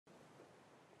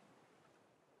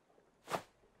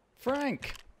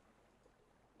Frank!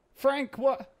 Frank,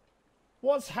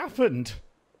 what's happened?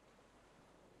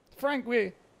 Frank,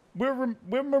 we're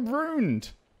marooned.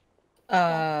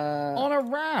 On a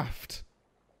raft.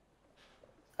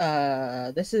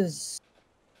 This is...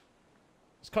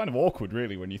 It's kind of awkward,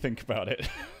 really, when you think about it.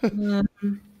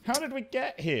 How did we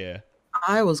get here?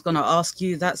 I was gonna ask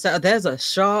you that. So there's a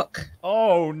shark.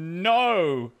 Oh,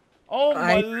 no! Oh,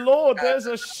 my lord, there's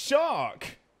a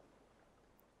shark!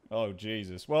 Oh,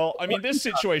 Jesus. Well, I mean, this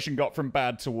situation got from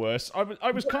bad to worse.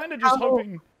 I was kind of just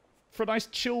hoping for a nice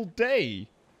chill day.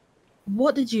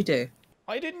 What did you do?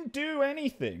 I didn't do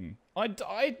anything.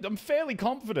 I'm fairly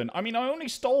confident. I mean, I only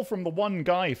stole from the one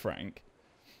guy, Frank.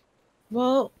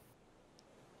 Well...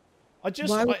 I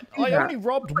only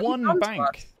robbed one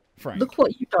bank, Frank. Look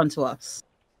what you've done to us.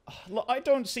 Look, I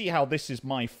don't see how this is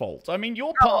my fault. I mean,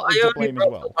 you're partly to blame as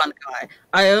well. One guy.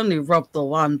 I only robbed the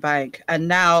one bank, and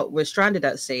now we're stranded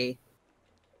at sea.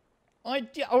 I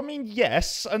mean,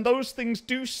 yes, and those things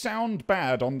do sound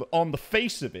bad on the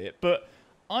face of it, but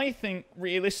I think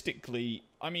realistically,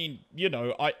 I mean, you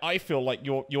know, I feel like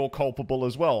you're culpable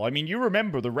as well. I mean, you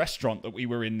remember the restaurant that we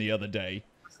were in the other day.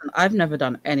 Listen, I've never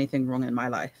done anything wrong in my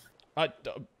life. I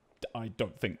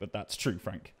don't think that that's true,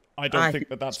 Frank. I don't think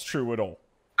that that's true at all.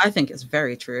 I think it's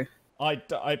very true. I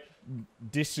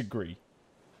disagree.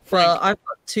 Frank, well, I've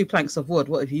got 2 planks of wood.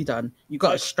 What have you done? You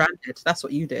got us stranded. That's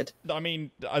what you did. I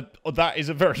mean, that is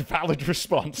a very valid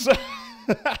response.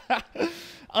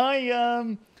 I've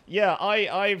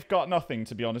got nothing,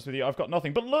 to be honest with you. I've got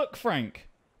nothing. But look, Frank.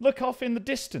 Look off in the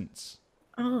distance.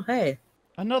 Oh, hey.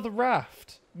 Another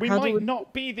raft. We might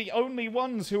not be the only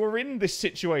ones who are in this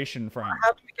situation, Frank.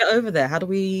 How do we get over there? How do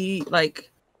we, like...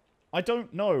 I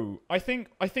don't know. I think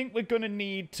we're gonna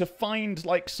need to find,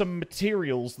 like, some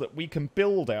materials that we can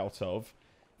build out of.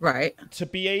 Right. To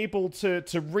be able to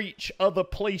reach other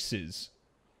places.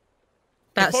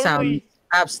 That sounds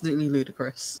absolutely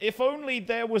ludicrous. If only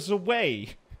there was a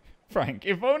way, Frank.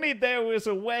 If only there was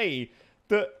a way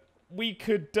that we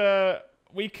could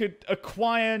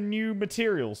acquire new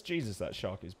materials. Jesus, that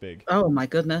shark is big. Oh my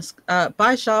goodness.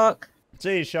 Bye, shark.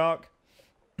 See you, shark.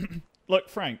 Look,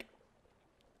 Frank.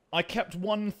 I kept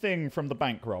one thing from the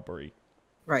bank robbery.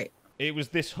 Right. It was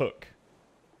this hook.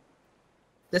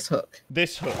 This hook?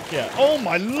 This hook, yeah. Oh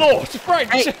my lord!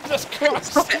 Frank, hey, Jesus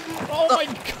Christ! Oh my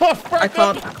god, Frank! I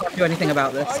can't do anything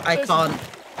about this. I can't.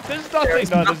 There's nothing. There's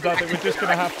nothing. We're just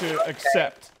gonna have to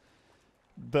accept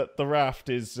that the raft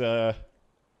is,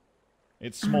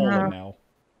 it's smaller now.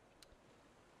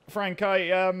 Frank, I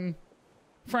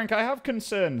have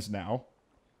concerns now.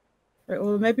 Right,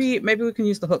 well, maybe we can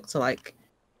use the hook to, like...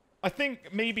 I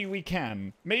think maybe we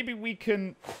can. Maybe we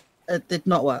can... It did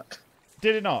not work.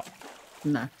 Did it not?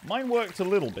 No. Mine worked a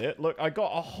little bit. Look, I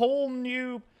got a whole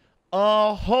new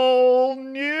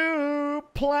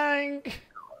plank.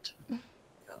 God.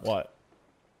 What?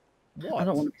 What? I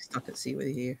don't want to be stuck at sea with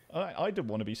you. I didn't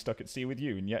want to be stuck at sea with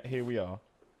you, and yet here we are.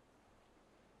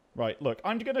 Right, look,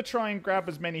 I'm going to try and grab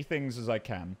as many things as I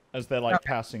can as they're, like,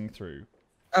 passing through.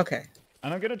 Okay.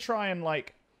 And I'm going to try and,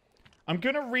 like... I'm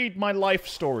going to read my life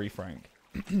story, Frank.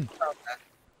 Okay.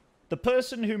 The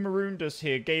person who marooned us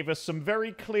here gave us some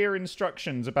very clear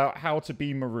instructions about how to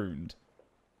be marooned.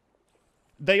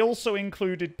 They also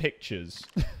included pictures.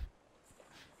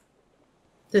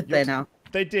 Did they now?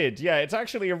 They did, yeah. It's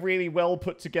actually a really well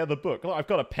put together book. Look, I've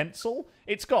got a pencil.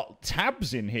 It's got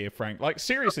tabs in here, Frank. Like,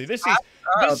 seriously, this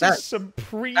is some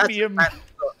premium...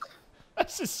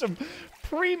 This is some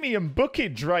premium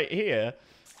bookage right here.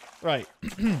 Right.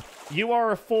 You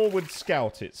are a forward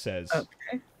scout, it says.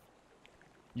 Okay.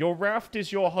 Your raft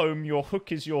is your home, your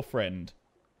hook is your friend.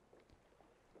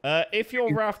 If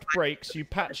your raft breaks, you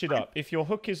patch it up. If your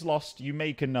hook is lost, you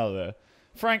make another.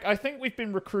 Frank, I think we've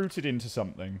been recruited into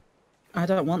something. I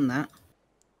don't want that.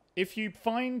 If you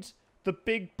find the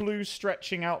big blue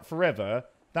stretching out forever,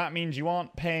 that means you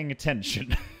aren't paying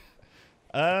attention.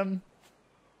 What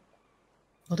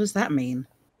does that mean?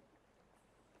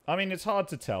 I mean, it's hard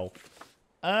to tell.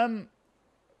 The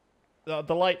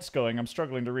light's going. I'm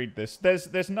struggling to read this.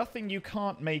 There's nothing you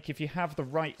can't make if you have the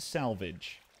right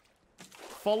salvage.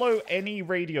 Follow any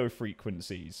radio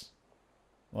frequencies.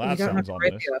 Well, that sounds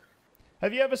ominous.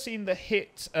 Have you ever seen the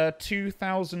hit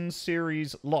 2000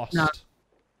 series Lost? No.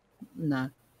 No.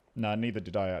 No, neither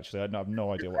did I, actually. I have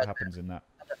no idea what happens in that.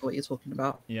 I don't know what you're talking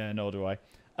about. Yeah, nor do I.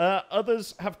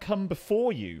 Others have come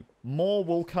before you. More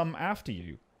will come after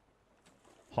you.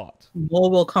 Hot. More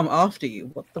will come after you?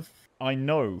 What the I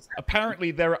know.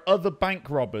 Apparently there are other bank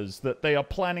robbers that they are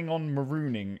planning on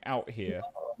marooning out here.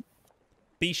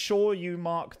 Be sure you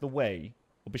mark the way.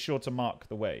 Or be sure to mark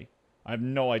the way. I have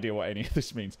no idea what any of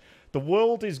this means. The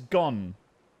world is gone.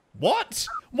 What?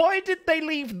 Why did they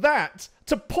leave that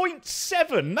to point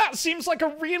 7? That seems like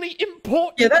a really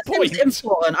important point. Seems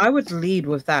important. I would lead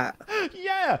with that.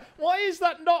 Yeah. Why is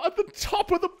that not at the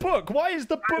top of the book? Why is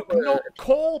the book not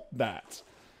called that?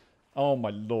 Oh,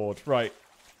 my lord. Right.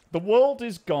 The world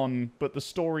is gone, but the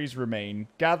stories remain.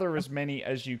 Gather as many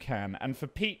as you can. And for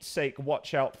Pete's sake,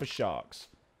 watch out for sharks.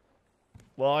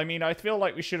 Well, I mean, I feel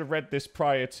like we should have read this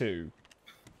prior to.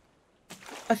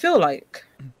 I feel like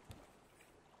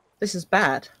this is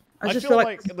bad. I just feel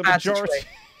like the majority...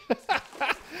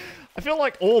 I feel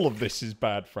like all of this is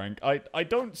bad, Frank. I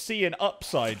don't see an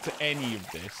upside to any of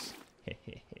this.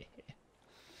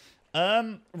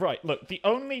 Right, look, the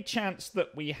only chance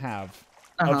that we have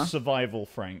of survival,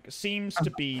 Frank, seems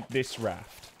to be this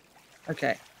raft.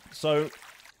 Okay. So,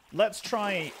 let's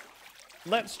try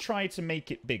to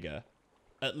make it bigger,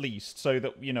 at least, so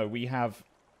that, you know, we have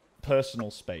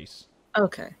personal space.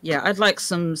 Okay, yeah, I'd like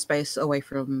some space away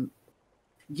from,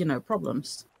 you know,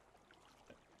 problems.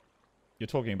 You're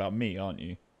talking about me, aren't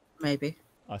you? Maybe.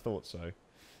 I thought so.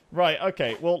 Right,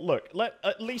 okay, well, look,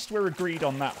 at least we're agreed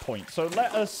on that point. So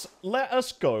let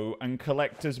us go and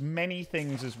collect as many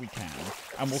things as we can,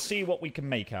 and we'll see what we can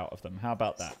make out of them. How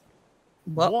about that?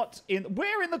 What?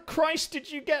 Where in the Christ did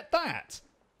you get that?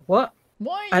 What?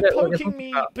 Why are you poking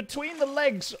me between the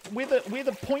legs with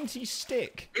a pointy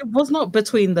stick? It was not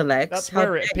between the legs. That's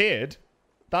where it appeared.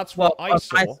 That's what I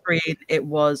saw. On my screen, it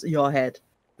was your head.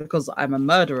 Because I'm a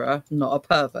murderer, not a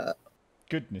pervert.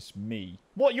 Goodness me.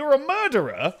 What, you're a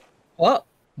murderer? What?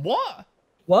 What?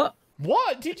 What?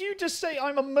 What? Did you just say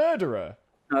I'm a murderer?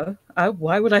 No.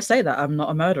 Why would I say that? I'm not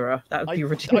a murderer. That would be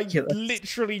ridiculous. I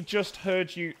literally just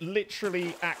heard you,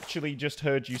 actually just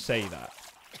heard you say that.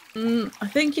 I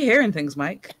think you're hearing things,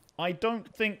 Mike. I don't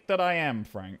think that I am,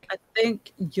 Frank. I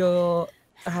think you're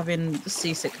having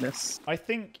seasickness. I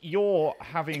think you're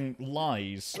having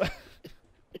lies.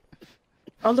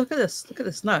 Oh, look at this. Look at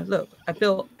this. No, look.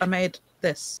 I made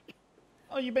this.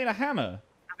 Oh, you made a hammer?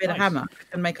 I made a hammer.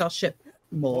 I can make our ship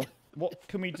more. What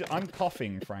can we do? I'm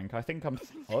coughing, Frank. I think I'm...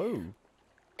 Oh.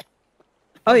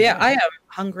 Oh, yeah. I am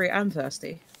hungry and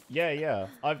thirsty. Yeah.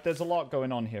 There's a lot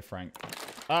going on here, Frank.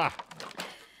 Ah.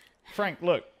 Frank,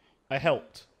 look. I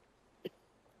helped.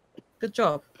 Good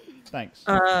job. Thanks.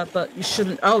 But you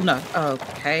shouldn't... Oh, no.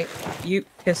 Okay. You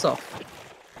piss off.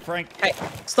 Frank, hey,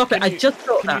 stop it! I just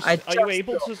thought that. Are you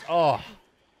able to? Oh,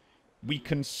 we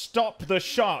can stop the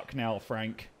shark now,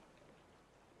 Frank.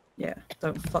 Yeah,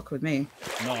 don't fuck with me.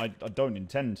 No, I don't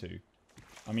intend to.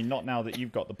 I mean, not now that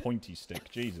you've got the pointy stick.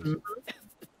 Jesus.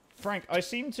 Frank, I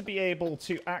seem to be able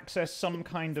to access some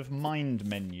kind of mind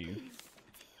menu.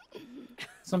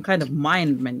 Some kind of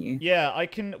mind menu? Yeah, I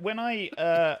can. When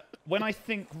I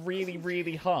think really,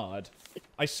 really hard,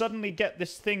 I suddenly get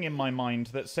this thing in my mind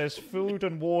that says food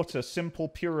and water, simple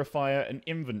purifier, and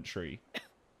inventory.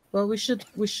 Well, we should.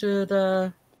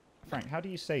 Frank, how do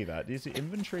you say that? Is it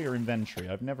inventory or inventory?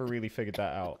 I've never really figured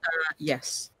that out.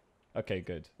 Yes. Okay,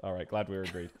 good. All right, glad we're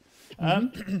agreed.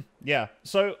 Yeah,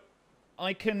 so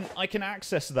I can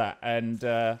access that, and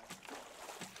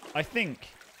I think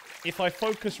if I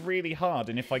focus really hard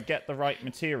and if I get the right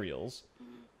materials,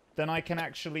 then I can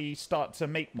actually start to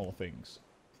make more things.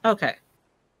 Okay.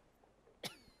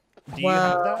 Do you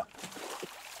have that?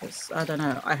 I don't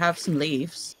know. I have some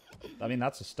leaves. I mean,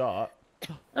 that's a start.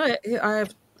 Oh, yeah, I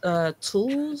have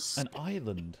tools. An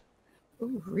island.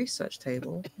 Ooh, research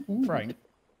table. Ooh. Frank.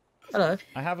 Hello.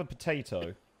 I have a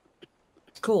potato.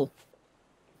 Cool.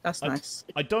 That's nice.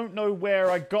 I don't know where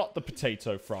I got the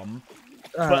potato from,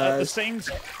 but at the same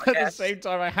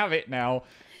time, I have it now,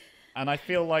 and I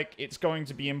feel like it's going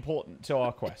to be important to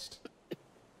our quest.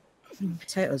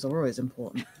 Potatoes are always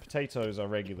important. Potatoes are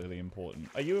regularly important.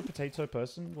 Are you a potato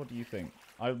person? What do you think?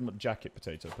 I'm a jacket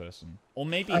potato person. Or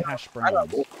maybe hash browns. I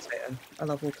love all potato. I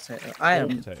love all potato.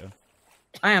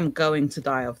 I am going to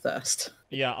die of thirst.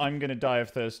 Yeah, I'm going to die of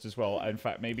thirst as well. In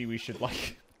fact, maybe we should,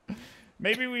 like...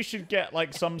 maybe we should get,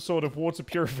 like, some sort of water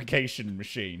purification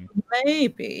machine.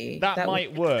 Maybe. That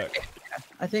might work.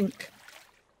 I think...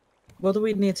 What do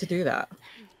we need to do that?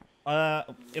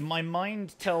 My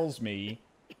mind tells me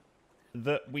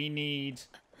that we need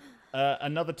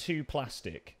another 2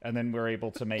 plastic, and then we're able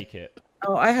to make it.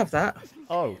 Oh, I have that.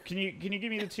 Oh, can you give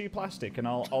me the 2 plastic, and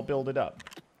I'll build it up.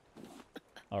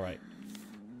 All right.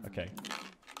 Okay.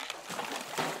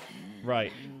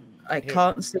 Right. I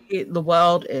can't see. The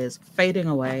world is fading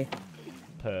away.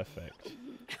 Perfect.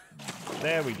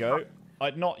 There we go.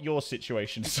 Not your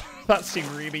situation. That seemed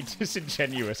really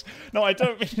disingenuous. No, I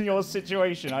don't mean your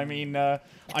situation. I mean,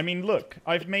 look,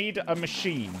 I've made a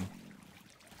machine.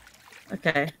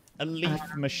 Okay. A leaf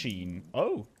machine.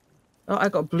 Oh. Oh, I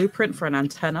got a blueprint for an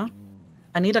antenna.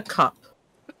 I need a cup.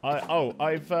 I've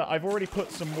already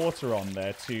put some water on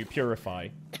there to purify.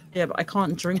 Yeah, but I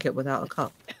can't drink it without a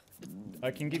cup. I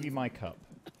can give you my cup.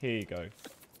 Here you go.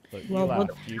 Look, Well, you what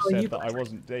laughed. the You hell are said you that I doing?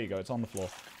 wasn't... There you go, it's on the floor.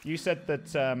 You said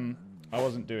that I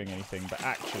wasn't doing anything, but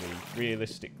actually,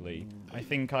 realistically, I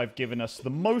think I've given us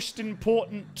the most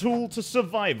important tool to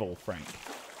survival, Frank.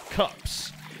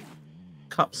 Cups.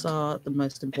 Cups are the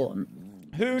most important.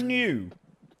 Who knew?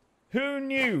 Who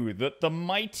knew that the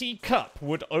mighty cup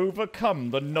would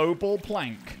overcome the noble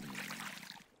plank?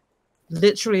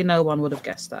 Literally no one would have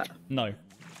guessed that. No,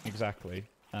 exactly.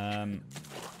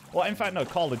 Well, in fact, no,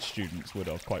 college students would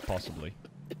have, quite possibly.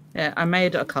 Yeah, I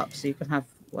made a cup so you can have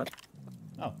what?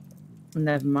 Oh.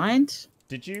 Never mind.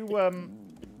 Did you,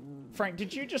 Frank,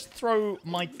 did you just throw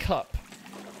my cup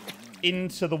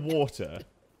into the water?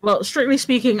 Well, strictly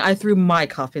speaking, I threw my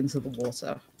cup into the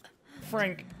water.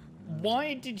 Frank,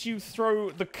 why did you throw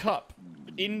the cup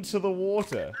into the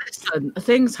water? Listen,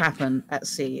 things happen at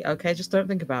sea, okay? Just don't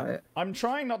think about it. I'm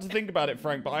trying not to think about it,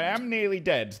 Frank, but I am nearly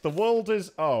dead. The world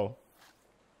is... Oh.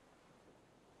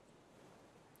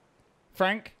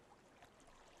 Frank?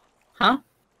 Huh?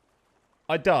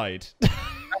 I died.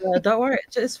 Don't worry,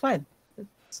 it's fine.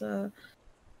 It's,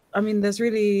 I mean, there's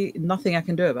really nothing I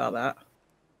can do about that.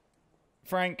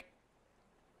 Frank,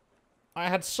 I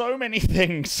had so many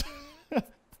things.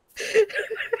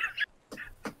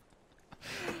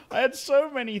 I had so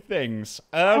many things.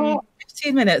 15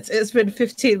 minutes. It's been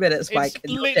 15 minutes, Mike.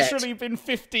 It's literally been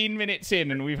 15 minutes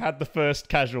in and we've had the first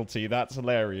casualty. That's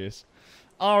hilarious.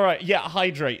 All right. Yeah,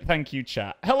 hydrate. Thank you,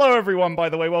 chat. Hello, everyone, by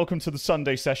the way. Welcome to the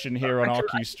Sunday session here on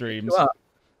RQ Streams.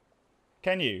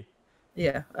 Can you?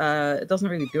 Yeah. It doesn't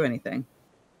really do anything.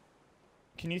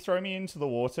 Can you throw me into the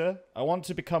water? I want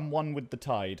to become one with the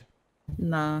tide.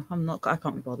 No, I'm not. I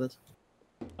can't be bothered.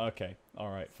 Okay. All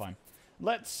right. Fine.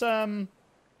 Let's, I'll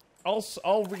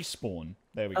respawn.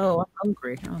 There we go. Oh, I'm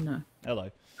hungry. Oh, no. Hello.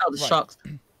 Oh, the shark's...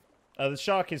 The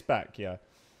shark is back, yeah.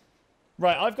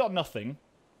 Right, I've got nothing.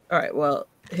 All right, well,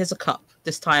 here's a cup.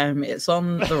 This time it's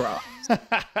on the raft.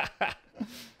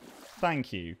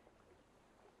 Thank you.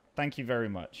 Thank you very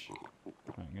much.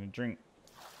 I'm going to drink.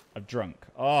 I've drunk.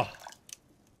 Oh,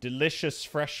 delicious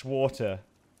fresh water.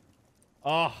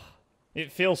 Oh,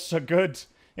 it feels so good.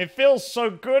 It feels so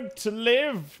good to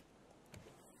live.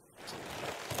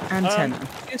 Antenna.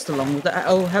 Used along with that.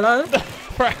 Oh, hello?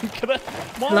 Frank,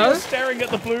 while you're staring at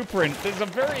the blueprint, there's a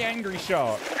very angry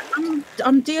shark.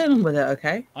 I'm dealing with it,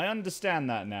 okay? I understand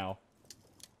that now.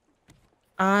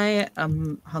 I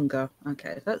am hunger.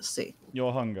 Okay, let's see.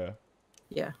 Your hunger.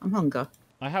 Yeah, I'm hunger.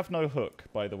 I have no hook,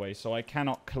 by the way, so I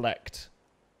cannot collect.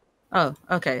 Oh,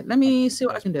 okay. Let me see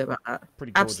what I can do about that.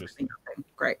 Pretty gorgeous. Absolutely nothing.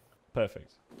 Great.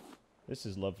 Perfect. This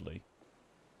is lovely.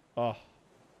 Oh,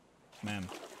 man.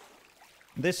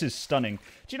 This is stunning.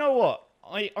 Do you know what?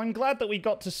 I'm glad that we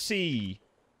got to see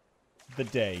the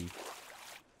day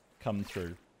come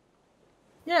through.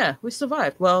 Yeah, we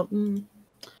survived. Well,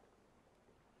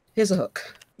 here's a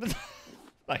hook.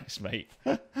 Thanks, mate.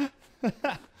 I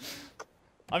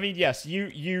mean, yes,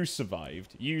 you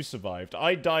survived. You survived.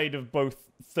 I died of both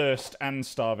thirst and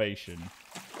starvation.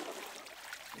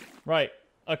 Right.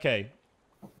 Okay.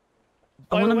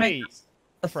 By the way,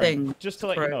 Frank, just to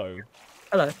let you know.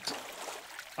 Hello.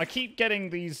 I keep getting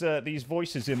these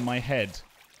voices in my head.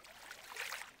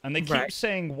 And they keep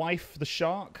saying wife the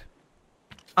shark.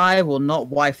 I will not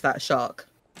wife that shark.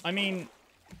 I mean,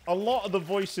 a lot of the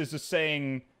voices are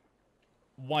saying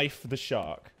wife the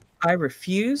shark. I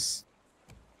refuse.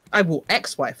 I will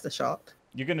ex-wife the shark.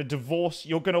 You're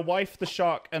gonna wife the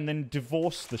shark and then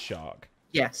divorce the shark.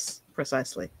 Yes,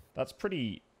 precisely. That's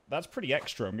pretty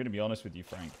extra, I'm gonna be honest with you,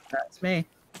 Frank. That's me.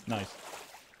 Nice.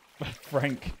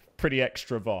 Frank, pretty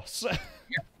extra boss.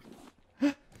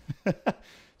 Yeah. Do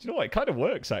you know what? It kind of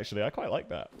works, actually. I quite like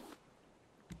that.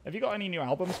 Have you got any new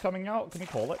albums coming out? Can we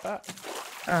call it that?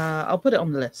 I'll put it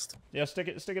on the list. Yeah, stick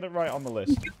it right on the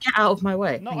list. You get out of my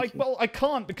way. No, well, I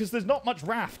can't because there's not much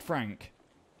Raft, Frank.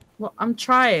 Well, I'm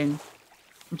trying.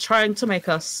 I'm trying to make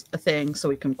us a thing so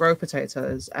we can grow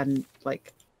potatoes and,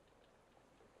 like...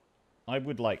 I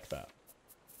would like that.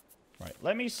 Right,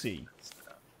 let me see.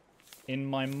 In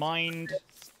my mind...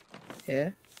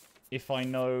 Here? If I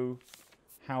know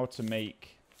how to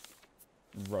make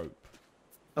rope.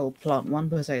 I will plant one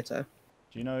potato.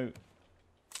 Do you know...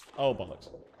 Oh, bollocks.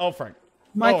 Oh, Frank.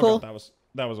 Michael. Oh, God,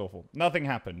 that was awful. Nothing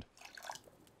happened.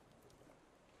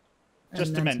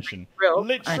 Just to mention.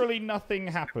 Literally nothing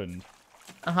happened.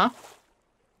 Uh-huh.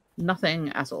 Nothing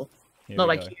at all. Not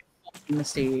like you,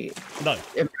 Misty. No.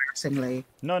 Embarrassingly.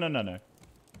 No.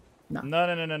 No. No,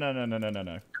 no, no, no, no, no, no, no, no,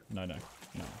 no, no, no,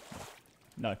 no,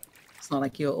 no. It's not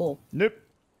like you at all. Nope.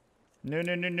 No,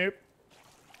 no, no, nope.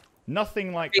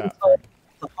 Nothing like Being that. told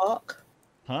the hawk.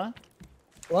 Huh?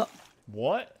 What?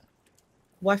 What?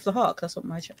 Wife the hawk. That's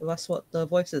what the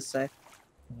voices say.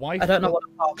 Wife I don't know what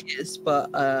a hawk is,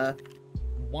 but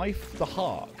Wife the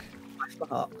Hark. wife the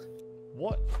hawk.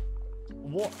 What?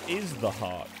 What is the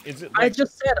hark? Is it? I Like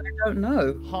just said I don't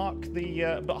know. hark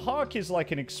the? But hark is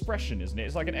like an expression, isn't it?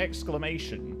 It's like an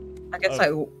exclamation. I guess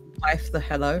like wife the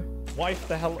hello. Wife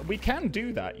the hell. We can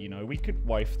do that, you know. We could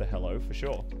wife the hello for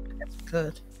sure. I guess we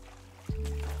could.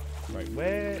 Right,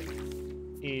 where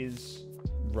is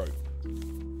rope?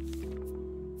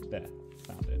 There,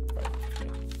 found it. Right,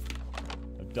 yeah.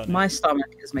 I've done My it.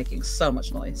 stomach is making so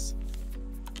much noise.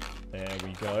 There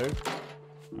we go.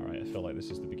 All right, I feel like this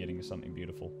is the beginning of something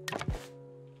beautiful.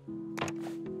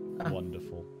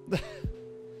 Wonderful.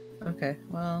 Okay,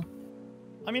 well.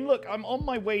 I mean, look, I'm on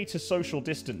my way to social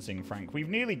distancing, Frank. We've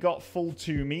nearly got full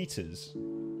 2 meters.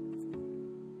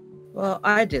 Well,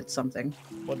 I did something.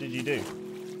 What did you do?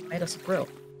 Made us a grill.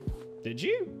 Did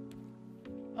you?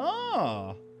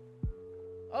 Ah.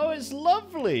 Oh, it's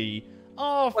lovely. Oh,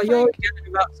 Well, Frank, you're yelling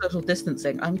about social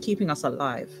distancing. I'm keeping us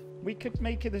alive. we could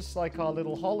make this like our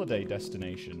little holiday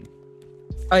destination.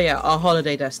 Oh yeah, our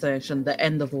holiday destination, the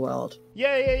end of the world.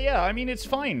 Yeah, yeah, yeah. I mean, it's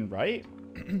fine, right?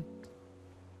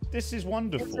 This is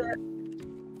wonderful.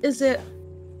 Is it?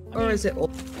 Or is it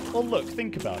all? Well, look,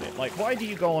 think about it. Like, why do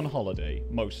you go on holiday,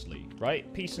 mostly,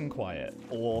 right? Peace and quiet.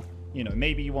 Or, you know,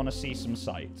 maybe you want to see some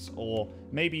sights. Or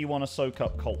maybe you want to soak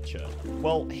up culture.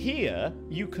 Well, here,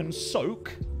 you can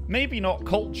soak. Maybe not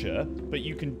culture, but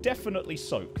you can definitely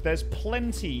soak. There's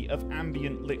plenty of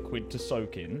ambient liquid to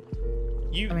soak in.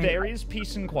 There is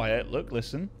peace and quiet. Look,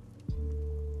 listen.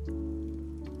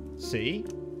 See?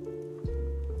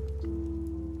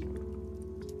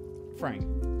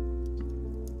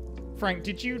 Frank,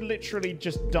 did you literally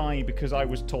just die because I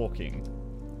was talking?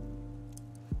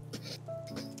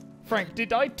 Frank,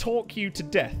 did I talk you to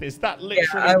death? Is that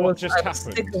literally what just happened? I was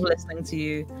sick of listening to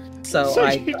you,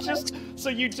 so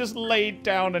you just laid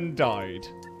down and died.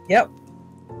 Yep.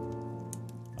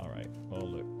 All right. Well,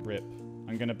 look, rip.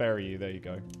 I'm gonna bury you. There you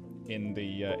go. In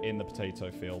the potato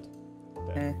field.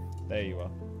 There. There you are.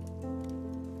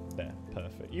 There.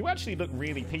 Perfect. You actually look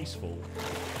really peaceful.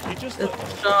 You just look.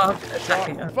 Shark.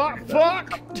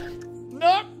 Fuck!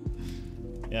 No!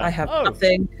 Yeah. I have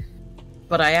nothing,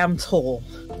 but I am tall.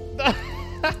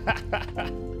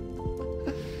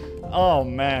 Oh,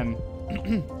 man.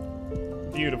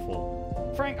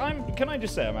 Beautiful. Frank, can I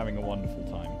just say I'm having a wonderful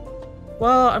time?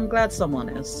 Well, I'm glad someone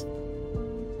is.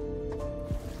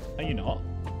 Are you not?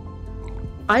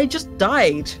 I just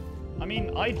died. I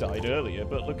mean, I died earlier,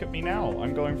 but look at me now.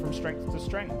 I'm going from strength to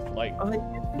strength. Like,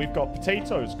 we've got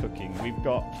potatoes cooking. We've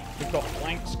got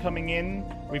planks coming in.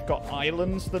 We've got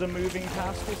islands that are moving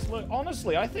past us. Look,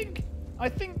 honestly, I think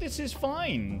this is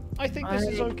fine. I think this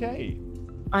is okay.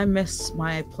 I miss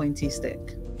my pointy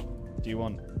stick. Do you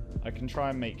want? I can try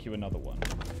and make you another one.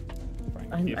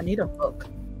 Frank, I need a hook.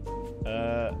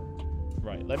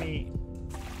 Right. Let me.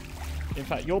 In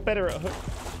fact, you're better at hook.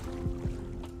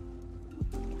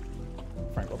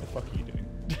 Frank, what the fuck are you doing?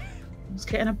 I was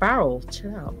getting a barrel.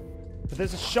 Chill out. But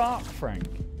there's a shark, Frank.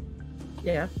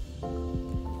 Yeah.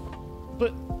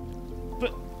 But.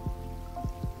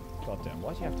 Goddamn,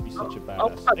 why do you have to be such a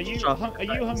badass? Are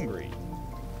you hungry?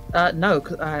 No,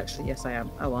 actually, yes, I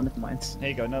am. Oh, well, never mind. Here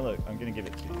you go. No, look, I'm gonna give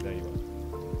it to you. There you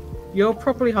are. You're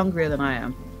probably hungrier than I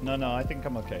am. No, I think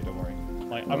I'm okay. Don't worry.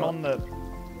 Like, I'm on the.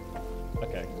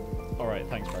 Okay. All right.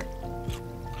 Thanks, Frank.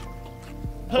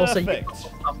 Perfect. Also, you do more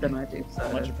stuff than I do. So.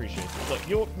 Much appreciated.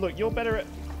 Look, you're better at.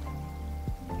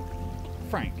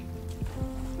 Frank.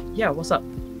 Yeah. What's up?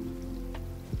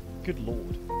 Good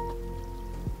lord.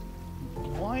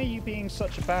 Why are you being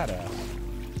such a badass?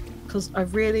 Because I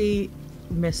really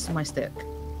miss my stick.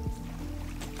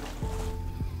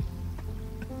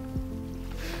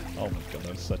 Oh my god,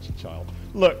 I'm such a child.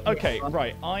 Look, okay,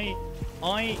 right. I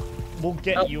will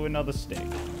get you another stick.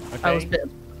 Okay. I was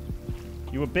bitten.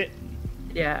 You were bitten.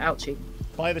 Yeah, ouchie.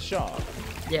 By the shark.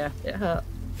 Yeah, it hurt.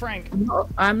 Frank.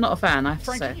 I'm not a fan, I have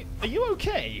Frank, to say. are you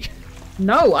okay?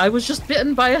 No, I was just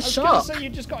bitten by a shark. I was gonna say you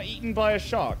just got eaten by a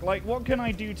shark. Like, what can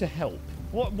I do to help?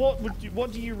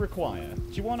 What do you require?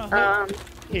 Do you want to help?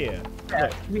 Here.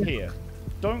 Yeah, Look, here.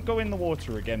 Don't go in the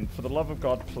water again, for the love of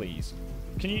God, please.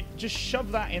 Can you just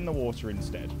shove that in the water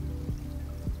instead?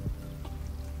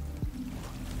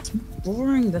 It's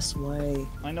boring this way.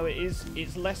 I know it is.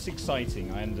 It's less exciting,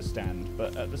 I understand,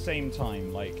 but at the same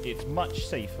time, like, it's much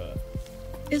safer.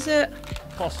 Is it?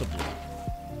 Possibly.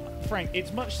 Frank,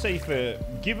 it's much safer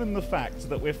given the fact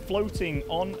that we're floating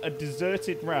on a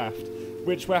deserted raft,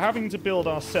 which we're having to build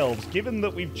ourselves, given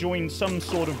that we've joined some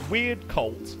sort of weird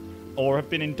cult or have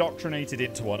been indoctrinated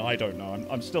into one. I don't know.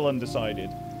 I'm still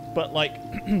undecided. But, like,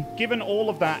 given all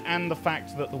of that and the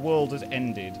fact that the world has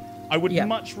ended, I would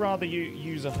much rather you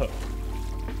use a hook.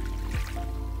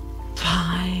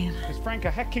 Fine. Because, Frank, I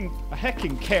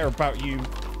hecking care about you.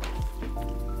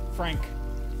 Frank.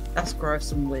 That's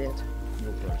gross and weird.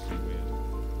 You're gross and weird.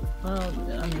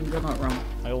 Well, I mean, you're not wrong.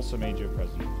 I also made you a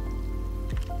present.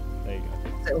 There you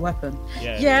go. Is it a weapon?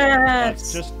 Yeah.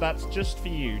 Yes! That's just for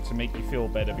you to make you feel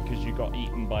better because you got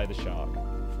eaten by the shark.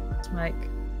 Mike.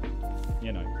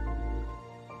 You know.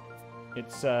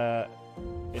 It's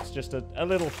just a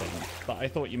little thing that I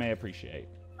thought you may appreciate.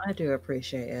 I do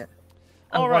appreciate it.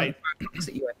 All right.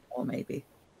 That you more, maybe.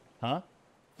 Huh?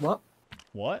 What?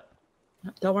 What?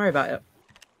 Don't worry about it.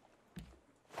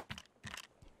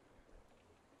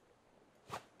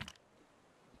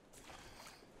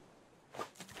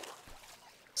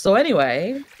 So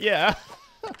anyway. Yeah.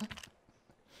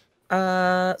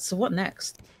 So what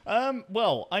next?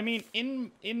 Well, I mean,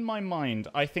 in my mind,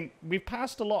 I think we've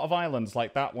passed a lot of islands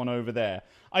like that one over there.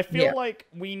 I feel like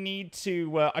we need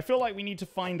to. I feel like we need to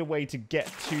find a way to get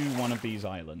to one of these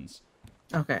islands.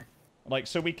 Okay. Like,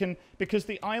 so we can, because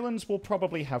the islands will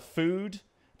probably have food.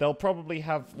 They'll probably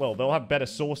have, well, they'll have better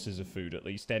sources of food at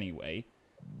least anyway.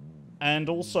 And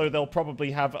also they'll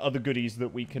probably have other goodies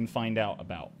that we can find out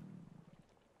about.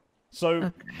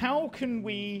 So how can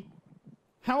we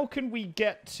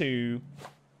get to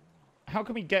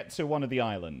one of the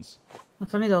islands?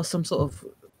 If only there was some sort of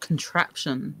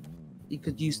contraption you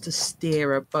could use to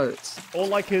steer a boat. Or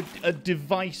like a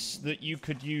device that you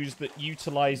could use that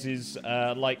utilizes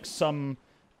like some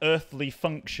earthly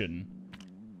function.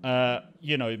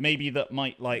 You know, maybe that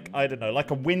might, like, I don't know,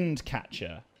 like a wind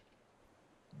catcher.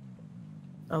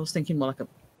 I was thinking more like a...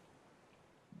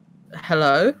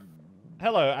 Hello?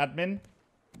 Hello, admin.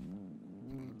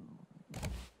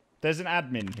 There's an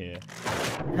admin here.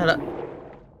 Hello.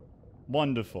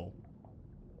 Wonderful.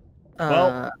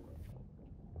 Well,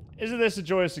 isn't this a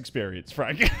joyous experience,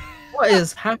 Frank? What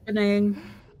is happening?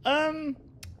 I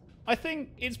think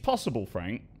it's possible,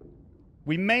 Frank.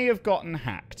 We may have gotten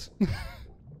hacked.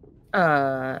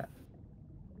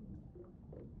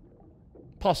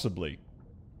 Possibly.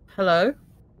 Hello?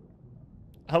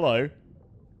 Hello?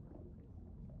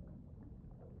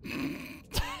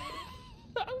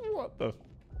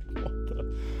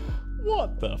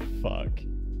 What the fuck?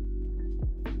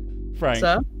 Frank.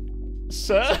 Sir?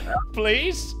 Sir?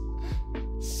 Please?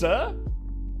 Sir?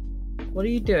 What are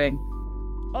you doing?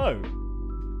 Oh.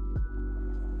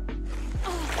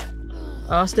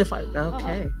 Asked if I...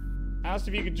 Okay. Asked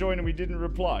if you could join and we didn't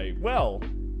reply. Well,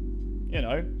 you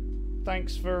know,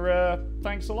 thanks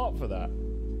a lot for that.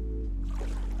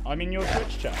 I'm in your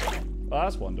Twitch chat. Well,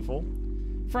 that's wonderful.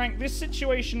 Frank, this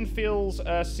situation feels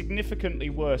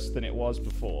significantly worse than it was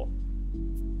before.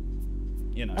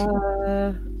 You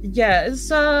know. Yeah,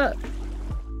 it's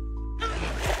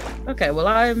okay, well,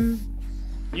 I'm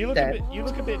You look dead. you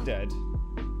look a bit dead.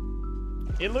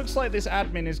 It looks like this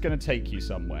admin is going to take you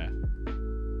somewhere.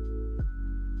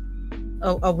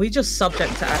 Oh, are we just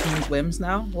subject to admin's whims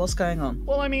now? What's going on?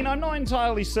 Well, I mean, I'm not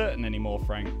entirely certain anymore,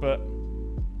 Frank, but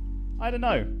I don't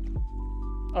know.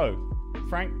 Oh,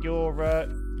 Frank,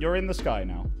 you're in the sky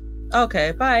now.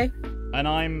 Okay, bye. And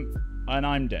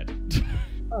I'm dead.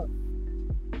 Oh.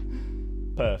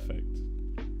 Perfect.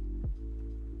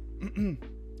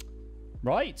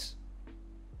 Right.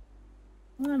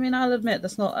 Well, I mean, I'll admit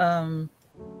that's not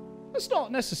That's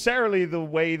not necessarily the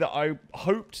way that I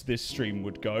hoped this stream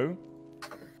would go.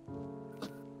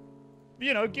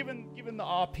 You know, given the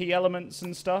RP elements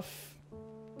and stuff,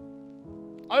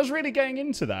 I was really getting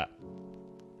into that.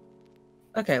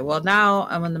 Okay, well, now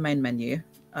I'm on the main menu.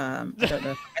 I don't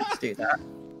know if I get to do that.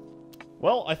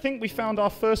 Well, I think we found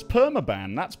our first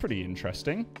permaban. That's pretty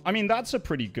interesting. I mean, that's a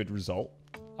pretty good result.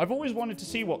 I've always wanted to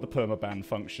see what the permaban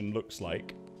function looks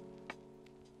like.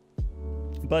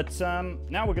 But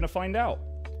now we're going to find out.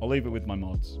 I'll leave it with my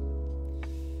mods.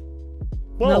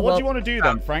 Well, what do you want to do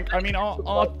then, Frank? I mean,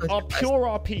 our pure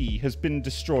RP has been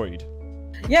destroyed.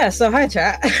 Yeah, so hi,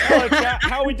 chat. Hello, chat.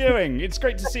 How are we doing? It's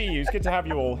great to see you. It's good to have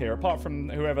you all here, apart from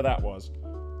whoever that was.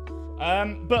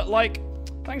 But, like,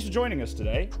 thanks for joining us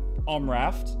today on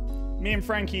Raft. Me and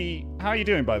Frankie... How are you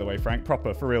doing, by the way, Frank?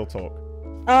 Proper, for real talk.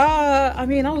 I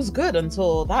mean, I was good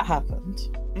until that happened.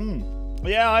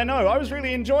 Yeah, I know. I was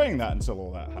really enjoying that until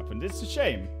all that happened. It's a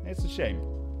shame. It's a shame.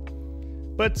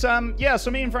 But, yeah, so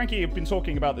me and Frankie have been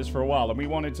talking about this for a while, and we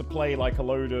wanted to play, like, a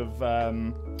load of...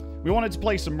 we wanted to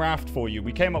play some Raft for you.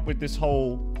 We came up with this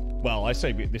whole, well, I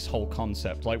say this whole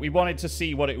concept. Like, we wanted to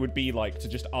see what it would be like to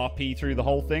just RP through the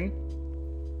whole thing.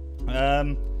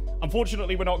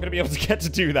 Unfortunately, we're not going to be able to get to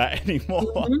do that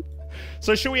anymore.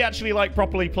 So should we actually, like,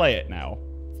 properly play it now?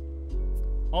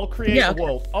 I'll create a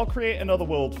world. I'll create another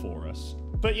world for us.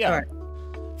 But yeah, right.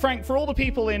 Frank, for all the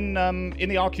people in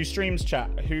the RQ Streams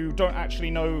chat who don't actually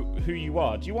know who you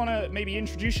are, do you want to maybe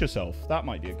introduce yourself? That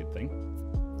might be a good thing.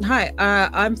 Hi,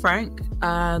 I'm Frank,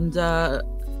 and I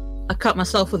cut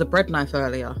myself with a bread knife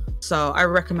earlier, so I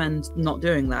recommend not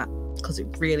doing that because it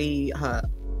really hurt.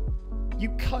 You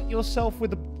cut yourself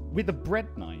with a bread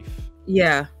knife?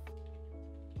 Yeah.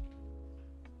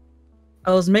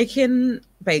 I was making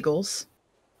bagels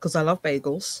because I love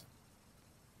bagels.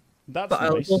 That's but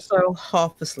nice. I was also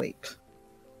half asleep.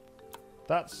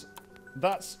 That's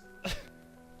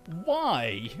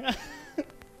why?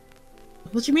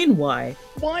 What do you mean why?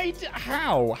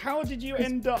 How did you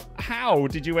end up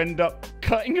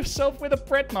cutting yourself with a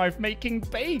bread knife making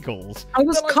bagels? I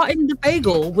was cutting the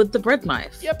bagel with the bread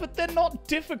knife. Yeah, but they're not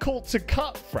difficult to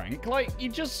cut, Frank. Like, you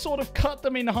just sort of cut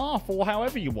them in half or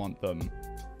however you want them.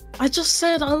 I just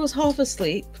said I was half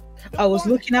asleep. I was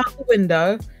looking out the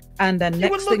window, and then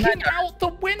next thing I know... You were looking out the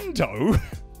window?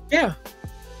 Yeah.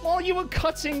 While you were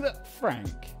cutting the... Frank.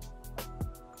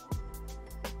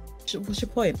 What's your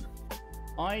point?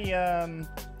 I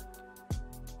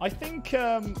think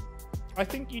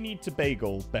you need to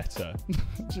bagel better.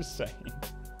 Just saying.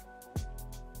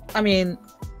 I mean,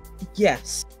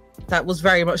 yes. That was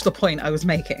very much the point I was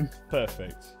making.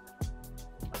 Perfect.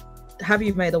 Have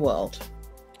you made a world?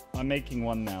 I'm making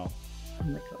one now. Oh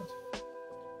my god.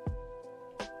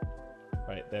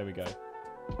 Right, there we go.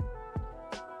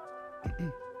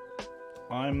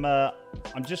 I'm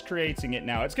just creating it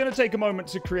now. It's going to take a moment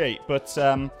to create, but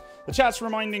the chat's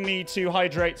reminding me to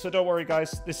hydrate, so don't worry,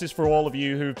 guys. This is for all of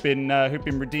you who've been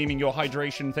redeeming your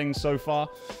hydration things so far.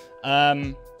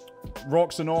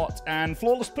 Roxanaut and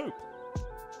Flawless Poop.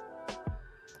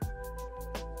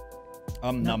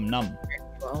 Num num.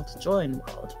 World, join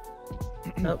world.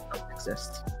 Nope, doesn't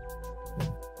exist.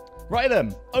 Right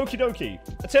then, okie dokie.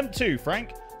 Attempt 2,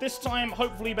 Frank. This time,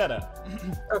 hopefully better.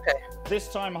 Okay. This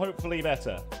time, hopefully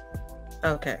better.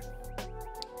 Okay.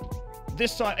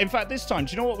 This time, in fact, this time,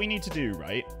 do you know what we need to do,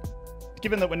 right?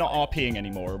 Given that we're not RPing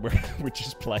anymore, we're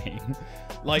just playing.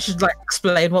 Like, we should, like,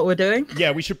 explain what we're doing?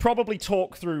 Yeah, we should probably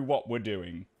talk through what we're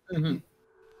doing. Mm-hmm.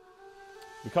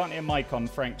 We can't hear Mike on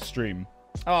Frank's stream.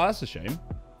 Oh, that's a shame.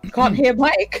 Can't hear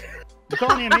Mike. You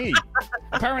can't hear me.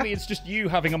 Apparently, it's just you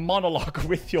having a monologue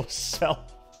with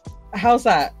yourself. How's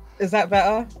that? Is that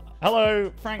better?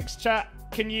 Hello, Frank's chat.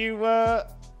 Can you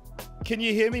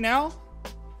hear me now?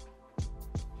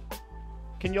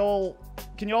 Can you all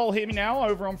hear me now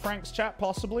over on Frank's chat,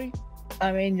 possibly?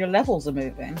 I mean, your levels are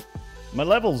moving. My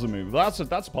levels are moving. That's a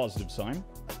positive sign.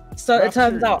 So it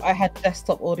turns out I had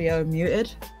desktop audio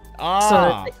muted. Ah. So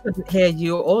I couldn't hear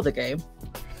you or the game.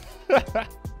 Well,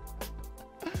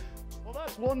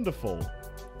 that's wonderful.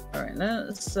 All right,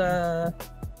 let's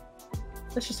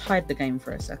just hide the game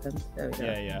for a second. There we go.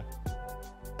 Yeah.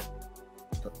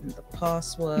 Put in the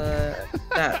password.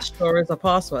 That sure is a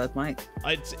password, Mike.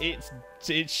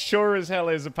 It sure as hell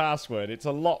is a password. It's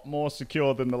a lot more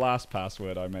secure than the last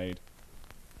password I made.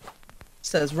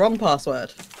 Says wrong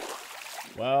password.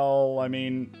 Well, I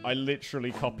mean, I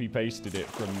literally copy-pasted it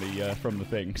from the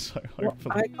thing, so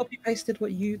hopefully... I copy-pasted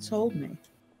what you told me.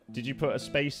 Did you put a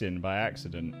space in by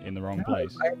accident in the wrong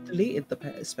place? I deleted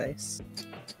the space.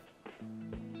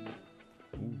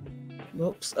 Ooh.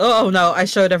 Whoops. Oh, no, I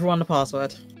showed everyone the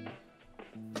password.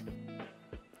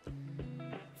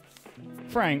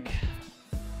 Frank.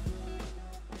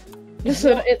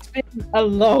 Listen, it's been a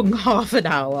long half an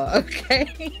hour,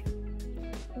 okay?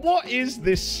 What is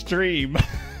this stream?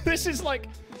 This is like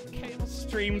Chaos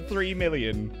Stream 3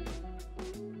 million.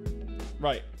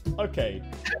 Right. Okay.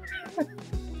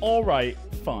 All right.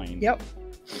 Fine. Yep.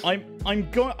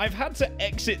 I've had to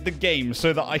exit the game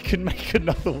so that I can make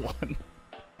another one.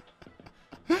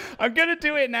 I'm gonna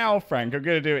do it now, Frank. I'm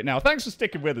gonna do it now. Thanks for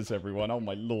sticking with us, everyone. Oh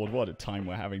my lord, what a time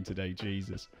we're having today,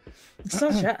 Jesus.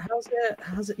 So, chat,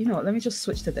 how's it? You know what? Let me just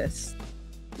switch to this.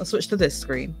 I'll switch to this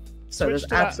screen. So there's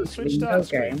absolutely no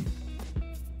game.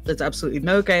 There's absolutely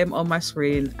no game on my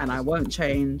screen, and I won't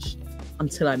change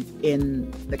until I'm in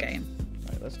the game.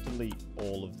 Right, let's delete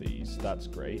all of these. That's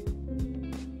great.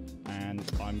 And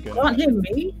I'm gonna... You can't hear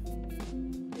me?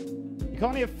 You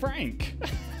can't hear Frank?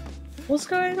 What's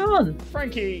going on?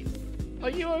 Frankie, are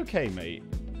you okay, mate?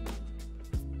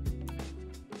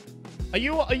 Are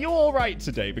you all right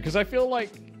today? Because I feel like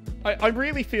I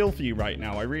really feel for you right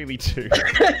now. I really do.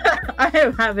 I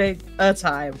am having a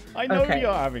time. I know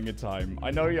you're having a time. I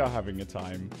know you're having a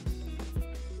time.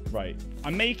 Right.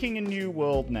 I'm making a new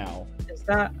world now. Is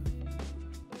that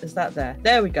there?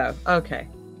 There we go. Okay.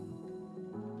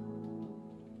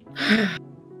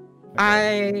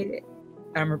 I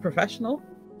am a professional.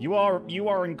 You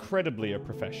are incredibly a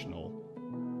professional.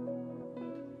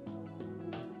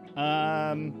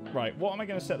 Right, what am I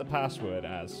going to set the password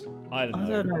as? I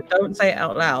don't know. Don't say it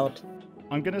out loud.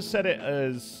 I'm going to set it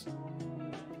as...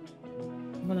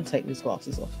 I'm going to take these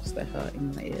glasses off because they're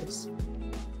hurting my ears.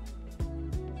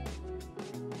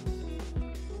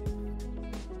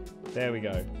 There we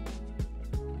go.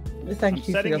 Thank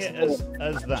you for your support. I'm setting it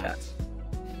as that.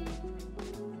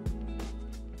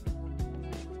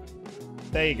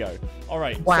 There you go. All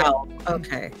right. Wow. So,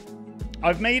 okay.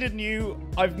 I've made a new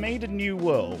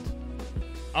world.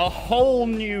 A whole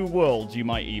new world, you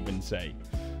might even say.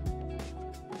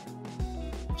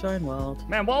 Join world.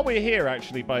 Man, while we're here,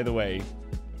 actually, by the way,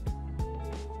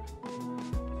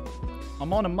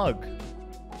 I'm on a mug.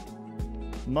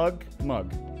 Mug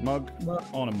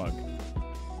on a mug.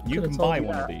 You can buy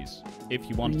one of these if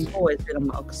you want to. You've always been a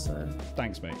mug, so...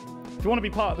 Thanks, mate. If you want to be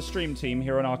part of the stream team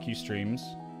here on RQ Streams,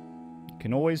 you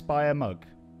can always buy a mug.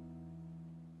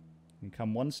 And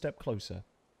come one step closer.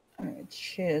 Alright,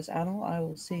 cheers, Anil. I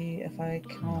will see if I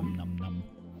can... Num, num, num.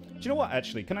 Do you know what,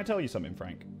 actually? Can I tell you something,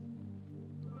 Frank?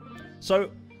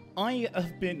 So,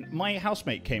 my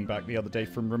housemate came back the other day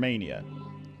from Romania.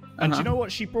 And do you know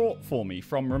what she brought for me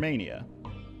from Romania?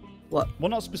 What? Well,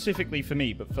 not specifically for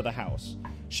me, but for the house.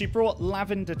 She brought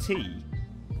lavender tea.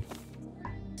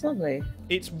 It's lovely.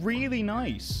 It's really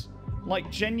nice.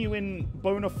 Like genuine,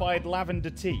 bona fide lavender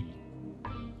tea.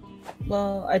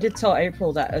 Well, I did tell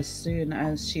April that as soon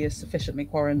as she is sufficiently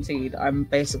quarantined, I'm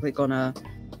basically gonna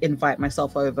invite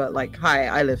myself over. Like, hi,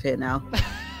 I live here now.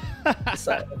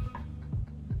 So.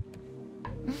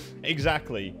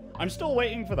 Exactly. I'm still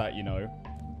waiting for that, you know.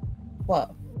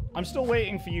 What? I'm still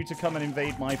waiting for you to come and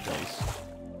invade my place.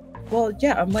 Well,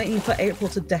 yeah, I'm waiting for April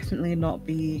to definitely not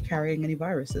be carrying any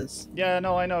viruses. Yeah,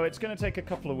 no, I know. It's going to take a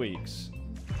couple of weeks.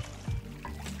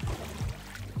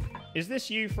 Is this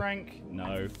you, Frank?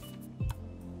 No.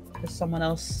 Is someone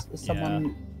else? Is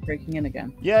someone breaking in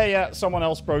again? Yeah, someone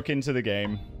else broke into the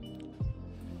game.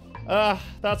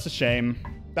 That's a shame.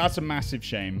 That's a massive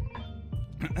shame.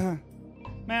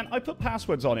 Man, I put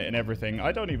passwords on it and everything.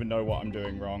 I don't even know what I'm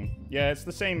doing wrong. Yeah, it's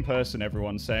the same person,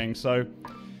 everyone's saying, so...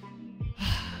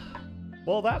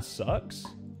 Well, that sucks.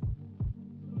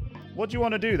 What do you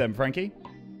want to do then, Frankie?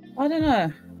 I don't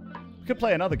know. We could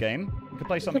play another game. We could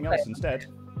play something else instead.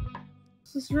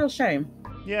 This is a real shame.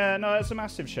 Yeah, no, it's a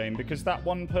massive shame because that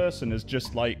one person has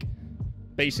just, like,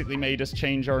 basically made us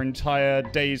change our entire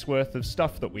day's worth of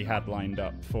stuff that we had lined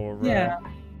up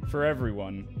for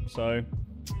everyone. So...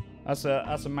 That's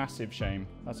a massive shame.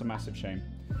 That's a massive shame.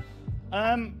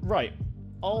 Right.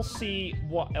 I'll see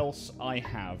what else I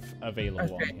have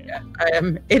available on here. Yeah. I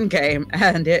am in game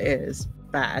and it is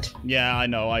bad. Yeah, I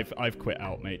know. I've quit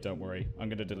out, mate. Don't worry. I'm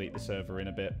going to delete the server in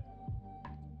a bit.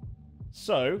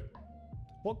 So,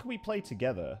 what can we play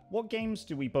together? What games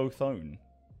do we both own?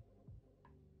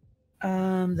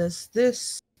 There's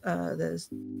this. There's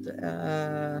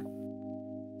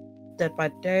Dead by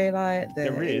Daylight.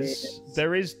 There is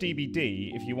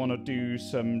DBD if you want to do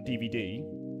some DVD.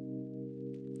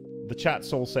 The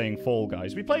chat's all saying Fall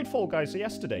Guys. We played Fall Guys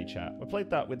yesterday, chat. We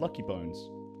played that with Lucky Bones.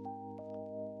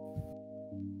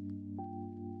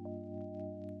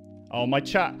 Oh, my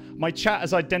chat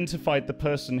has identified the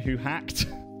person who hacked.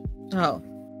 Oh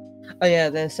yeah,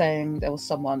 they're saying there was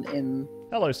someone in...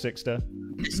 Hello, Sixter.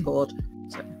 Discord.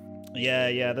 So.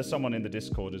 Yeah, there's someone in the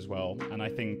Discord as well, and I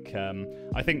think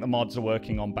the mods are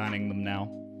working on banning them now.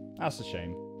 That's a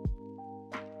shame.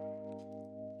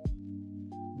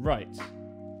 Right.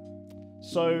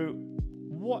 So,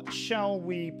 what shall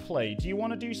we play? Do you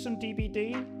want to do some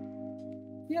DBD?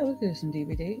 Yeah, we'll do some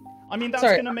DBD. I mean, that's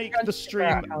going to make the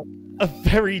stream a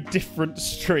very different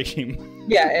stream.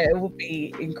 Yeah, it will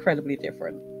be incredibly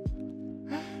different.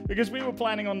 Because we were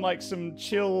planning on, like, some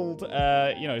chilled,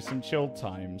 some chilled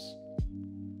times.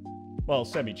 Well,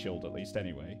 semi-chilled at least,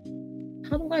 anyway.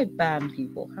 How do I ban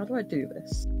people? How do I do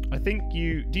this? I think do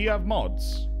you have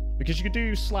mods? Because you could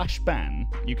do /ban.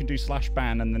 You can do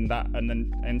 /ban and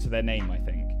then enter their name, I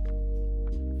think.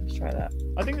 Let's try that.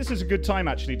 I think this is a good time,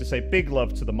 actually, to say big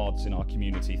love to the mods in our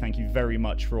community. Thank you very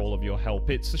much for all of your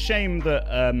help. It's a shame that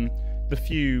the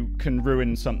few can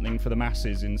ruin something for the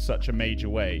masses in such a major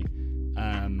way.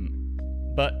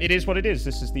 But it is what it is.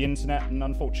 This is the internet, and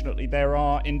unfortunately there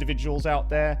are individuals out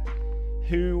there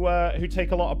who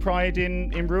take a lot of pride in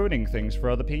ruining things for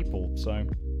other people. So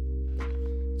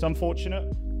it's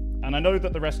unfortunate. And I know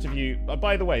that the rest of you...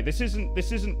 by the way, this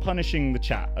isn't punishing the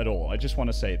chat at all. I just want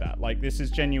to say that. Like, this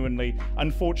is genuinely...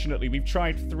 Unfortunately, we've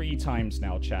tried 3 times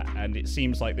now, chat, and it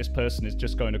seems like this person is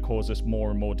just going to cause us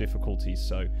more and more difficulties,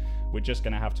 so we're just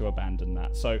going to have to abandon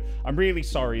that. So I'm really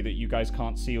sorry that you guys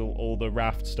can't see all the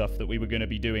Raft stuff that we were going to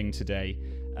be doing today.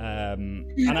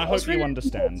 And I hope you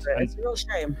understand. It's a real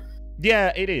shame.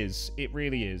 Yeah, it is. It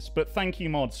really is. But thank you,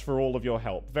 mods, for all of your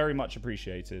help. Very much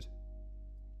appreciated.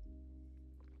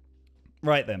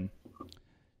 Right then.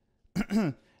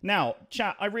 Now,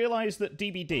 chat, I realise that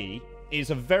DBD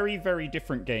is a very, very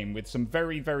different game with some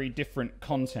very, very different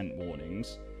content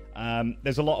warnings.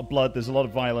 There's a lot of blood, there's a lot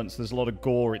of violence, there's a lot of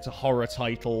gore, it's a horror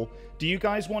title. Do you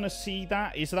guys want to see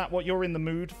that? Is that what you're in the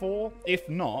mood for? If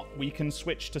not, we can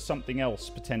switch to something else,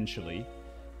 potentially.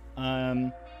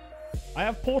 I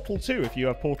have Portal 2, if you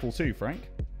have Portal 2, Frank.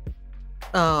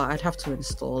 Oh, I'd have to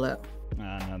install it.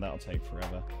 No, that'll take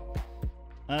forever.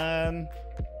 I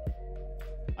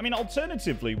mean,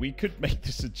 alternatively, we could make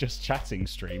this a just chatting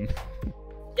stream.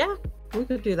 Yeah, we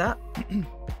could do that.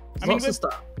 Lots of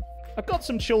stuff. I've got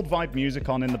some chilled vibe music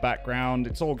on in the background.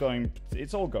 It's all going nicely.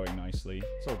 It's all going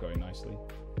nicely.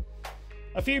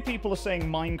 A few people are saying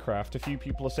Minecraft. A few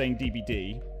people are saying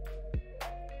DBD.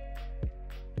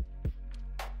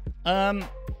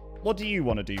 What do you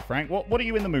want to do, Frank? What are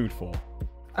you in the mood for?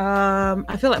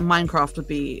 I feel like Minecraft would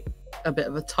be a bit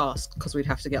of a task because we'd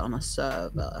have to get on a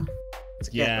server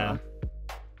together. Yeah,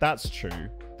 that's true.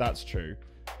 That's true.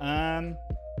 I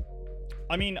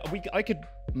mean, I could.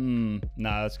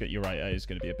 Nah, that's good. You're right. It is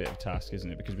going to be a bit of a task,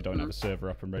 isn't it? Because we don't have a server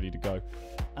up and ready to go.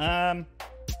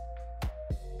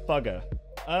 Bugger.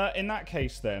 In that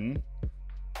case, then,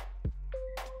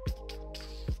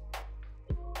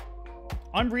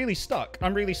 I'm really stuck.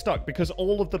 I'm really stuck because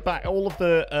all of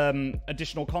the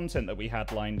additional content that we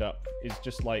had lined up is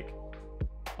just like,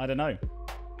 I don't know.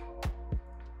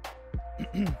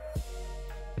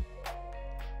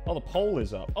 Oh, the poll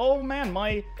is up. Oh man,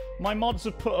 my mods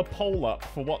have put a poll up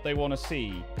for what they want to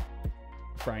see,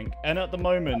 Frank. And at the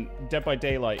moment, Dead by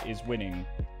Daylight is winning.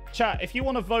 Chat, if you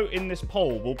want to vote in this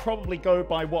poll, we'll probably go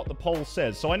by what the poll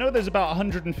says. So I know there's about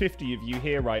 150 of you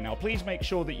here right now. Please make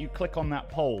sure that you click on that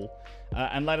poll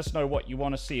and let us know what you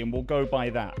want to see, and we'll go by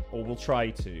that, or we'll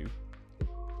try to.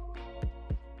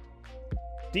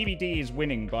 DBD is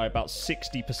winning by about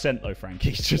 60% though,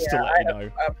 Frankie, just to let you know.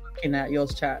 I'm looking at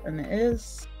yours, chat, and it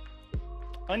is...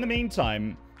 In the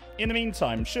meantime,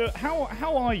 sure,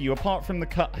 how are you apart from the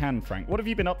cut hand, Frank? What have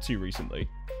you been up to recently?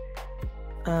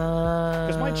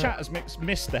 Because my chat has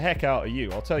missed the heck out of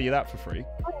you, I'll tell you that for free.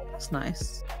 Oh, that's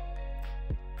nice.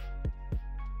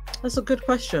 That's a good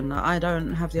question that I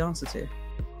don't have the answer to.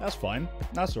 That's fine.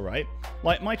 That's all right.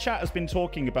 Like, my chat has been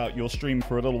talking about your stream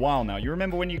for a little while now. You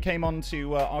remember when you came on to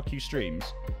RQ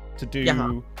Streams to do...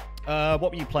 Yeah.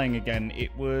 What were you playing again? It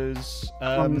was...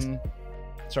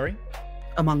 Sorry?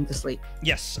 Among the Sleep.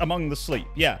 Yes, Among the Sleep.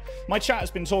 Yeah. My chat has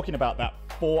been talking about that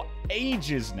for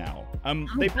ages now.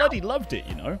 They bloody loved it,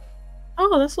 you know?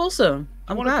 Oh, that's awesome.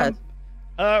 I'm glad.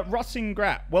 Russing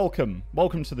Grat, welcome.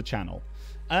 Welcome to the channel.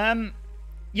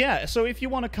 Yeah, so if you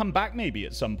want to come back maybe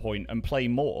at some point and play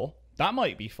more, that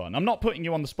might be fun. I'm not putting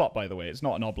you on the spot, by the way. It's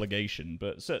not an obligation,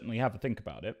 but certainly have a think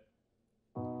about it.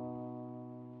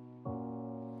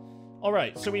 All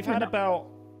right, so we've had about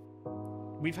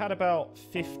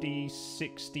 50,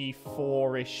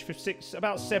 64-ish,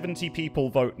 about 70 people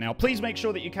vote now. Please make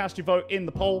sure that you cast your vote in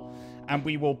the poll, and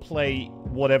we will play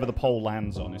whatever the poll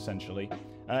lands on, essentially.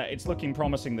 It's looking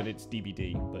promising that it's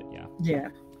DBD, but yeah. Yeah.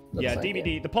 Yeah, like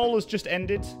DBD. It. The poll has just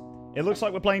ended. It looks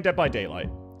like we're playing Dead by Daylight.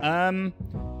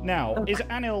 Now, okay. Is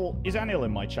Anil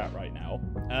in my chat right now?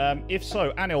 If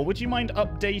so, Anil, would you mind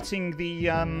updating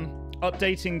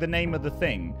the name of the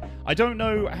thing? I don't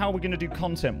know how we're going to do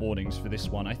content warnings for this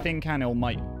one. I think Anil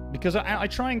might, because I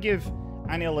try and give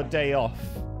Anil a day off,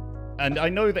 and I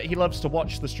know that he loves to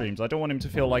watch the streams. I don't want him to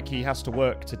feel like he has to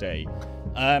work today.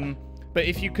 But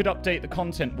if you could update the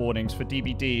content warnings for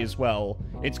DBD as well,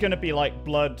 it's going to be like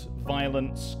blood,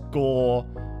 violence, gore,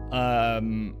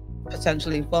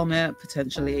 potentially vomit,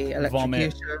 potentially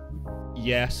electrocution. Vomit.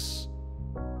 Yes.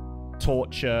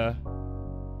 Torture.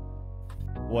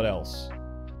 What else?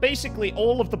 Basically,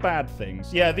 all of the bad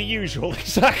things. Yeah, the usual,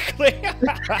 exactly.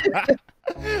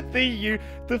 The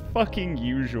fucking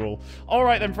usual. All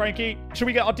right then, Frankie. Should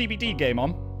we get our DBD game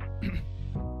on?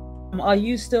 Are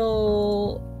you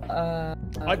still...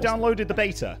 I've downloaded the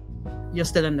beta. You're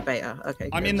still in the beta? Okay,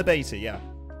 I'm in the beta, yeah.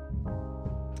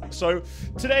 So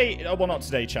today, well, not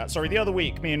today, chat. Sorry, the other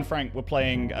week, me and Frank were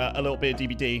playing a little bit of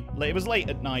DBD. It was late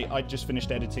at night. I'd just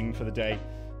finished editing for the day,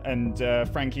 and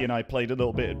Frankie and I played a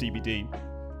little bit of DBD.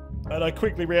 And I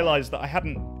quickly realized that I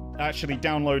hadn't actually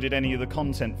downloaded any of the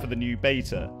content for the new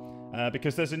beta,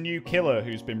 because there's a new killer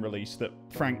who's been released that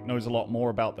Frank knows a lot more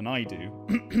about than I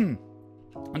do.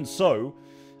 And so,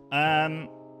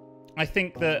 I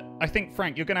think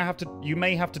Frank, you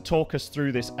may have to talk us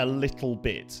through this a little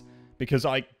bit, because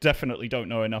I definitely don't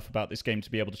know enough about this game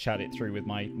to be able to chat it through with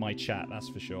my chat. That's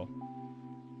for sure.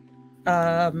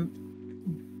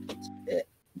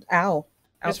 Ow.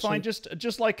 It's fine.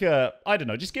 Just like I don't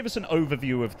know. Just give us an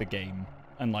overview of the game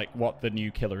and like what the new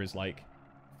killer is like.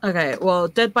 Okay. Well,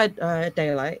 Dead by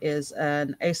Daylight is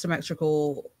an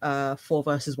asymmetrical 4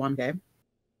 versus 1 game,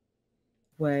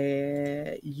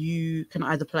 where you can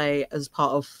either play as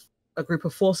part of a group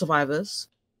of 4 survivors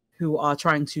who are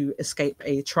trying to escape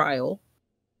a trial,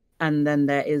 and then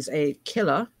there is a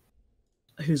killer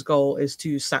whose goal is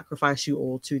to sacrifice you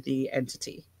all to the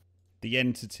entity. The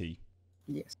entity?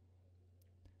 Yes.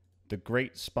 The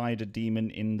great spider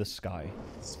demon in the sky.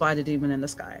 Spider demon in the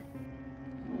sky.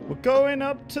 We're going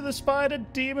up to the spider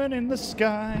demon in the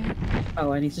sky.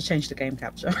 Oh, I need to change the game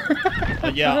capture.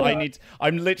 Yeah,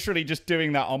 I'm literally just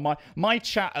doing that on my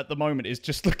chat at the moment is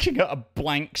just looking at a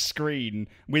blank screen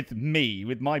with me,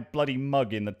 with my bloody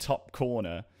mug in the top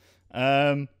corner.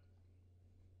 I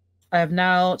have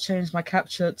now changed my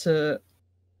capture to...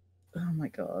 Oh my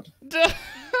god.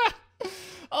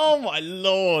 Oh my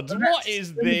lord, what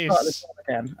is this?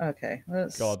 Again. Okay,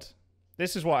 God.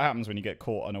 This is what happens when you get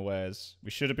caught unawares. We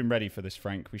should have been ready for this,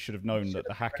 Frank. We should have known that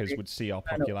the hackers would see our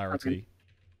popularity.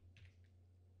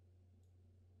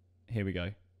 Here we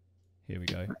go. Here we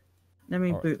go. Let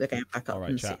me boot the game back up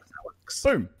and see if that works.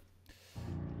 Boom.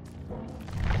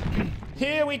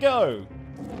 Here we go.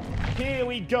 Here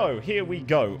we go. Here we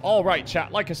go. All right,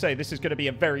 chat. Like I say, this is going to be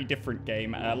a very different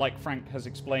game. Like Frank has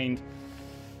explained,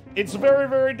 it's a very,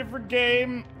 very different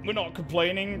game. We're not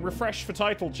complaining. Refresh for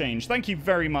title change. Thank you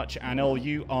very much, Anil.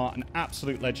 You are an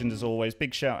absolute legend as always.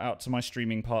 Big shout out to my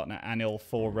streaming partner, Anil,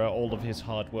 for all of his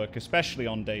hard work, especially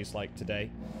on days like today.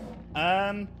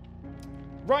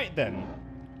 Right then.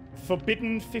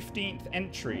 Forbidden 15th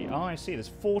entry. Oh, I see. There's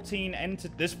 14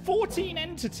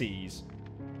 entities.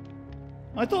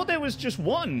 I thought there was just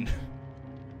one.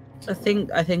 I think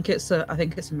it's a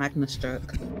Magnus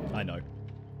joke. I know.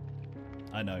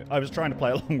 I was trying to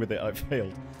play along with it. I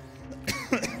failed.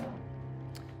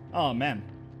 Oh, man.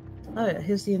 Oh,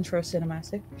 here's the intro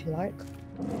cinematic, if you like.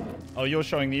 Oh, you're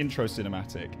showing the intro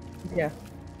cinematic? Yeah.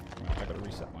 Right, I gotta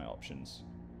reset my options.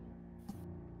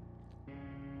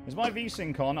 Is my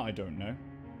VSync on? I don't know.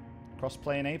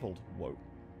 Crossplay enabled. Whoa.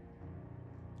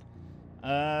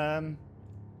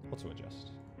 What to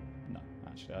adjust? No,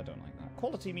 actually, I don't like that.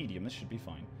 Quality medium, this should be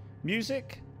fine.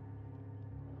 Music?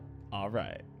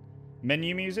 Alright.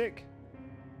 Menu music?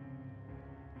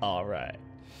 Alright.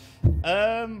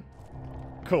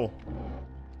 Cool.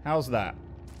 How's that?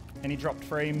 Any dropped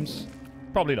frames?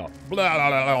 Probably not.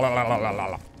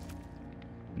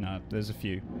 No, there's a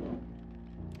few.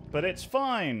 But it's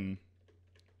fine.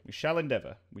 We shall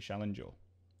endeavour. We shall endure.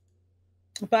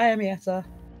 Bye, Amietta.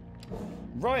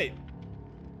 Right.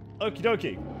 Okie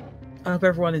dokie. I hope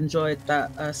everyone enjoyed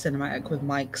that cinematic with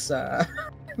Mike's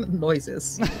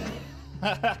noises.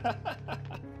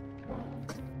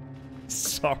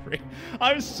 Sorry.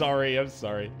 I'm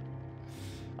sorry.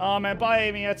 Oh, man.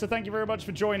 Bye, Amietta. Thank you very much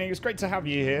for joining. It's great to have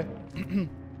you here.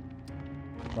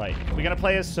 Right. We're going to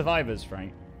play as survivors,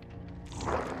 Frank.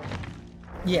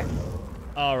 Yeah.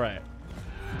 All right.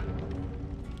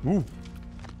 Ooh.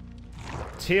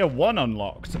 Tier 1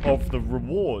 unlocked of the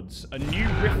rewards. A new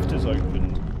rift has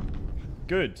opened.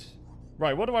 Good.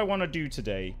 Right, what do I want to do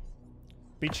today?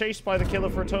 Be chased by the killer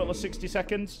for a total of 60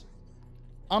 seconds?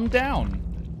 I'm down.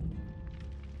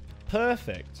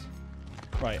 Perfect.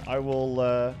 Right, I will...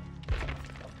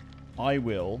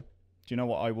 Do you know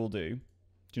what I will do?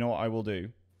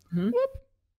 Hmm? Whoop.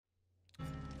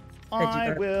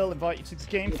 I will invite you to the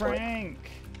game, Frank.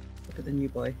 Look at the new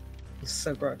boy. He's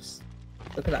so gross.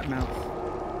 Look at that mouth.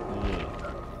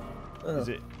 Is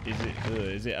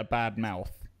it a bad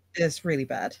mouth? It's really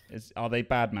bad. Are they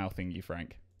bad mouthing you,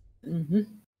 Frank? Mm-hmm.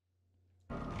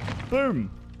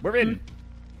 Boom! We're in.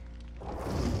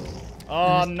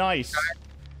 Oh, nice.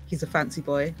 He's a fancy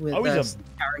boy with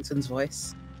Carrington's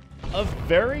voice. A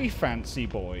very fancy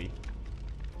boy.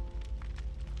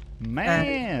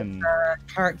 Man.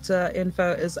 Character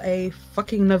info is a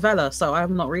fucking novella, so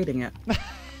I'm not reading it.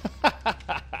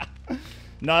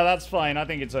 No, that's fine. I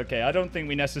think it's okay. I don't think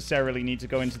we necessarily need to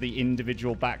go into the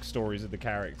individual backstories of the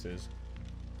characters.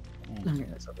 Okay,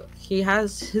 he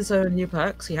has his own new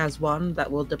perks. He has one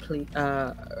that will deplete,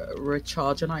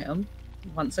 recharge an item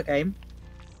once a game.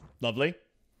 Lovely.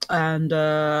 And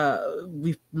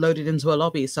we've loaded into a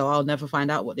lobby, so I'll never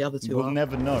find out what the other two are. We'll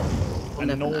never know. And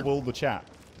nor know. will the chat.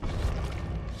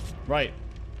 Right.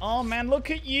 Oh, man,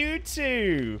 look at you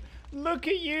two. Look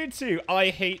at you two. I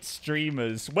hate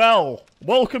streamers. Well,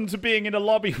 welcome to being in a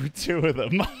lobby with two of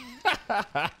them.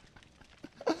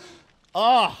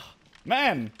 Ah,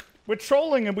 man. We're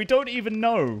trolling and we don't even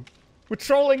know. We're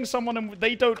trolling someone and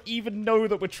they don't even know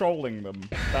that we're trolling them.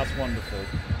 That's wonderful.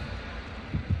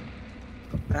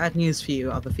 Bad news for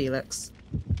you, other Felix.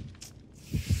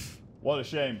 What a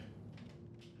shame.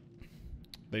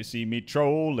 They see me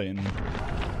trolling.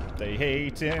 They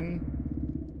hating.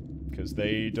 Because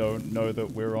they don't know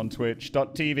that we're on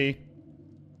twitch.tv.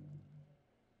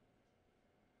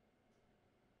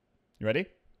 You ready?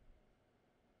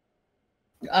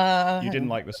 You didn't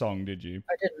like the song, did you?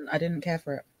 I didn't care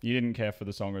for it. You didn't care for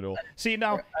the song at all. See,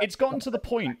 now, it's gotten to the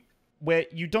point where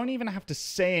you don't even have to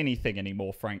say anything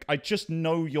anymore, Frank. I just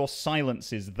know your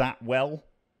silences that well.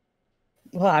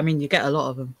 Well, I mean, you get a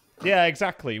lot of them. Yeah,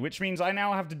 exactly. Which means I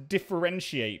now have to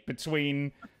differentiate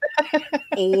between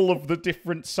all of the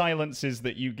different silences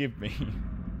that you give me.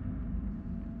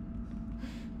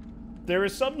 There are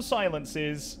some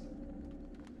silences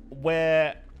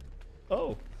where...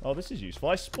 Oh, this is useful.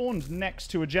 I spawned next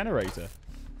to a generator.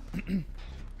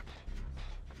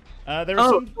 There are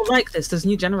some... like this. There's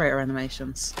new generator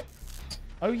animations.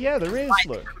 Oh, yeah, there is.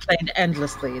 Look. Played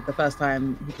endlessly the first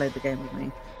time he played the game with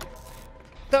me.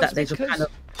 That's they just kind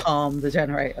of harm the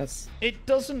generators. It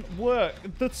doesn't work.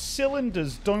 The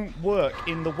cylinders don't work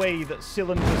in the way that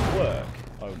cylinders work.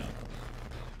 Oh, no.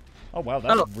 Oh, wow,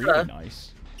 that's really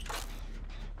nice.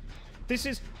 This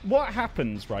is... What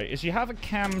happens, right, is you have a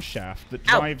camshaft that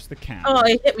drives the cam. Oh,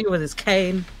 he hit me with his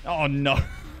cane. Oh, no.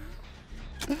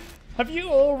 Have you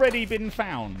already been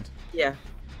found? Yeah.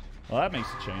 Well, that makes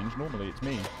a change. Normally, it's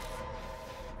me.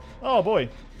 Oh, boy.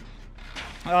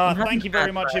 Thank you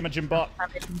very much, Imogen Bot.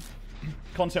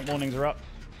 Content warnings are up.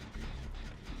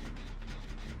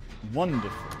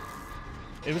 Wonderful.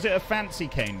 Was it a fancy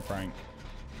cane, Frank?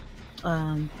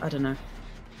 I don't know.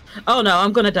 Oh, no,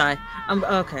 I'm gonna die.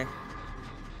 Okay.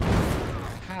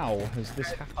 How has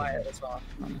this happened? As well.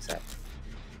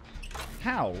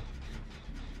 How?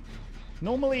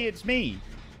 Normally it's me.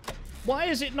 Why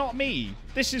is it not me?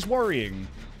 This is worrying.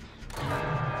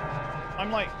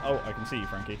 I'm like... Oh, I can see you,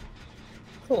 Frankie.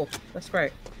 Cool. That's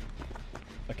great.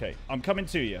 Okay, I'm coming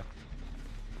to you.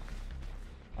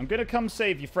 I'm gonna come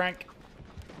save you, Frank.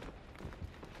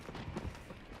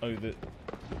 Oh, dear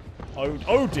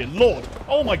Lord.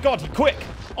 Oh, my God, he quit.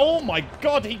 Oh, my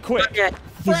God, he quit. Yeah,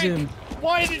 Frank,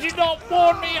 why did you not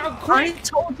warn me? I'm quick. I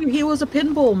told you he was a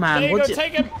pinball man. There you go,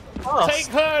 take him. Take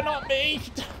her, not me.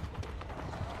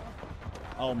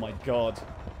 Oh, my God.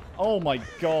 Oh, my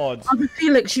God. Oh,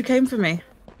 Felix, you came for me.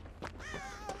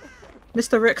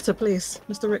 Mr. Richter, please.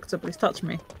 Mr. Richter, please touch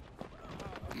me.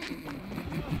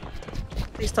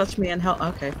 Please touch me and help.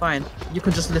 Okay, fine. You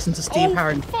can just listen to Steve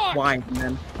Harron whine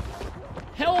then.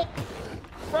 Help!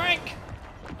 Frank!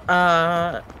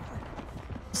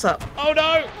 What's up? Oh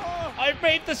no! I've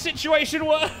made the situation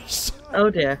worse! Oh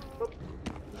dear.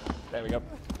 There we go.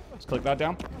 Let's click that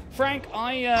down. Frank,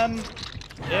 yeah.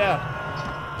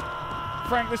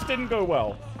 Frank, this didn't go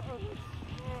well.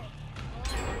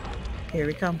 Here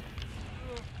we come.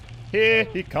 Here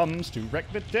he comes to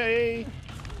wreck the day.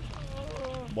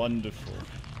 Wonderful.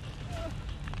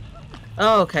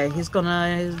 Oh, okay. You're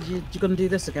gonna do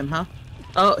this again, huh?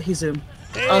 Oh, he zoomed.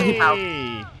 Hey! Oh, he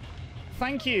bowed.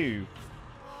 Thank you.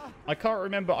 I can't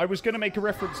remember. I was going to make a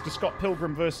reference to Scott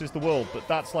Pilgrim versus the World, but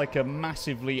that's like a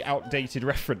massively outdated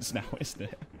reference now, isn't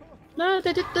it? No,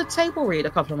 they did the table read a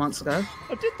couple of months ago.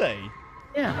 Oh, did they?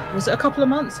 Yeah. Was it a couple of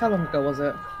months? How long ago was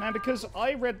it? Man, because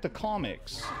I read the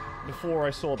comics before I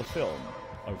saw the film.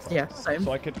 Okay. Yeah, same.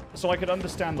 So I could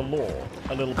understand the lore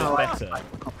a little bit better.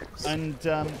 Like the comics. And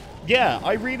yeah,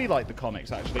 I really like the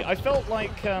comics actually. I felt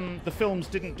like the films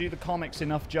didn't do the comics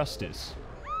enough justice.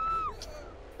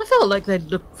 I felt like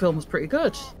the film was pretty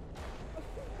good.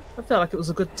 I felt like it was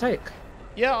a good take.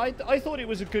 Yeah, I thought it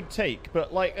was a good take,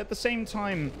 but like at the same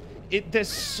time, there's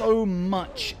so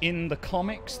much in the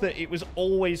comics that it was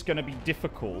always going to be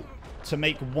difficult to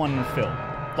make one film.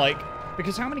 Like,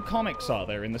 because how many comics are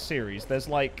there in the series? There's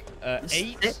like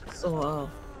 8. 6 or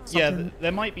yeah,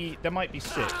 there might be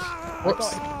 6.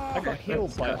 I got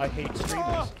healed by I hate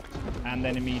streamers, and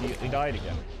then immediately died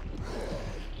again.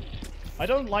 I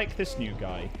don't like this new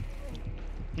guy.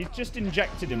 He's just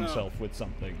injected himself with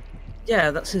something.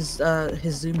 Yeah, that's his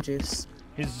zoom juice.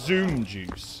 His Zoom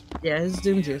juice. Yeah, his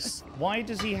Zoom juice. Why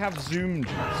does he have Zoom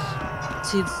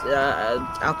juice? He's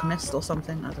alchemist or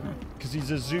something. I don't know. Because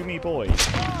he's a zoomy boy.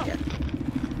 Yeah.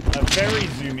 A very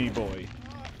zoomy boy.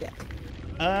 Yeah.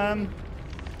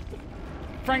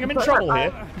 Frank, I'm in trouble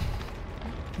here.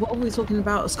 What are we talking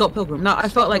about? Scott Pilgrim. No, I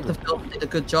felt like the film did a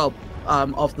good job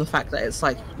of the fact that it's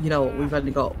like, you know, we've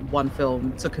only got one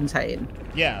film to contain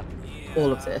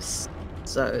all of this.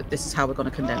 So this is how we're going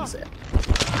to condense it.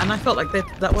 And I felt like they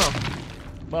did that well.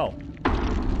 Well.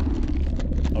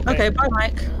 Okay, bye,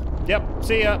 Mike. Yep,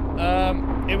 see ya.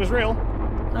 It was real.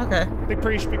 Okay. Big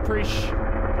preach, big preach.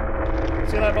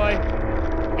 See you later, bye.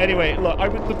 Anyway, look,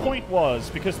 the point was,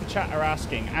 because the chat are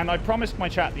asking, and I promised my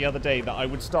chat the other day that I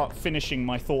would start finishing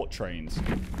my thought trains.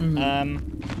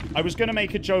 I was going to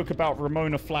make a joke about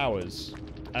Ramona Flowers,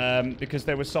 because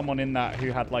there was someone in that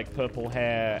who had, like, purple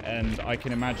hair, and I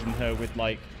can imagine her with,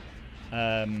 like,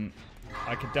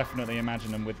 I could definitely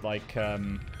imagine them with, like,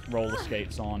 roller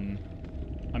skates on.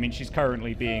 I mean, she's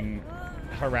currently being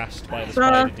harassed by the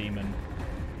spider demon.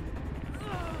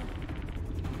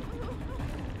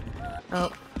 Oh.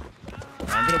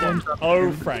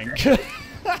 Oh, Frank.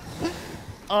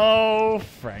 Oh,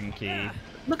 Frankie.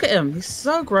 Look at him. He's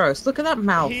so gross. Look at that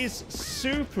mouth. He's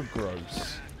super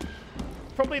gross.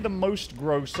 Probably the most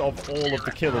gross of all of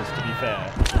the killers, to be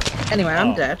fair. Anyway,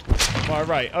 I'm dead. All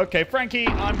right. Okay, Frankie,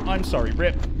 I'm sorry.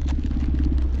 Rip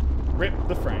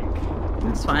the Frank.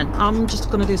 That's fine. I'm just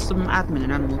going to do some admin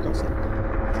in Animal Crossing.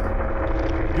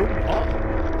 You what?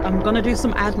 I'm going to do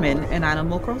some admin in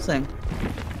Animal Crossing.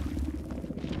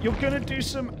 You're gonna do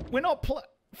some... We're not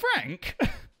Frank?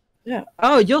 Yeah.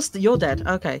 Oh, you're dead.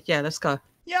 Okay, yeah, let's go.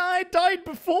 Yeah, I died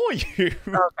before you.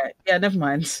 Okay, yeah, never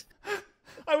mind.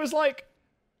 I was like,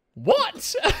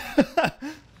 what?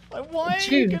 Like, why are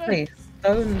you gonna... please,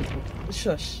 don't...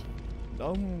 Shush.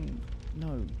 Oh,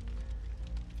 no.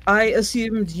 I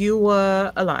assumed you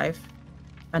were alive,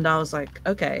 and I was like,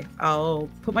 okay, I'll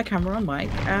put my camera on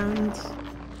Mike, and...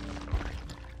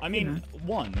 I mean,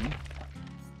 one...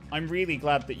 I'm really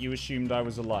glad that you assumed I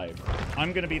was alive.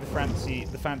 I'm gonna be the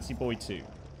fancy boy too.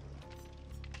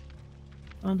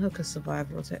 Unhook a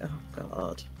survivor. Oh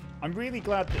god. I'm really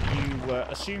glad that you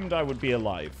assumed I would be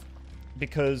alive,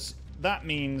 because that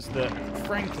means that,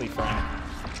 frankly, Frank,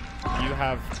 you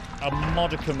have a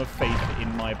modicum of faith in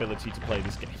my ability to play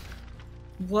this game.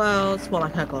 Well, it's more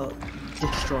like I got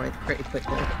destroyed pretty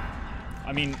quickly.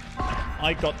 I mean,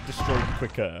 I got destroyed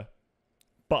quicker,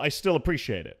 but I still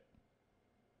appreciate it.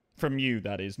 From you,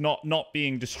 that is. Not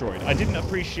being destroyed. I didn't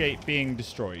appreciate being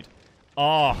destroyed.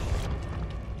 Ah.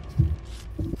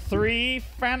 3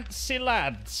 fancy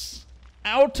lads.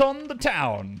 Out on the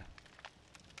town.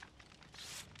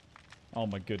 Oh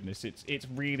my goodness. It's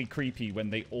really creepy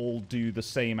when they all do the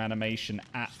same animation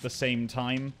at the same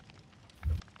time.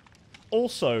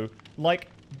 Also, like,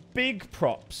 big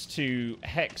props to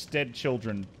Hex Dead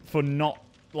Children for not,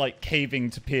 like, caving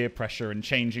to peer pressure and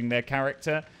changing their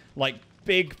character. Like,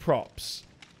 big props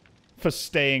for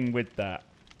staying with that.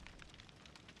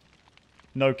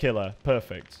 No killer.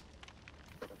 Perfect.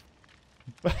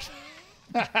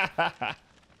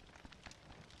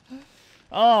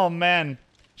 Oh, man.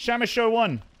 Shama Show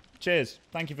 1. Cheers.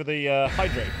 Thank you for the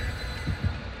hydrate.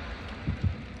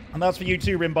 And that's for you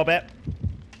too, Rimbobette.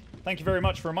 Thank you very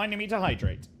much for reminding me to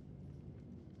hydrate.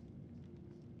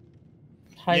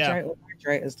 Hydrate or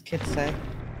hydrate, as the kids say.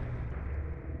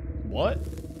 What?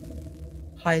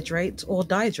 Hydrate or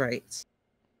dihydrate.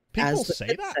 People say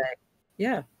that?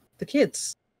 Yeah, the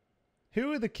kids.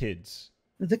 Who are the kids?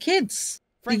 The kids.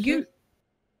 Frank, who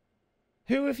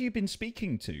have you been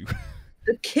speaking to?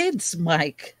 The kids,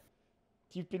 Mike.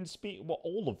 You've been speaking... What,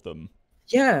 all of them?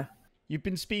 Yeah. You've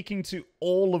been speaking to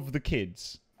all of the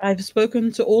kids? I've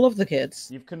spoken to all of the kids.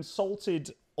 You've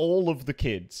consulted all of the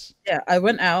kids? Yeah, I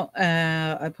went out,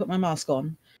 I put my mask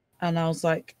on, and I was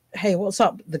like, hey, what's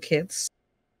up, the kids?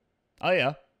 Oh,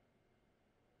 yeah.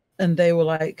 And they were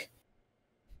like,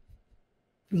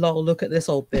 lol, look at this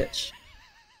old bitch.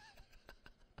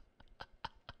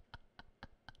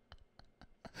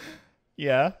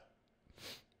 Yeah.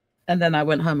 And then I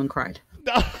went home and cried.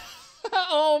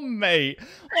 Oh, mate.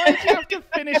 Why did you have to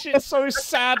finish it so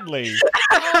sadly?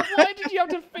 Oh, why did you have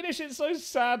to finish it so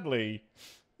sadly?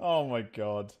 Oh, my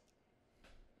God.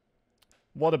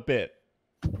 What a bit.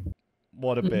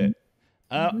 What a bit.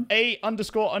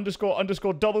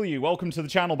 A___W. Welcome to the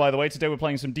channel, by the way. Today we're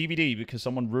playing some DVD because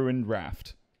someone ruined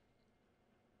Raft.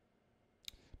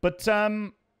 But,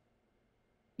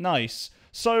 nice.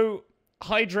 So,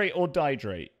 hydrate or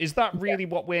dihydrate. Is that really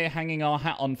what we're hanging our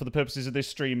hat on for the purposes of this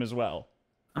stream as well?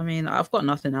 I mean, I've got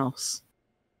nothing else.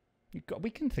 We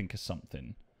can think of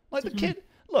something. Like the kid...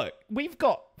 look,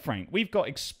 Frank, we've got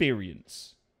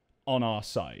experience on our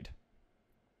side.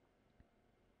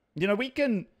 You know, we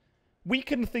can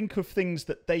think of things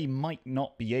that they might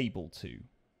not be able to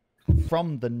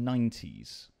from the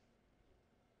 90s.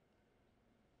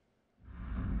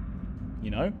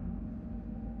 You know?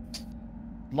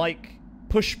 Like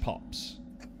push pops.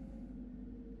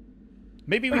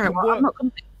 Maybe we can work... I'm not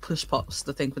going to make push pops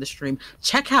the thing for the stream.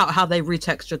 Check out how they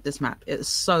retextured this map. It's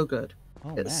so good.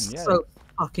 Oh, it's man, yeah. so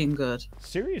fucking good.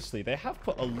 Seriously, they have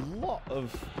put a lot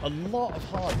of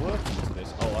hard work into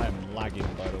this. Oh, I am lagging,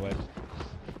 by the way.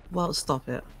 Well, stop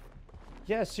it.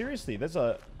 Yeah, seriously,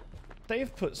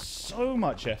 they've put so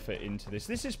much effort into this.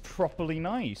 This is properly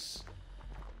nice.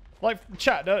 Like,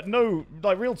 chat, no,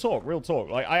 like, real talk.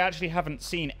 Like, I actually haven't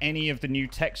seen any of the new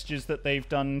textures that they've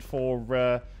done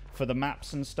for the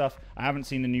maps and stuff. I haven't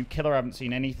seen the new killer. I haven't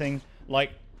seen anything.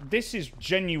 Like, this is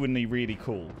genuinely really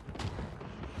cool.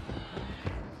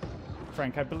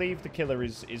 Frank, I believe the killer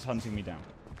is hunting me down.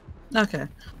 Okay.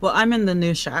 Well, I'm in the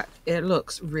new shack. It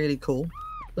looks really cool.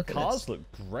 Look at Cars this.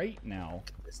 look great now.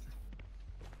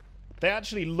 They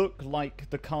actually look like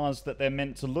the cars that they're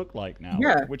meant to look like now,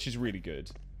 yeah. Which is really good.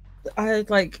 I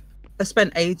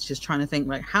spent ages trying to think,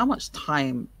 like, how much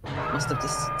time must have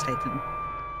this taken?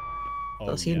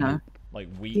 Does he know? Like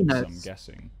weeks, I'm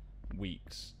guessing.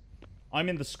 Weeks. I'm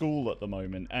in the school at the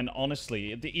moment, and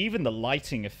honestly, even the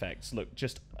lighting effects look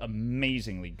just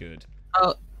amazingly good.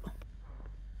 Oh.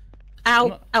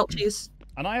 Ow. Ouchies.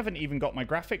 And I haven't even got my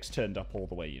graphics turned up all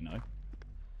the way, you know.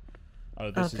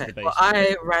 Oh, this is the basement. Well,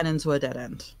 I ran into a dead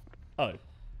end. Oh.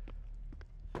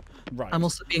 Right. I'm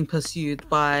also being pursued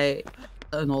by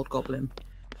an old goblin.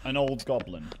 An old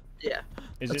goblin? Yeah.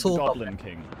 Is it the Goblin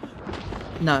King?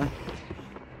 No.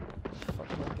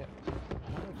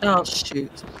 Oh,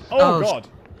 shoot. Oh, God.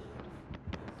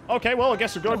 Okay, well, I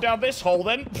guess we're going down this hole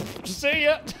then. See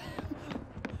ya.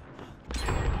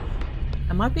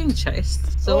 Am I being chased?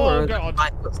 Oh, God.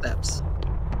 My footsteps.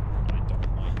 I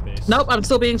don't like this. Nope, I'm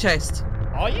still being chased.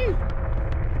 Are you?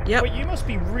 Yep. Wait, you must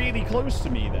be really close to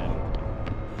me then.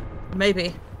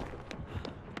 Maybe.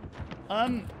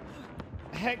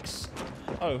 Hex...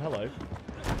 Oh, hello.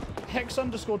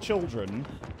 Hex_children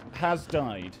has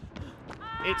died.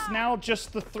 It's now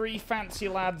just the 3 fancy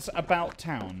lads about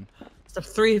town. It's the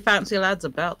 3 fancy lads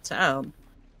about town.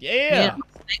 Yeah!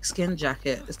 Snakeskin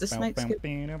jacket. Is this snakeskin?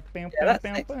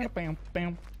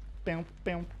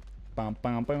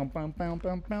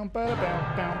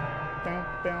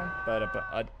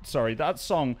 Sorry, that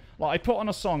song... Well, I put on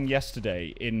a song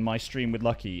yesterday in my stream with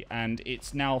Lucky, and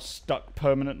it's now stuck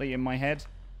permanently in my head.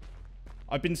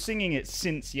 I've been singing it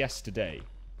since yesterday.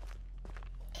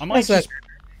 I might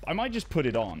just put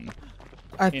it on.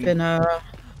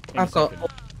 I've got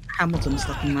Hamilton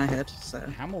stuck in my head, so...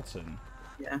 Hamilton?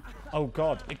 Yeah. Oh,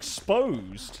 God.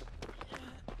 Exposed?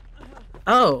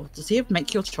 Oh, does he have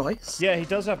Make Your Choice? Yeah, he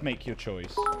does have Make Your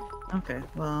Choice. Okay,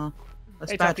 well,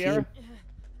 that's hey, bad for you.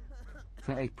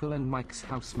 For April and Mike's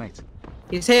housemate.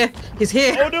 He's here! He's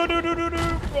here! Oh, no.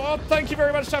 Oh, thank you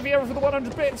very much, Taviera, for the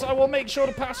 100 bits. I will make sure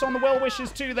to pass on the well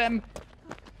wishes to them.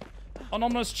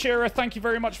 Anonymous Cheerer, thank you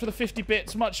very much for the 50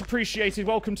 bits. Much appreciated.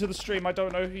 Welcome to the stream. I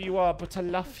don't know who you are, but I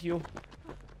love you.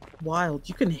 Wild.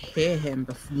 You can hear him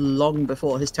long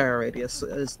before his terror radius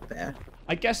is there.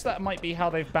 I guess that might be how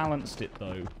they've balanced it,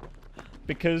 though.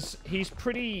 Because he's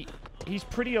pretty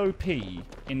OP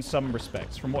in some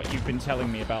respects, from what you've been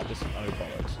telling me about this. Oh,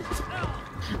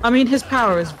 bollocks. I mean, his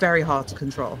power is very hard to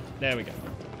control. There we go.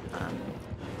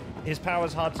 His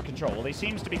power's hard to control. Well, he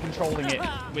seems to be controlling it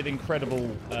with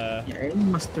incredible... yeah, he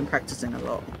must have been practicing a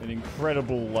lot. With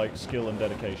incredible, like, skill and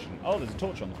dedication. Oh, there's a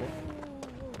torch on the floor.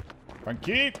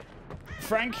 Frankie!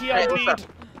 Frankie, I bleed!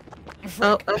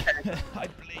 Oh, okay. I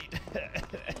bleed.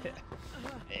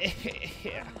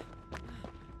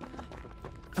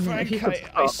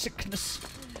 Frank, I sickness.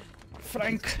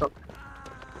 Frank.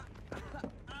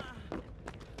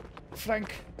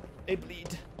 Frank, I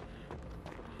bleed.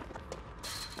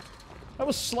 That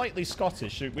was slightly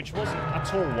Scottish, which wasn't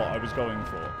at all what I was going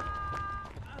for.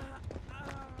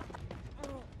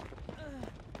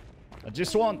 I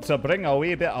just want to bring a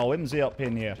wee bit of whimsy up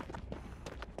in here.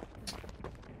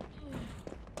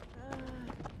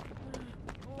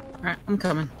 Alright, I'm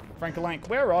coming. Frank,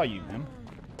 where are you, man?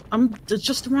 I'm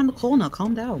just around the corner.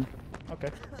 Calm down.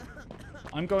 Okay.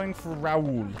 I'm going for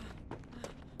Raoul.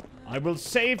 I will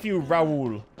save you,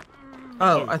 Raoul.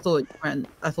 Oh, I thought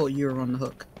you were on the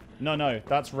hook. No,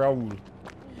 that's Raoul.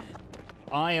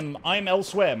 I'm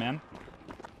elsewhere, man.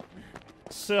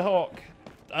 Sir Hawk.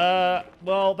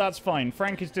 Well, that's fine.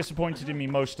 Frank is disappointed in me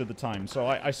most of the time, so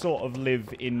I sort of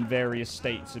live in various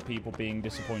states of people being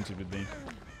disappointed with me.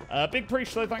 Big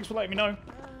Preach, though, thanks for letting me know.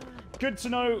 Good to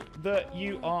know that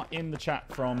you are in the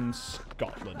chat from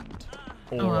Scotland.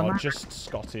 Or are just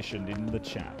Scottish and in the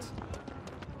chat.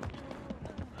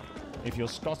 If you're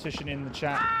Scottish and in the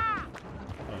chat...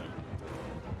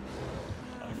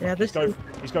 Yeah, he's going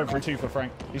for a twofer,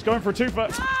 Frank. He's going for a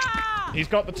twofer. He's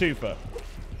got the twofer.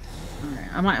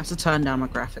 Alright, I might have to turn down my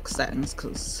graphics settings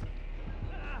because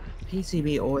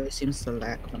PCB always seems to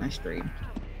lag when I stream.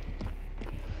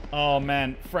 Oh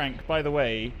man, Frank, by the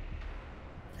way.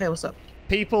 Hey, what's up?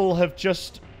 People have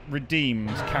just redeemed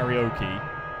karaoke.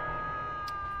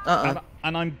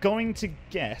 And I'm going to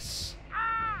guess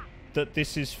that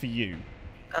this is for you.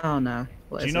 Oh no.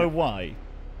 Do you know why?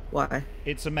 Why?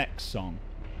 It's a mech song.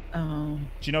 Oh.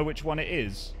 Do you know which one it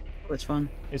is? Which one?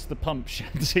 It's the Pump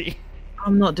Shanty.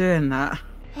 I'm not doing that.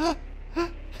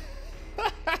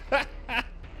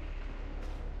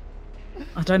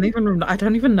 I don't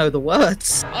even know the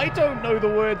words. I don't know the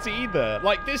words either.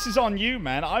 Like, this is on you,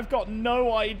 man. I've got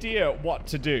no idea what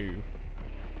to do.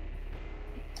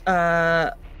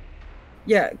 Yeah,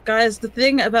 guys, the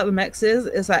thing about the mechs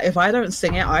is that if I don't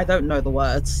sing it, I don't know the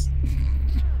words.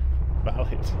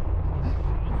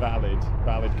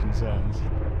 Valid concerns.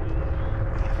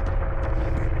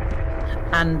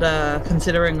 And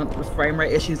considering the frame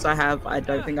rate issues I have, I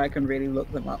don't think I can really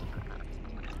look them up.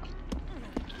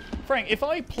 Frank, if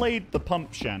I played the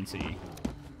Pump Shanty,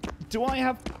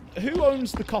 who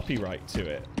owns the copyright to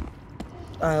it?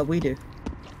 We do.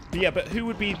 Yeah, but who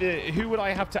would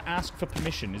I have to ask for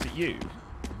permission? Is it you?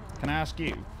 Can I ask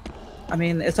you? I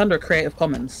mean, it's under Creative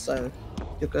Commons, so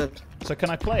you're good. So can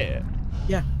I play it?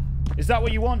 Yeah. Is that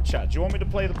what you want, Chad? Do you want me to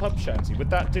play the Pump Shanty? Would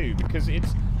that do? Because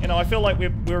it's, you know, I feel like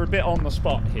we're a bit on the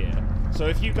spot here. So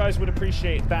if you guys would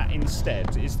appreciate that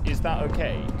instead, is that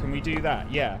okay? Can we do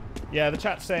that? Yeah. Yeah, the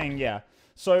chat's saying yeah.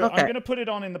 So okay. I'm going to put it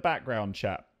on in the background,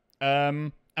 chat.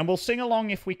 And we'll sing along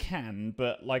if we can,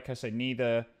 but like I say,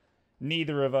 neither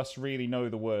of us really know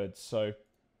the words, so...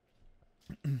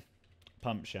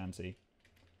 Pump Shanty.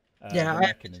 Yeah,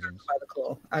 I by the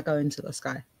claw. I go into the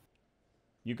sky.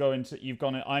 You've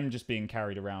gone. I'm just being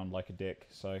carried around like a dick.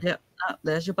 So. Yep. Oh,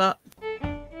 there's your butt.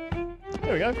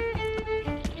 There we go.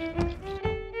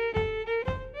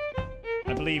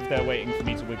 I believe they're waiting for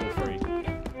me to wiggle free.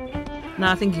 No,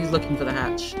 I think he's looking for the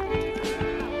hatch.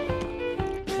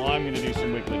 Well, I'm going to do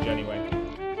some wigglage anyway.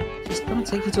 He's going to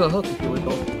take you to a hook if you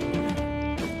wiggle.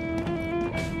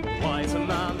 Wise a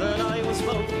man that I was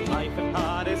full, life and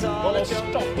hard is all well,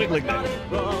 stop wiggling then.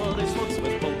 Roll this once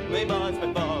with pump me boys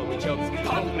before we chokes.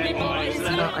 Pump me boys.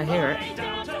 Oh, I hear it.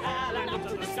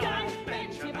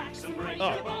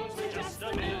 Oh.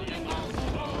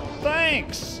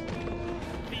 Thanks!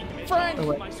 Frank! Oh,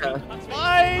 wait,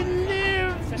 I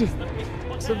lived!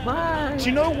 Survived! Do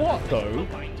you know what, though?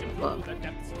 What?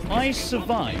 I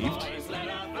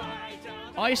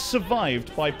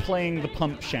survived by playing the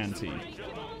Pump Shanty.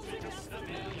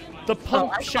 The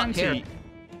Pump Shanty...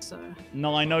 So...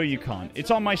 No, I know you can't.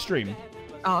 It's on my stream.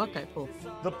 Oh, okay, cool.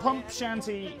 The Pump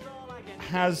Shanty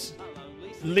has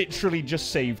literally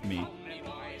just saved me.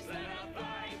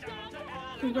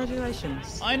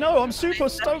 Congratulations. I know, I'm super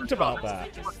stoked about that.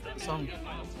 Song.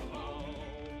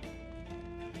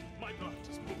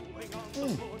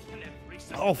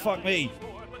 Oh, fuck me.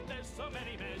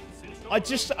 I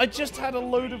just had a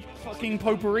load of fucking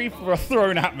potpourri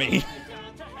thrown at me.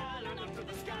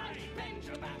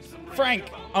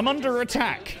 Frank, I'm under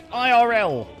attack.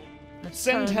 IRL.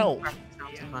 Send help.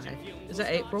 Is it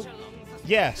April?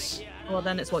 Yes. Well,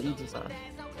 then it's what you deserve.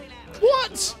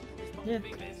 What? Yeah.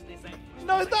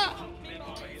 No, that...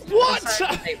 What?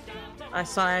 I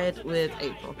side with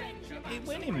April. It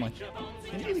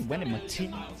nearly went in my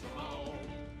tea.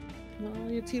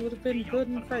 Well, your tea would have been good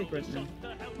and fragrant then.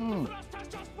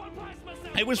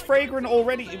 It was fragrant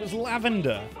already. It was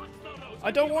lavender. I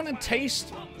don't want to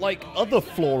taste like other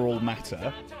floral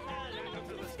matter.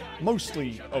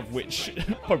 Mostly of which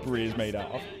potpourri is made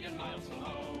out of.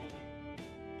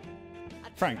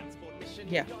 Frank.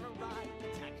 Yeah.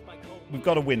 We've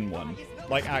got to win one.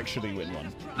 Like, actually win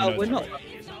one. Oh, we're not.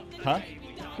 Huh?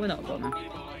 We're not gonna.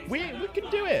 We can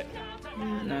do it.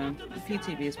 No, the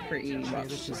PTB is pretty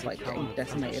much just like getting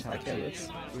decimated by killers.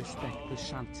 Respect the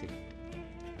shanty.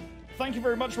 Thank you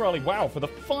very much, Riley. Wow, for the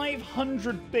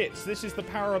 500 bits. This is the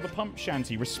power of the Pump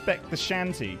Shanty. Respect the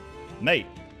shanty. Nate,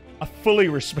 I fully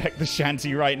respect the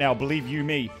shanty right now, believe you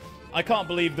me. I can't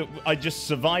believe that I just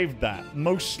survived that,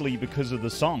 mostly because of the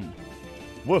song.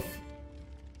 Woof.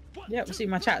 Yep, see,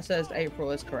 my chat says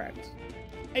April is correct.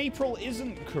 April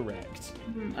isn't correct.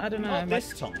 I don't know. Not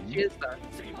this time. She is, though.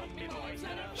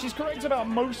 She's correct about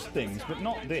most things, but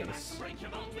not this.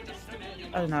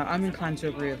 I don't know. I'm inclined to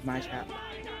agree with my chat.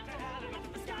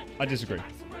 I disagree.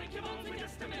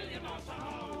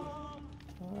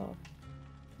 Oh,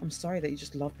 I'm sorry that you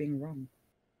just love being wrong.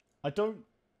 I don't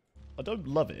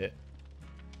love it.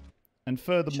 And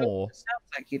furthermore, Sure, it sounds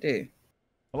like you do.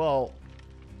 well,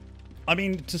 I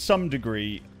mean, to some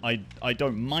degree, I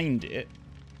don't mind it.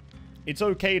 It's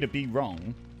okay to be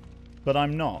wrong, but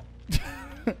I'm not.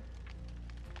 Do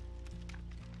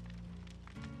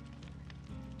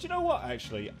you know what,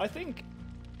 actually? I think,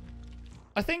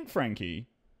 Frankie,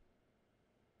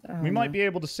 we might be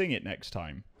able to sing it next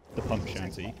time, the punk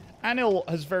shanty. Anil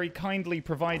has very kindly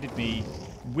provided me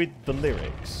with the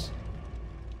lyrics.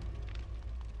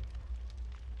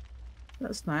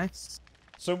 That's nice.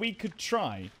 So we could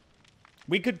try.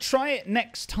 We could try it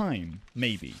next time,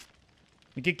 maybe.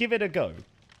 We could give it a go.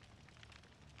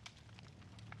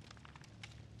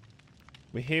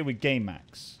 We're here with Game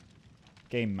Max.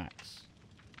 Game Max.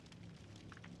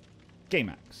 Game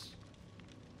Max.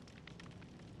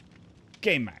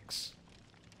 Game Max.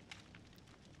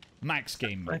 Max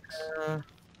Game Max. Like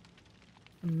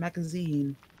a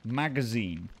magazine.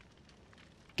 Magazine.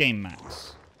 Game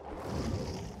Max.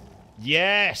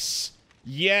 Yes!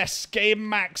 Yes! Game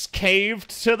Max caved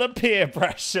to the peer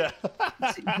pressure.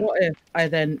 What if I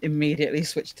then immediately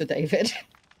switch to David?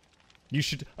 You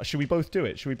should... should we both do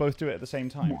it? Should we both do it at the same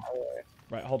time? No.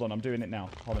 Right, hold on. I'm doing it now.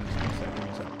 Hold on. Give me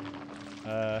a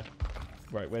sec.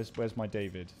 Right, where's my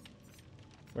David?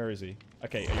 Where is he?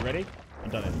 Okay, are you ready?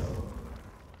 I've done it.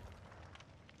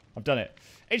 I've done it.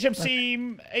 H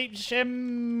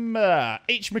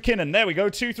McKinnon. There we go.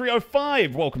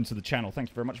 2305. Welcome to the channel. Thank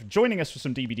you very much for joining us for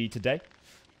some DBD today.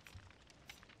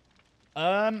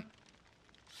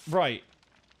 Right.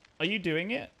 Are you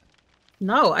doing it?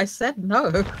 No, I said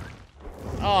no.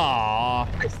 Ah.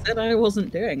 I said I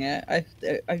wasn't doing it. I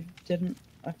didn't.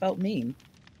 I felt mean.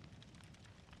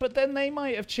 But then they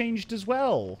might have changed as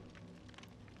well.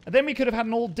 And then we could have had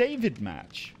an all David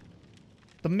match.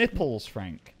 The Mipples,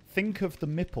 Frank. Think of the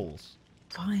Mipples.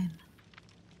 Fine.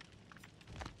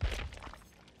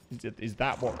 Is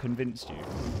that what convinced you?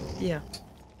 Yeah.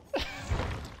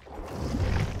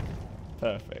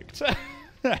 Perfect.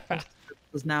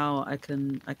 Because now I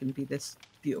can be this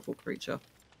beautiful creature.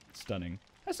 Stunning.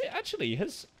 Has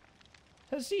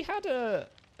he had a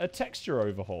texture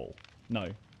overhaul?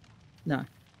 No. No.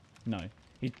 No.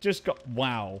 He just got...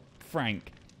 Wow.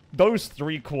 Frank. Those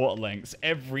 3/4 lengths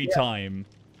every time.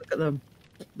 Look at them.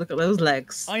 Look at those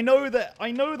legs. I know that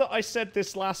I said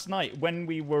this last night when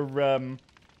we were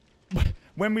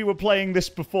playing this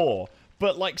before,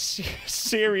 but like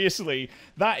seriously,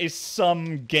 that is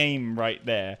some game right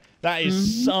there. That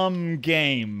is some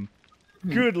game.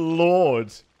 Good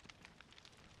lord.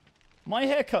 My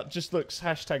haircut just looks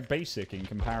 #basic in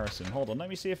comparison. Hold on, let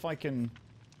me see if I can...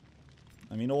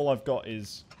 I mean, all I've got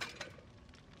is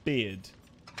beard,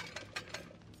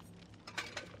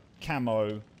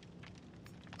 camo,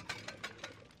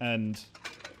 and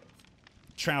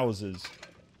trousers,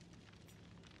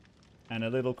 and a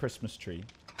little Christmas tree,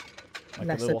 like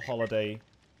a little holiday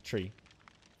tree.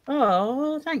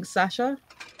 Oh, thanks, Sasha.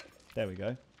 There we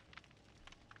go.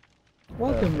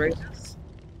 Welcome, Raiders.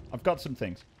 I've got some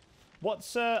things.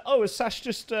 What's oh, has Sash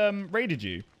just raided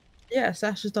you? Yeah,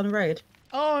 Sasha's done a raid.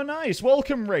 Oh, nice.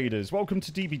 Welcome, Raiders. Welcome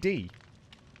to DBD.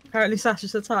 Apparently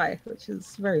Sasha's a tie, which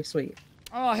is very sweet.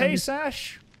 Oh, hey,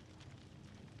 Sash.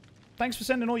 Thanks for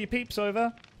sending all your peeps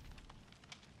over.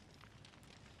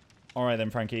 All right then,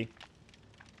 Frankie.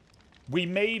 We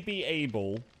may be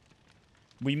able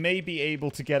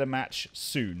to get a match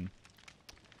soon.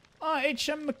 H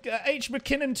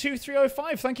McKinnon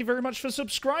 2305. Thank you very much for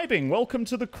subscribing. Welcome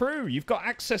to the crew. You've got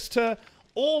access to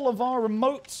all of our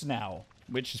emotes now,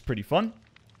 which is pretty fun.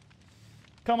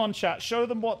 Come on, chat. Show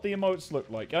them what the emotes look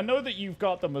like. I know that you've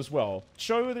got them as well.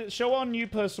 Show our new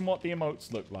person what the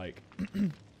emotes look like.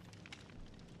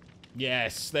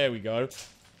 Yes, there we go.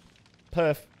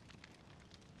 Perf.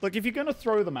 Look, if you're going to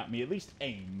throw them at me, at least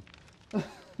aim.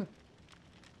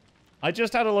 I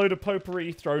just had a load of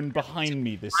potpourri thrown behind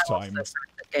me this time.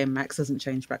 Game Max hasn't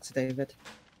changed back to David.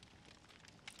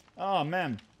 Oh,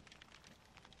 man.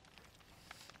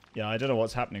 Yeah, I don't know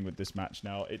what's happening with this match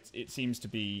now. It seems to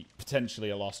be potentially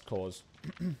a lost cause.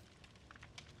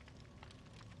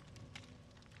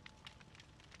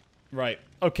 Right.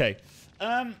 Okay.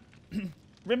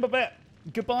 Rimbabet,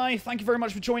 goodbye. Thank you very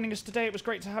much for joining us today. It was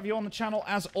great to have you on the channel,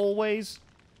 as always.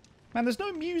 Man, there's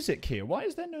no music here. Why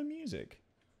is there no music?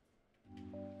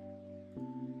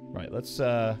 Right, let's...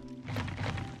 I'm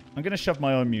going to shove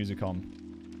my own music on.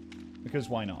 Because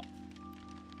why not?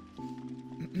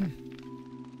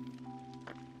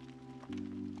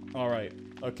 Alright,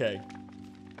 okay.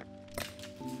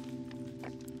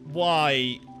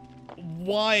 Why?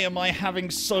 Why am I having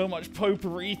so much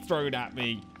potpourri thrown at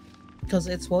me? Because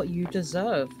it's what you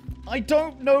deserve. I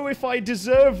don't know if I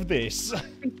deserve this. I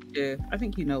think you do. I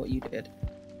think you know what you did.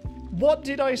 What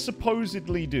did I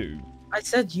supposedly do? I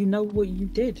said you know what you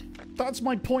did. That's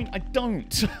my point. I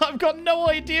don't. I've got no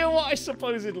idea what I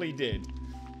supposedly did.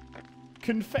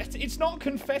 Confetti. It's not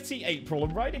confetti, April.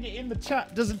 I'm writing it in the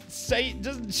chat. Doesn't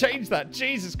change that.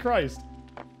 Jesus Christ.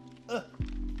 Ugh.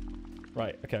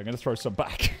 Right. Okay. I'm gonna throw some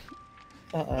back.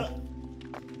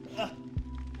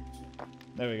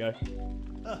 There we go.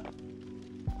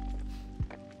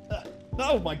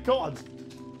 Oh my God.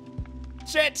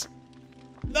 Shit.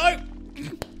 No.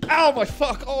 Ow, my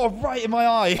fuck. Oh, right in my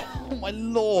eye. Oh, my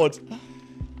Lord.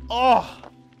 Oh.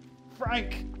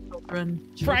 Frank.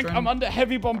 Frank, I'm under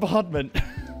heavy bombardment.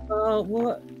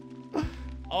 What?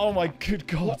 Oh, my good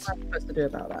God. What am I supposed to do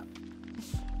about that?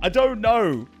 I don't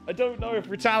know. I don't know if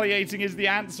retaliating is the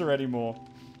answer anymore.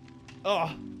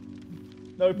 Oh.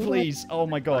 No, please. Oh,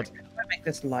 my God. I make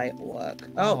this light work.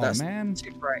 Oh, that's man.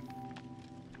 too bright.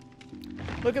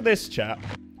 Look at this, chap.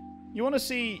 You want to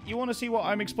see what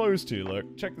I'm exposed to?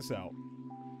 Look, check this out.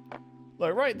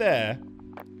 Look, right there.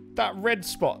 That red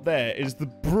spot there is the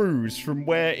bruise from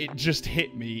where it just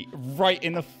hit me right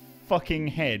in the fucking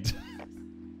head.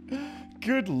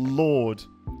 Good Lord.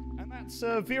 And that's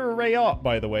Vera Ray Art,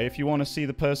 by the way, if you want to see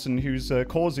the person who's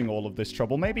causing all of this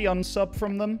trouble. Maybe unsub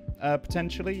from them,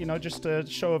 potentially. You know, just a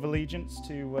show of allegiance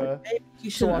to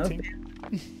SWAT team.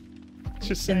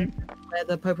 Just saying. Where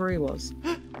the potpourri was.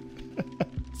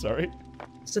 Sorry?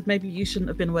 Said maybe you shouldn't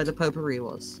have been where the potpourri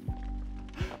was.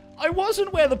 I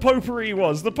wasn't where the potpourri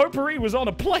was. The potpourri was on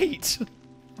a plate.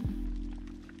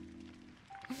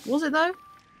 Was it though?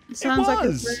 It sounds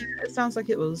was. like it sounds like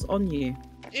it was on you.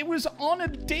 It was on a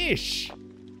dish.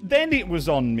 Then it was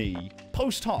on me.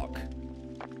 Post hoc.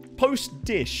 Post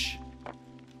dish.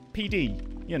 PD,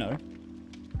 you know.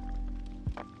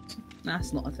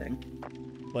 That's not a thing.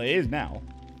 Well, it is now.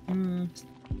 Do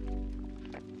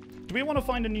we want to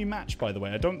find a new match, by the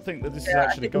way? I don't think that this is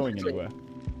actually going anywhere.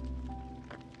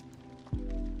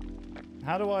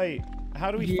 How do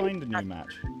we find a new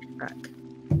match? Back.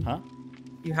 Huh?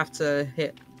 You have to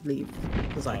hit leave,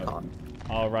 because I can't.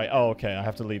 All right. Oh, okay. I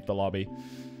have to leave the lobby.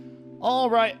 All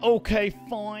right. Okay,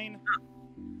 fine.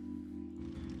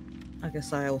 I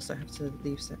guess I also have to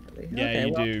leave separately. Yeah, okay,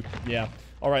 you do. Yeah.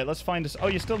 All right, let's find us. Oh,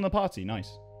 you're still in the party.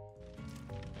 Nice.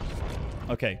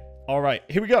 Okay. All right.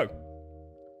 Here we go.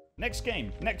 Next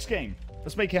game. Next game.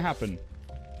 Let's make it happen.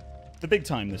 The big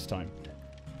time this time.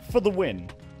 For the win.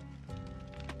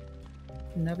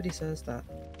 Nobody says that.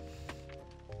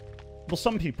 Well,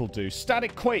 some people do.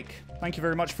 Static Quake. Thank you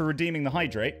very much for redeeming the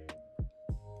hydrate.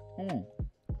 And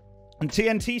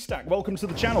TNT Stack, welcome to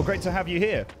the channel. Great to have you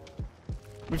here.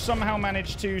 We've somehow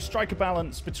managed to strike a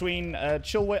balance between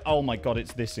Chillway. Oh my God,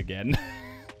 it's this again.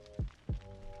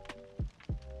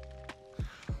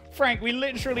 Frank, we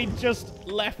literally just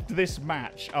left this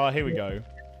match. Oh, here we go.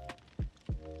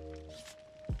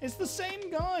 It's the same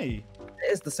guy.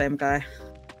 It is the same guy.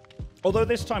 Although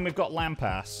this time we've got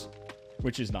Lampass,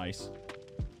 which is nice.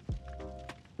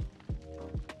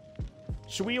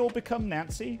 Should we all become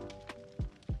Nancy?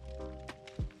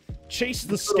 Chase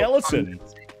the Skeleton.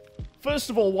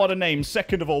 First of all, what a name.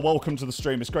 Second of all, welcome to the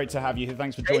stream. It's great to have you here.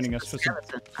 Thanks for joining us for some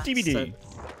DVD.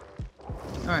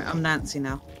 Alright, I'm Nancy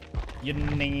now. You're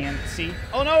Nancy.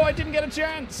 Oh no, I didn't get a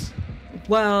chance.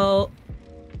 Well...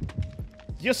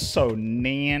 You're so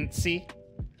Nancy.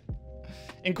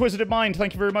 Inquisitive Mind,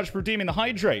 thank you very much for redeeming the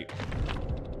hydrate.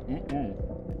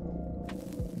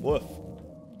 Woof.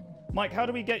 Mike, how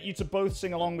do we get you to both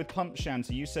sing along with Pump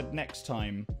Shanty? You said next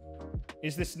time.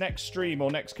 Is this next stream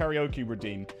or next karaoke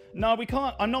redeem? No, we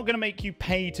can't. I'm not going to make you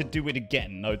pay to do it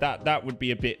again. No, that would be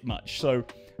a bit much. So,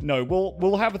 no,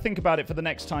 we'll have a think about it for the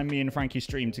next time me and Frankie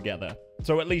stream together.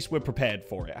 So at least we're prepared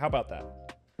for it. How about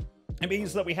that? It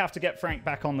means that we have to get Frank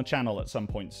back on the channel at some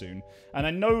point soon. And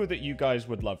I know that you guys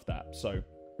would love that. So,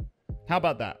 how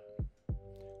about that?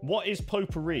 What is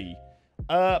potpourri?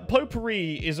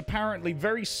 Potpourri is apparently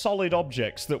very solid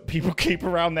objects that people keep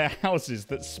around their houses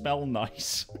that smell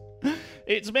nice.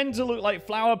 It's meant to look like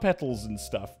flower petals and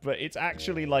stuff, but it's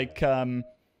actually like,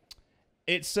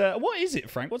 it's, what is it,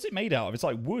 Frank? What's it made out of? It's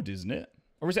like wood, isn't it?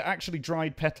 Or is it actually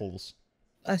dried petals?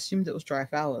 I assumed it was dry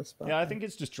flowers. But... Yeah, I think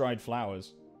it's just dried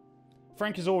flowers.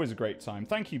 Frank is always a great time.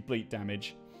 Thank you, Bleat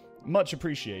Damage. Much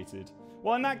appreciated.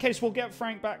 Well, in that case, we'll get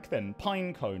Frank back then.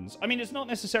 Pine cones. I mean, it's not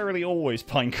necessarily always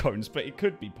pine cones, but it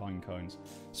could be pine cones.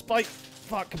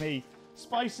 Fuck me.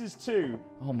 Spices too.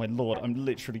 Oh my lord, I'm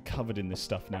literally covered in this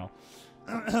stuff now.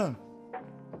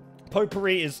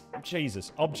 Potpourri is,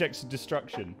 Jesus, objects of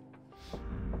destruction.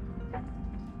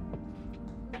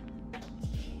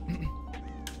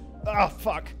 Ah,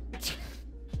 fuck.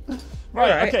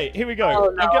 Right, okay, here we go. Oh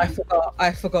no,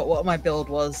 I forgot what my build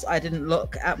was. I didn't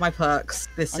look at my perks.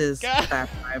 This is bad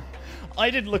time. I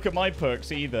didn't look at my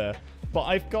perks either, but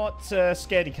I've got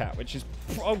Scaredy Cat, which is...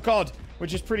 Oh, God,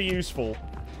 which is pretty useful.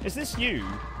 Is this you,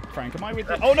 Frank? Am I with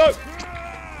you? Oh, no!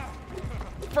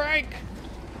 Frank!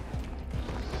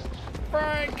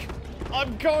 Frank!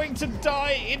 I'm going to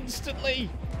die instantly!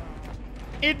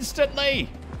 Instantly!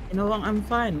 You know what? I'm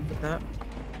fine with that.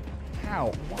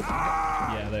 How? What?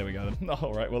 Yeah, there we go.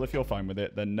 All right, well, if you're fine with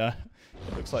it, then it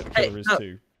looks like the killer is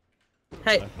too.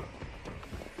 Hey. So,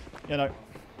 you know.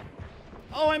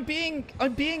 Oh, I'm being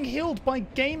healed by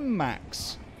Game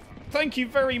Max. Thank you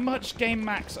very much, Game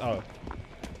Max. Oh.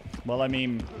 Well, I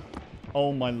mean,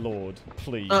 oh my lord,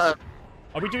 please. Are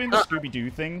we doing the Scooby-Doo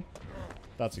thing?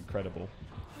 That's incredible.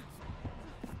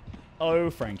 Oh,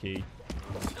 Frankie.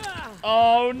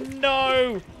 Oh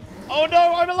no! Oh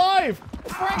no, I'm alive!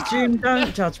 Frank! June,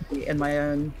 don't judge me in my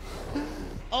own.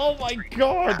 Oh my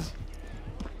god!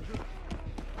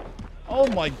 Oh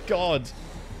my god!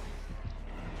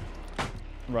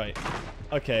 Right.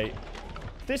 Okay.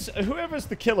 Whoever's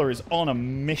the killer is on a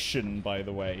mission, by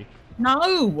the way.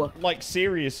 No! Like,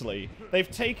 seriously. They've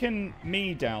taken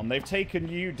me down. They've taken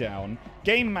you down.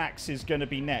 Game Max is going to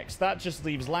be next. That just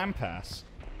leaves Lampass.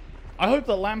 I hope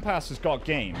that Lampass has got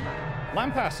game.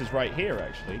 Lampass is right here,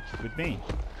 actually, with me.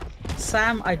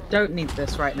 Sam, I don't need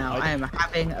this right now. I am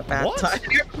having a bad time.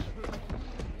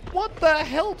 What the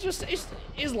hell just...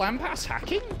 Is Lampass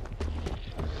hacking?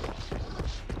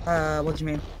 What do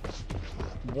you mean?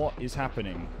 What is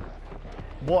happening?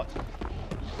 What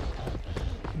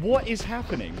is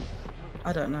happening?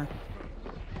 I don't know.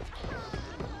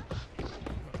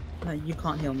 No, you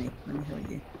can't heal me. Let me heal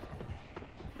you.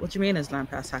 What do you mean is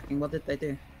Lampass hacking? What did they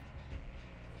do?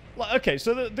 Like, okay,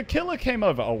 so the killer came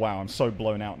over. Oh wow, I'm so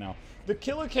blown out now. The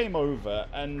killer came over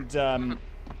and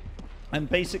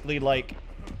basically like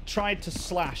tried to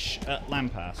slash at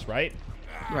Lampass, right?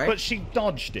 Right. But she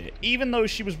dodged it, even though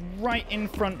she was right in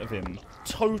front of him.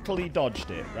 Totally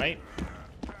dodged it, right?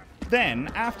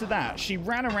 Then, after that, she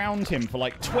ran around him for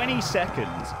like 20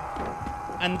 seconds.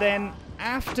 And then,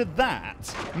 after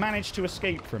that, managed to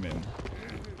escape from him.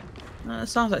 It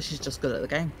sounds like she's just good at the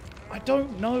game. I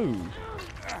don't know.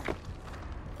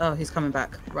 Oh, he's coming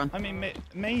back. Run. I mean,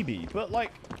 maybe, but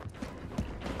like...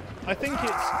 I think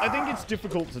it's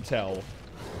difficult to tell.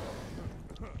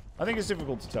 I think it's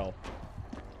difficult to tell.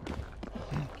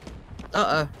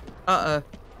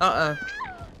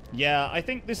 Yeah, I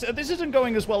think this isn't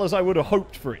going as well as I would have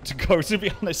hoped for it to go, to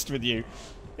be honest with you.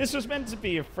 This was meant to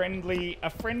be a friendly,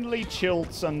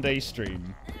 chilled Sunday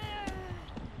stream.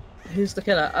 Who's the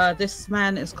killer? This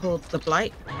man is called the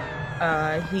Blight.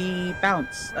 He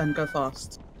bounce and go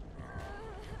fast.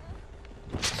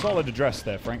 Solid address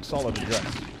there, Frank. Solid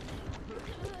address.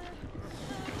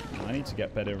 I need to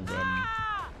get better,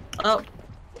 Oh.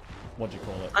 What do you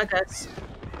call it? I guess.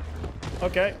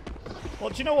 Okay. Well,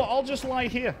 do you know what? I'll just lie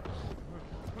here.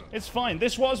 It's fine.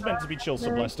 This was meant to be Chill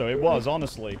Sublesto. It was,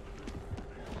 honestly.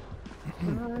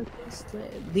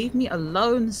 Leave me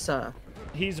alone, sir.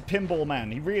 He's a pinball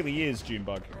man. He really is,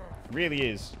 Junebug. Really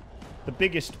is. The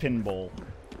biggest pinball.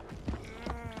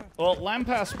 Well,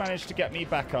 Lampass managed to get me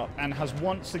back up and has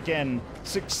once again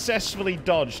successfully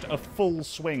dodged a full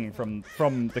swing from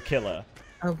the killer.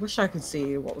 I wish I could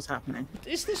see what was happening.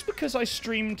 Is this because I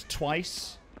streamed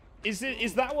twice? Is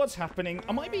that what's happening?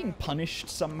 Am I being punished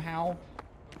somehow?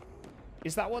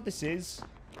 Is that what this is?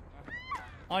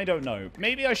 I don't know.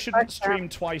 Maybe I shouldn't stream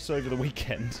twice over the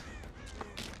weekend.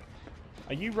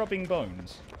 Are you rubbing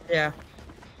bones? Yeah.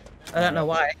 I don't know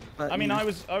why. But, I mean, I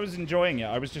was enjoying it.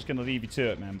 I was just gonna leave you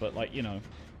to it, man. But like, you know,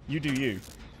 you do you.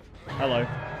 Hello.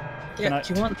 Yeah.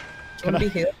 Do you want to be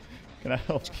healed? Can I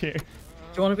help you? Do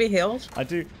you want to be healed? I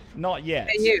do. Not yet.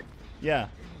 Hey you. Yeah.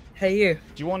 Hey you.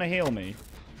 Do you want to heal me?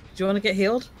 Do you want to get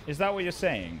healed? Is that what you're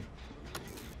saying?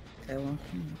 Okay, well.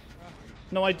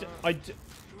 No,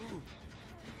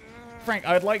 Frank,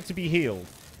 I'd like to be healed.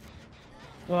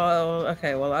 Well,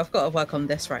 okay, well, I've got to work on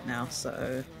this right now,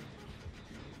 so...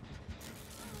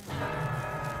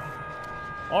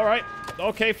 Alright,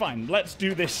 okay, fine. Let's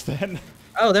do this then.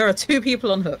 Oh, there are 2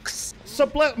 people on hooks.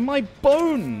 My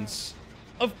bones!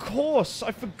 Of course,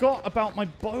 I forgot about my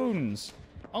bones.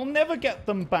 I'll never get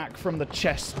them back from the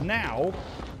chest now.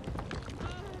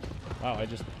 Wow,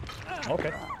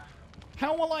 okay.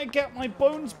 How will I get my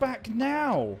bones back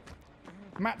now?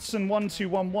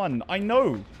 Matson1211, I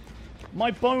know.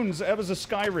 My bones, it was a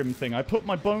Skyrim thing. I put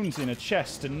my bones in a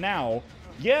chest and now...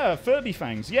 Yeah, Furby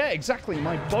Fangs. Yeah, exactly,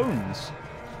 my bones.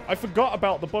 I forgot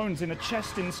about the bones in a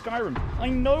chest in Skyrim. I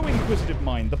know, Inquisitive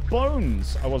Mind. The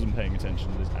bones. I wasn't paying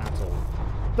attention to this at all.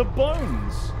 The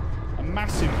bones. A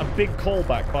big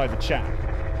callback by the chat.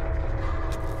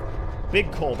 Big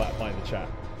callback by the chat.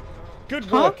 Good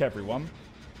work, everyone.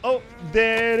 Oh,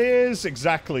 there it is.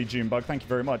 Exactly, Junebug. Thank you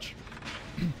very much.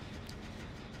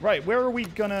 Right, where are we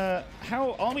gonna...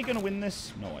 How are we gonna win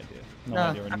this? No idea. No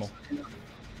idea anymore.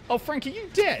 Oh, Frank, are you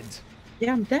dead?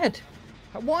 Yeah, I'm dead.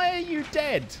 Why are you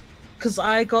dead? Because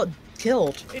I got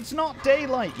killed. It's not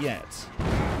daylight yet.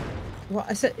 Well,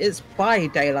 I said it's by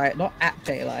daylight, not at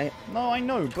daylight. No, I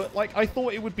know, but, like, I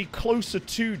thought it would be closer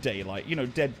to daylight. You know,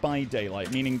 dead by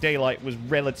daylight, meaning daylight was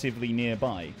relatively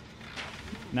nearby.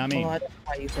 Know what I mean? Well, I don't know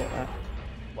why you thought that.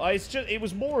 Well, it's just, it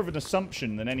was more of an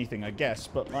assumption than anything, I guess,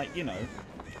 but, like, you know,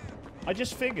 I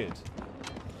just figured.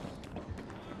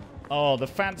 Oh, the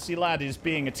fancy lad is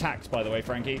being attacked, by the way,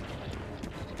 Frankie.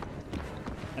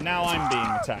 And now I'm being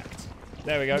attacked.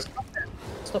 There we go.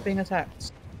 Stop being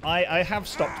attacked. I have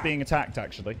stopped being attacked,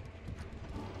 actually.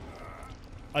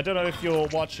 I don't know if you're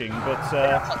watching, but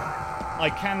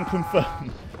I can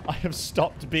confirm I have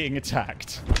stopped being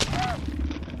attacked.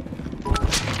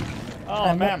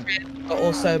 Oh, man. But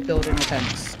also building a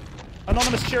fence.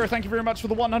 Anonymous Cheerer, thank you very much for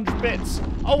the 100 bits.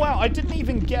 Oh, wow, I didn't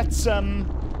even get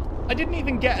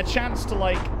a chance to,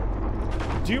 like,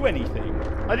 do anything.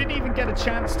 I didn't even get a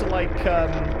chance to, like,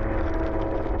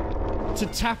 to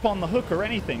tap on the hook or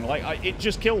anything. Like, it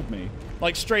just killed me.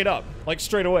 Like, straight up. Like,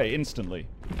 straight away, instantly.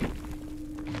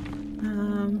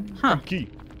 Key.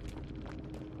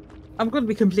 I'm going to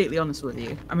be completely honest with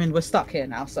you. I mean, we're stuck here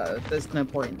now, so there's no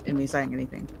point in me saying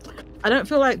anything. I don't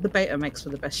feel like the beta makes for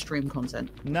the best stream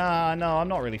content. Nah, no, I'm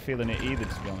not really feeling it either,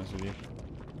 to be honest with you.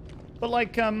 But,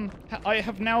 like, I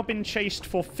have now been chased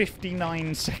for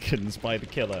 59 seconds by the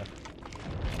killer.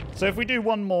 So if we do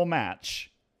one more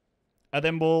match,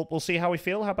 then we'll see how we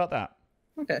feel. How about that?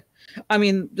 Okay. I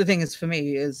mean, the thing is, for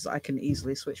me, is I can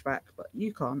easily switch back, but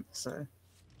you can't, so...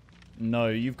 No,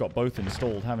 you've got both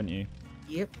installed, haven't you?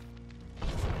 Yep.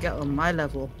 Get on my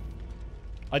level.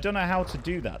 I don't know how to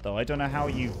do that, though. I don't know how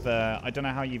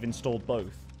you've installed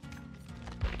both.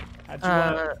 How'd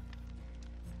you,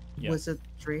 yeah.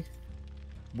 Wizardry.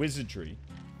 Wizardry?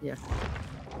 Yeah.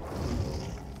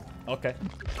 Okay.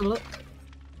 Look.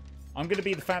 I'm going to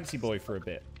be the fancy boy for a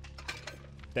bit.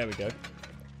 There we go.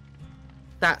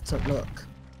 That's a look.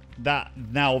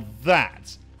 Now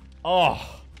that.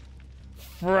 Oh.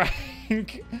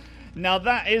 Frank. Now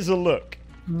that is a look.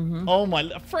 Mm-hmm. Oh my.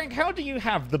 Frank, how do you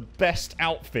have the best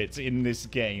outfits in this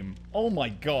game? Oh my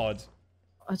god.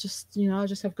 I just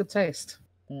have good taste.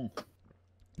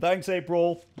 Thanks,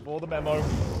 April, for the memo.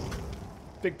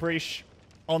 Big preach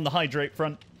on the hydrate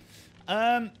front.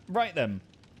 Right then.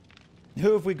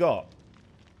 Who have we got?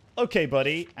 Okay,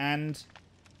 buddy, and...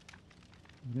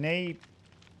 Name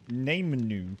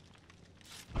new.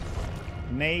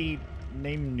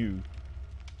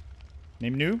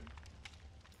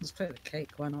 Let's play the cake,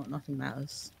 why not? Nothing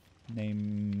matters.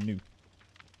 Name new.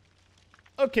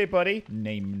 Okay, buddy.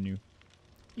 Name new.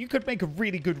 You could make a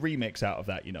really good remix out of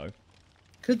that, you know.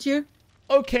 Could you?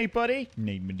 Okay, buddy.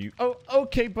 Name new. Oh,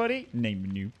 okay, buddy. Name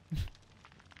new.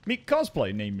 Meet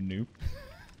cosplay. Name new.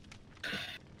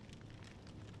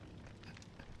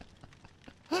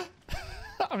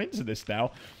 I'm into this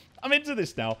now. I'm into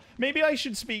this now. Maybe I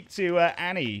should speak to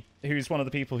Annie, who's one of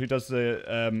the people who does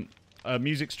the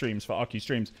music streams for RQ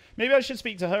Streams. Maybe I should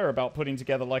speak to her about putting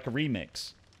together, like, a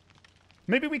remix.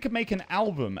 Maybe we could make an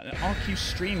album, an RQ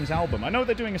Streams album. I know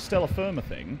they're doing a Stellar Firma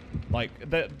thing. Like,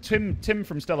 Tim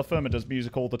from Stellar Firma does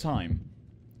music all the time.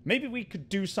 Maybe we could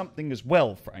do something as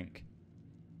well, Frank.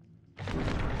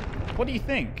 What do you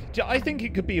think? I think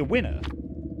it could be a winner.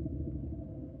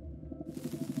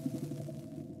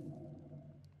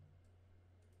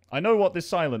 I know what this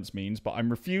silence means, but I'm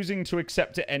refusing to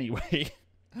accept it anyway.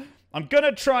 I'm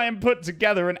gonna try and put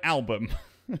together an album.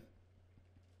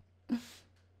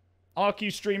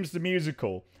 RQ Streams the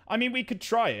musical. I mean, we could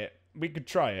try it. We could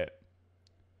try it.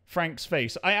 Frank's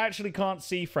face. I actually can't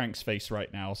see Frank's face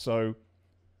right now, so...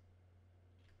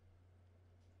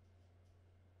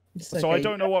 So I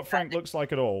don't know what Frank looks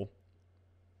like at all.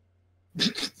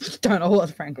 Don't know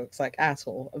what Frank looks like at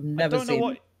all. I've never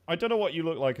seen... I don't know what you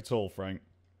look like at all, Frank.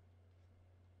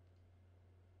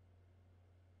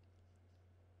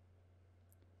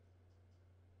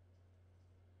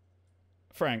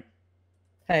 Frank.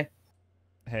 Hey.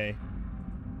 Hey.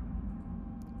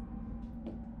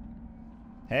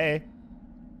 Hey.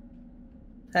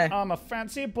 Hey. I'm a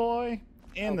fancy boy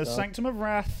in the Sanctum of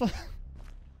Wrath.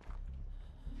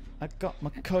 I got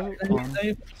my coat on.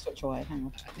 Switch away. Hang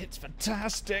on. It's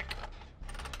fantastic.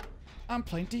 I'm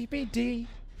playing DBD.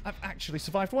 I've actually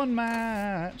survived one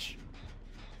match.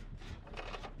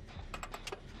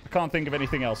 I can't think of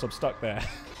anything else. I'm stuck there.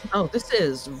 Oh, this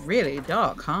is really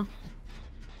dark, huh?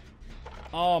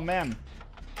 Oh, man.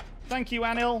 Thank you,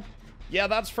 Anil. Yeah,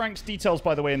 that's Frank's details,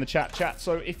 by the way, in the chat.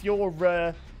 So if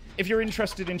you're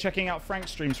interested in checking out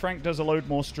Frank's streams, Frank does a load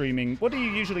more streaming. What do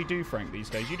you usually do, Frank, these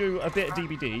days? You do a bit of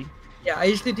DBD. Yeah, I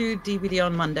usually do DBD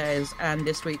on Mondays, and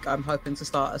this week I'm hoping to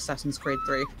start Assassin's Creed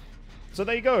 3. So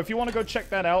there you go. If you want to go check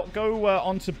that out, go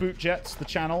onto Bootjets, the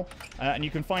channel, and you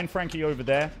can find Frankie over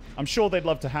there. I'm sure they'd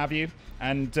love to have you.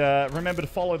 And remember to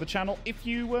follow the channel if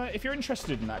you're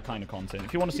interested in that kind of content.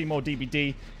 If you want to see more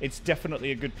DBD, it's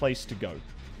definitely a good place to go.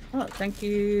 Oh, thank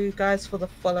you guys for the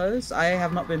follows. I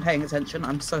have not been paying attention.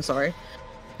 I'm so sorry.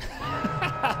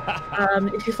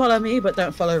 If you follow me but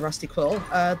don't follow Rusty Quill,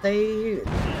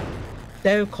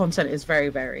 their content is very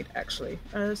varied, actually.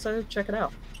 So check it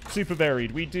out. Super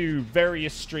varied. We do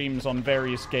various streams on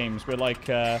various games. We're like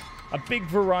a big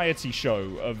variety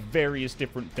show of various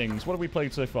different things. What have we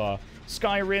played so far?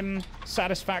 Skyrim,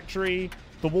 Satisfactory,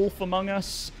 The Wolf Among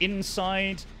Us,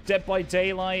 Inside, Dead by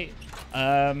Daylight.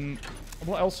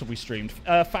 What else have we streamed?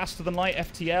 Faster Than Light,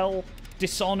 FTL,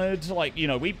 Dishonored. Like, you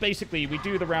know, we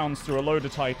do the rounds through a load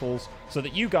of titles so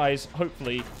that you guys,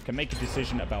 hopefully, can make a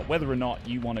decision about whether or not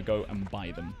you want to go and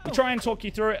buy them. We try and talk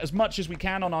you through it as much as we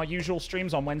can on our usual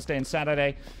streams on Wednesday and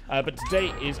Saturday, but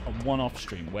today is a one-off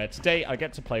stream, where today I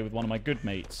get to play with one of my good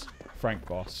mates, Frank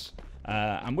Boss,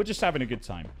 and we're just having a good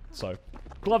time. So,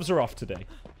 gloves are off today.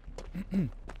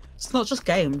 It's not just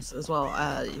games as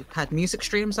well. You've had music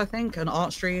streams, I think, and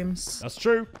art streams. That's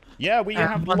true. Yeah, we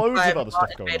have loads of other stuff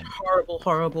going on.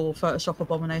 Horrible Photoshop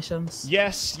abominations.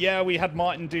 Yes, yeah, we had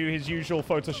Martin do his usual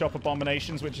Photoshop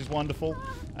abominations, which is wonderful.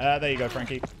 There you go,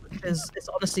 Frankie. It's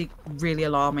honestly really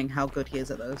alarming how good he is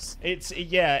at those. It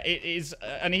is,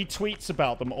 and he tweets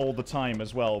about them all the time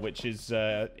as well, which is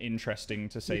interesting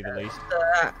to say the least.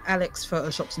 Alex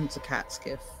photoshops into cats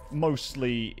gif.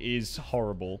 Mostly is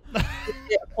horrible.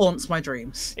 It haunts my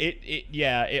dreams.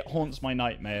 It haunts my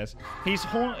nightmares. He's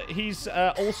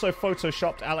also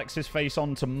photoshopped Alex's face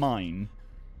onto mine,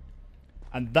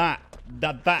 and that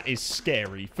is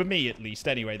scary for me, at least.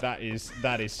 Anyway, that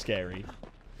is scary.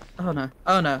 Oh no!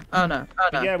 Oh no! Oh no! Oh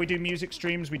no! Yeah, we do music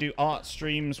streams, we do art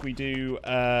streams, we do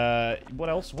what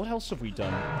else? What else have we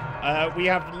done? We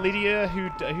have Lydia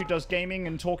who does gaming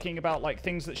and talking about like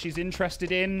things that she's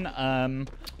interested in.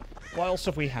 What else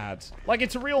have we had? Like,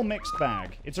 it's a real mixed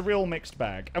bag. It's a real mixed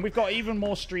bag. And we've got even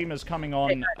more streamers coming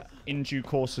on in due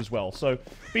course as well. So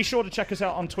be sure to check us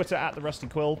out on Twitter at the Rusty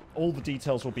Quill. All the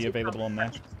details will be available on there.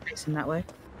 Facing that way.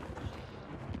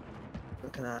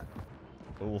 Look at that.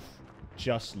 Oof.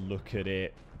 Just look at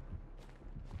it.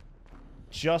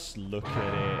 Just look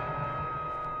at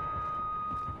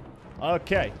it.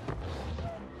 Okay.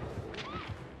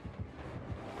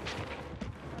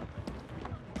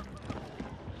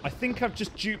 I think I've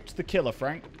just duped the killer,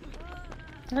 Frank.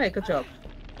 Hey, good job.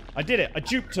 I did it. I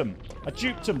duped him. I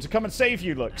duped him to come and save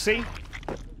you, look. See?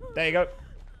 There you go.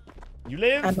 You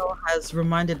live. Anil has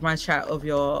reminded my chat of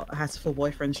your Hatterful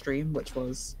Boyfriend stream, which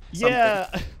was something.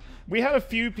 Yeah. We had a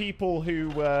few people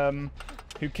who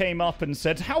came up and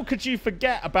said, how could you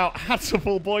forget about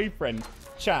Hatterful Boyfriend?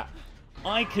 Chat,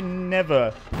 I can never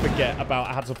forget about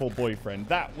Hatterful Boyfriend.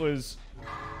 That was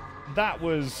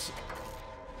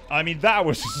I mean, that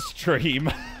was a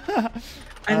stream. I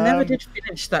never did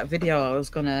finish that video I was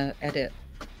gonna edit,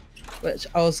 which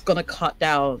I was gonna cut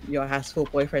down your Hatterful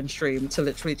Boyfriend stream to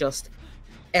literally just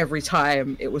every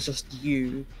time it was just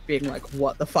you being like,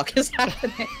 what the fuck is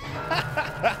happening?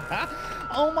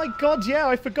 Oh my god, yeah,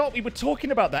 I forgot we were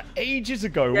talking about that ages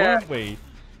ago, weren't we?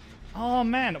 Oh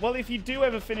man, well, if you do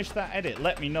ever finish that edit,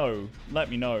 let me know. Let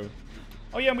me know.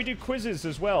 Oh yeah, and we do quizzes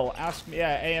as well. Ask me,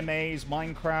 yeah, AMAs,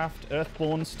 Minecraft,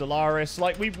 Earthborn, Stellaris.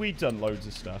 Like, we've done loads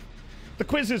of stuff. The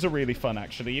quizzes are really fun,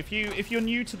 actually. If you're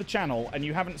new to the channel and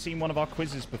you haven't seen one of our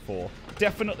quizzes before,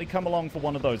 definitely come along for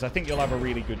one of those. I think you'll have a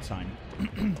really good time.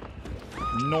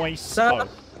 Nice. Oh.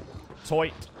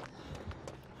 Toit.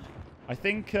 I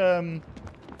think, Oh,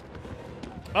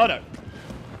 no.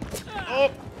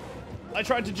 Oh! I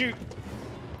tried to dupe.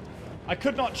 I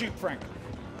could not dupe Frank.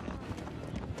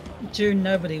 June,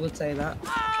 nobody would say that.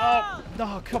 Oh,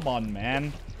 oh, come on,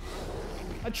 man.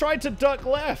 I tried to duck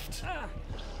left.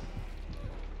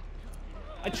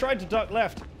 I tried to duck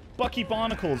left. Bucky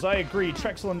Barnacles, I agree.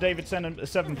 Trexel and David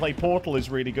 7 play Portal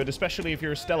is really good, especially if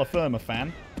you're a Stella Firma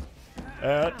fan.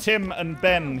 Tim and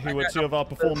Ben, who are two of our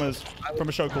performers from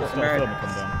a show called Stella Firma,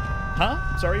 come down.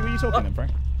 Huh? Sorry, were you talking then,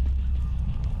 Frank?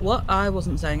 What? I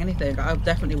wasn't saying anything. I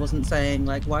definitely wasn't saying,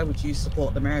 like, why would you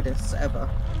support the Merediths ever?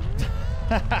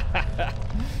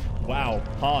 Wow,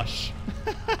 harsh.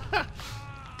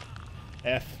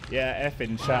 F. Yeah, F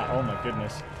in chat. Oh my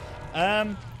goodness.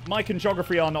 Mike and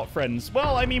Geography are not friends.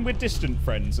 Well, I mean, we're distant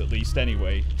friends, at least,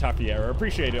 anyway. Tapiera.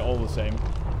 Appreciate it all the same.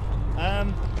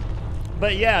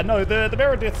 But yeah, no, the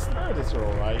Merediths are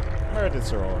alright.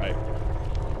 Merediths are alright.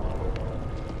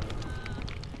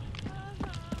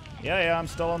 Yeah, I'm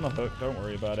still on the hook. Don't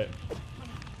worry about it.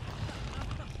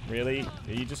 Really?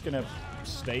 Are you just gonna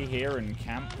stay here and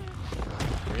camp?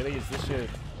 Really? Is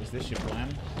this your plan?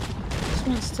 He just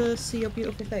wants to see your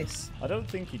beautiful face. I don't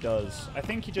think he does. I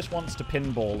think he just wants to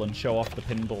pinball and show off the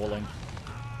pinballing.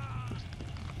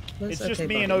 It's just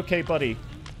me and OK Buddy.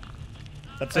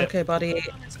 That's it. OK Buddy,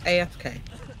 it's AFK.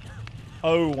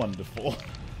 Oh, wonderful.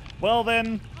 Well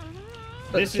then,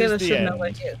 But this the is the should know we're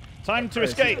end. here. Time to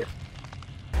escape.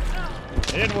 It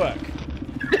didn't work.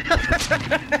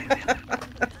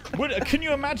 Can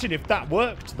you imagine if that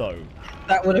worked, though?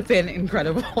 That would have been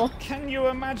incredible. Can you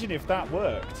imagine if that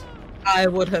worked? I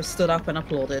would have stood up and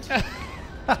applauded.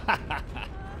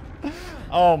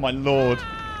 Oh, my lord.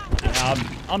 Yeah,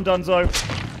 I'm done, Zoe.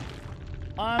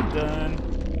 I'm done.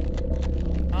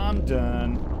 I'm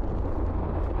done.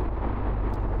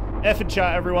 F in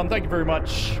chat, everyone. Thank you very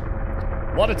much.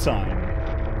 What a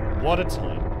time. What a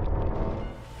time.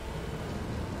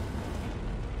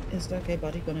 Is the OK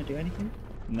Buddy gonna do anything?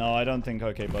 No, I don't think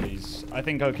OK Buddy's... I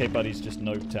think OK Buddy's just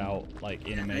noped out, like,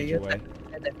 in a major way.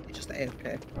 They're definitely just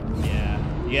AFK.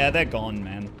 Yeah. Yeah, they're gone,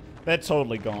 man. They're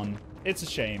totally gone. It's a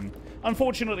shame.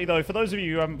 Unfortunately, though, for those of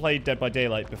you who haven't played Dead by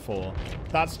Daylight before,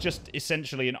 that's just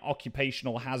essentially an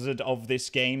occupational hazard of this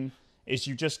game, is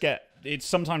you just get... It's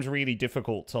sometimes really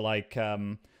difficult to, like,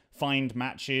 find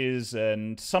matches,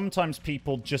 and sometimes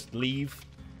people just leave,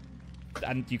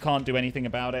 and you can't do anything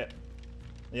about it.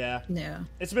 Yeah. Yeah.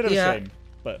 It's a bit of a shame,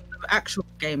 but... The actual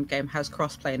game has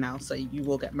crossplay now, so you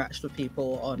will get matched with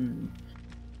people on...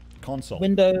 console.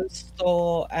 Windows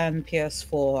Store and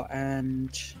PS4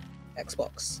 and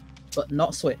Xbox, but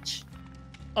not Switch.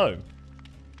 Oh.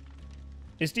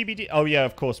 Is DBD... Oh, yeah,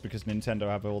 of course, because Nintendo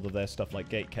have all of their stuff, like,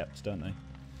 gate-kept, don't they?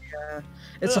 Yeah.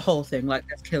 It's a whole thing, like,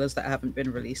 there's killers that haven't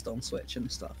been released on Switch and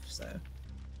stuff, so...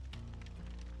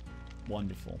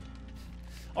 Wonderful.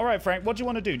 All right, Frank, what do you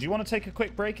want to do? Do you want to take a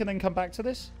quick break and then come back to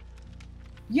this?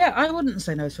 Yeah, I wouldn't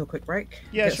say no to a quick break.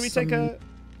 Yeah, should we take a...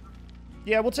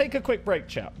 Yeah, we'll take a quick break,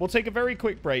 chat. We'll take a very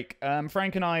quick break.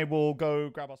 Frank and I will go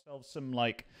grab ourselves some,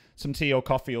 like, some tea or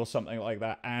coffee or something like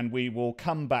that, and we will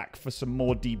come back for some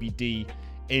more DBD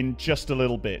in just a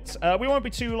little bit. We won't be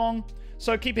too long,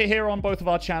 so keep it here on both of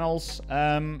our channels.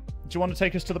 Do you want to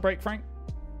take us to the break, Frank?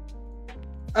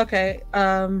 Okay,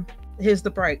 here's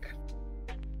the break.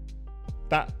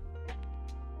 That...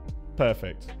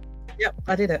 Perfect. Yep,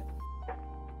 I did it.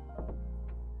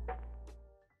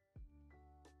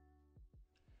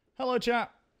 Hello, chat.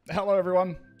 Hello,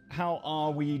 everyone. How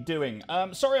are we doing?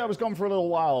 Sorry I was gone for a little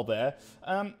while there.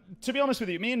 To be honest with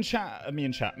you, me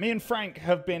and Frank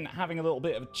have been having a little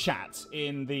bit of a chat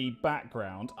in the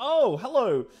background. Oh,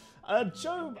 hello.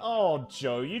 Joe. Oh,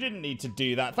 Joe, you didn't need to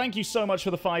do that. Thank you so much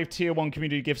for the 5 Tier 1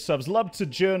 community gift subs. Love to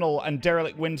Journal and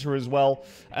Derelict Winter as well.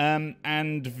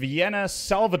 And Vienna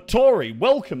Salvatore,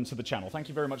 welcome to the channel. Thank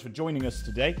you very much for joining us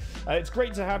today. It's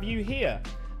great to have you here.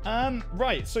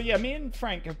 Right, so yeah, me and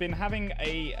Frank have been having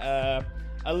a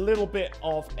little bit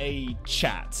of a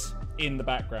chat in the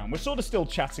background. We're sort of still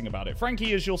chatting about it.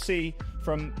 Frankie, as you'll see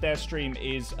from their stream,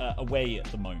 is away at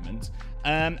the moment.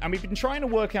 And we've been trying to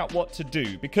work out what to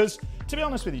do, because, to be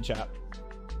honest with you, chat,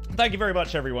 thank you very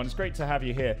much, everyone. It's great to have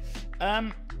you here.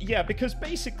 Yeah, because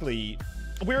basically,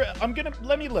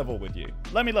 let me level with you.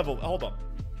 Hold on.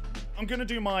 I'm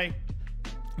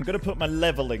gonna put my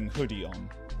leveling hoodie on.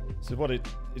 So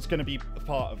it's going to be a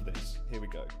part of this. Here we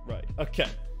go. Right. Okay.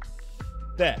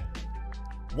 There.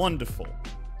 Wonderful.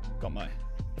 Got my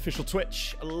official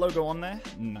Twitch logo on there.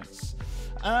 Nice.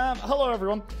 Hello,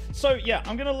 everyone. So, yeah,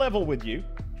 I'm going to level with you.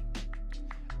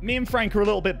 Me and Frank are a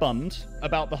little bit bummed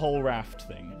about the whole Raft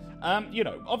thing. You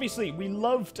know, obviously, we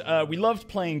loved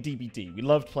playing DBD. We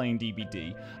loved playing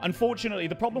DBD. Unfortunately,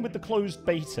 the problem with the closed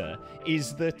beta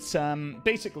is that,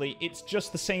 basically, it's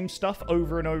just the same stuff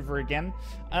over and over again.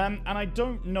 And I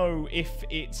don't know if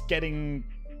it's getting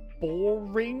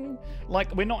boring.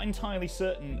 Like, we're not entirely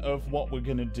certain of what we're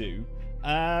gonna do.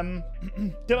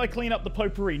 Did I clean up the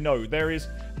potpourri? No, there is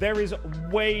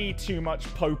way too much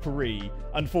potpourri,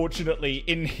 unfortunately,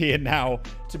 in here now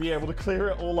to be able to clear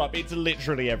it all up. It's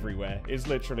literally everywhere. It's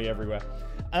literally everywhere.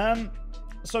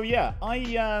 So yeah,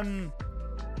 I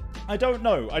don't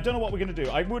know. I don't know what we're gonna do.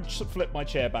 I would flip my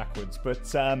chair backwards, but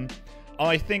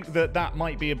I think that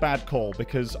might be a bad call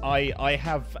because I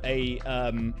have a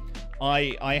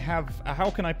I have how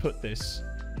can I put this?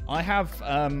 I have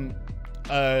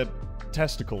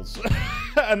testicles,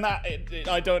 and that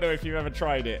I don't know if you've ever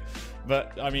tried it,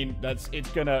 but I mean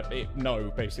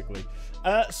no basically.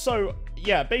 So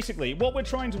yeah, basically what we're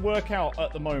trying to work out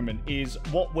at the moment is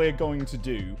what we're going to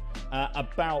do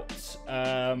about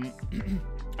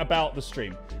the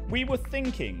stream. We were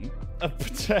thinking of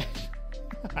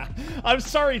I'm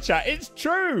sorry, chat. It's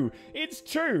true. It's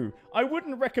true. I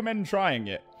wouldn't recommend trying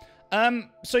it.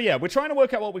 So yeah, we're trying to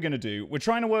work out what we're going to do. We're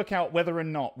trying to work out whether or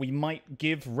not we might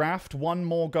give Raft one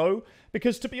more go.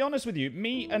 Because to be honest with you,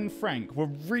 me and Frank were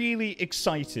really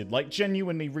excited. Like,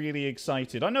 genuinely really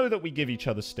excited. I know that we give each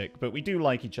other stick, but we do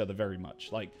like each other very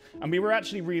much. Like, and we were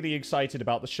actually really excited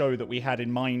about the show that we had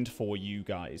in mind for you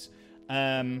guys.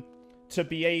 To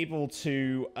be able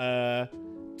to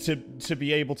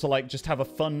be able to like just have a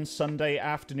fun Sunday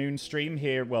afternoon stream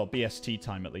here, well, BST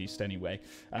time at least anyway,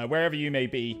 wherever you may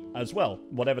be as well,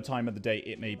 whatever time of the day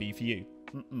it may be for you.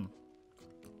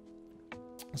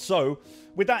 So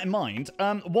with that in mind,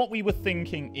 what we were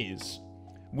thinking is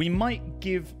we might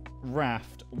give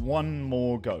Raft one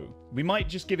more go. We might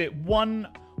just give it one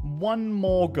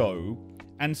more go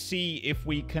and see if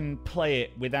we can play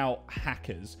it without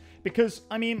hackers, because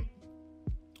I mean,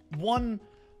 one,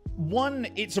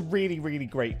 it's a really, really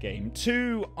great game.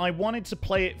 Two, I wanted to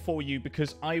play it for you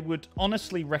because I would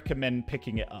honestly recommend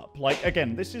picking it up. Like,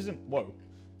 again, this isn't... Whoa.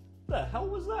 The hell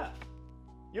was that?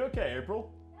 You okay,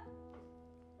 April?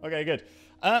 Okay, good.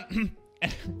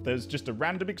 There's just a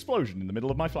random explosion in the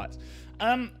middle of my flats.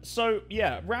 So,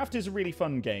 yeah, Raft is a really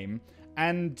fun game.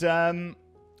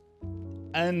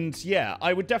 And yeah,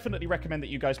 I would definitely recommend that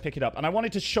you guys pick it up. And I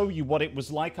wanted to show you what it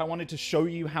was like. I wanted to show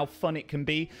you how fun it can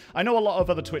be. I know a lot of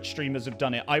other Twitch streamers have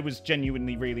done it. I was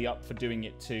genuinely really up for doing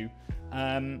it too.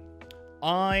 I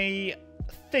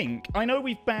know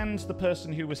we've banned the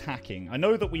person who was hacking. I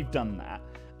know that we've done that.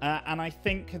 And I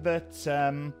think that...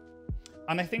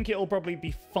 and I think it'll probably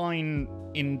be fine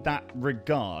in that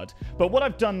regard. But what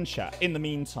I've done, chat, in the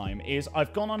meantime, is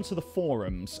I've gone onto the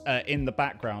forums in the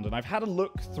background, and I've had a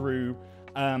look through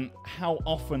how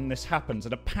often this happens.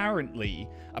 And apparently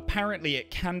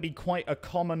it can be quite a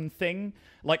common thing,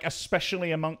 like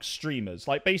especially amongst streamers.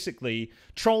 Like basically,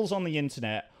 trolls on the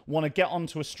internet want to get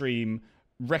onto a stream,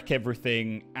 wreck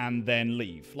everything, and then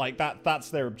leave. Like that's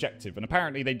their objective. And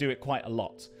apparently they do it quite a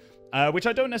lot. Which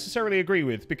I don't necessarily agree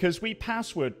with, because we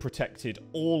password protected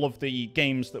all of the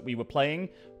games that we were playing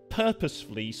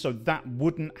purposefully so that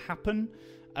wouldn't happen.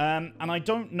 And I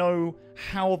don't know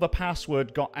how the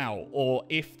password got out, or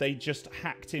if they just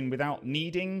hacked in without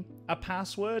needing a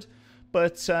password.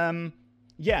 But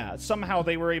yeah, somehow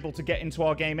they were able to get into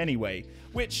our game anyway,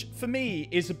 which for me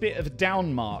is a bit of a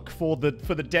down mark for the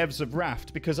devs of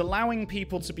Raft, because allowing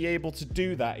people to be able to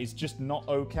do that is just not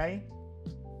okay.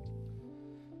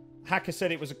 Hacker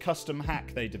said it was a custom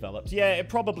hack they developed. Yeah, it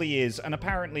probably is, and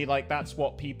apparently, like, that's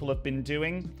what people have been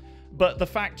doing. But the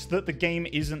fact that the game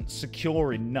isn't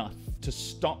secure enough to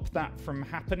stop that from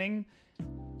happening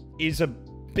is a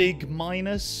big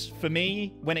minus for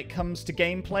me when it comes to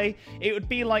gameplay. It would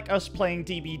be like us playing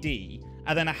DBD,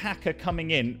 and then a hacker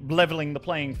coming in, leveling the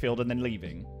playing field, and then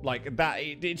leaving. Like, that,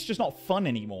 it's just not fun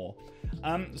anymore.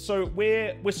 So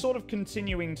we're sort of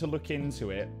continuing to look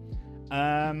into it.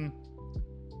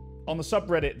 On the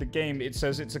subreddit, the game, it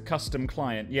says it's a custom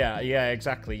client. Yeah,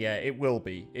 exactly. Yeah, it will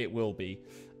be. It will be.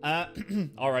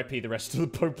 R.I.P. the rest of the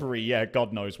potpourri. Yeah,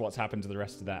 God knows what's happened to the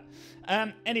rest of that.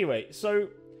 Anyway, so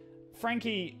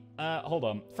Frankie, hold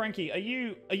on. Frankie, are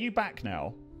you back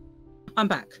now? I'm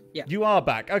back. Yeah. You are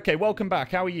back. Okay, welcome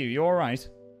back. How are you? You all right?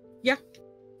 Yeah.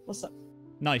 What's up?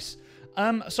 Nice.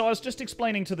 So I was just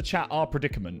explaining to the chat our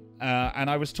predicament, and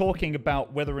I was talking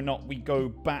about whether or not we go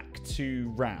back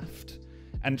to Raft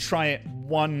and try it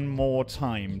one more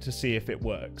time to see if it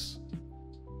works.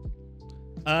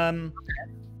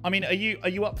 I mean, are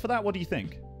you up for that? What do you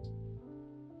think?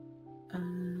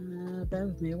 Bear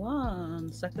with me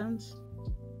 1 second.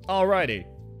 Alrighty.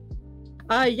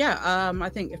 Yeah, I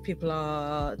think if people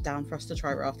are down for us to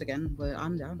try Raft again,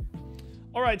 I'm down.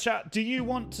 Alright, chat, do you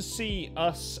want to see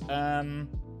us,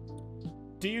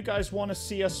 do you guys want to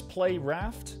see us play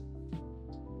Raft?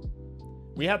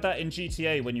 We had that in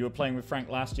GTA when you were playing with Frank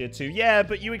last year too. Yeah,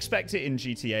 but you expect it in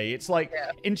GTA. It's like,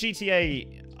 in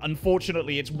GTA,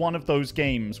 unfortunately, it's one of those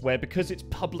games where because it's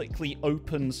publicly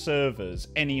open servers,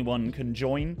 anyone can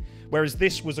join. Whereas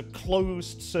this was a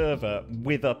closed server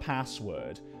with a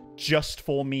password just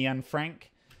for me and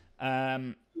Frank.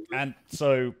 And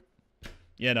so,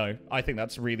 you know, I think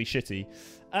that's really shitty.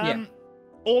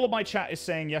 All of my chat is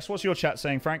saying yes. What's your chat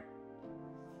saying, Frank?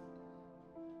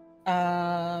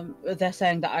 They're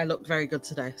saying that I look very good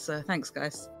today, so thanks,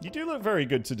 guys. You do look very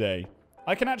good today.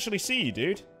 I can actually see you,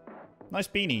 dude. Nice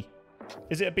beanie.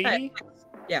 Is it a beanie? Hey,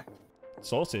 yeah.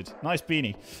 Sorted. Nice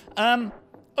beanie.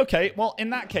 Okay, well, in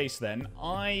that case, then,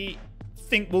 I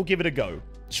think we'll give it a go.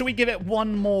 Shall we give it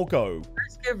one more go?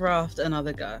 Let's give Raft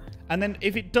another go. And then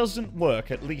if it doesn't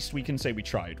work, at least we can say we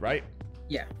tried, right?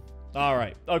 Yeah. All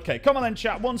right. Okay, come on then,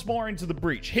 chat. Once more into the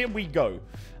breach. Here we go.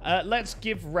 Let's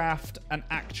give Raft an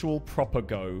actual proper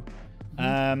go.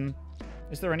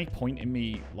 Is there any point in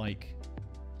me, like...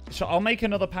 So I'll make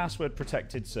another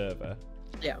password-protected server.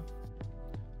 Yeah.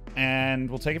 And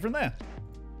we'll take it from there.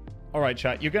 All right,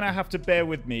 chat. You're going to have to bear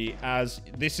with me, as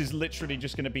this is literally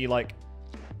just going to be, like,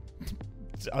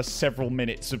 several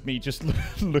minutes of me just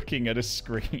looking at a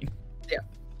screen. Yeah.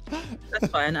 That's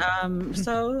fine.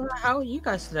 So how are you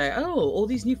guys today? Oh, all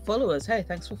these new followers. Hey,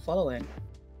 thanks for following.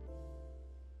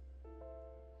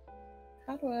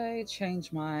 How do I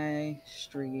change my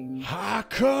stream?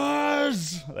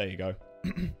 Hackers! There you go.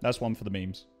 That's one for the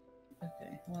memes.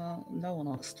 Okay, well, no one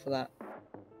asked for that.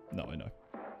 No, I know.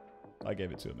 I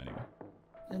gave it to him anyway.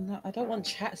 No, I don't want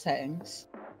chat settings.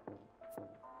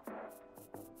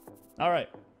 All right.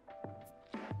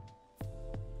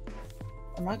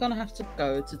 Am I gonna have to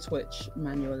go to Twitch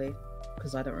manually?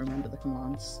 Because I don't remember the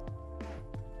commands.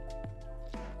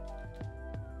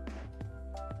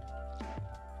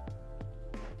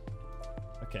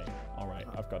 Okay, all right.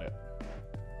 I've got it.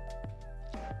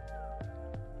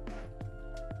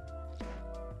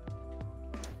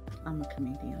 I'm a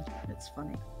comedian. It's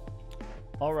funny.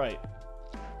 All right.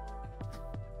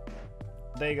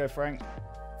 There you go, Frank.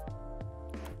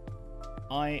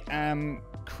 I am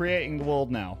creating the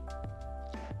world now.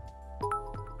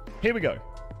 Here we go.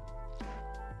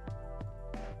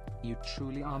 You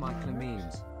truly are Michael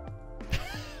Memes.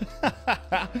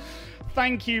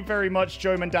 Thank you very much,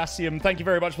 Joe Mandasium. Thank you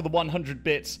very much for the 100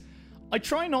 bits. I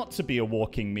try not to be a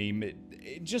walking meme.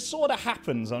 It just sort of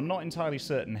happens. I'm not entirely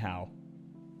certain how.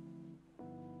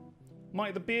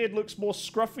 Mike, the beard looks more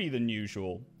scruffy than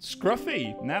usual.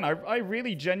 Scruffy? Man, I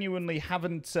really genuinely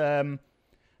haven't done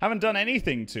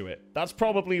anything to it. That's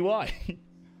probably why.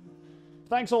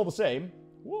 Thanks all the same.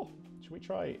 Whoa. Should we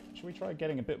try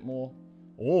getting a bit more?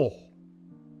 Oh.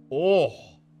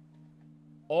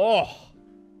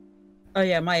 Oh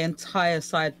yeah, my entire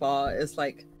sidebar is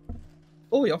like,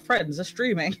 oh, your friends are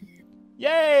streaming.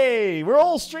 Yay! We're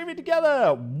all streaming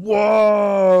together.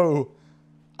 Whoa!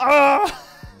 Ah!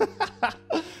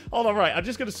 Hold on, right. I'm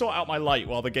just gonna sort out my light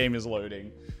while the game is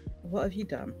loading. What have you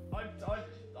done? I've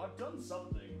done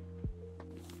something.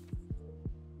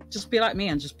 Just be like me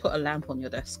and just put a lamp on your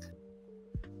desk.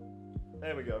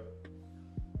 There we go.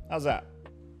 How's that?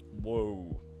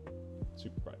 Whoa.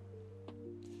 Super bright.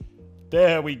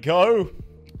 There we go.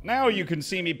 Now you can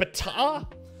see me better.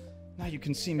 Now you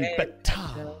can see me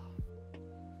better.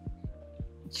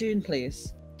 June,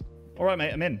 please. All right,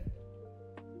 mate. I'm in.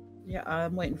 Yeah,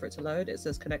 I'm waiting for it to load. It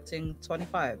says connecting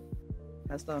 25.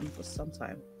 Has done for some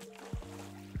time.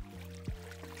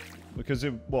 Because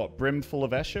it, what, brimmed full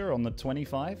of Escher on the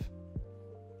 25?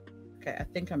 Okay, I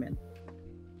think I'm in.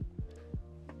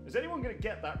 Is anyone going to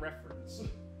get that reference?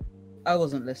 I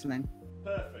wasn't listening.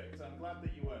 Perfect. I'm glad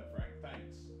that you weren't, Frank.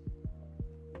 Thanks.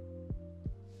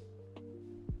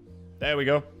 There we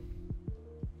go.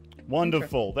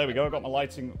 Wonderful. There we go. I got my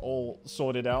lighting all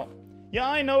sorted out. Yeah,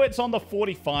 I know it's on the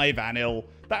 45, Anil.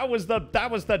 That was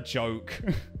the joke.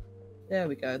 There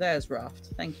we go. There's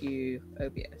Raft. Thank you,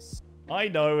 OBS. I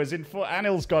know, as in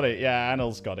Anil's got it. Yeah,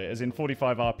 Anil's got it. As in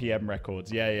 45 RPM records.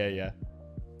 Yeah.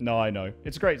 No, I know.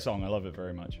 It's a great song. I love it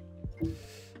very much.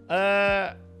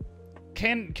 Kanali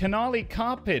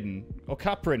Karpin, or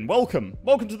Kaprin, welcome.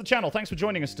 Welcome to the channel. Thanks for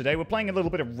joining us today. We're playing a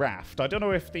little bit of Raft. I don't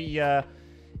know if the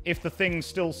thing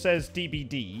still says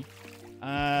DBD.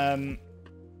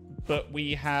 But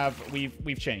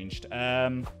we've changed.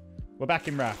 We're back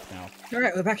in Raft now. All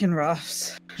right, we're back in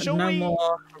Raft. No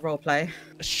more roleplay.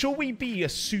 Shall we be a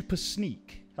super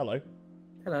sneak? Hello.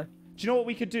 Hello. Do you know what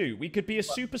we could do? We could be a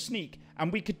super sneak,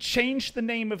 and we could change the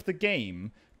name of the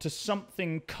game to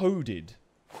something coded.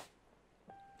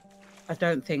 I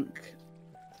don't think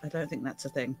that's a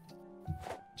thing.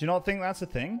 Do you not think that's a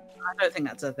thing? I don't think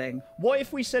that's a thing. What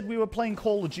if we said we were playing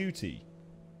Call of Duty?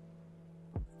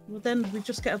 Well, then we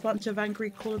just get a bunch of angry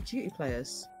Call of Duty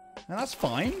players. And that's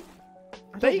fine.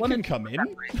 They can come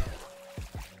in.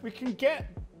 We can get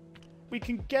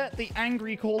the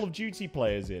angry Call of Duty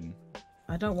players in.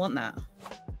 I don't want that.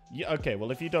 Yeah, okay,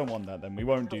 well, if you don't want that, then we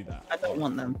won't do that. I don't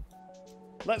want them.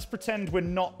 Let's pretend we're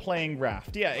not playing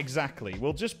Raft. Yeah, exactly.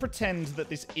 We'll just pretend that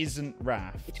this isn't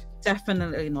Raft.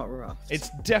 Definitely not Raft. It's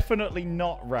definitely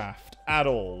not Raft at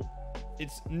all.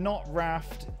 It's not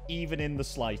Raft even in the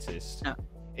slightest. No.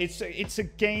 It's a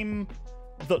game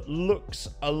that looks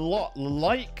a lot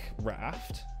like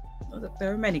Raft.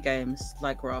 There are many games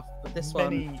like Raft, but this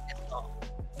one is not.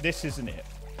 This isn't it.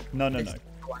 No. No.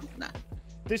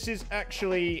 This is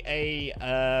actually a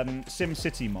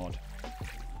SimCity mod.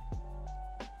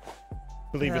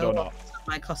 Believe it or not.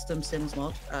 My custom Sims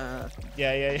mod.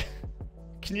 Yeah.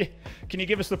 Can you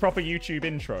give us the proper YouTube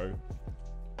intro?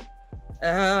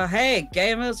 Hey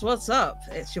gamers, what's up?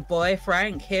 It's your boy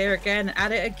Frank here again,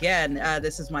 at it again.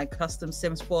 This is my custom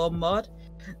Sims 4 mod.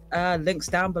 Links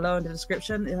down below in the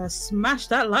description. Smash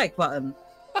that like button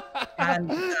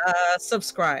and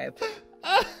subscribe.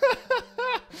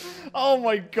 Oh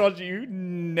my god, you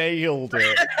nailed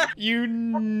it. You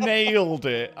nailed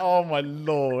it. Oh my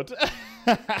lord.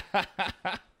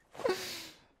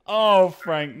 Oh,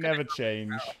 Frank, never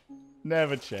change.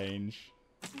 Never change.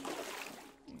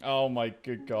 Oh my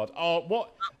good god. Oh,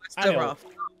 what? It's a Raft.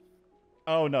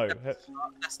 Oh no.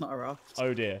 That's not a Raft.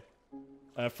 Oh dear.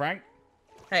 Frank?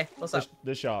 Hey, what's up?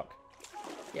 The shark.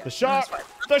 Yeah, the shark! No,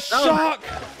 the shark!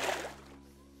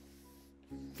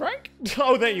 Frank?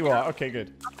 Oh, there you are. Okay,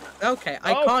 good. Okay,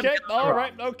 I can't. Okay,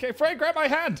 alright, okay. Frank, grab my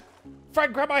hand!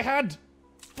 Frank, grab my hand!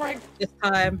 Frank! This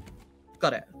time.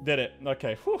 Got it. Did it.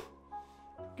 Okay. Whew.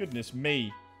 Goodness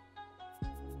me.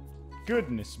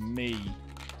 Goodness me.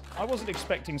 I wasn't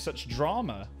expecting such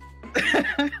drama.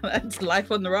 That's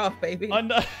life on the Raft, baby. I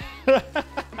know.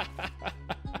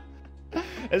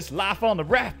 It's life on the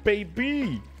raft,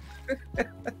 baby.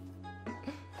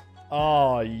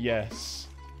 Oh, yes.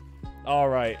 All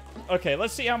right. Okay,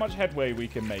 let's see how much headway we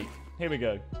can make. Here we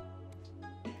go.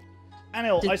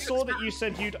 Anil, I saw that you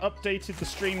said you'd updated the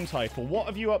stream title. What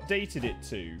have you updated it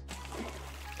to?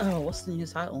 Oh, what's the new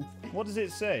title? What does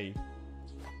it say?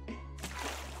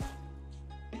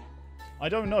 I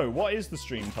don't know. What is the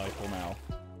stream title now?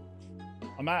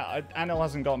 Anil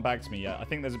hasn't gotten back to me yet. I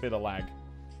think there's a bit of lag.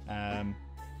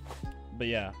 But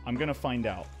yeah, I'm going to find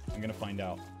out. I'm going to find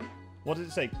out. What does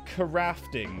it say?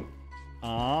 Crafting.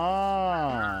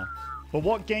 Ah. But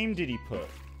what game did he put?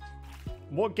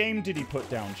 What game did he put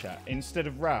down, chat, instead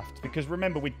of Raft? Because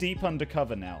remember, we're deep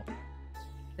undercover now.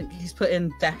 I think he's put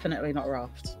in definitely not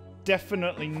Raft.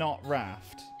 Definitely not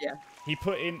Raft. Yeah. He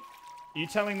put in... You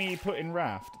telling me he put in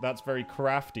Raft? That's very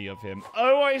crafty of him.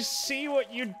 Oh, I see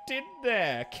what you did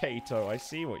there, Kato. I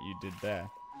see what you did there.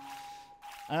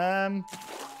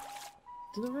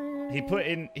 He put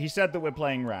in... He said that we're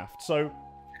playing Raft. So,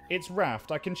 it's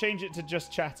Raft. I can change it to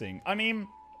just chatting. I mean...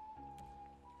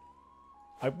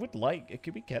 I would like...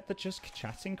 Could we get the just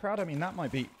chatting crowd? I mean, that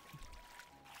might be...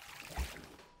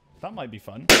 That might be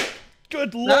fun.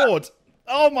 Good lord!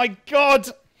 Oh my god!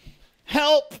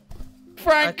 Help!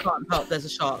 Frank! I can't help, there's a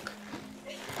shark.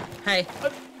 Hey.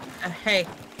 Hey.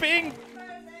 Bing!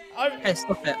 Hey,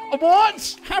 stop it.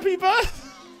 What? Happy birthday!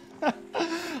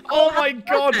 Oh my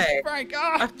god, birthday. Frank!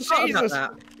 Ah, I forgot Jesus!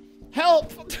 about that.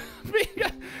 Help!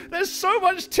 There's so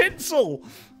much tinsel!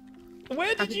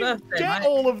 Where did you get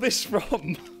all of this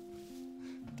from?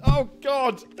 Oh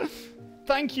god!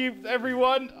 Thank you,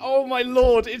 everyone! Oh my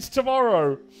lord, it's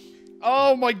tomorrow!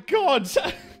 Oh my god!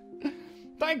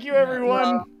 Thank you,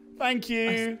 everyone! Well, thank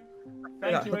you!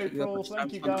 Thank you, April!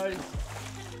 Thank you, guys!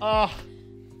 Ah!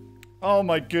 Oh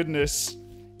my goodness!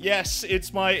 Yes,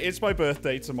 it's my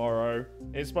birthday tomorrow.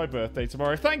 It's my birthday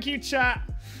tomorrow. Thank you, chat!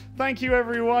 Thank you,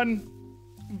 everyone!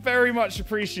 Very much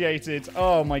appreciated.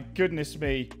 Oh my goodness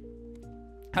me.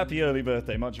 Happy early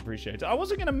birthday, much appreciated. I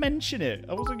wasn't going to mention it.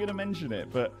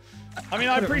 But I mean,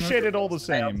 I appreciate it all the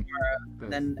same.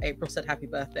 And then April said happy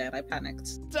birthday and I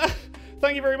panicked.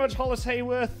 Thank you very much, Hollis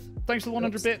Hayworth. Thanks for the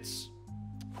 100 bits.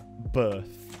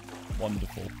 Birth.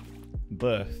 Wonderful.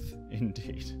 Birth,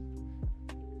 indeed.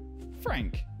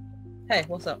 Frank. Hey,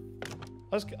 what's up?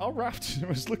 Our raft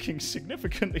was looking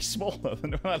significantly smaller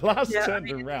than when I last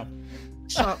turned around.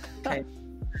 Shark came,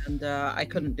 and I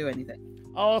couldn't do anything.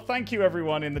 Oh, thank you,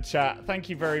 everyone in the chat. Thank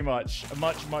you very much.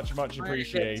 Much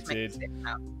appreciated.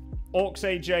 Orcs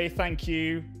AJ, thank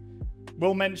you.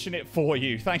 We'll mention it for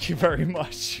you. Thank you very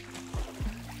much.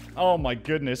 Oh, my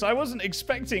goodness. I wasn't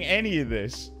expecting any of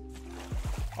this.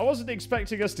 I wasn't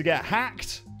expecting us to get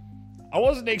hacked. I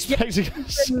wasn't expecting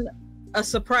us... A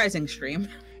surprising stream.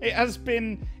 It has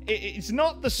been... It's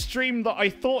not the stream that I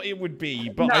thought it would be,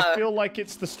 but no. I feel like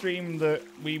it's the stream that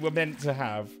we were meant to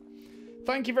have.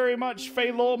 Thank you very much,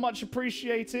 Faylor. Much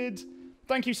appreciated.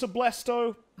 Thank you,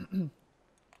 Sublesto.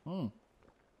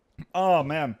 Oh,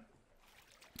 man.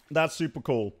 That's super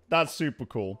cool. That's super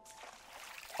cool.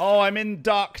 Oh, I'm in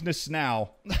darkness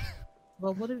now.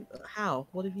 Well, how?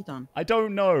 What have you done? I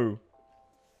don't know.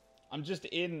 I'm just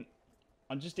in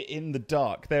the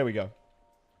dark. There we go.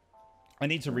 I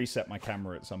need to reset my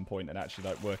camera at some point and actually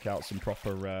like work out some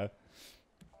proper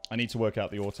I need to work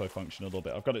out the auto function a little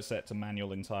bit. I've got it set to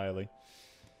manual entirely.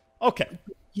 Okay.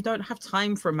 You don't have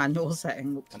time for a manual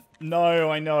setting.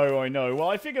 No, I know. Well,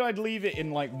 I figured I'd leave it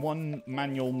in, like, one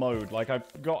manual mode. Like, I've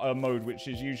got a mode which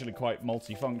is usually quite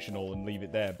multifunctional and leave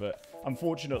it there. But,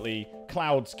 unfortunately,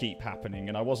 clouds keep happening,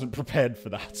 and I wasn't prepared for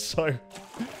that. So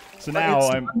now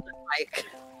I'm...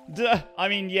 I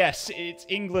mean, yes, it's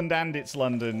England and it's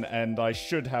London, and I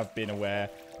should have been aware.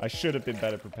 I should have been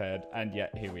better prepared, and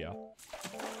yet, here we are.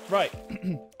 Right.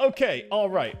 Okay, all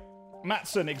right.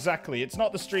 Matson, exactly. It's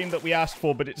not the stream that we asked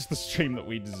for, but it's the stream that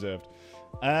we deserved.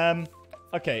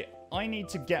 Okay, I need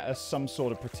to get us some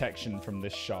sort of protection from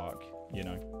this shark, you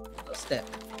know. A stick.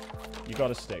 You got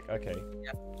a stick, okay.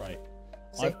 Yeah. Right.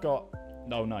 See? I've got...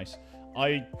 Oh, nice.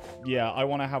 I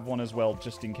want to have one as well,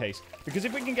 just in case. Because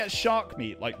if we can get shark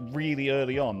meat, like, really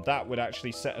early on, that would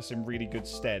actually set us in really good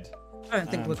stead. I don't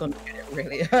think we're going to get it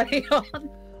really early on.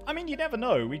 I mean, you never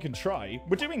know. We can try.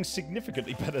 We're doing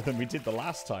significantly better than we did the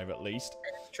last time, at least.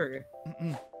 True.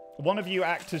 One of you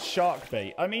act as shark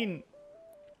bait. I mean,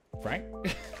 Frank?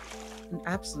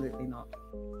 Absolutely not.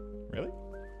 Really?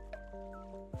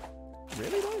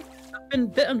 Really, though? I've been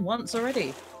bitten once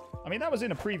already. I mean, that was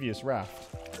in a previous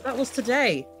raft. That was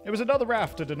today. It was another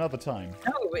raft at another time.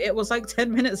 No, it was like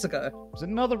 10 minutes ago. It was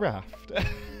another raft.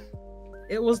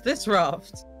 It was this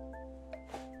raft.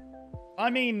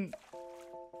 I mean...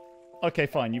 Okay,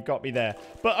 fine, you've got me there.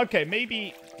 But okay,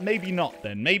 maybe not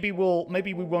then. Maybe we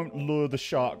won't lure the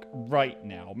shark right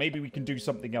now. Maybe we can do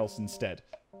something else instead.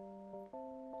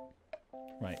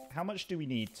 Right, how much do we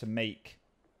need to make...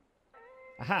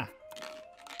 Aha!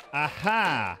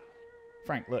 Aha!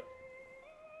 Frank, look.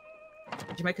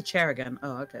 Did you make a chair again?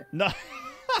 Oh, okay. No.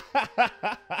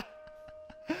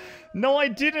 No, I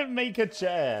didn't make a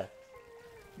chair.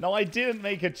 No, I didn't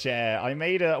make a chair. I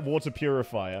made a water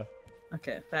purifier.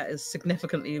 Okay, that is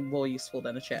significantly more useful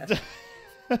than a chair.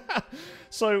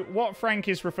 So what Frank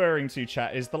is referring to,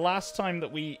 chat, is the last time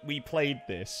that we played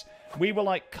this, we were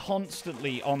like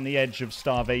constantly on the edge of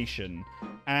starvation,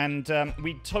 and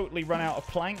we totally run out of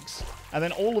planks, and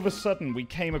then all of a sudden we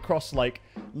came across like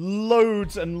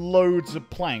loads and loads of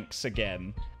planks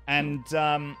again, and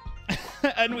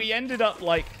and we ended up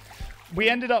like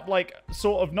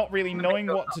sort of not really knowing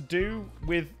what to do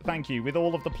with, thank you, with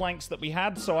all of the planks that we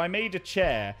had. So I made a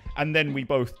chair and then we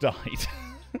both died.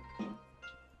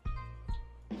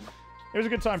 It was a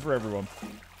good time for everyone.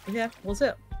 Yeah, was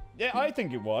it? Yeah, I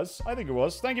think it was.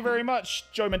 Thank you very much,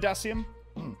 Joe Mendasium.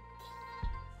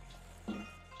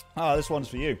 Ah, this one's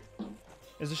for you.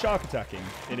 Is the shark attacking?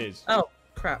 It is. Oh,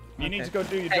 crap. You need to go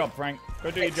do your job, Frank.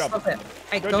 Go do your job. Stop it.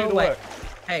 Hey, go go do the away. work.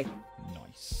 Hey.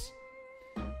 Nice.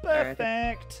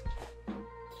 Perfect.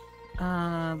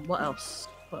 What else?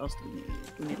 What else do we need?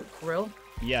 We need a grill.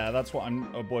 Yeah, that's what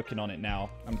I'm working on it now.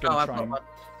 I'm gonna I've try got and... one.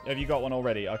 Have you got one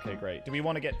already? Okay, great. Do we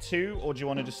want to get two, or do you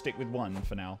want to just stick with one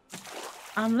for now?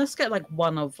 Let's get like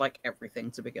one of like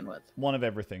everything to begin with. One of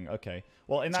everything. Okay.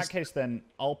 Well, in that case, then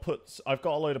I've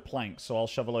got a load of planks, so I'll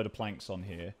shove a load of planks on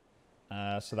here.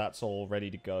 So that's all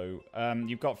ready to go.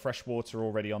 You've got fresh water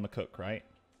already on the cook, right?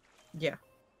 Yeah.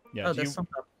 Yeah. Oh, do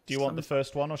you want the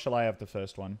first one, or shall I have the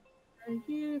first one?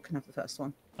 You can have the first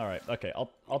one. All right. Okay.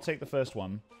 I'll take the first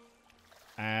one,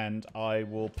 and I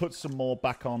will put some more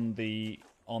back on the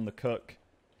cook,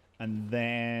 and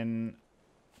then.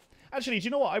 Actually, do you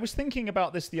know what? I was thinking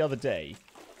about this the other day.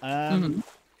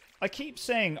 I keep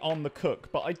saying on the cook,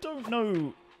 but I don't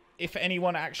know if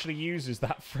anyone actually uses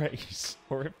that phrase,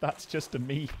 or if that's just a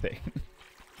me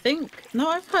thing. No,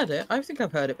 I've heard it. I think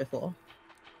I've heard it before.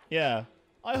 Yeah,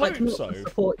 I like, hope not so. To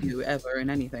support you ever in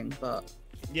anything, but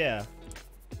yeah.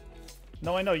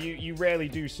 No, I know you rarely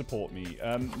do support me,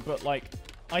 but like,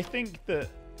 I think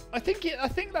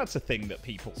that's a thing that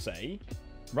people say,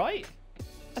 right?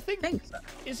 I think so.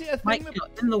 Is it a thing that...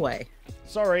 in the way?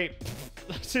 Sorry,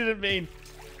 I didn't mean.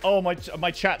 Oh, my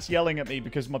chat's yelling at me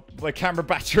because my camera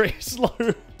battery is low.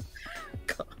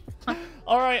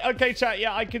 All right, okay, chat.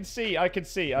 Yeah, I can see.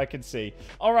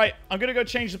 All right, I'm gonna go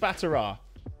change the battery.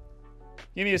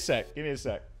 Give me a sec.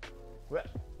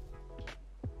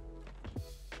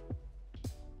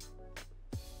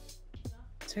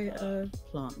 Potato,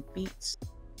 plant, beets.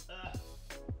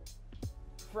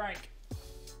 Frank.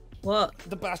 What?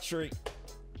 The battery.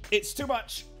 It's too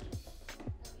much.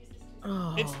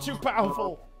 Oh. It's too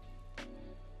powerful.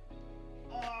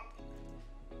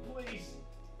 Please.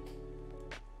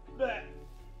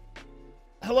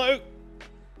 Hello?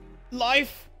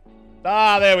 Life?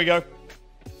 Ah, there we go.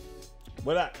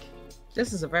 We're back.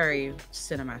 This is a very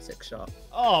cinematic shot.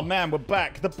 Oh man, we're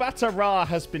back. The Batara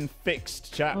has been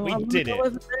fixed, chat. We did it.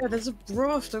 Over there. There's a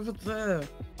raft over there.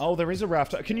 Oh, there is a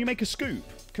raft. Can you make a scoop?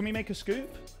 Can we make a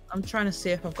scoop? I'm trying to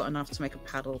see if I've got enough to make a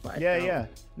paddle, but Yeah.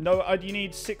 No, you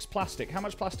need 6 plastic. How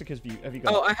much plastic have you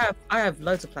got? Oh, I have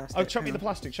loads of plastic. Oh, chuck me the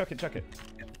plastic. Chuck it.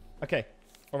 Okay.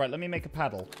 All right, let me make a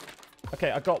paddle.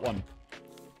 Okay, I got one.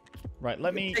 Right,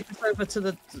 let me take us over to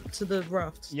the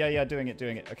raft. Yeah, doing it.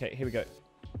 Okay, here we go.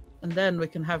 And then we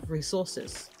can have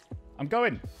resources. I'm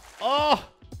going. Oh,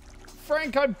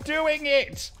 Frank, I'm doing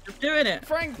it. You're doing it.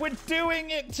 Frank, we're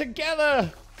doing it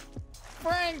together.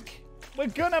 Frank, we're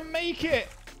gonna make it.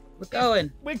 We're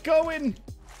going. We're going.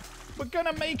 We're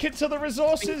gonna make it to the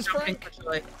resources, Frank.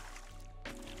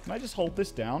 Can I just hold this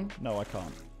down? No, I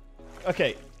can't.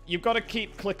 Okay, you've got to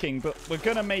keep clicking, but we're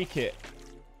gonna make it.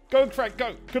 Go, Frank,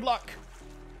 go. Good luck.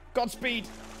 Godspeed.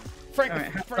 Frank, all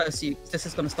right, how close are you? This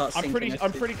is gonna start sinking.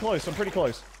 I'm pretty close.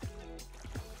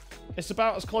 It's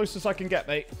about as close as I can get,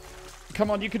 mate. Come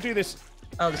on, you can do this.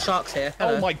 Oh, the shark's here.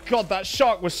 Hello. Oh my god, that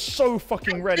shark was so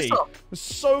fucking ready. Was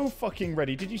so fucking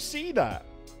ready. Did you see that?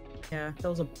 Yeah, there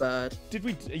was a bird. Did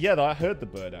we? Yeah, I heard the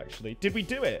bird actually. Did we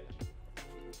do it?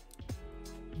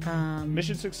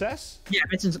 Mission success? Yeah,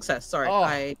 mission success. Sorry, oh.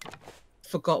 I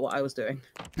forgot what I was doing.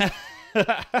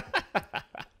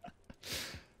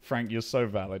 Frank, you're so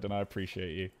valid, and I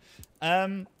appreciate you.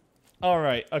 All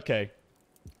right, okay,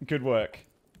 good work.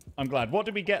 I'm glad. What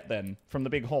did we get then from the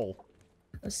big hole?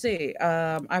 Let's see.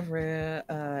 I've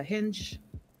a hinge,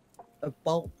 a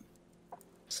bolt,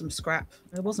 some scrap.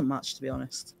 It wasn't much, to be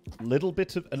honest. A little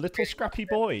scrappy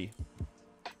boy.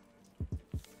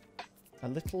 A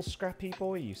little scrappy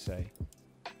boy, you say?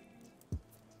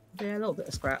 Yeah, a little bit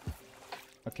of scrap.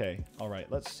 Okay, all right.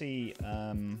 Let's see.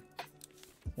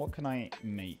 What can I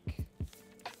make?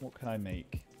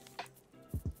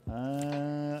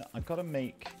 I've got to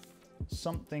make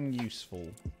something useful.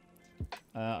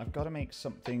 I've got to make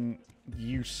something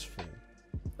useful.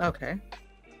 Okay.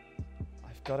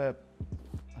 I've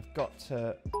got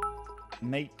to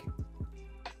make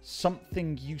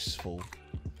something useful.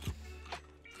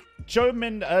 Joe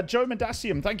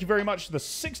Mendacium, thank you very much for the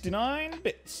 69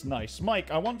 bits. Nice.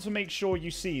 Mike, I want to make sure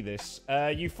you see this.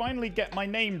 You finally get my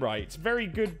name right. Very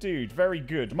good, dude. Very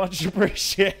good. Much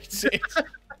appreciated.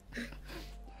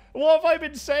 What have I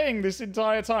been saying this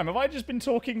entire time? Have I just been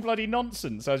talking bloody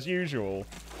nonsense as usual?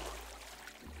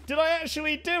 Did I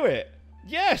actually do it?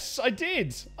 Yes, I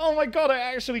did. Oh my god, I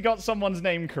actually got someone's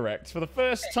name correct for the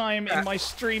first time in my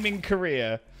streaming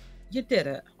career. You did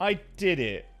it. I did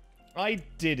it. I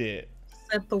did it.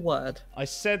 Said the word. I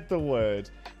said the word.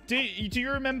 Do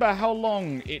you remember how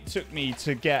long it took me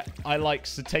to get I like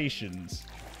cetaceans?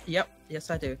 Yep. Yes,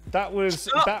 I do. That was...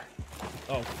 Stop. that.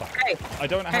 Oh, fuck. Hey. I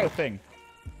don't have a thing.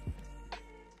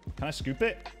 Can I scoop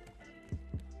it?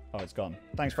 Oh, it's gone.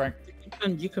 Thanks, Frank.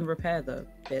 You can repair the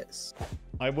bits.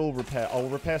 I will repair. I'll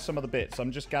repair some of the bits.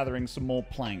 I'm just gathering some more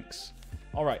planks.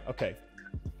 All right. Okay.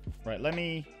 Right. Let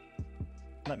me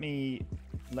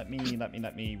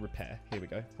repair. Here we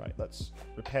go. Right. Let's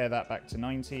repair that back to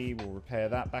 90. We'll repair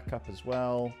that back up as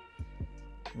well.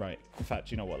 Right. In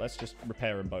fact, you know what? Let's just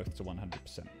repair them both to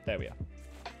 100%. There we are.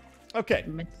 Okay.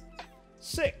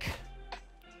 Sick.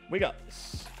 We got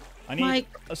this. I need. Mike.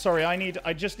 Sorry,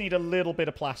 I just need a little bit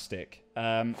of plastic.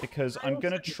 Because I'm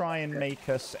gonna try and make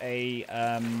us a.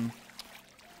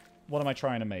 What am I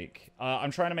trying to make?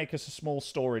 I'm trying to make us a small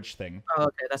storage thing. Oh,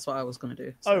 okay, that's what I was gonna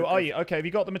do. So are you? Okay, have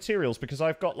you got the materials? Because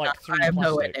I've got like 3 plastic. I have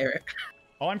nowhere near it.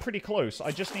 Oh, I'm pretty close.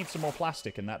 I just need some more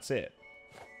plastic, and that's it.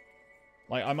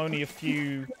 Like I'm only a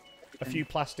few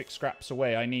plastic scraps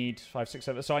away. I need 5, 6,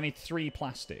 7. So I need 3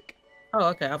 plastic. Oh,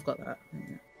 okay, I've got that.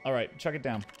 All right, chuck it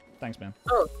down. Thanks, man.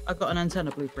 Oh, I've got an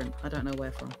antenna blueprint. I don't know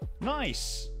where from.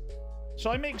 Nice.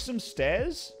 Shall I make some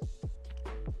stairs?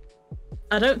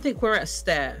 I don't think we're at a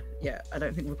stair yet. I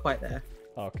don't think we're quite there.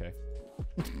 Okay.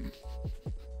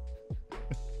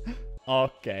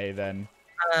 Okay, then.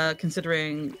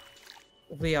 Considering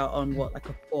we are on, what, like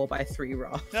a 4x3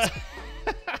 raft?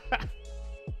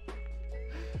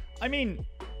 I mean,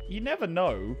 you never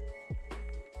know.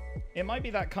 It might be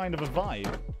that kind of a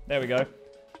vibe. There we go.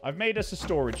 I've made us a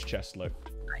storage chest, look.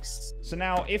 Nice. So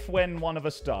now, when one of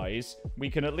us dies, we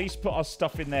can at least put our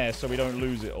stuff in there so we don't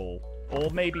lose it all. Or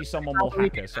maybe someone will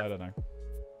hack us, I don't know.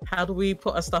 How do we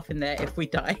put our stuff in there if we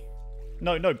die?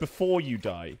 No, before you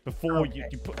die. Before you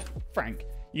put... Frank,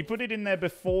 you put it in there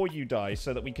before you die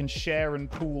so that we can share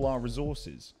and pool our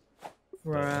resources.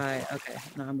 Right, okay.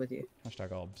 No, I'm with you.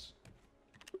 #obs.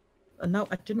 No,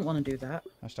 I didn't want to do that.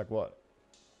 #what?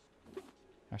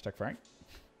 Hashtag Frank.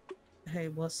 Hey,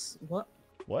 what?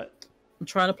 What? I'm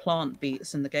trying to plant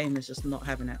beets and the game is just not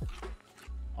having it.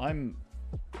 I'm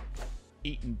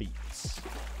eating beets.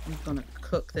 I'm gonna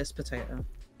cook this potato.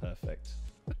 Perfect.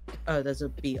 Oh, there's a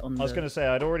beet on I was going to say,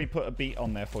 I'd already put a beet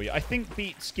on there for you. I think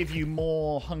beets give you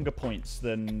more hunger points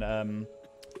than the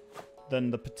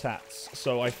patates,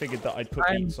 so I figured that I'd put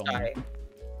beets on there.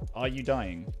 Are you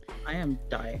dying? I am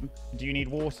dying. Do you need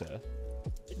water?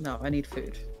 No, I need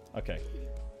food. Okay.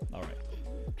 All right.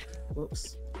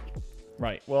 Whoops.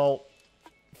 Right, well,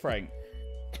 Frank.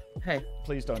 Hey.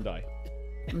 Please don't die.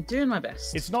 I'm doing my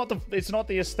best. It's not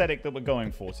the aesthetic that we're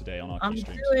going for today on our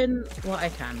streams. I'm doing what I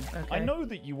can. Okay. I know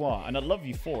that you are, and I love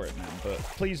you for it, man. But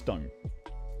please don't.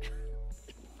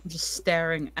 I'm just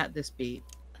staring at this beet.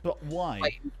 But why?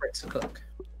 Waiting for it to cook.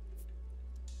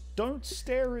 Don't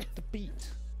stare at the beet.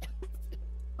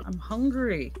 I'm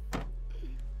hungry.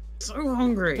 So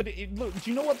hungry. But look,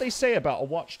 do you know what they say about a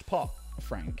watched pot,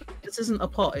 Frank? This isn't a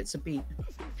pot. It's a beet.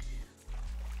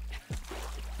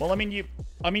 Well, I mean,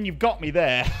 you've got me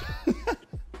there.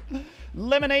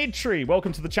 Lemonade Tree,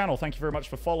 welcome to the channel. Thank you very much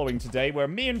for following today, where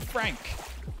me and Frank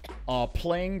are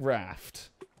playing Raft.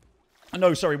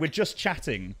 No, sorry, we're just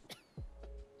chatting.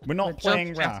 We're not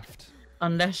playing Raft.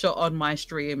 Unless you're on my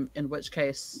stream, in which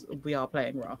case we are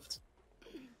playing Raft.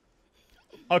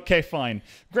 Okay, fine.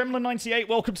 Gremlin98,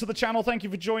 welcome to the channel. Thank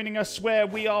you for joining us, where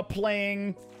we are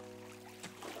playing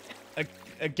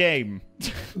a game.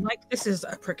 Mike, this is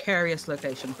a precarious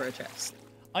location for a chest.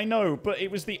 I know, but it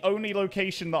was the only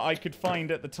location that I could find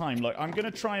at the time. Look, I'm going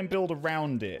to try and build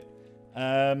around it.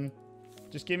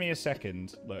 Just give me a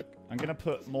second. Look, I'm going to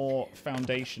put more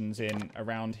foundations in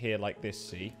around here like this,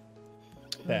 see?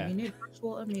 There. You need fresh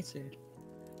water? Me too.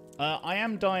 I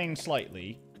am dying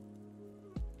slightly.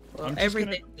 Well,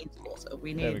 everything needs water.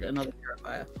 We need another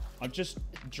purifier. I've just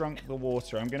drunk the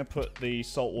water. I'm going to put the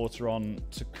salt water on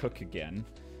to cook again.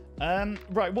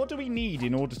 Right, what do we need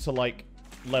in order to, like,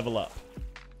 level up?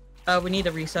 We need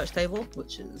a research table,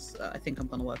 which is, I think I'm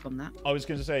going to work on that. I was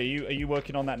going to say, are you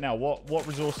working on that now? What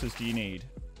resources do you need?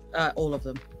 All of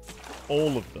them.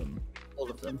 All of them?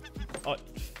 All of them.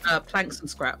 Planks and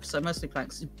scraps, so mostly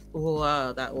planks.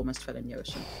 Oh, that almost fell in the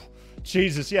ocean.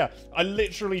 Jesus, yeah. I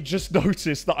literally just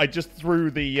noticed that I just threw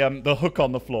the hook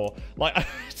on the floor. Like,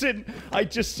 I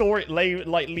just saw it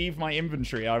leave my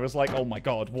inventory. I was like, oh my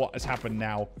god, what has happened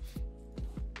now?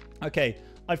 Okay,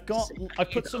 I've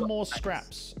put some more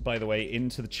scraps, by the way,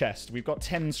 into the chest. We've got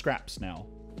 10 scraps now.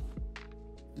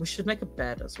 We should make a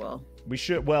bed as well. We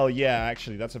should, well, yeah,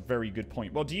 actually, that's a very good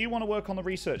point. Well, do you want to work on the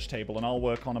research table and I'll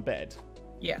work on a bed?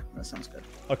 Yeah, that sounds good.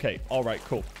 Okay, alright,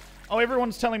 cool. Oh,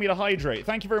 everyone's telling me to hydrate.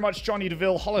 Thank you very much, Johnny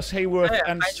DeVille, Hollis Hayworth,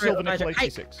 and Silver Nickel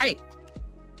 86. Hey!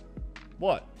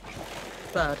 What?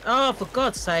 Bird. Oh, for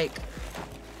God's sake.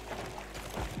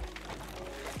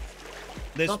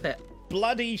 Stop it.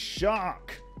 Bloody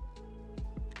shark.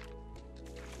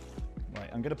 Right,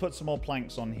 I'm going to put some more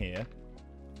planks on here.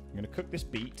 I'm going to cook this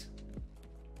beet.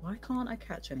 Why can't I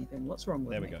catch anything? What's wrong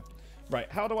with me? There we go.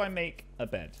 Right, how do I make a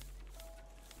bed?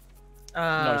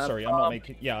 No, sorry, I'm not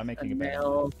making... Yeah, I'm making a bed.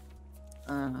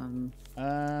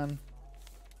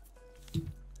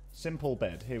 Simple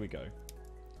bed. Here we go.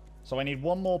 So I need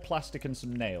one more plastic and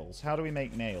some nails. How do we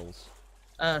make nails?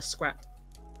 Scrap.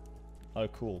 Oh,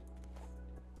 cool.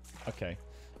 Okay.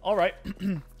 All right.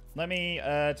 Let me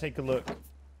take a look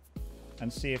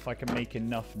and see if I can make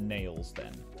enough nails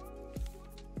then.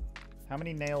 How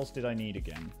many nails did I need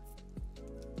again?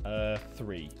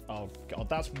 3. Oh, God,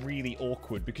 that's really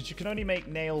awkward because you can only make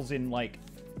nails in, like,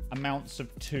 amounts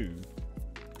of 2.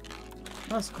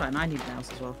 That's quite. I need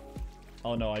nails as well.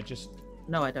 Oh, no, I just...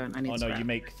 No, I don't. I need scrap. No, you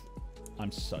make...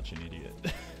 I'm such an idiot.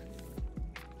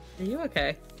 Are you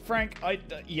okay? Frank,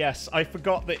 yes, I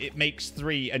forgot that it makes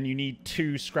 3 and you need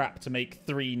 2 scrap to make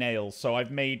 3 nails, so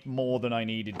I've made more than I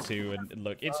needed to, and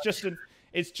look, it's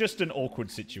just an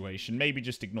awkward situation. Maybe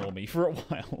just ignore me for a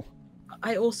while.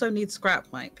 I also need scrap,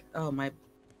 Mike. Oh, my...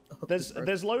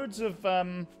 There's loads of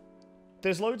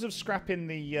scrap in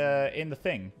the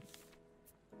thing.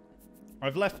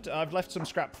 I've left some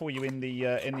scrap for you in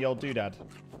the old doodad.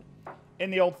 In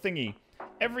the old thingy.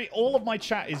 All of my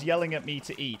chat is yelling at me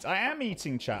to eat. I am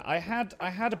eating, chat. I had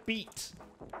a beet.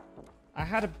 I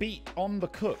had a beet on the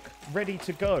cook, ready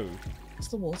to go. Is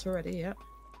the water ready yet?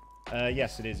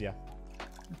 Yes, it is, yeah.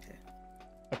 Okay.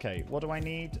 Okay, what do I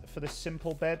need for this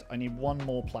simple bed? I need 1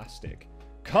 more plastic.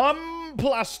 Come,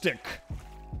 plastic!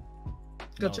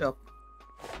 Good job.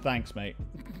 Thanks, mate.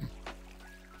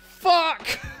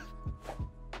 Fuck!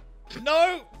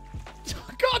 No!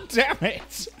 God damn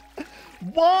it!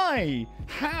 Why?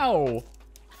 How?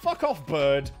 Fuck off,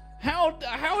 bird.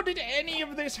 How did any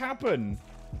of this happen?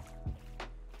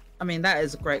 I mean, that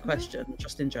is a great question,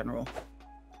 just in general.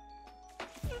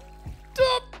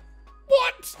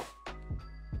 What?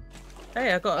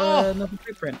 Hey, I got another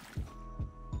blueprint.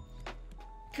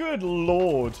 Good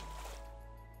lord.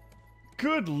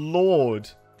 Good lord.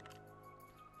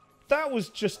 That was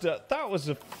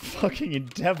a fucking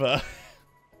endeavor.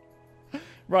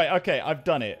 Right, okay, I've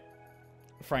done it.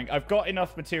 Frank, I've got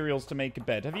enough materials to make a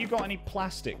bed. Have you got any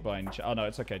plastic by any chance? Oh, no,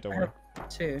 it's okay, don't worry. I have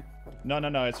 2. No,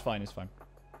 it's fine, it's fine.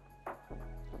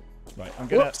 Right, I'm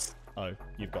gonna... Whoops. Oh,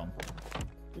 you've gone.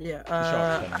 Yeah,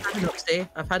 I've had an oopsie.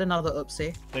 I've had another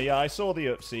oopsie. Yeah, I saw the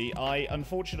oopsie. I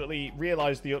unfortunately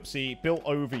realized the oopsie, built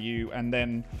over you, and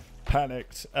then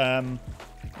panicked. There.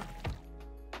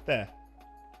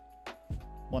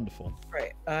 Wonderful.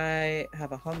 Right, I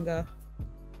have a hunger.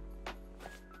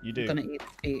 You do. I'm gonna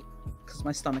eat because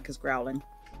my stomach is growling.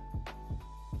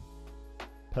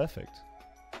 Perfect.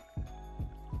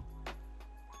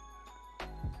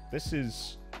 This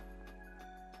is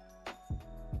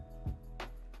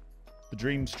the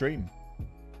dream stream.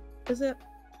 Is it?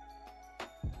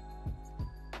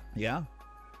 Yeah.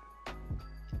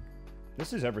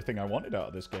 This is everything I wanted out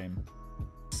of this game.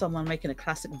 Someone making a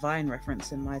classic Vine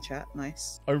reference in my chat.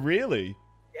 Nice. Oh, really?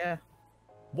 Yeah.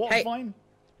 What Hey. Vine?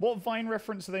 What Vine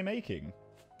reference are they making?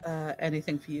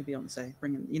 Anything for you, Beyonce.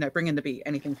 Bring in the beat.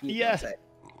 Anything for you, Yeah. Beyonce.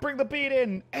 Bring the beat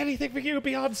in. Anything for you,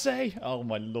 Beyonce. Oh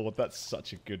my lord, that's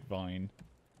such a good Vine.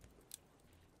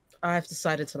 I've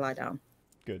decided to lie down.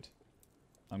 Good.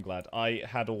 I'm glad. I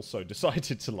had also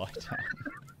decided to lie down.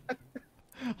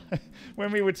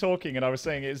 When we were talking and I was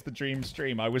saying it is the dream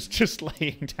stream, I was just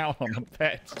laying down on the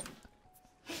bed.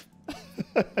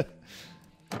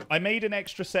 I made an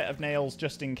extra set of nails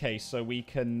just in case, so we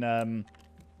can,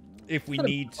 if we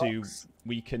need to,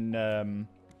 we can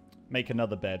make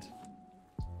another bed.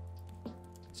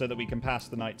 So that we can pass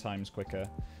the night times quicker.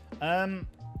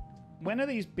 When are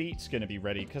these beets going to be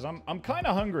ready? Because I'm kind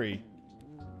of hungry.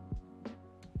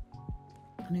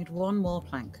 I need one more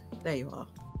plank. There you are.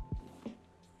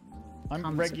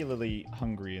 I'm regularly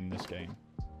hungry in this game.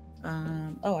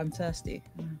 Oh, I'm thirsty.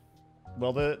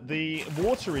 Well, the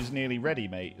water is nearly ready,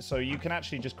 mate. So you can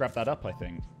actually just grab that up, I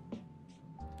think.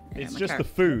 Yeah, it's my just the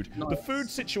character- food. Nice. The food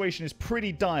situation is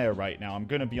pretty dire right now, I'm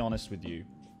going to be honest with you.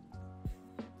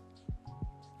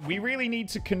 We really need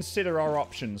to consider our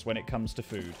options when it comes to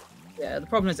food. Yeah, the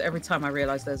problem is every time I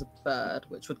realise there's a bird,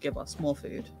 which would give us more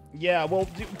food. Yeah, well,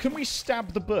 can we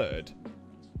stab the bird?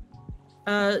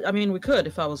 I mean, we could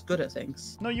if I was good at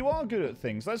things. No, you are good at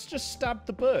things. Let's just stab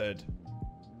the bird.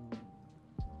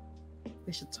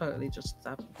 We should totally just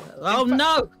stab the bird. Oh,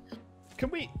 no! Can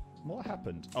we... What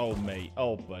happened? Oh, mate.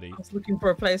 Oh, buddy. I was looking for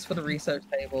a place for the research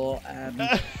table, and...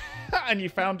 And you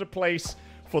found a place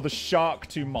for the shark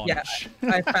to munch. yeah,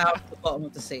 I found the bottom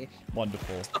of the sea.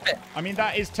 Wonderful. Stop it. I mean,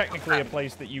 that is technically a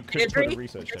place that you could put a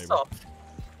research table. Stop.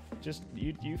 Just,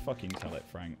 you fucking tell it,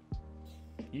 Frank.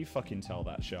 You fucking tell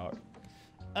that shark.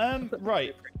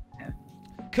 Right. Yeah.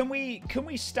 Can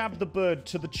we stab the bird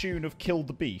to the tune of Kill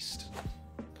the Beast?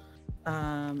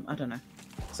 I don't know.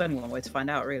 There's only one way to find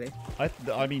out, really.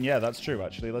 I mean, yeah, that's true,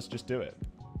 actually. Let's just do it.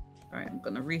 Alright, I'm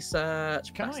gonna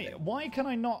research plastic. Why can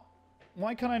I not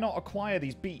acquire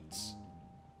these beets?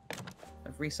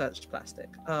 I've researched plastic.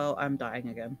 Oh, I'm dying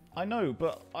again. I know,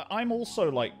 but I'm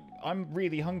also, like, I'm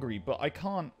really hungry, but I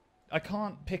can't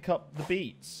pick up the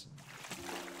beets.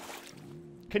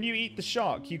 Can you eat the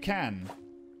shark? You can.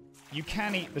 You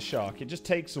can eat the shark. It just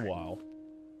takes a while.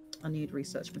 I need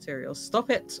research materials.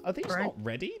 Stop it. Are these Right. not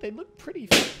ready? They look pretty...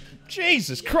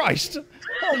 Jesus Christ!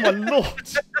 Oh my lord!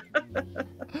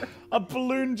 A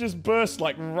balloon just burst,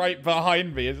 like, right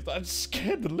behind me. That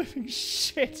scared the living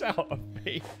shit out of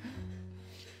me.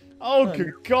 Oh,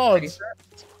 good God.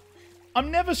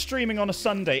 I'm never streaming on a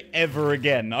Sunday ever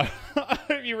again. I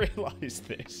hope you realise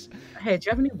this. Hey, do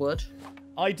you have any wood?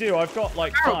 I do. I've got,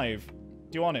 like, 5. Do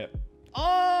you want it?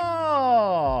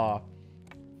 Ah!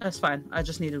 That's fine. I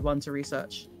just needed one to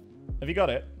research. Have you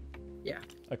got it? Yeah.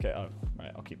 Okay, oh,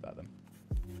 right, I'll keep that then.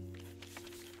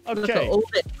 Look at Okay, all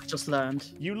this we just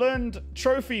learned. you learned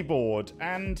trophy board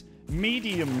and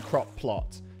medium crop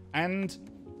plot and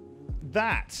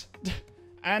that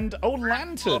and oh,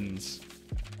 lanterns.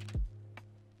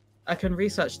 I can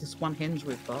research this one hinge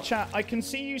we've got. Chat, I can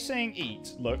see you saying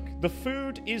eat. Look, the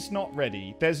food is not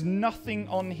ready. There's nothing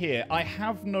on here. I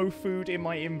have no food in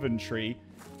my inventory.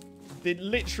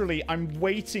 Literally, I'm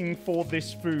waiting for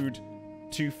this food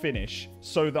to finish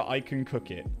so that I can cook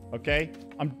it, okay?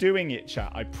 I'm doing it,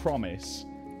 chat, I promise.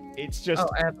 It's just... Oh,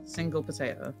 I have a single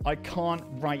potato. I can't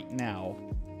right now.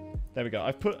 There we go.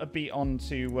 I've put a beat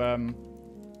onto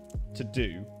to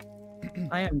do.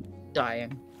 I am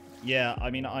dying. Yeah, I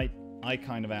mean, I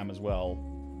kind of am as well.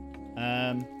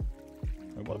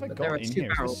 What have I got in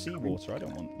here? Is this seawater? I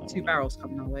don't want... Two barrels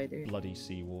coming our way, dude. Bloody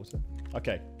seawater.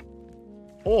 Okay.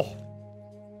 Oh!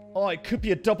 Oh, it could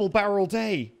be a double barrel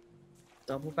day.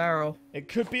 Double barrel. It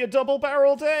could be a double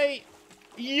barrel day.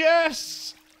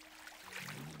 Yes!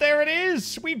 There it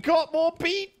is! We've got more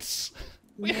beets!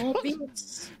 More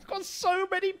beets. We've got so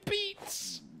many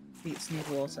beets! Beets need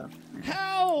water.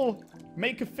 How?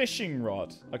 Make a fishing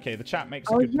rod. Okay, the chat makes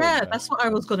a good point yeah, there. that's what I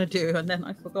was going to do, and then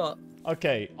I forgot.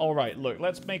 Okay, alright, look,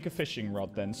 let's make a fishing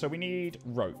rod then. So we need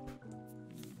rope.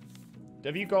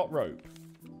 Have you got rope?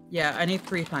 Yeah, I need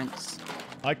 3 planks.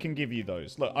 I can give you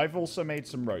those. Look, I've also made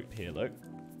some rope here, look.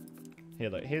 Here,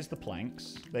 look, here's the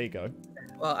planks. There you go.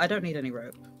 Well, I don't need any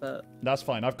rope, but... That's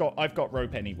fine, I've got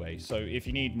rope anyway, so if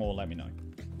you need more, let me know.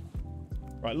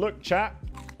 Right, look, chat.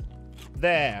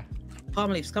 There. Palm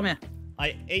leaves, come here.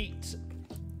 I ate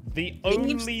the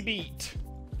only meat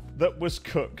that was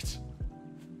cooked.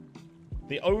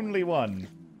 The only one.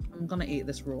 I'm gonna eat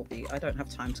this raw beet. I don't have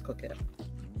time to cook it.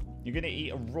 You're gonna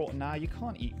eat a raw... Nah, you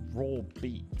can't eat raw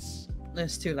beets.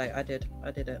 It's too late. I did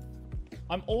it.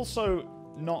 I'm also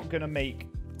not gonna make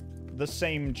the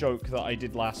same joke that I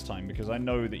did last time because I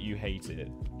know that you hate it.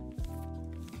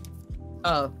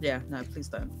 Oh, yeah. No, please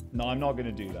don't. No, I'm not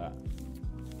gonna do that.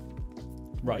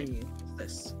 Right. What's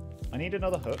this? I need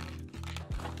another hook.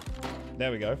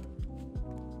 There we go.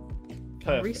 Can I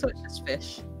Perfect. research this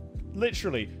fish?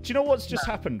 Literally. Do you know what's just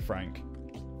happened, Frank?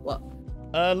 What?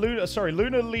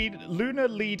 Lunar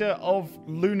leader of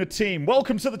Lunar Team.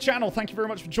 Welcome to the channel. Thank you very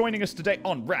much for joining us today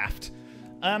on Raft.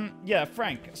 Yeah,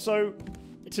 Frank. So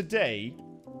today.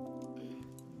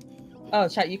 Oh,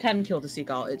 chat, you can kill the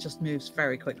seagull. It just moves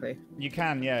very quickly. You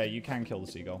can, yeah, you can kill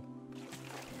the seagull.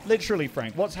 Literally,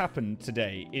 Frank, what's happened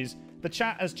today is the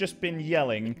chat has just been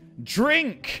yelling,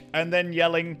 drink, and then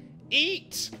yelling,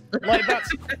 eat. Like,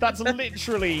 that's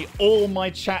literally all my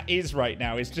chat is right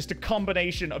now, is just a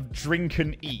combination of drink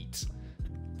and eat.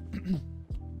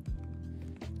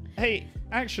 Hey,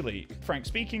 actually, Frank,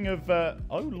 speaking of,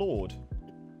 oh lord.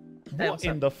 What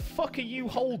in the fuck are you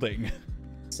holding?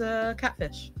 It's a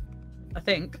catfish, I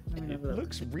think. It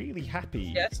looks really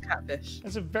happy. Yeah, it's catfish.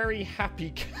 It's a very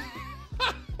happy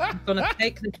cat. I'm gonna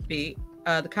take this beet.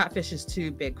 The catfish is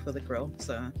too big for the grill,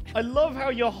 so... I love how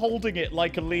you're holding it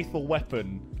like a lethal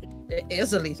weapon. It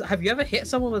is a lethal... Have you ever hit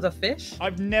someone with a fish? I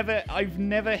have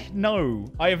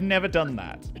never done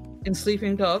that. In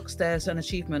Sleeping Dogs, there's an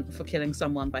achievement for killing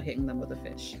someone by hitting them with a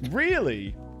fish.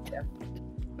 Really? Yeah.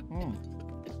 Hmm.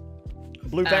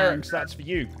 Blue Barracks, that's for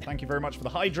you. Thank you very much for the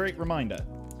hydrate reminder.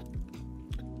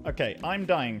 Okay, I'm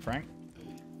dying, Frank.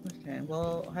 Okay,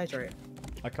 well, hydrate.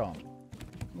 I can't.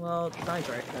 Well,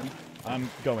 hydrate then. I'm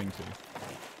going to.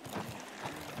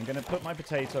 I'm going to put my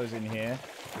potatoes in here.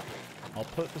 I'll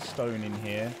put the stone in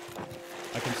here.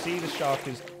 I can see the shark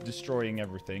is destroying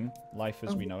everything. Life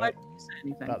as we know it.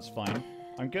 That's fine.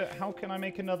 I'm good. How can I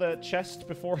make another chest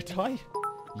before I die?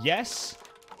 Yes.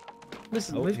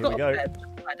 Listen, we've got a bed.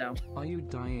 Lie down. Are you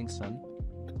dying, son?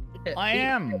 I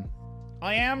am.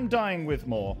 I am dying with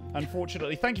more,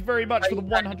 unfortunately. Thank you very much for the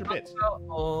 100 bits.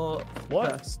 Or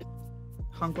what? Thirst?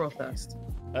 Hunger or thirst?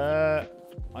 I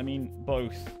mean,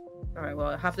 both. Alright,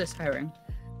 well, have this herring.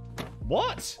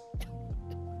 What?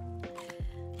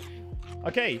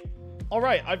 Okay.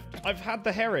 Alright, I've had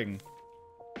the herring.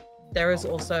 There is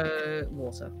also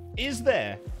water. Is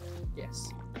there?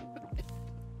 Yes.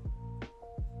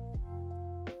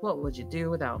 What would you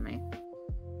do without me?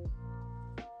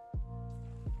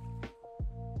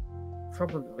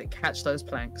 Probably catch those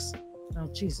planks. Oh,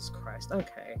 Jesus Christ.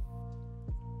 Okay.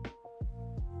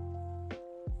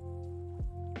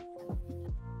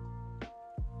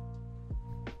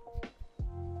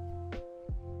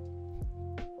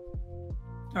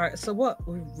 Alright, so what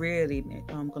we really need...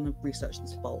 I'm going to research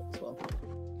this bolt as well.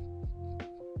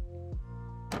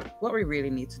 What we really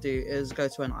need to do is go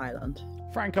to an island.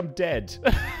 Frank, I'm dead.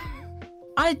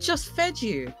 I just fed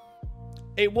you.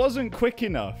 It wasn't quick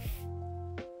enough.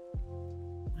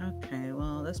 Okay,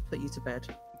 well, let's put you to bed.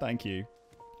 Thank you.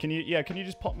 Can you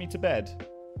just pop me to bed?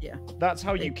 Yeah. That's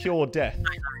how you cure death.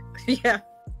 I know. Yeah.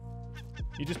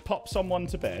 You just pop someone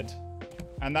to bed,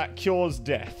 and that cures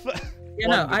death. You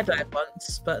know, I died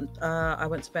once, but I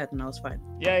went to bed and I was fine.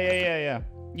 Yeah.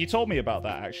 You told me about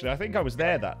that, actually. I think I was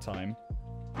there that time.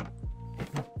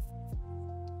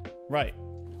 Right.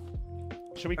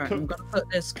 Shall we cook? I'm going to put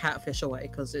this catfish away,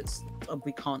 because it's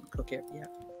we can't cook it yet.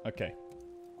 Okay.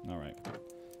 All right.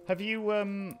 Have you,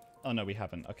 Oh, no, we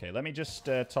haven't. Okay, let me just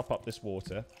top up this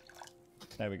water.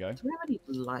 There we go. Do we have any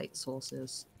light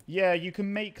sources? Yeah, you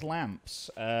can make lamps.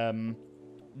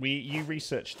 You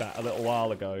researched that a little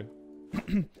while ago.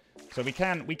 So we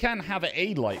can have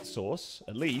a light source,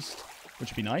 at least,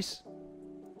 which would be nice.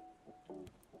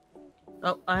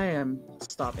 Oh, I am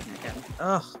starving again.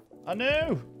 Ugh. I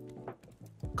know!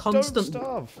 Constant Don't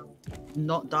starve!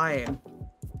 not dying.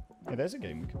 Yeah, there's a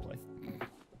game we can play.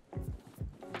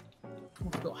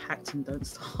 I've got hacked and Don't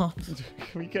Starve.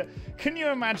 Can you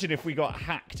imagine if we got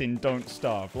hacked in Don't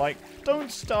Starve? Like,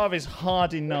 Don't Starve is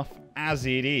hard enough as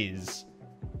it is.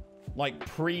 Like,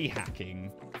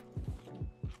 pre-hacking.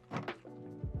 Right,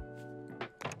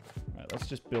 let's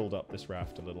just build up this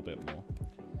raft a little bit more.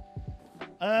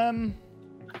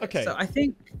 Okay. So I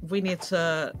think we need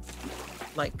to,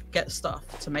 like, get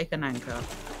stuff to make an anchor,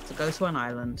 to go to an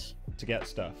island. To get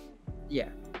stuff. Yeah.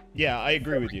 Yeah, I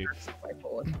agree with you.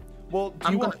 Well,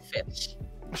 I'm gonna fish.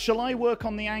 Shall I work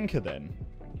on the anchor then?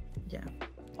 Yeah.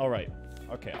 All right.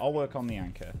 Okay, I'll work on the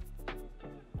anchor.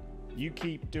 You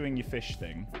keep doing your fish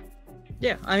thing.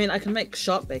 Yeah, I mean, I can make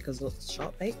shark bait as well.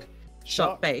 Shark bait?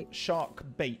 Shark bait. Shark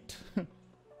bait.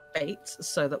 Bait,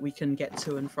 so that we can get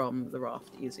to and from the raft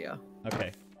easier.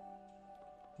 Okay.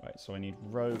 Right, so I need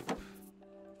rope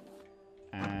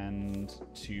and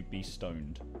to be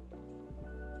stoned.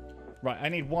 Right, I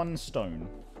need 1 stone.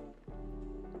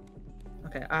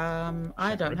 Okay,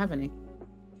 I don't have any.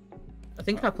 I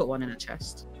think I put one in a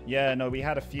chest. Yeah, no, we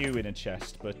had a few in a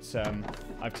chest, but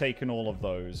I've taken all of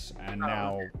those, and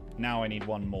now I need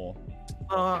 1 more.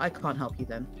 Oh, I can't help you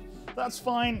then. That's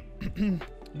fine.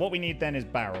 What we need then is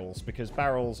barrels, because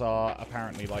barrels are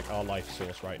apparently like our life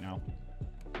source right now.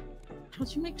 How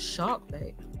do you make shark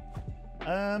bait?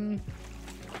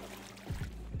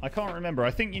 I can't remember.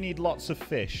 I think you need lots of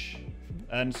fish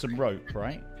and some rope,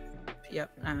 right?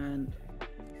 Yep, and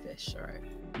fish, alright.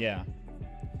 Yeah.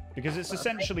 Because it's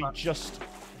essentially just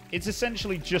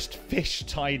fish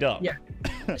tied up. Yeah.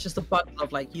 It's just a bug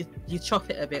of like you chop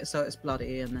it a bit so it's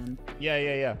bloody and then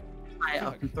Yeah. tie it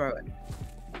up and throw it.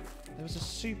 There was a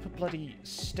super bloody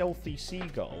stealthy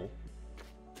seagull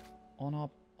on our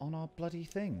bloody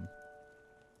thing.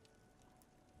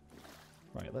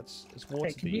 Right, let's water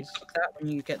Okay, can these. you cook that when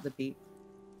you get the beet?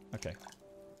 Okay.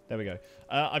 There we go.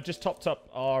 I've just topped up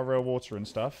our water and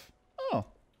stuff. Oh.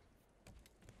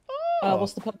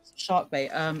 What's the purpose of shark bait?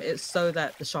 It's so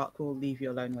that the shark will leave you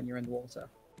alone when you're in the water.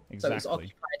 Exactly. So it's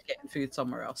occupied getting food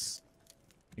somewhere else.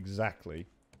 Exactly.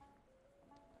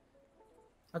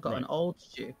 I got an old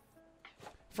stew.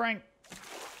 Frank.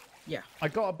 Yeah. I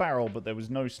got a barrel, but there was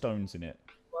no stones in it.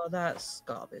 Well, that's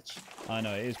garbage. I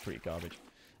know, it is pretty garbage.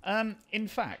 In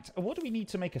fact, what do we need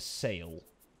to make a sail?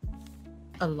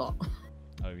 A lot.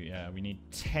 Oh, yeah, we need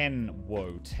 10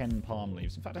 palm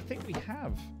leaves. In fact, I think we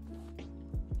have.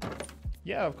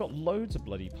 Yeah, I've got loads of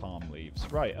bloody palm leaves.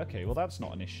 Right, okay, well, that's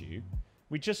not an issue.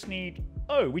 We just need...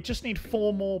 Oh, we just need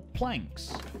 4 more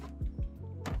planks.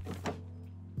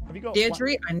 Have you got...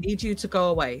 Deirdre, I need you to go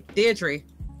away. Deirdre.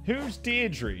 Who's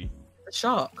Deirdre? The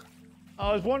shark.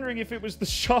 I was wondering if it was the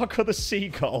shark or the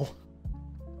seagull.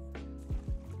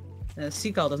 The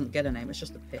seagull doesn't get a name, it's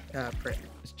just a prick.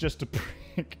 It's just a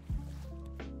prick.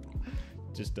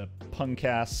 Just a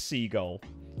punk-ass seagull.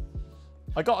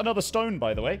 I got another stone,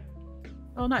 by the way.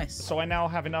 Oh, nice. So I now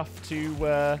have enough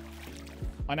to...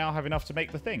 I now have enough to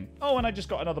make the thing. Oh, and I just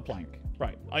got another plank.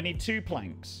 Right, I need 2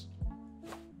 planks.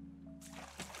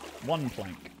 1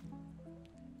 plank.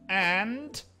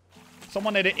 And...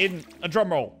 someone edit in a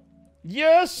drum roll.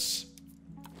 Yes!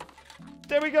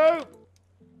 There we go!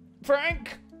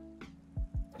 Frank!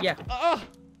 Yeah.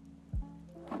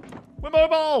 We're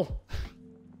mobile!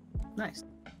 Nice.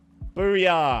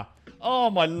 Booyah!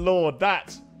 Oh my lord,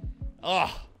 that's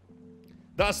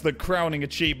the crowning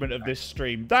achievement of this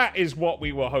stream. That is what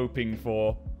we were hoping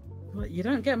for. Well, you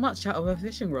don't get much out of a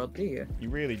fishing rod, do you? You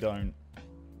really don't.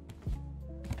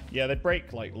 Yeah, they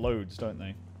break like loads, don't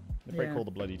they? They break all the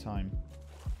bloody time.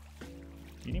 Do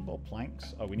you need more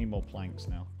planks? Oh, we need more planks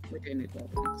now. We do need more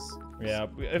planks. Yeah.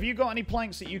 Have you got any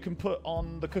planks that you can put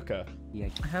on the cooker? Yeah.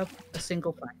 I have a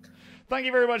single plank. Thank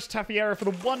you very much, Tafiera, for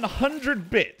the 100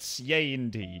 bits. Yay,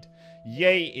 indeed.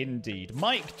 Yay, indeed.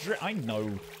 Mike, I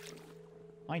know,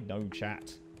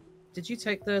 chat. Did you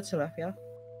take the tilapia?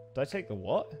 Did I take the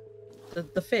what?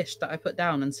 The fish that I put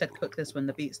down and said cook this when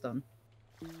the beet's done.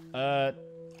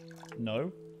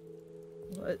 No.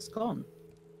 Well, it's gone.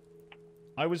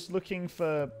 I was looking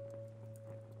for...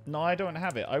 No, I don't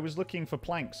have it. I was looking for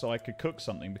planks so I could cook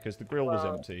something because the grill was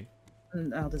empty.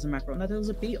 Oh, there's a mackerel. No, there was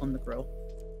a beet on the grill.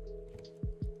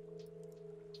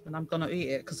 And I'm gonna eat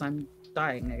it because I'm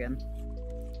dying again.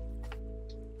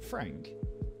 Frank?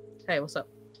 Hey, what's up?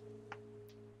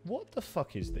 What the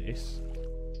fuck is this?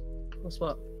 What's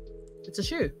what? It's a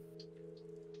shoe.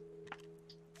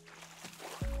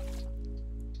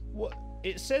 What?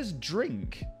 It says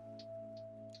drink.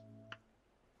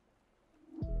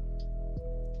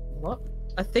 What?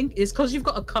 I think it's because you've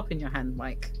got a cup in your hand,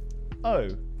 Mike. Oh.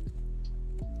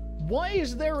 Why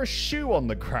is there a shoe on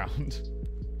the ground?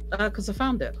 Because I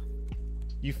found it.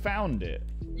 You found it?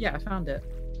 Yeah, I found it.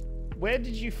 Where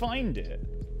did you find it?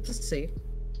 Just see.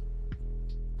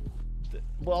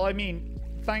 Well, I mean,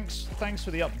 thanks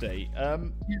for the update. Yeah.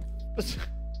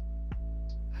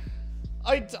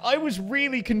 I was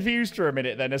really confused for a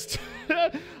minute then as to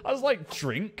I was like,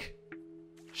 drink?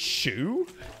 Shoe?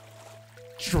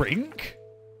 Drink?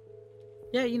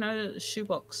 Yeah, you know,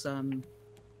 shoebox,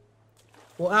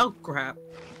 well, I'll grab.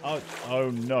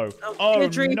 Oh no. Oh,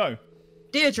 Deirdre. No.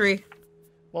 Deirdre.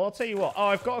 Well, I'll tell you what. Oh,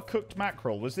 I've got a cooked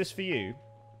mackerel. Was this for you?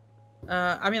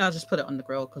 I mean, I'll just put it on the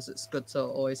grill because it's good to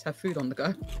always have food on the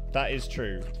go. That is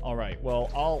true. All right. Well,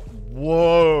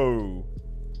 Whoa.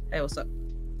 Hey, what's up?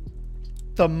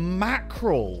 The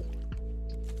mackerel.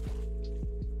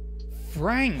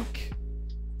 Frank.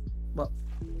 What?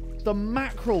 The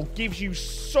mackerel gives you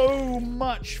so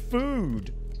much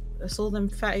food. It's all them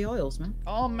fatty oils, man.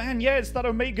 Oh, man. Yeah, it's that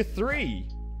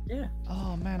omega-3. Yeah.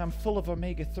 Oh, man. I'm full of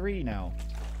omega-3 now.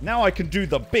 Now I can do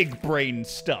the big brain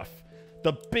stuff.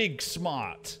 The big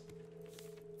smart.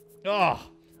 Oh,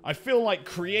 I feel like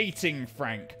creating,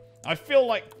 Frank. I feel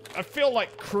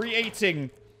like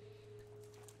creating.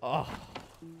 Oh.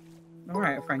 All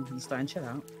right, Frankenstein, chill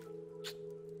out.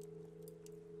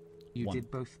 You did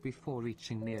both before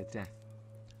reaching near death.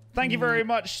 Thank you very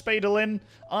much, Spadelin.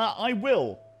 I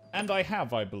will, and I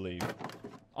have, I believe.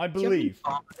 I believe.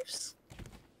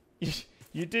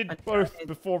 You did both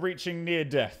before reaching near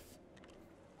death.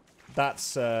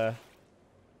 That's yeah.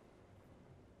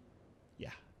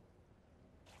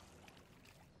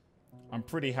 I'm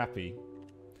pretty happy.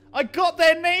 I got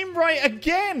their name right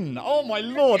again! Oh my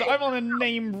lord, I'm on a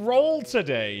name roll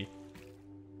today.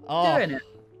 Oh, Doing it.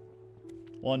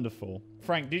 Wonderful.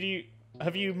 Frank,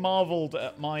 have you marveled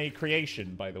at my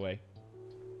creation, by the way?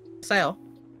 Sail.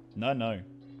 No.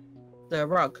 The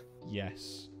rug.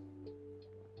 Yes.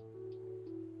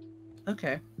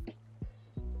 Okay.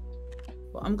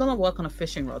 Well, I'm gonna work on a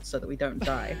fishing rod so that we don't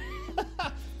die.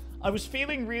 I was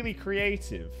feeling really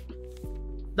creative.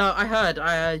 No, I heard.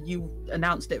 You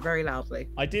announced it very loudly.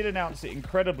 I did announce it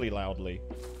incredibly loudly.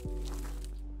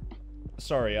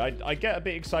 Sorry, I get a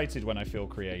bit excited when I feel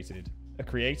created.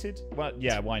 Created? Well,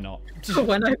 yeah, why not?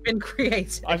 When I've been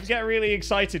created. I get really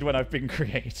excited when I've been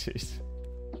created.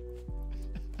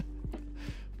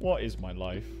 What is my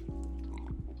life?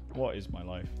 What is my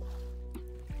life?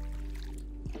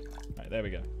 Right, there we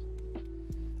go.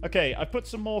 Okay, I put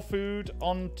some more food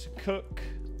on to cook.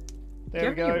 There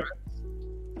we go.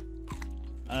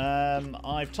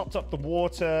 I've topped up the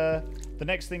water. The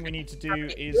next thing we need to do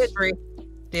is...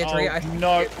 Deirdre, oh,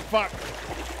 no, fuck.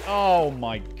 Oh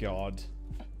my god.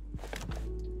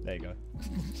 There you go.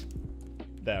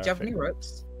 There. Do you have any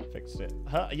ropes? Fixed it.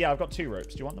 Yeah, I've got 2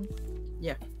 ropes. Do you want them?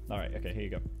 Yeah. Alright, okay, here you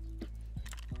go.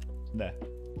 There.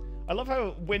 I love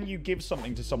how when you give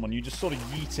something to someone, you just sort of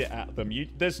yeet it at them.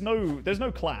 There's no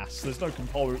class, there's no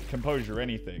composure or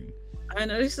anything. I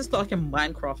know, this is like in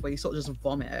Minecraft where you sort of just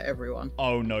vomit at everyone.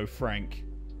 Oh no, Frank.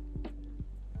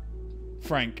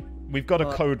 Frank, we've got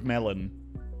a code melon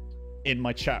in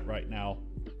my chat right now.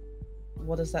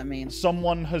 What does that mean?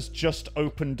 Someone has just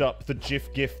opened up the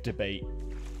GIF debate.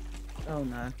 Oh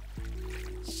no.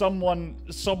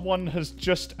 Someone has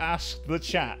just asked the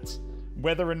chat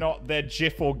whether or not they're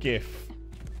GIF or GIF.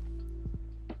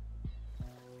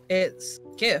 It's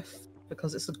GIF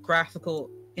because it's a graphical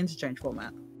interchange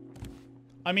format.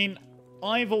 I mean,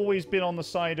 I've always been on the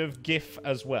side of GIF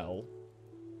as well.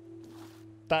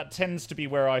 That tends to be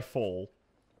where I fall.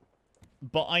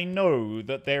 But I know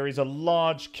that there is a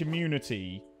large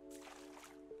community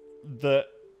that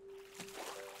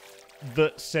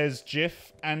says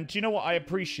GIF, and do you know what? I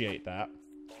appreciate that.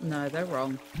 No, they're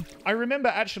wrong. I remember,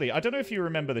 actually, I don't know if you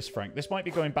remember this, Frank. This might be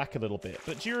going back a little bit,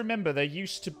 but do you remember there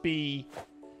used to be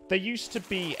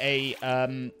a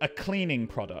cleaning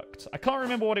product? I can't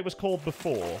remember what it was called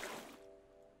before.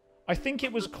 I think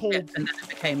it was called... Yeah, and then it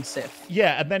became Sif.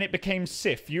 Yeah, and then it became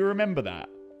Sif. You remember that?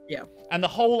 Yeah. And the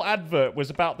whole advert was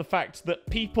about the fact that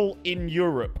people in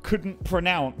Europe couldn't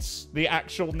pronounce the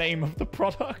actual name of the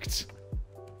product.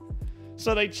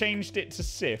 So they changed it to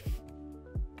Sif.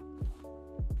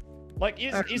 Like,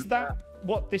 is that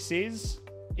what this is?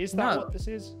 Is that what this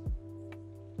is?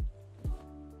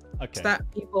 Okay. It's that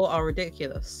people are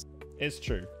ridiculous. It's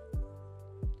true.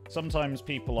 Sometimes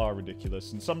people are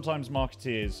ridiculous, and sometimes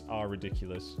marketeers are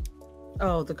ridiculous.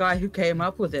 Oh, the guy who came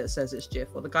up with it says it's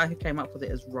GIF, or the guy who came up with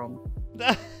it is wrong.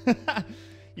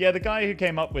 Yeah, the guy who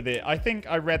came up with it, I think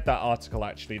I read that article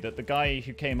actually, that the guy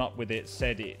who came up with it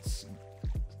said it's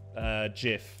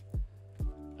GIF.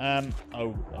 Oh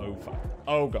fuck.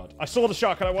 Oh god. I saw the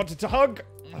shark and I wanted to hug!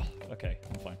 Okay,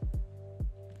 I'm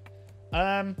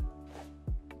fine.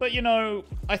 But you know,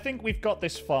 I think we've got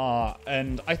this far,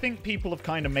 and I think people have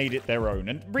kind of made it their own.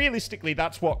 And realistically,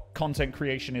 that's what content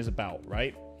creation is about,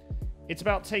 right? It's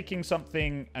about taking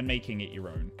something and making it your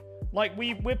own. Like,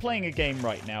 we're playing a game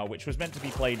right now, which was meant to be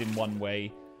played in one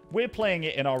way. We're playing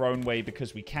it in our own way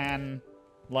because we can.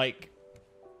 Like,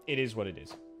 it is what it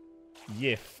is.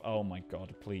 Yif. Oh my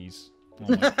god, please.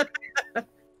 Oh my...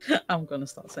 I'm gonna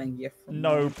start saying Yif.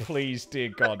 No, please, dear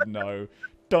god, no.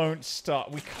 Don't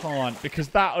start. We can't, because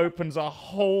that opens a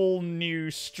whole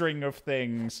new string of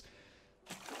things.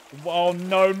 Oh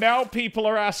no, now people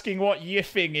are asking what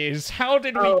yiffing is. How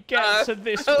did we get to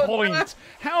this point?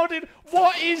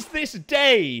 What is this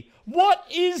day? What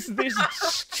is this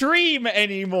stream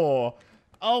anymore?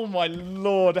 Oh my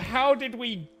lord, how did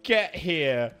we get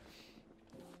here?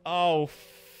 Oh,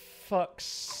 fuck's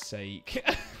sake.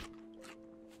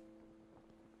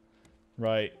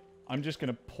 Right, I'm just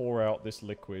gonna pour out this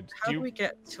liquid. How do we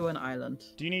get to an island?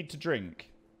 Do you need to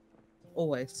drink?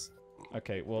 Always.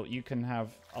 Okay, well, you can have...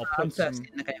 I'm thirsty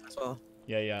in the game as well.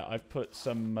 Yeah, I've put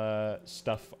some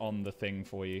stuff on the thing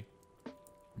for you.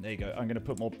 There you go. I'm going to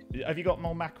put more... Have you got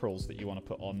more mackerels that you want to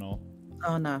put on, or...?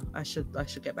 Oh, no. I should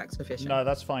get back to fishing. No,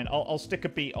 that's fine. I'll stick a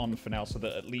beat on for now so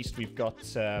that at least we've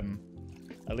got...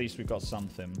 at least we've got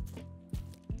something.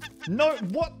 No,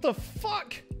 what the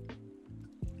fuck?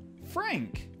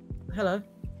 Frank! Hello.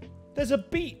 There's a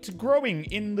beet growing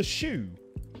in the shoe.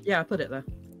 Yeah, I put it there.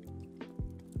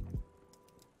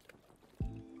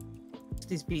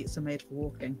 These beats are made for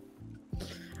walking.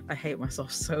 I hate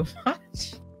myself so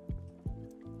much.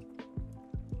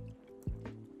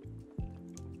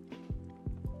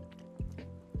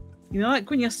 You know, like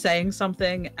when you're saying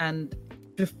something and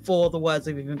before the words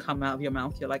have even come out of your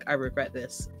mouth, you're like, I regret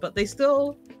this. But it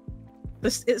still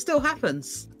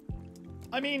happens.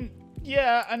 I mean,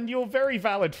 yeah, and you're very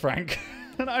valid, Frank.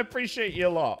 And I appreciate you a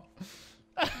lot.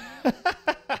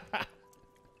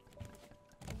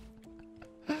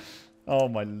 Oh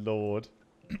my lord.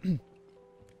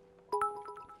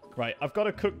 Right, I've got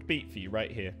a cooked beet for you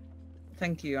right here.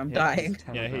 Thank you, I'm dying.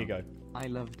 Yeah, here you go. I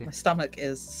loved it. My stomach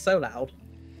is so loud.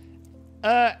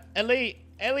 Ellie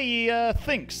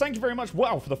thinks, thank you very much.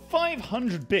 Wow, for the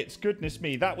 500 bits. Goodness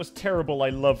me, that was terrible. I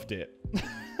loved it.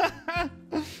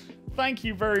 Thank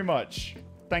you very much.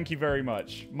 Thank you very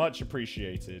much. Much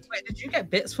appreciated. Wait, did you get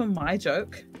bits from my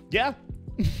joke? Yeah.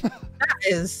 That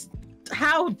is...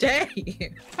 How dare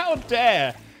you? How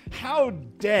dare? How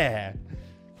dare?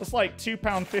 That's like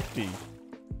 £2.50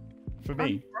 for me.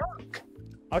 I'm broke.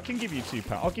 I can give you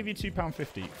 £2. I'll give you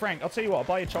 £2.50. Frank, I'll tell you what. I'll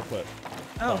buy you chocolate.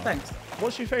 Oh, thanks.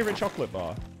 What's your favorite chocolate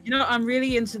bar? You know, I'm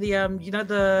really into the you know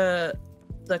the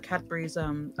Cadbury's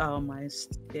oh my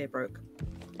ear broke.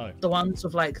 Oh. The ones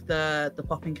with like the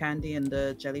popping candy and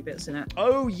the jelly bits in it.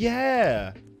 Oh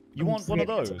yeah. You want one of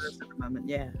Really into those? at the moment,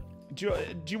 yeah. Do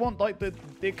you want like the?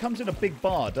 It comes in a big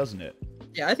bar, doesn't it?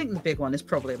 Yeah, I think the big one is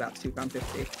probably about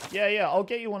 £2.50. Yeah. I'll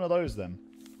get you one of those then.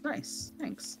 Nice,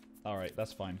 thanks. All right,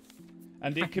 that's fine.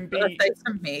 And it can Birthday be.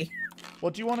 to me.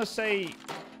 Well, do you want to say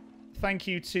thank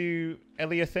you to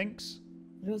Elia Thinks?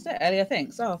 Who was it? Elia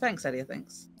thinks. Oh, thanks, Elia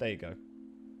thinks. There you go.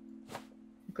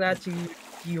 Glad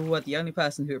you were the only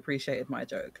person who appreciated my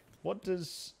joke. What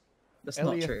does That's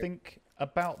not Elia true. think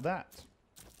about that?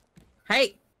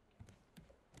 Hey.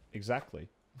 Exactly.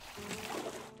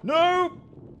 No!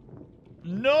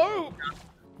 No!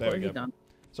 There What we have you go. done?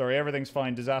 Sorry, everything's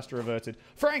fine. Disaster averted.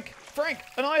 Frank!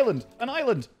 An island! An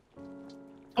island!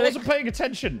 I wasn't paying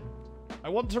attention. I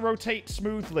want to rotate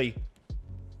smoothly.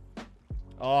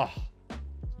 Ah.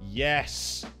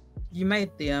 Yes. You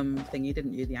made the thingy,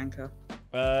 didn't you? The anchor.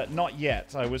 Not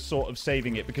yet. I was sort of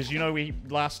saving it because, you know,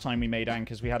 last time we made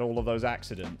anchors, we had all of those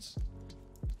accidents.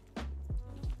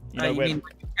 You mean when you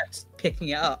kept picking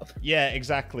it up? Yeah,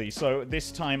 exactly. So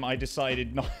this time I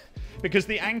decided not... because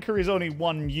the anchor is only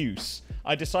one use.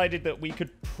 I decided that we could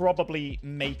probably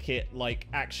make it, like,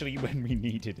 actually when we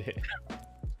needed it.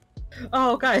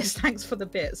 Oh, guys, thanks for the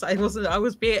bits. I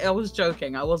was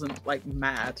joking. I wasn't, like,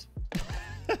 mad.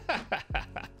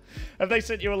 Have they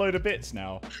sent you a load of bits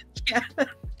now? Yeah.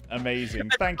 Amazing.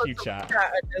 Thank you, chat.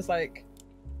 There's, like...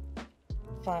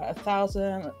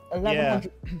 1,000,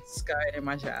 1,100 going in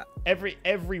my chat.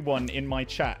 Everyone in my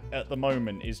chat at the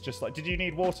moment is just like... Did you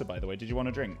need water, by the way? Did you want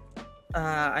a drink?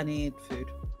 I need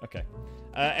food. Okay.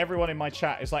 Everyone in my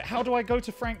chat is like, how do I go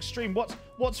to Frank's stream?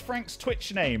 What's Frank's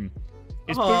Twitch name?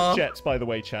 It's Aw. Bootjets, by the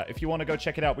way, chat. If you want to go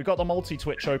check it out. We've got the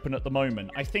multi-Twitch open at the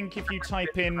moment. I think if you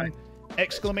type in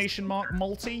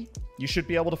 !multi, you should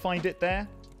be able to find it there.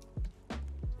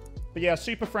 But yeah,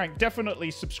 Super Frank,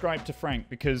 definitely subscribe to Frank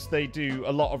because they do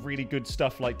a lot of really good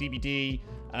stuff like DBD.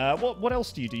 What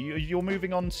else do you do? You're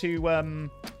moving on to...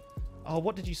 oh,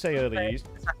 what did you say earlier?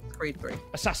 Assassin's Creed 3.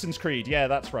 Assassin's Creed, yeah,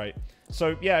 that's right.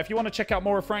 So, yeah, if you want to check out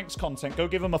more of Frank's content, go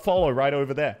give him a follow right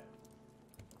over there.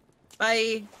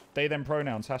 Bye. They, them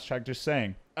pronouns, hashtag just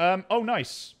saying. Oh,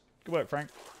 nice. Good work, Frank.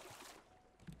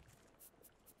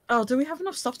 Oh, do we have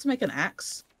enough stuff to make an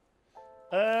axe?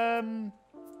 I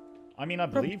mean, I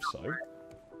believe so.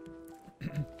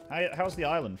 How's the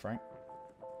island, Frank?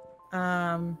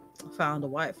 I found a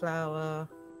white flower.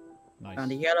 Nice.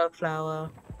 Found a yellow flower.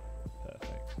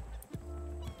 Perfect.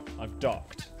 I've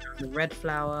docked. A red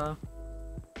flower.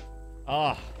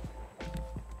 Ah.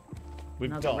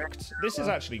 We've Another red docked. This is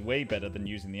actually way better than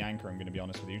using the anchor, I'm going to be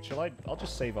honest with you. I'll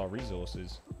just save our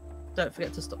resources. Don't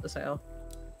forget to stop the sail.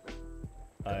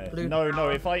 No,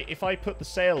 if I put the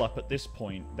sail up at this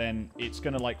point, then it's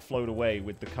going to, like, float away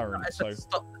with the current, so...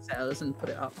 Stop the sails and put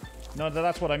it up. No,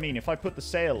 that's what I mean. If I put the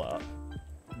sail up,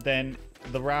 then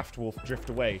the raft will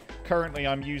drift away. Currently,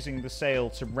 I'm using the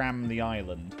sail to ram the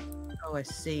island. Oh, I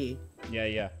see.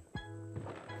 Yeah.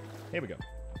 Here we go.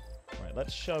 Right,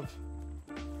 let's shove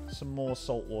some more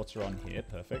salt water on here.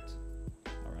 Perfect.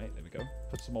 All right, there we go.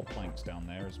 Put some more planks down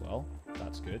there as well.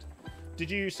 That's good.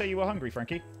 Did you say you were hungry,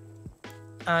 Frankie?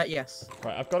 Yes.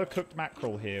 Right, I've got a cooked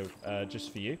mackerel here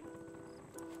just for you.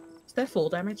 Is there fall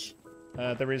damage?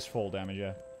 There is fall damage,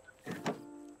 yeah.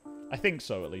 I think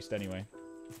so, at least, anyway.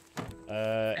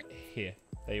 Here.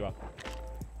 There you are.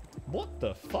 What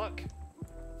the fuck?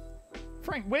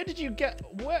 Frank, where did you get...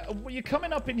 Where were you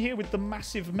coming up in here with the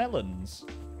massive melons?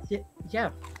 Yeah.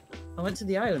 I went to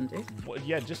the island, dude. What,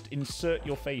 yeah, just insert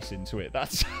your face into it.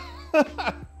 That's...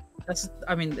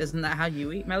 I mean, isn't that how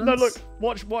you eat melons? No, look.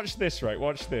 Watch this, right?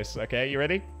 Watch this, okay? You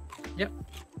ready? Yep.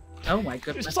 Oh my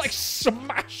goodness. Just like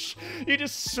smash. You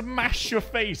just smash your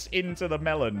face into the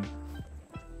melon.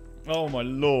 Oh my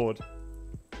lord.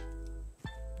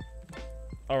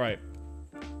 Alright.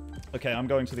 Okay, I'm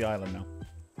going to the island now.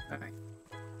 Alright.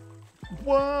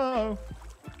 Whoa!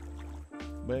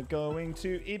 We're going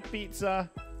to eat pizza.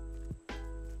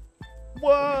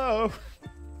 Whoa!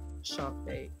 Shark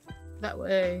bait. That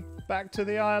way. Back to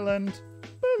the island.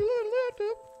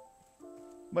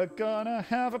 We're gonna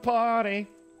have a party.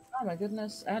 Oh my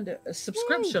goodness. And a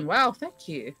subscription. Woo. Wow, thank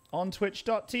you. On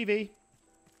twitch.tv.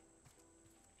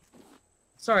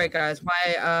 Sorry guys,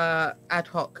 my ad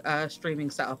hoc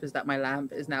streaming setup is that my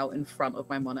lamp is now in front of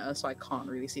my monitor, so I can't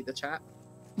really see the chat.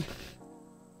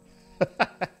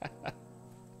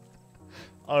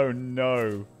 Oh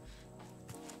no.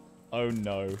 Oh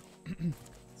no.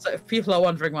 So if people are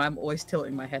wondering why I'm always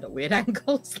tilting my head at weird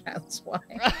angles, that's why.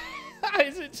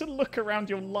 Is it to look around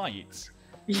your lights?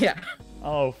 Yeah.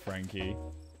 Oh, Frankie.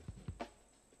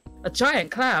 A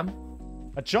giant clam.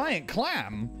 A giant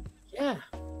clam? Yeah.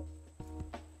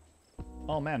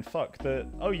 Oh man, fuck.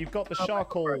 You've got the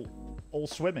shark all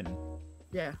swimming.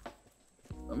 Yeah.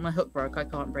 But my hook broke. I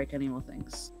can't break any more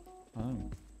things. Oh.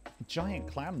 A giant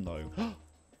clam, though.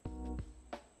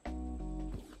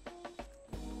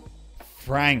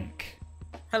 Frank.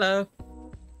 Hello.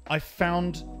 I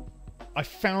found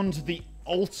the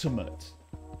ultimate.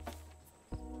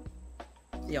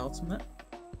 The ultimate?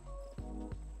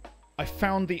 I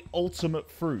found the ultimate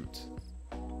fruit.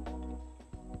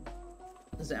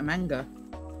 Is it a mango?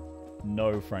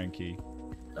 No, Frankie.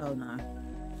 Oh no.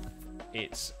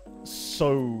 It's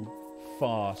so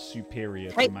far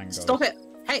superior to mango. Stop it!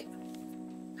 Hey!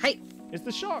 Hey! Is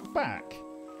the shark back?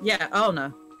 Yeah, oh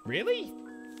no. Really?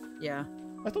 Yeah.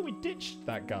 I thought we ditched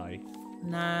that guy.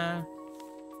 No.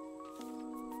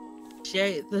 She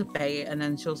ate the bait and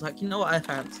then she was like, you know what I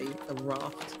fancy? A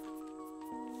raft.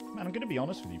 Man, I'm going to be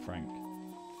honest with you, Frank.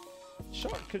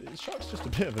 Shark's just a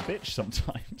bit of a bitch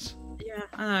sometimes. Yeah,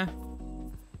 I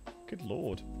know. Good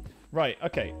lord. Right,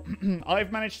 okay.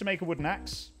 I've managed to make a wooden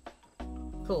axe.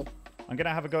 Cool. I'm going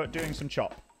to have a go at doing some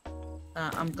chop.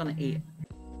 I'm gonna eat.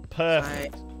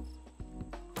 Perfect.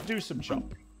 Do some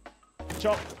chop.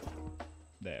 Chop.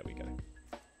 There we go.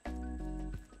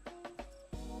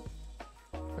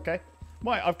 Okay.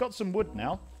 Right, I've got some wood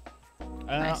now.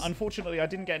 Nice. Unfortunately, I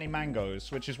didn't get any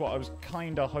mangoes, which is what I was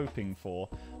kind of hoping for.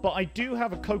 But I do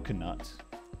have a coconut.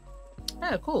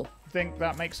 Oh, cool. Think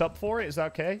that makes up for it? Is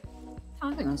that okay?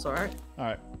 I think that's alright.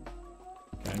 Alright.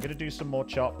 Okay, I'm going to do some more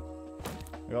chop.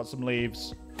 I got some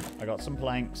leaves. I got some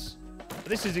planks.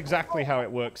 This is exactly how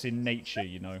it works in nature,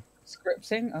 you know.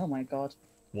 Scripting? Oh my god.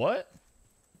 What?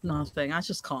 Nothing. I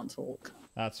just can't talk.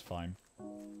 That's fine.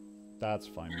 That's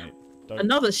fine, mate. Don't...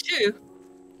 Another shoe?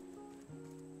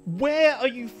 Where are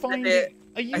you finding...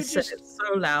 Are you said it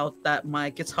so loud that my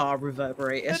guitar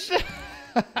reverberated.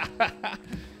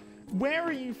 Where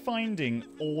are you finding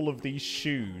all of these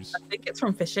shoes? I think it's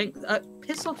from fishing.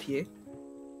 Piss off, you.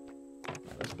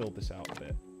 Let's build this out a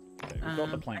bit. Okay, we've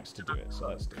got the planks to do it, so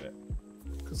let's do it.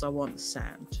 Because I want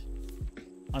sand.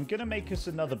 I'm going to make us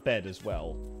another bed as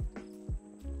well.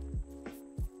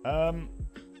 Well,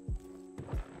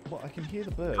 I can hear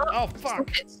the bird. Oh,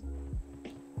 fuck!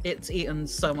 It's eaten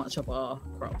so much of our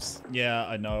crops. Yeah,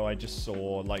 I know. I just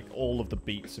saw, like, all of the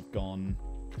beets have gone.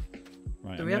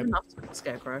 Right, Do we have enough for the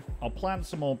scarecrow? I'll plant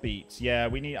some more beets. Yeah,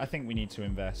 we need. I think we need to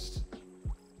invest.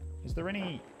 Is there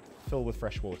any fill with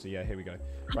fresh water? Yeah, here we go.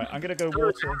 Right, I'm gonna go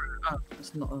water. Oh,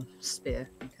 it's not a spear.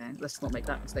 Okay, let's not make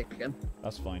that mistake again.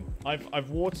 That's fine. I've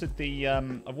watered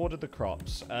the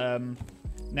crops.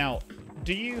 Now,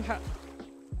 do you have?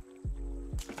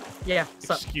 Yeah.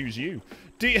 So... Excuse you.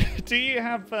 Do you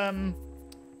have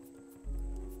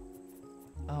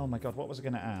Oh my god, what was I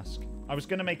going to ask? I was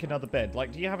going to make another bed.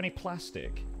 Like, do you have any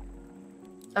plastic?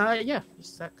 Yeah,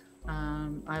 just a sec.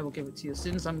 I will give it to you as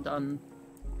soon as I'm done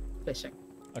fishing.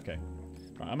 Okay.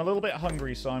 Right, I'm a little bit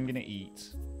hungry, so I'm going to eat.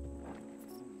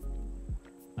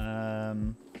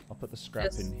 I'll put the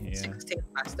scrap in here. 16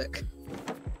 plastic.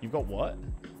 You've got what?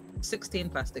 16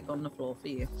 plastic on the floor for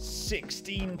you.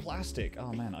 16 plastic?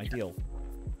 Oh man, ideal.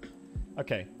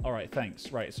 Okay, alright,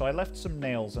 thanks. Right, so I left some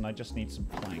nails and I just need some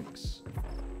planks.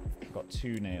 I've got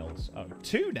 2 nails. Oh,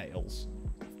 2 nails?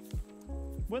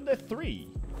 Weren't there 3?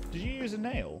 Did you use a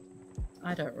nail?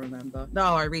 I don't remember. No,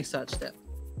 I researched it.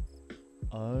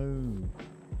 Oh.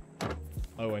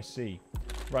 Oh, I see.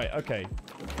 Right, okay.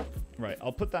 Right,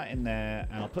 I'll put that in there,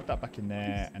 and I'll put that back in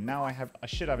there, and now I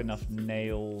should have enough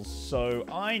nails, so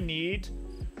I need...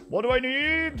 What do I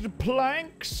need?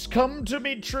 Planks! Come to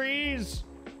me, trees!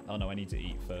 Oh no, I need to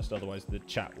eat first, otherwise the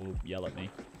chat will yell at me.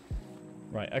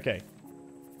 Right, okay.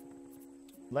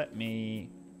 Let me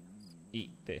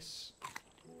eat this.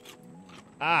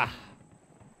 Ah!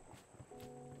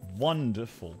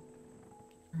 Wonderful.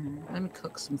 Let me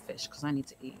cook some fish, because I need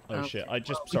to eat. Oh shit, I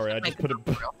just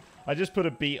put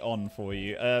a beat on for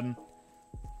you.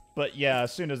 But yeah,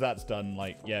 as soon as that's done,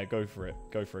 like, yeah, go for it.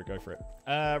 Go for it, go for it.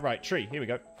 Right, tree, here we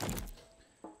go.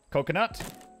 Coconut.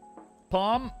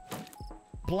 Palm.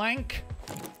 Plank.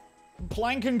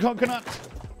 Plank and coconut.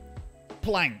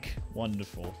 Plank.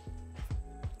 Wonderful.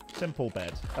 Simple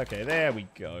bed. Okay, there we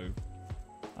go.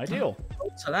 Ideal. Oh,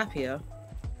 tilapia.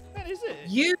 Man, is it?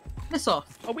 You piss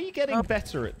off. Are we getting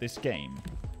better at this game?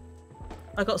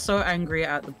 I got so angry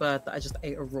at the bird that I just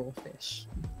ate a raw fish.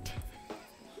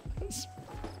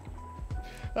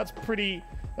 That's pretty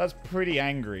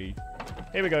angry.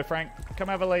 Here we go, Frank. Come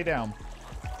have a lay down.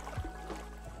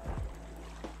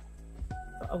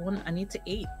 But I need to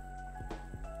eat.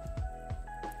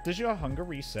 Does your hunger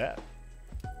reset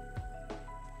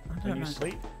when you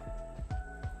sleep?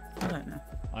 I don't know.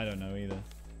 I don't know either.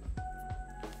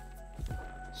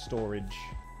 Storage.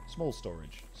 Small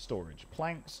storage. Storage.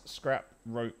 Planks, scrap,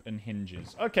 rope, and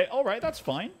hinges. Okay, alright, that's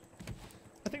fine.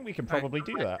 I think we can probably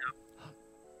do that.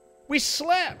 We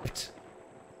slept!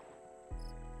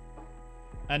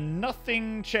 And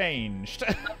nothing changed.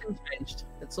 Nothing changed.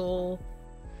 It's all...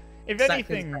 If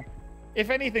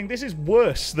anything, this is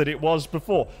worse than it was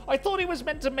before. I thought it was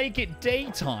meant to make it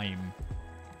daytime.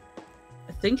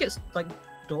 I think it's, like,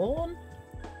 dawn?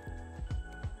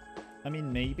 I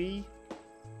mean, maybe.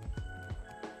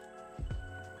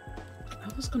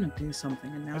 I was gonna do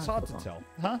something and now it's hard to tell.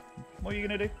 Huh? What are you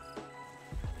gonna do?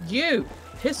 You!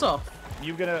 Piss off!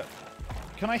 You gonna...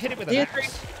 Can I hit it with an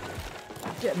axe?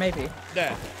 Yeah, maybe.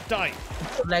 There. Die.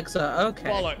 The legs are okay.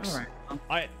 Bollocks.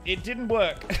 Alright. It didn't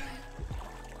work.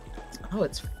 Oh,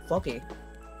 it's foggy.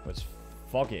 Oh, it's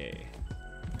foggy.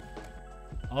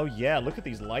 Oh yeah, look at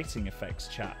these lighting effects,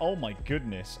 chat. Oh my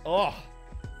goodness. Oh.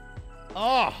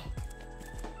 Oh.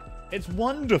 It's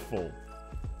wonderful.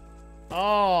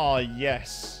 Oh,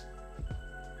 yes.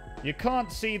 You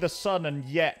can't see the sun and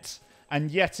yet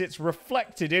it's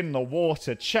reflected in the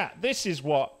water. Chat, this is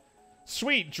what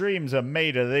sweet dreams are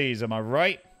made of these, am I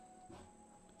right?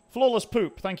 Flawless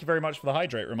Poop, thank you very much for the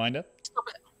hydrate reminder. Stop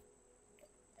it.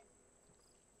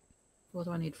 What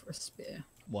do I need for a spear?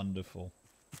 Wonderful.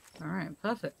 Alright,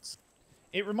 perfect.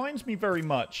 It reminds me very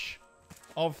much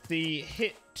of the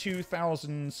hit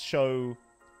 2000s show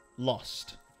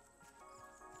Lost.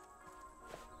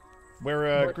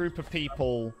 Where a group of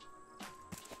people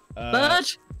Bird?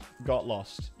 Got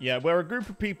lost. Yeah, we're a group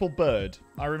of people bird.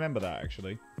 I remember that,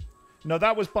 actually. No,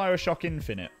 that was Bioshock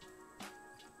Infinite.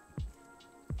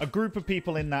 A group of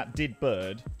people in that did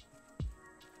bird.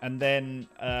 And then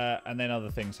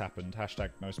other things happened. Hashtag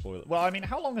no spoiler. Well, I mean,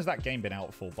 how long has that game been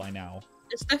out for by now?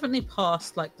 It's definitely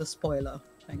past, like, the spoiler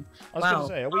thing. I was going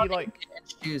to say, are we, like...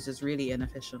 Shoes is really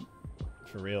inefficient.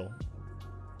 For real.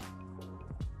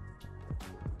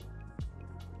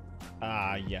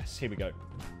 Ah, yes. Here we go.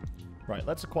 Right,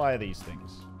 let's acquire these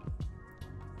things.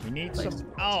 We need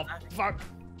some... Oh, fuck!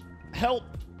 Help!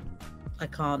 I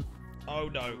can't. Oh,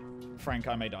 no. Frank,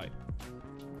 I may die.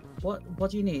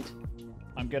 What do you need?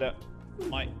 I'm gonna...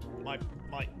 My...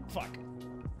 Fuck.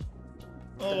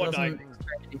 Oh, I died.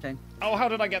 Anything. Oh, how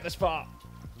did I get this far?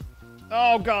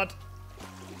 Oh, God.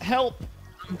 Help!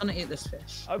 I'm gonna eat this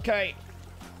fish. Okay.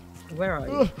 Where are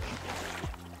you?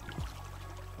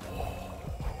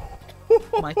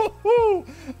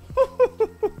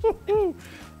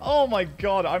 Oh my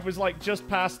god, I was like just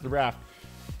past the raft.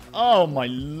 Oh my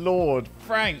lord,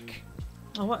 Frank.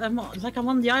 Oh, what, I'm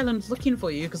on the island looking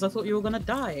for you because I thought you were gonna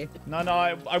die. No,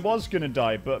 I was gonna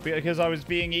die, but because I was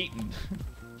being eaten.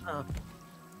 Oh.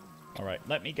 Alright,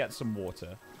 let me get some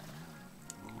water.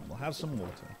 We'll have some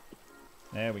water.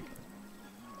 There we go.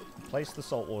 Place the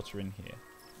salt water in here.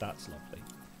 That's lovely.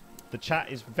 The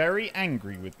chat is very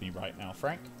angry with me right now,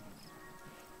 Frank.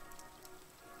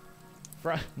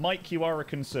 Mike, you are a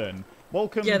concern.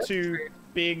 Welcome to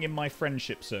being in my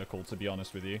friendship circle, to be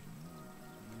honest with you.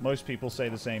 Most people say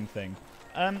the same thing.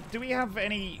 Do we have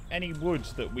any wood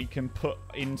that we can put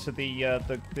into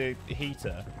the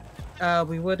heater?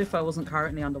 We would if I wasn't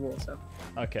currently underwater.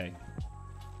 Okay.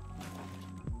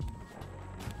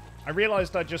 I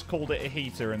realised I just called it a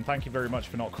heater, and thank you very much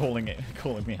for not calling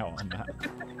me out on that.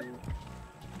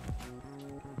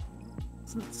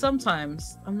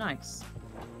 Sometimes I'm nice.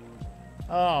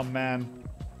 Oh, man.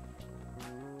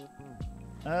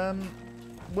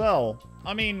 Well,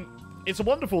 I mean, it's a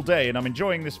wonderful day, and I'm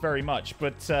enjoying this very much,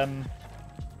 but, I'm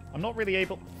not really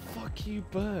able... Fuck you,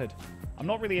 bird. I'm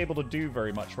not really able to do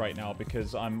very much right now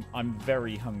because I'm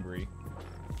very hungry.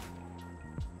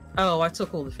 Oh, I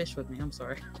took all the fish with me. I'm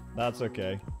sorry. That's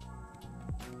okay.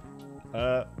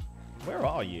 Where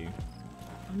are you?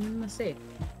 I'm in the sea.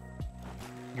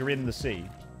 You're in the sea?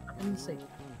 I'm in the sea.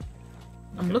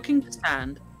 I'm looking for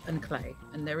sand and clay,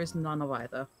 and there is none of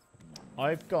either.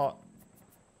 I've got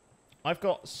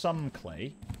some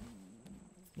clay.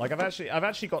 Like I've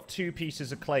actually got 2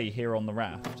 pieces of clay here on the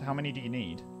raft. How many do you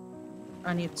need?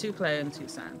 I need 2 clay and 2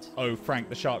 sand. Oh, Frank,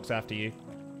 the shark's after you.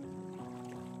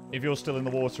 If you're still in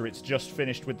the water, it's just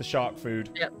finished with the shark food.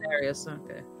 Yep, there he is.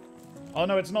 Okay. Oh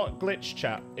no, it's not glitched,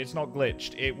 chat. It's not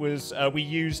glitched. It was we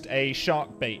used a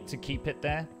shark bait to keep it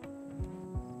there.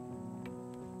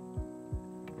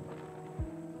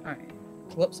 Alright.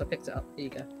 Whoops, I picked it up. Here you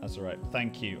go. That's alright.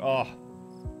 Thank you. Oh.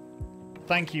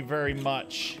 Thank you very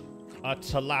much. A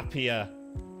tilapia.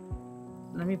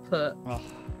 Let me put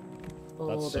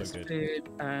all so this good. food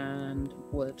and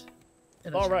wood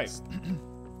in a Alright. chest.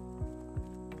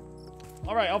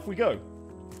 Alright, off we go.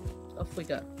 Off we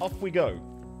go. Off we go.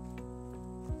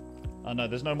 Oh no,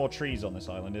 there's no more trees on this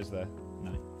island, is there?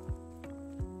 No.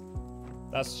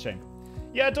 That's a shame.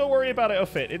 Yeah, don't worry about it,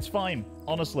 Uffit. It's fine.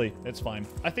 Honestly, it's fine.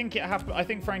 I think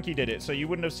Frankie did it, so you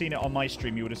wouldn't have seen it on my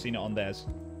stream. You would have seen it on theirs.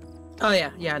 Oh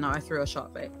yeah, no, I threw a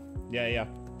shark bait. Yeah.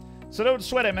 So don't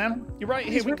sweat it, man. You're right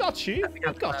here. We got you. We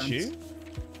got you.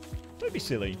 Don't be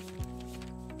silly.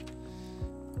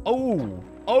 Oh.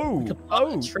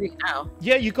 Tree now.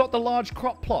 Yeah, you got the large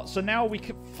crop plot, so now we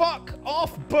can... Fuck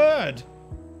off, bird!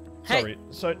 Hey. Sorry.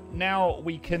 So now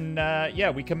we can,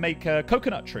 we can make a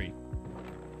coconut tree.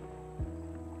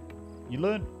 You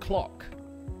learned clock.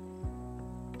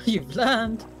 You've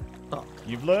learned clock.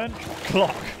 You've learned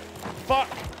clock. Fuck.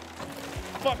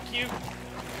 Fuck you.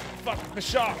 Fuck the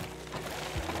shark.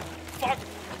 Fuck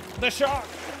the shark.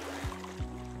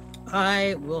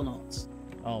 I will not.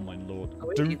 Oh my lord.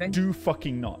 Do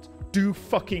fucking not. Do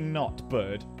fucking not,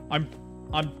 bird. I'm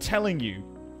telling you.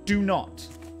 Do not.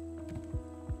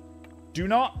 Do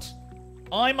not.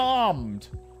 I'm armed.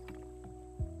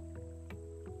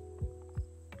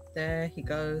 There he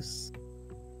goes.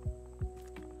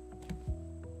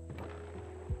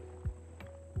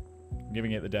 I'm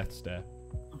giving it the death stare.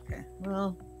 Okay,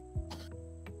 well...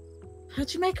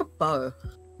 How'd you make a bow?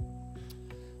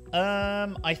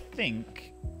 I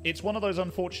think it's one of those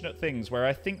unfortunate things where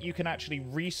I think you can actually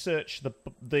research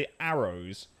the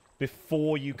arrows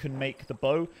before you can make the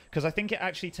bow, because I think it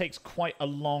actually takes quite a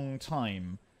long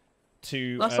time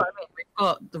to... That's what I mean. We've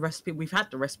got the recipe. We've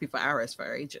had the recipe for arrows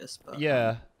for ages. But,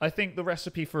 yeah, I think the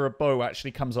recipe for a bow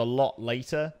actually comes a lot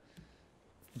later.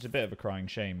 It's a bit of a crying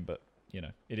shame, but, you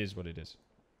know, it is what it is.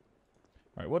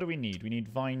 All right, what do we need? We need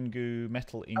vine goo,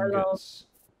 metal ingots.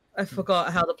 I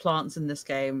forgot how the plants in this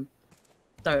game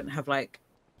don't have, like...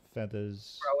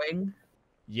 Feathers. Growing.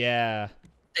 Yeah.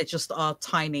 They just are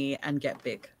tiny and get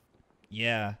big.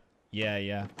 Yeah.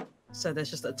 Yeah. So there's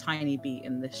just a tiny beat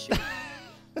in this shoot.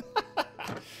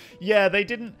 Yeah, they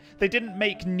didn't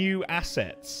make new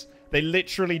assets. They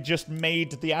literally just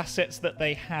made the assets that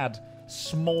they had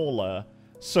smaller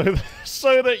so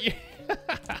that you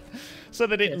so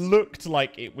that it looked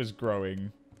like it was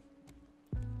growing.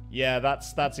 Yeah,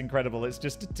 that's incredible. It's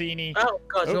just a teeny... Oh,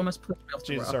 God, you almost put me off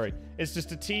the rock. Sorry. It's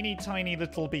just a teeny tiny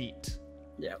little beat.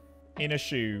 Yeah. In a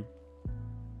shoe.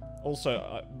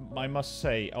 Also, I must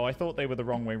say... Oh, I thought they were the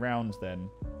wrong way round then.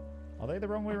 Are they the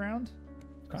wrong way round?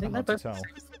 I think they're both... Tell.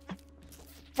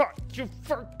 Fuck, you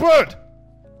fuck bird!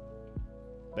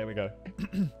 There we go.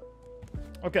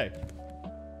 Okay.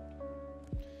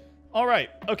 Alright.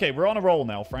 Okay, we're on a roll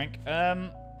now, Frank.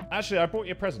 Actually, I brought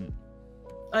you a present.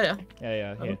 Oh, yeah?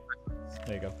 Yeah, here.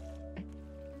 There you go.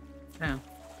 Yeah.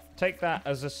 Take that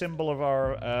as a symbol of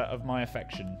our of my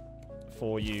affection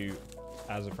for you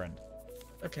as a friend.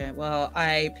 Okay, well,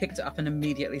 I picked it up and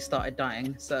immediately started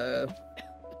dying, so...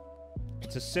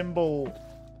 It's a symbol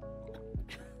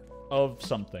of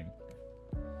something.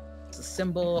 It's a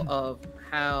symbol of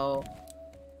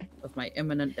my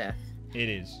imminent death. It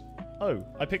is. Oh,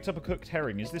 I picked up a cooked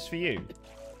herring. Is this for you?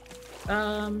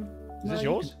 Is this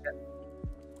yours?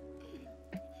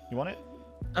 You want it?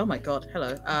 Oh my god,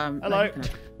 hello. Hello.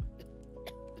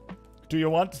 Do you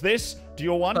want this? Do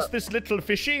you want this little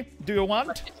fishy? Do you want?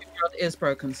 My fishing rod is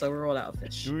broken, so we're all out of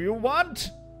fish. Do you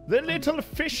want the little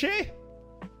fishy?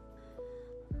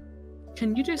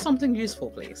 Can you do something useful,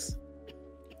 please?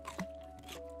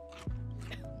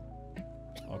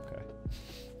 Okay.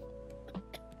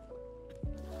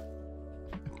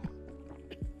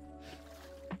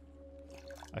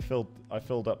 I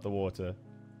filled up the water.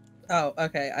 Oh,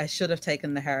 okay. I should have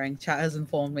taken the herring. Chat has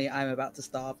informed me I'm about to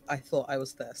starve. I thought I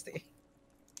was thirsty.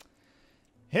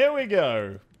 Here we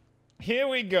go. Here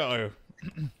we go.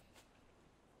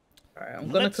 Alright,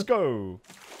 Let's go.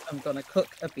 I'm gonna cook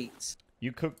a beet.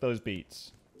 You cook those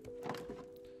beets.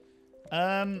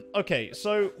 Okay,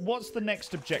 so what's the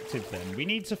next objective then? We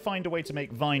need to find a way to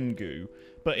make vine goo.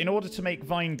 But in order to make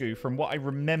vine goo, from what I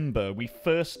remember, we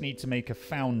first need to make a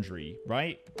foundry,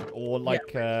 right? Or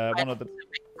like one of the...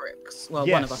 bricks. Well,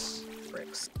 yes. One of us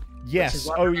bricks. Yes,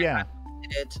 oh yeah.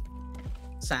 Needed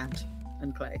sand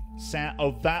and clay.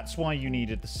 Oh, that's why you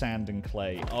needed the sand and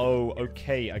clay. Oh,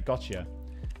 okay, I gotcha.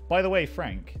 By the way,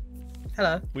 Frank.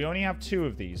 Hello. We only have 2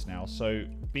 of these now, so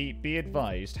be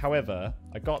advised. However,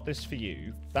 I got this for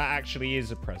you. That actually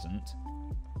is a present.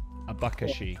 A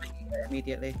bakashi.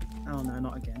 Immediately. Oh no,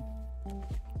 not again.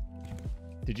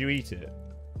 Did you eat it?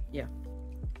 Yeah.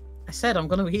 I said I'm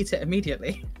gonna eat it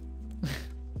immediately.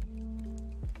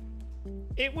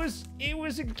 It was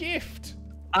a gift.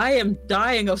 I am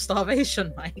dying of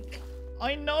starvation, Mike.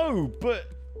 I know,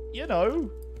 but you know.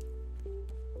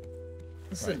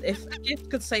 Listen, if a gift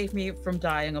could save me from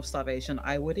dying of starvation,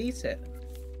 I would eat it.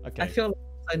 Okay. I feel like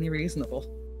it's only reasonable.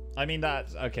 I mean,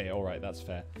 that's okay. All right, that's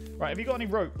fair. Right, have you got any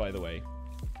rope, by the way?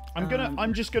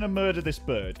 I'm just gonna murder this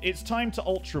bird. It's time to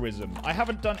altruism. I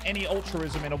haven't done any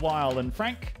altruism in a while, and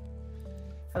Frank,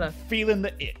 hello, I'm feeling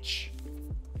the itch.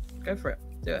 Go for it.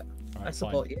 Do it. Right, I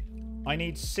support you. I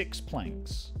need 6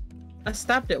 planks. I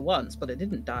stabbed it once, but it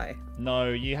didn't die.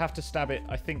 No, you have to stab it,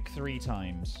 I think, 3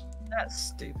 times. That's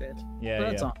stupid. Yeah,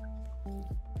 Birds yeah. aren't.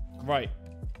 Right.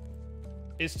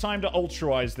 It's time to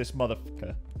altruize this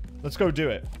motherfucker. Let's go do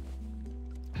it.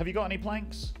 Have you got any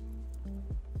planks?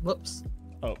 Whoops.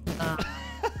 Oh.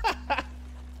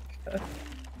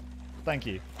 Thank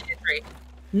you.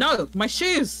 No, my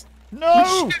shoes! No!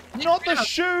 My shoes! Not the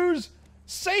shoes!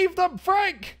 Save them,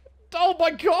 Frank! Oh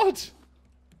my god!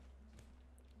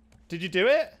 Did you do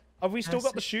it? Have we still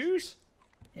got the shoes?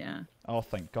 Yeah. Oh,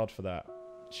 thank God for that.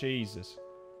 Jesus.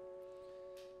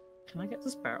 Can I get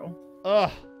this barrel?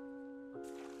 Ugh.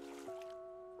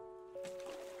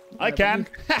 I can.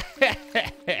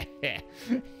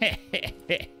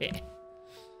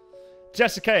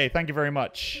 Jessica, thank you very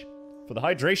much for the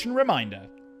hydration reminder.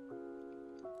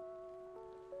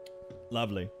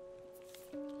 Lovely.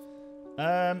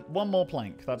 One more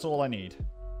plank. That's all I need.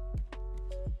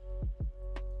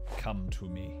 Come to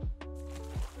me.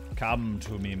 Come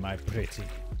to me, my pretty.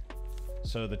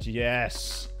 So that,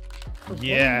 yes,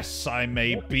 yes, I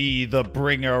may be the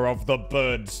bringer of the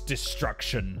bird's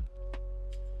destruction.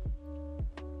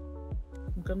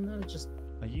 gonna just.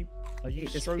 Are you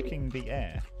stroking the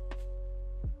air?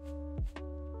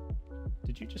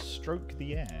 Did you just stroke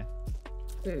the air?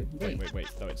 Ooh, Wait.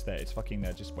 No, it's there. It's fucking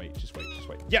there. Just wait.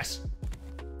 Yes!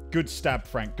 Good stab,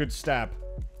 Frank. Good stab.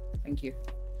 Thank you.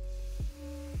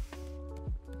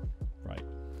 Right.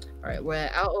 Alright, we're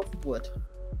out of wood.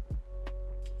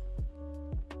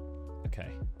 Okay.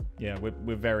 Yeah,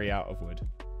 we're very out of wood.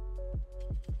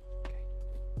 Okay.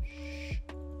 Shh.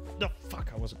 No,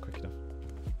 fuck, I wasn't quick enough.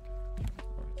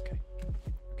 Alright, okay.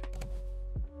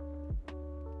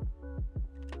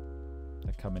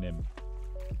 They're coming in.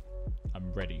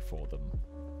 I'm ready for them.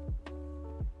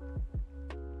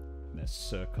 They're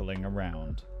circling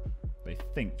around. They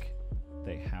think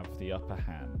they have the upper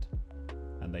hand.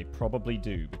 And they probably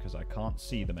do, because I can't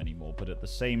see them anymore, but at the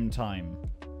same time...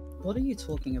 What are you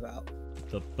talking about?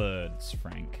 The birds,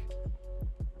 Frank.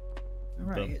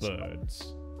 Right, the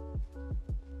birds.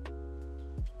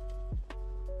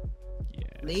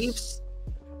 Yes. Leaves.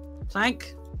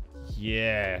 Plank.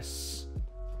 Yes.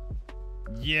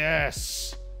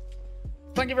 Yes.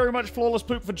 Thank you very much, Flawless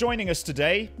Poop, for joining us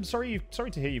today. I'm sorry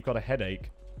to hear you've got a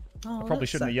headache. Oh, I probably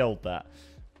shouldn't have yelled that.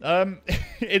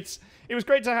 It was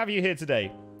great to have you here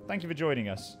today. Thank you for joining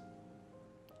us.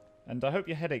 And I hope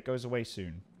your headache goes away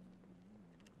soon.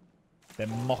 They're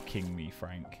mocking me,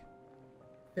 Frank.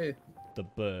 Who? The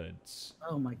birds.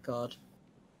 Oh my god.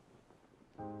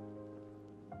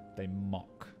 They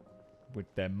mock.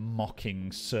 With their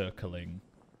mocking circling.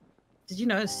 Did you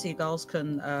know seagulls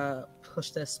can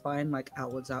push their spine like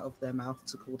outwards out of their mouth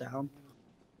to cool down?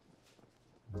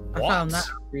 What? I found that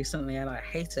out recently and I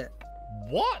hate it.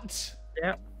 What?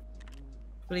 Yep.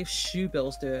 I believe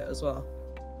shoebills do it as well.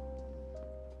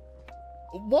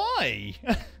 Why?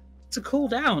 To cool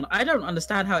down. I don't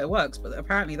understand how it works, but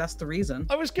apparently that's the reason.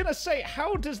 I was gonna say,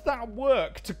 how does that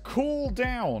work to cool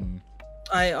down?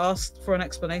 I asked for an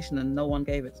explanation and no one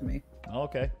gave it to me.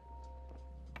 Okay.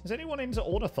 Is anyone into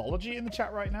ornithology in the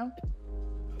chat right now?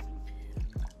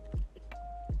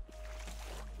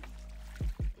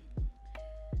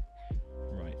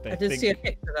 Right. I did see a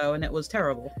picture though, and it was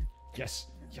terrible. Yes.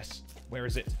 Yes. Where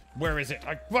is it? Where is it?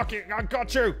 I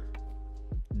got you!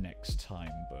 Next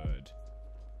time, bird.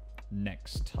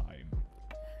 Next time.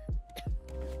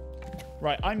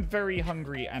 Right, I'm very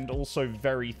hungry and also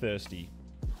very thirsty.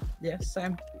 Yes,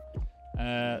 same.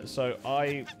 So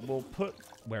I will put...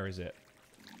 Where is it?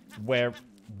 Where?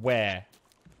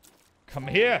 Come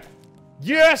here!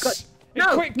 Yes!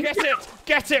 No! Quick, get it!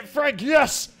 Get it, Frank!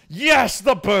 Yes! Yes!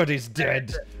 The bird is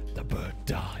dead! The bird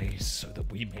dies so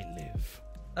that we may live.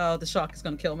 Oh, the shark is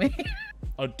gonna kill me.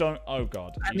 Oh, don't... Oh,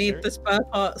 God. I need the spare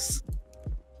parts.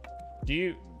 Do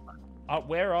you...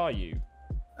 where are you?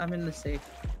 I'm in the sea.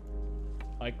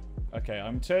 Okay,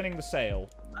 I'm turning the sail.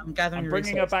 I'm gathering I'm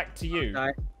bringing her resources. back to you.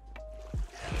 Okay.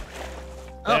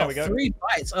 There Oh, we go. 3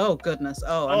 bites. Oh, goodness.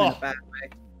 Oh, I'm in a bad way.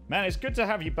 Man, it's good to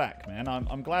have you back, man.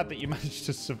 I'm glad that you managed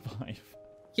to survive.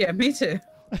 Yeah, me too.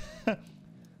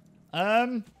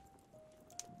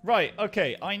 Right,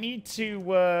 okay. I need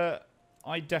to,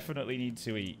 I definitely need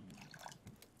to eat.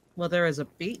 Well, there is a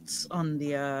beets on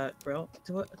the grill.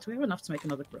 Do we have enough to make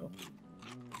another grill?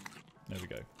 There we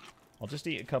go. I'll just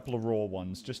eat a couple of raw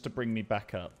ones just to bring me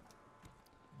back up.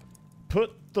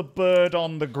 Put the bird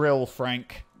on the grill,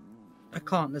 Frank. I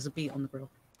can't. There's a beet on the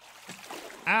grill.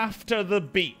 After the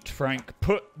beat, Frank,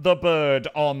 put the bird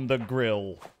on the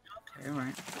grill. Okay,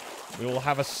 alright. We will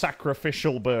have a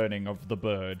sacrificial burning of the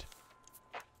bird.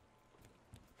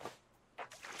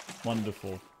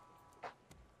 Wonderful.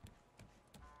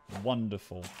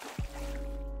 Wonderful.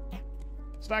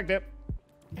 Stag dip.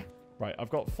 Right, I've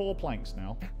got 4 planks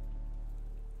now.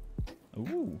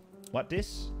 Ooh, what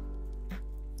this?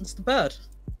 It's the bird.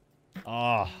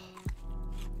 Ah.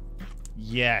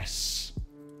 Yes.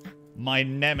 My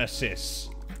nemesis.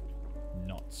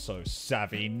 Not so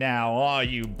savvy now, are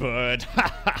you, bird?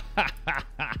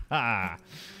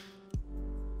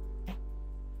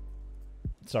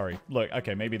 Sorry. Look,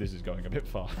 okay, maybe this is going a bit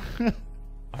far.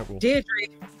 I will. Deirdre.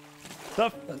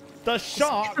 The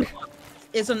shark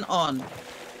isn't on.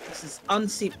 This is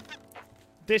unseen.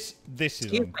 This is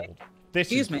uncalled. This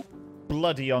Excuse is me.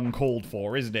 bloody uncalled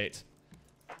for, isn't it?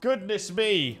 Goodness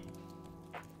me.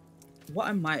 What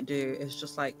I might do is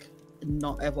just like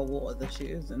not ever water the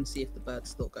shoes and see if the birds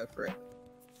still go for it.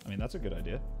 I mean, that's a good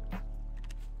idea.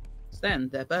 So then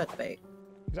they're bird bait.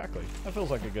 Exactly. That feels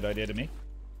like a good idea to me.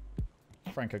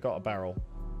 Frank, I got a barrel.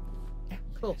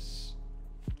 Cool. Yes.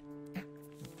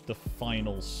 The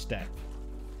final step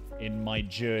in my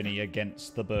journey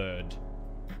against the bird.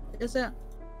 Is it?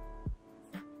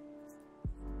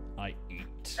 I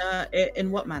eat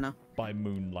In what manner? by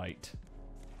moonlight.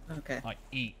 Okay. I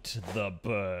eat the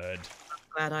bird.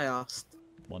 Glad I asked.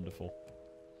 Wonderful.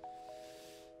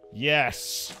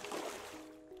 Yes.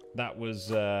 That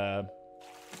was,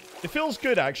 It feels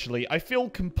good, actually. I feel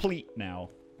complete now.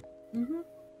 Mm-hmm.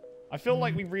 I feel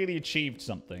like we really achieved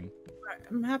something.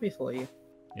 I'm happy for you.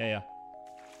 Yeah.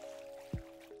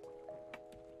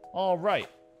 All right.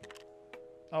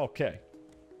 Okay.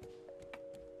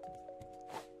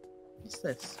 What's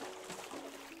this?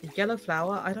 A yellow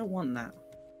flower? I don't want that.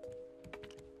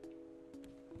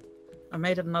 I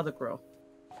made another grill.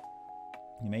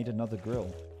 You made another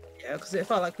grill. Yeah, because it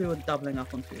felt like we were doubling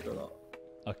up on food a lot.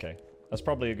 Okay. That's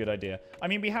probably a good idea. I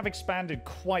mean, we have expanded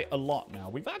quite a lot now.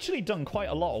 We've actually done quite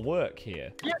a lot of work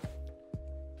here. Yeah.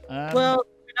 Well,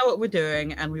 we know what we're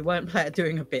doing, and we weren't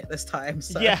doing a bit this time,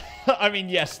 so... Yeah, I mean,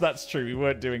 yes, that's true. We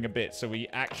weren't doing a bit, so we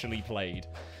actually played.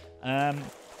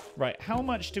 Right, how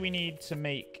much do we need to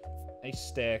make a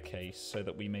staircase so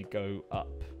that we may go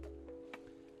up?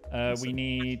 We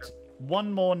need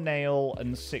 1 more nail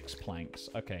and 6 planks.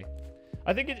 Okay.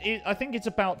 I think it's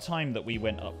about time that we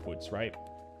went upwards, right?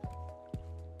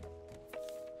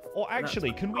 Or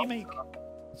actually, can we make...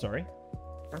 Sorry?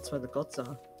 That's where the gods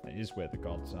are. That is where the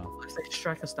gods are. If they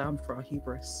strike us down for our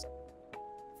hubris.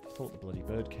 I thought the bloody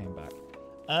bird came back.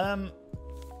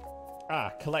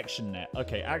 Collection net.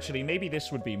 Okay, actually, maybe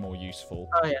this would be more useful.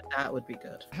 Oh yeah, that would be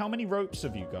good. How many ropes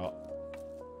have you got?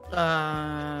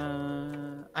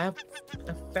 I have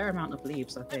a fair amount of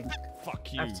leaves, I think.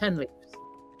 Fuck you. I have 10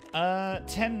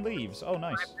 leaves. 10 leaves. Oh,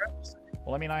 nice.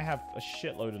 Well, I mean, I have a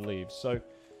shitload of leaves, so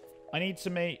I need to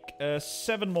make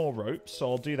 7 more ropes, so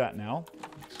I'll do that now.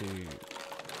 2.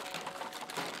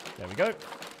 There we go.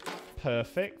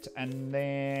 Perfect. And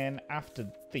then after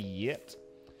that,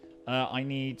 I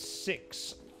need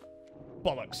 6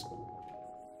 bollocks.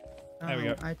 There we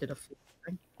go. I did a fall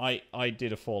thing. I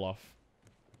did a fall off.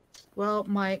 Well,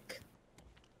 Mike.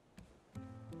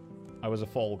 I was a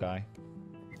fall guy.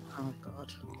 Oh,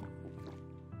 God.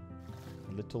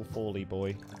 Little fally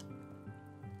boy.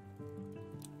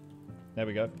 There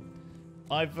we go.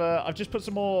 I've just put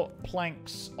some more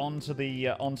planks onto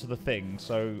the thing,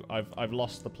 so I've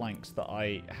lost the planks that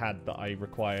I had that I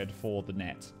required for the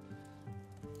net.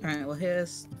 All right. Well,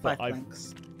 here's 5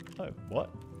 planks. Oh, what?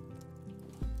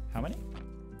 How many?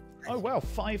 Oh wow,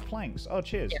 5 planks. Oh,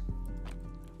 cheers. Yeah.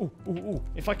 Ooh.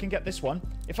 If I can get this one.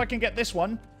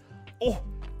 Oh,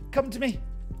 come to me.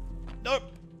 Nope.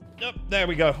 There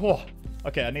we go. Oh.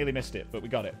 Okay, I nearly missed it, but we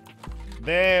got it.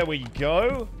 There we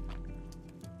go.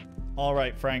 All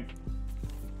right, Frank.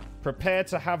 Prepare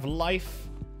to have life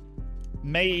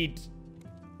made.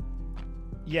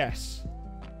 Yes.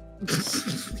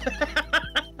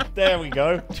 There we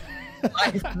go.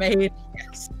 Life made.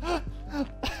 Yes.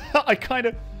 I kind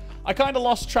of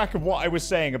lost track of what I was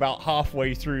saying about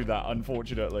halfway through that,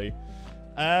 unfortunately.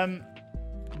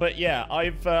 But yeah,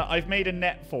 I've made a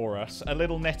net for us, a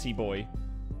little netty boy.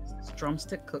 Is this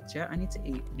drumstick cooked yet? I need to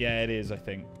eat. Yeah, it is, I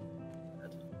think.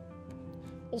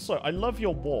 Also, I love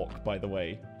your walk, by the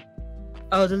way.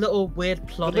 Oh, the little weird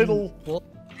plodding walk.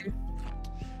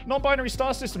 Non-binary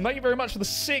star system, thank you very much for the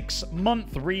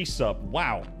 6-month resub.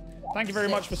 Wow. Thank you very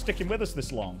much for sticking with us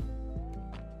this long.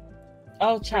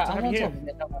 Oh, chat, I'm on on top of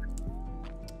it.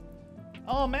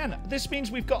 Oh, man, this means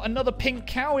we've got another pink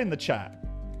cow in the chat.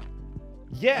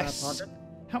 Yes.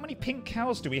 How many pink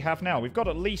cows do we have now? We've got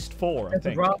at least 4, I think.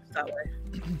 There's a raft that way.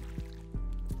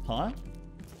 Huh?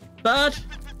 Bird!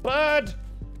 Bird!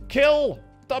 Kill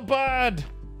the bird!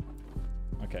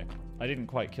 Okay, I didn't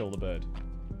quite kill the bird.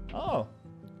 Oh.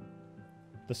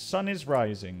 The sun is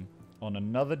rising on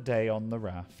another day on the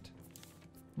raft.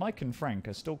 Mike and Frank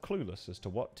are still clueless as to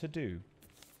what to do,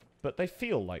 but they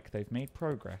feel like they've made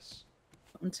progress.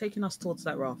 I'm taking us towards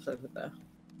that raft over there.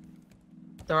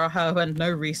 There are, however, no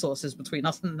resources between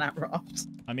us and that raft.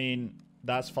 I mean,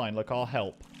 that's fine. Look, I'll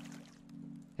help.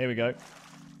 Here we go.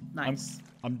 Nice.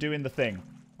 I'm doing the thing.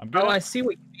 I'm good. Oh, I see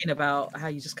what you mean about how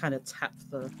you just kind of tap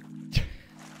the...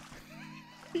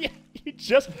 Yeah, you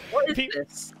just... What is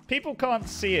this? People can't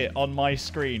see it on my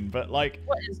screen, but like...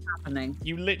 What is happening?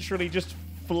 You literally just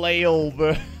flail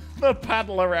the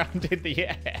paddle around in the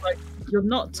air. Like, you're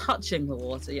not touching the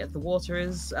water yet. The water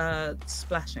is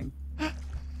splashing.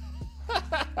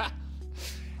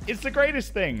 It's the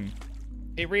greatest thing.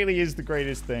 It really is the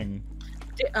greatest thing.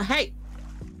 Hey!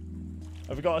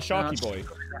 Have we got a Sharky boy?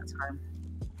 That time.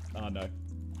 Oh, no.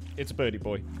 It's a birdie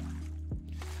boy.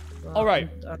 Well, all right.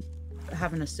 I'm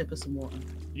having a sip of some water.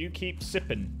 You keep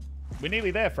sipping. We're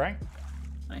nearly there, Frank.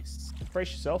 Nice.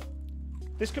 Brace yourself.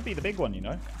 This could be the big one, you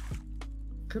know?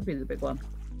 Could be the big one.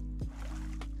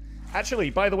 Actually,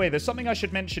 by the way, there's something I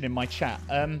should mention in my chat.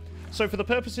 So for the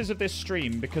purposes of this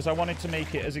stream, because I wanted to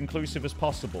make it as inclusive as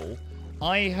possible,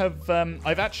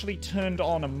 I've actually turned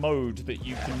on a mode that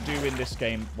you can do in this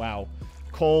game, wow,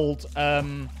 called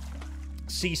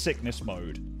seasickness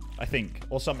mode, I think,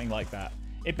 or something like that.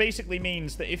 It basically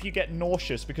means that if you get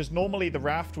nauseous, because normally the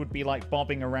raft would be like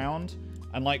bobbing around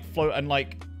and like float and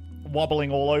like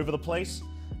wobbling all over the place,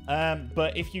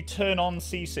 but if you turn on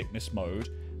seasickness mode,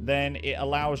 then it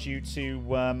allows you to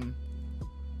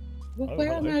well,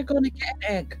 where am I going to get an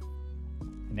egg?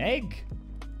 An egg?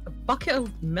 A bucket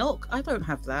of milk? I don't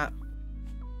have that.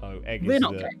 Oh, egg We're is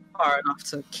not getting far enough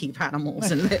to keep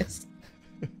animals in this.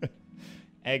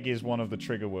 Egg is one of the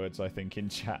trigger words, I think, in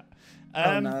chat.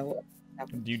 Oh no.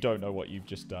 You don't know what you've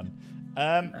just done.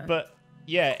 But,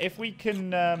 yeah, if we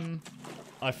can...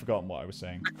 I've forgotten what I was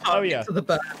saying. Oh, yeah. To the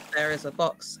bird. There is a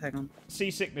box. Hang on.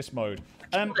 Seasickness mode.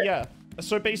 Yeah.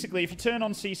 So basically, if you turn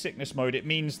on seasickness mode, it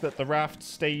means that the raft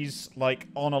stays, like,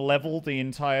 on a level the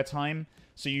entire time,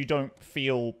 so you don't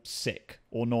feel sick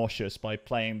or nauseous by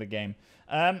playing the game.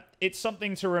 It's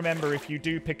something to remember if you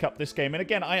do pick up this game. And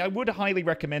again, I would highly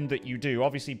recommend that you do.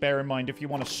 Obviously, bear in mind, if you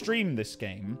want to stream this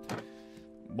game...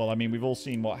 Well, I mean, we've all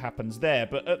seen what happens there.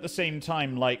 But at the same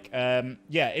time, like,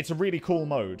 yeah, it's a really cool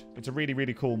mode. It's a really,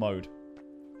 really cool mode.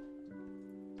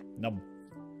 Num.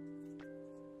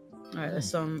 Alright, there's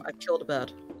some... I killed a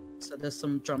bird. So there's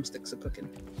some drumsticks are cooking.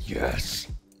 Yes!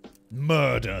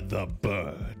 Murder the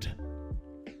bird.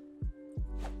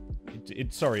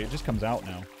 Sorry, it just comes out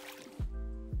now.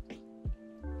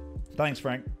 Thanks,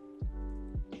 Frank.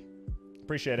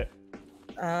 Appreciate it.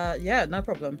 Yeah, no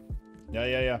problem.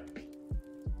 Yeah.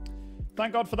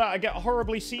 Thank God for that. I get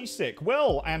horribly seasick.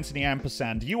 Well, Anthony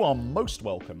Ampersand, you are most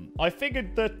welcome. I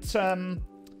figured that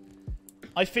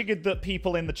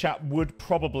people in the chat would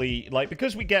probably, like,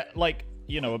 because we get, like,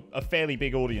 you know, a fairly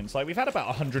big audience. Like, we've had about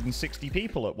 160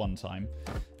 people at one time.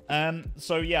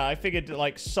 So, yeah, I figured,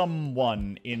 like,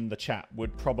 someone in the chat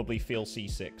would probably feel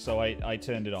seasick. So I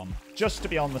turned it on. Just to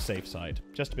be on the safe side.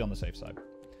 Just to be on the safe side.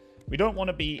 We don't want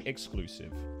to be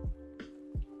exclusive.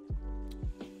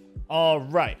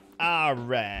 Alright.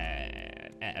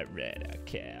 Alright.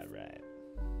 Okay, alright.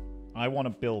 I want to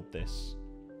build this.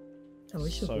 Oh, we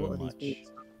should so water much. these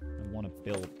beets. I want to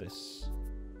build this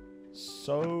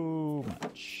so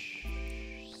much.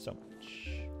 So much.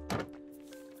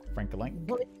 Frank-a-lank.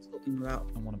 What are you talking about?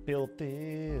 I want to build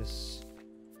this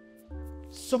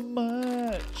so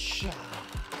much.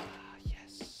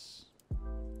 Yes.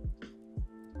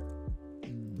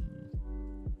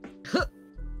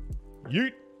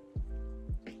 Yeet.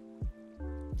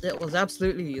 It was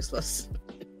absolutely useless.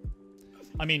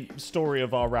 I mean, story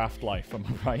of our raft life, am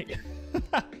I right?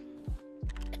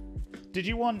 Did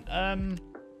you want,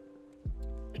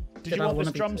 Did you want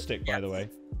this drumstick, by the way?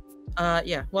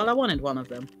 Yeah. Well, I wanted one of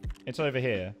them. It's over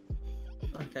here.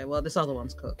 Okay, well, this other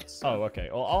one's cooked. So. Oh, okay.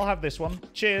 Well, I'll have this one.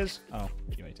 Cheers. Oh,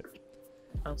 you ate it.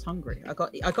 I was hungry. I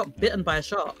got bitten by a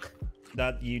shark.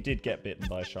 That you did get bitten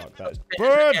by a shark. That is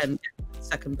bird. Again,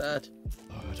 second bird.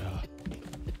 Bird.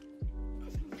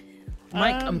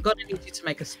 Mike, I'm gonna need you to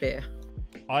make a spear.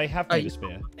 I have made a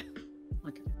spear.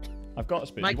 Okay. I've got a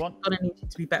spear. Mike, You want? I'm gonna need you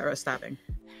to be better at stabbing.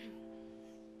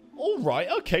 All right.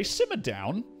 Okay. Simmer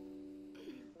down.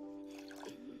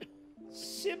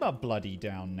 Simmer bloody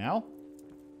down now.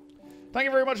 Thank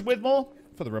you very much, Withmore,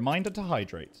 for the reminder to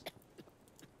hydrate.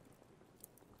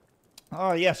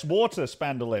 Ah, yes, water,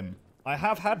 Spandalim. I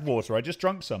have had water. I just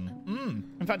drunk some.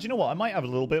 In fact, you know what? I might have a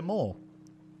little bit more.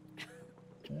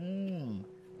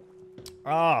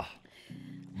 Ah.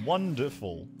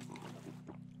 Wonderful.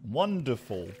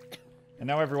 Wonderful. And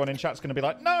now everyone in chat's going to be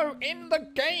like, no, in the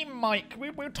game, Mike.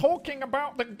 We're talking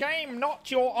about the game, not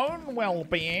your own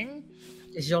well-being.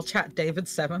 Is your chat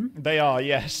David7? They are,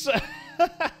 yes.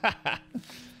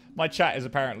 My chat is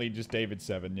apparently just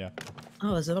David7, yeah.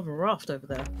 Oh, there's another raft over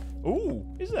there. Ooh,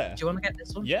 is there? Do you want to get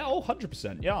this one? Yeah, oh,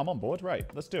 100%. Yeah, I'm on board. Right,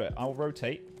 let's do it. I'll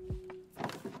rotate.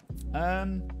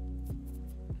 Right,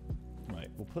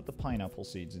 we'll put the pineapple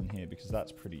seeds in here because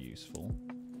that's pretty useful.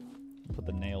 Put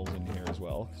the nails in here as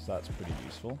well because that's pretty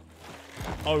useful.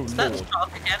 Oh, is Lord. That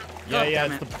shark again? Yeah,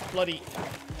 God, it's the bloody...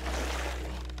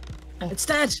 Oh. It's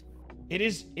dead! It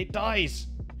is. It dies.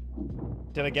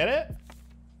 Did I get it?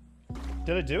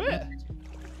 Did I do it?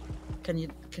 Can you...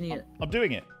 I'm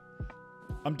doing it.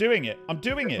 I'm doing it. I'm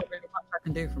doing it. Not really much I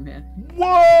can do from here.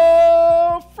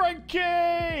 Whoa,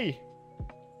 Frankie!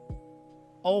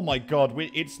 Oh my God,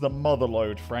 it's the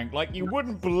motherload, Frank. Like you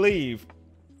wouldn't believe.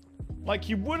 Like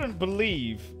you wouldn't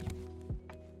believe.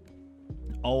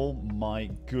 Oh my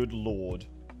good Lord.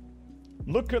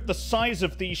 Look at the size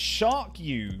of these shark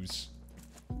ewes.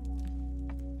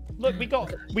 Look, we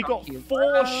got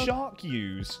 4 shark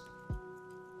U's.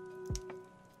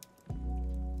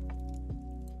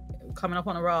 Coming up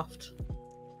on a raft.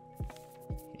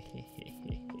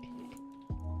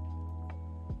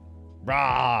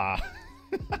 Rah!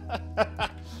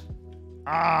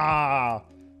 Ah!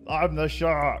 I'm the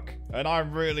shark, and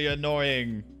I'm really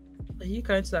annoying. Are you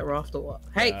going to that raft or what?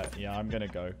 Hey! Yeah, I'm gonna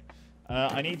go.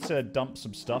 I need to dump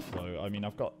some stuff though. I mean,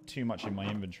 I've got too much in my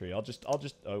inventory. Oh,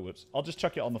 whoops. I'll just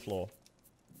chuck it on the floor.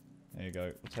 There you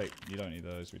go. We'll take. You don't need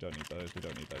those. We don't need those. We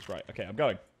don't need those. Right. Okay, I'm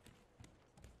going.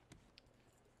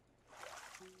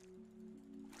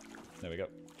 There we go.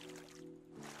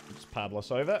 Just paddle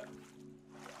us over.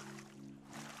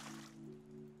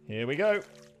 Here we go.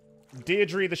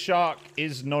 Deirdre the shark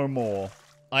is no more.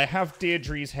 I have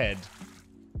Deirdre's head.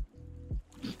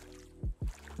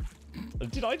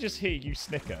 Did I just hear you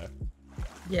snicker?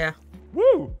 Yeah.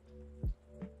 Woo!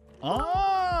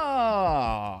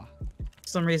 Ah! For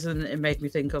some reason, it made me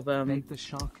think of Make the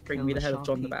shark Bring kill Me the the Head of shark,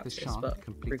 John the eat the Baptist, shark,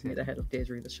 but Bring Me the Head of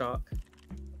Deirdre the Shark.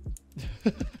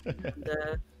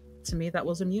 And, to me, that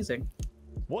was amusing.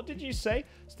 What did you say?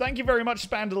 Thank you very much,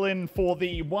 Spandalin, for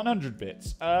the 100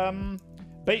 bits.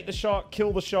 Bait the shark,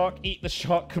 kill the shark, eat the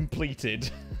shark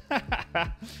completed.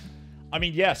 I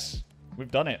mean, yes,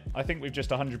 we've done it. I think we've just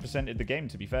 100%ed the game,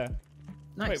 to be fair.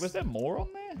 Nice. Wait, was there more on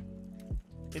there?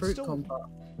 Fruit combat.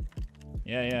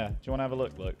 Yeah, yeah. Do you want to have a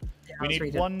look? Look. Yeah, We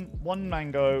need one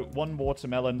mango, 1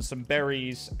 watermelon, some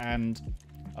berries, and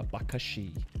a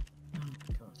bakashi. Oh,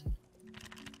 God.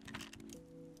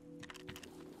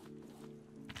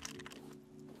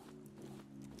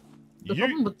 The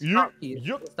problem with shark use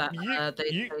is that they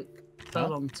take so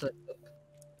long to cook.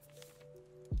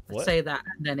 What? Say that,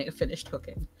 and then it finished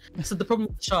cooking. So the problem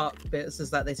with shark bits is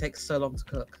that they take so long to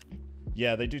cook.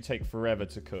 Yeah, they do take forever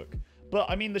to cook. But,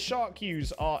 I mean, the shark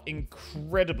U's are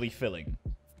incredibly filling.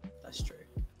 That's true.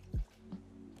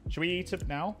 Should we eat it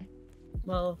now?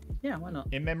 Well, yeah, why not?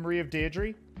 In memory of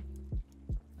Deirdre?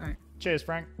 Alright. Cheers,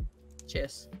 Frank.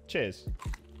 Cheers. Cheers.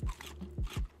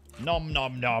 Nom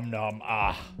nom nom nom.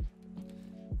 Ah.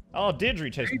 Oh, Deirdre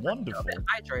tastes wonderful.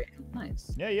 Hydrating.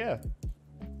 Nice. Yeah, yeah. Do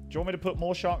you want me to put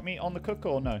more shark meat on the cooker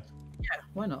or no? Yeah,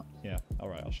 why not? Yeah. All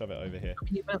right, I'll shove it over here. I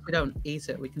mean, even if we don't eat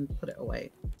it, we can put it away.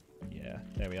 Yeah,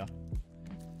 there we are.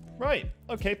 Right.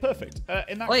 Okay, perfect.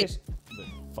 In that Wait. case, the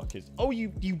fuck is? Oh, you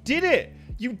did it!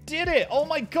 You did it! Oh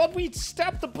my God, we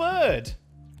stabbed the bird.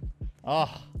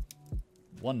 Ah,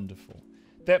 wonderful.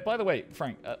 There, by the way,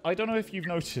 Frank, I don't know if you've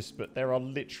noticed, but there are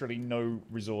literally no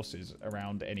resources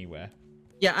around anywhere.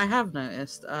 Yeah, I have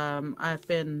noticed. I've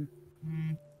been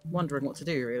wondering what to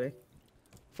do, really.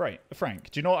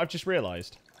 Frank, do you know what I've just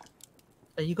realised?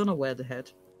 Are you gonna wear the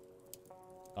head?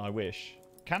 I wish.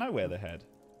 Can I wear the head?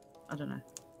 I don't know.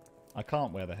 I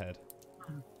can't wear the head.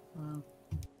 Well,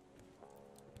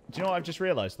 Do you know what I've just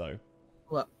realised, though?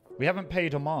 what? We haven't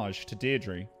paid homage to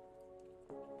Deirdre.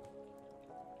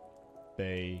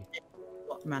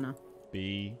 What manner?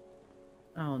 B.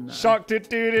 Oh no. Shark do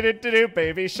do do do do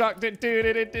baby shark do do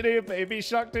do do do baby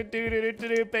shark do do do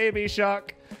do do baby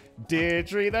shark.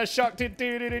 Deirdre the shark do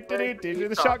do do do do Deirdre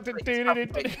the shark do do do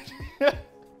do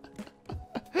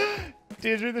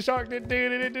Deirdre the shark do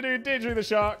do do do Deirdre the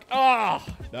shark. Ah,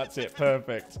 that's it.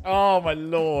 Perfect. Oh my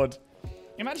lord.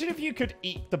 Imagine if you could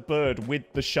eat the bird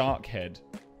with the shark head.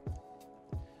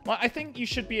 Like, I think you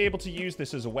should be able to use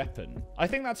this as a weapon. I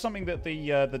think that's something that the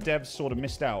devs sort of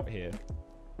missed out here.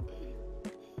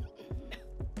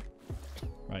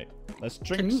 Right, let's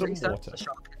drink some water.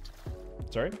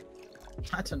 Sorry?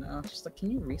 I don't know. Just like,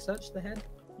 can you research the head?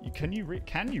 Can you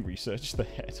research the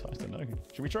head? I don't know.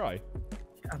 Should we try?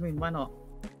 I mean, why not?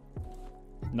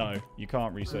 No, you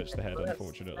can't research the head,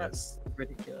 unfortunately. That's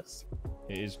ridiculous.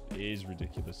 It is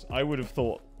ridiculous. I would have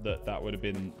thought that that would have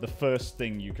been the first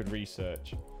thing you could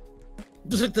research.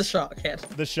 The shark head.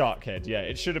 The shark head, yeah.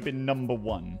 It should have been number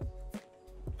 1.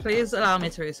 Please allow me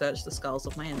to research the skulls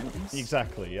of my enemies.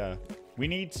 Exactly, yeah. We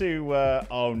need to,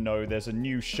 oh no, there's a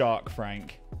new shark,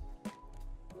 Frank.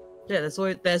 Yeah,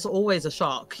 there's always a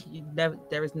shark.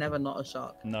 There is never not a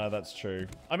shark. No, that's true.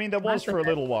 I mean, there was for a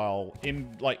little while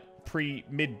in, like,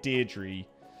 mid-Deirdre.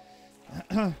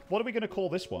 What are we going to call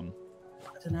this one?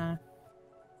 I don't know.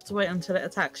 Just wait until it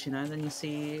attacks, you know, then you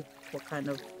see what kind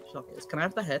of shark it is. Can I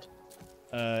have the head?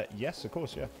 Yes, of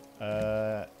course, yeah.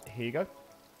 Here you go.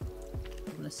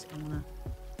 I wanna...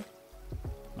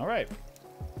 All right.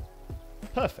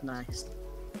 Perfect. Nice.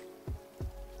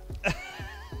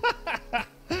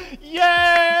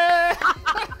 Yeah!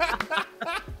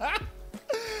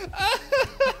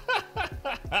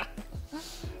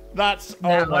 That's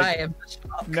now oh my. I am the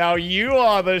shark. Now you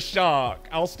are the shark.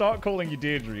 I'll start calling you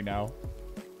Deirdre now.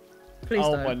 Please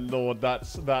Oh don't. my lord,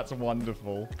 that's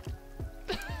wonderful.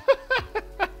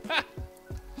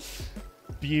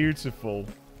 Beautiful.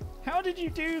 How did you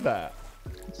do that?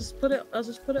 I'll just put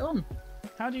it on.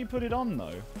 How do you put it on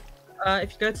though?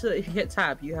 If you hit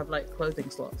tab, you have like clothing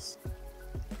slots.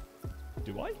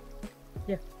 Do I?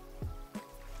 Yeah.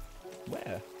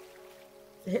 Where?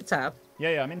 Hit tab.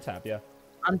 Yeah, I'm in tab, yeah.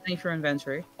 Underneath your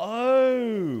inventory.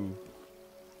 Oh,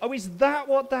 is that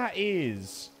what that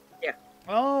is? Yeah.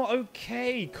 Oh,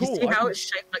 okay, cool. You see how it's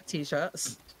shaped like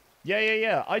t-shirts?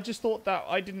 Yeah. I just thought that,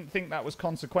 I didn't think that was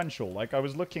consequential. Like, I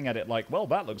was looking at it like, well,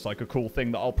 that looks like a cool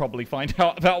thing that I'll probably find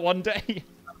out about one day.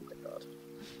 Oh my god.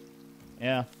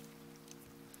 Yeah.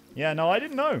 Yeah, no, I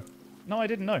didn't know. No, I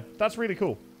didn't know. That's really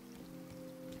cool.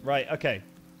 Right, okay.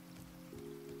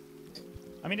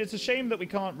 I mean, it's a shame that we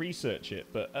can't research it,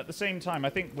 but at the same time, I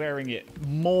think wearing it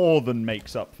more than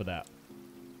makes up for that.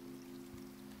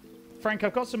 Frank,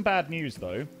 I've got some bad news,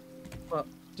 though. What?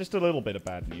 Just a little bit of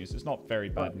bad news. It's not very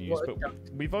bad news, but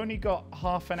we've only got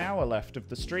half an hour left of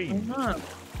the stream. Oh no.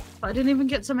 I didn't even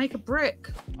get to make a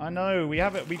brick. I know,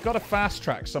 we've got to fast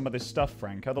track some of this stuff,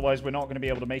 Frank. Otherwise, we're not going to be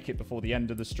able to make it before the end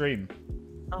of the stream.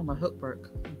 Oh, my hook broke.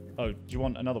 Oh, do you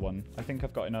want another one? I think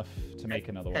I've got enough to make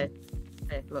another one.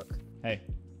 Hey, look. Hey.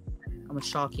 I'm a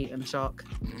shark eating a shark.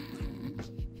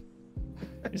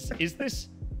 Is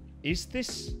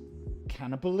this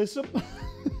cannibalism?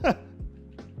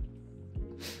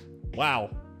 Wow.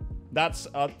 That's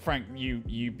Frank,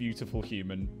 you beautiful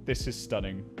human. This is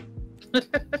stunning.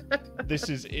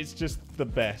 It's just the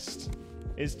best.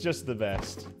 It's just the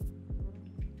best.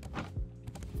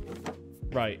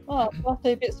 Right. Oh,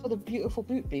 birthday bits for the beautiful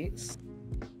boot beats.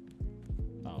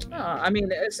 Oh, I mean,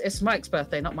 it's Mike's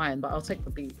birthday, not mine, but I'll take the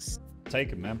beats. Take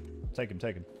him, man. Take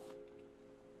him.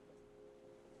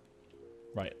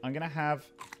 Right, I'm going to have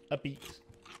a beat.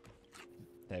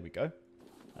 There we go.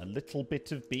 A little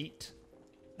bit of beat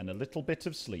and a little bit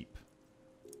of sleep.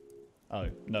 Oh,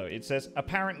 no, it says,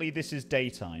 apparently this is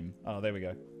daytime. Oh, there we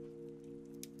go.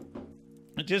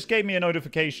 It just gave me a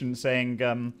notification saying,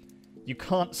 you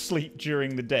can't sleep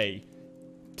during the day.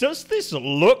 Does this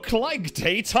look like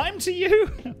daytime to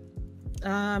you?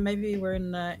 Maybe we're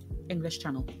in the English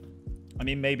channel. I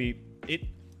mean, maybe it...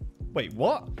 Wait,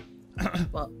 what?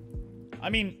 What? I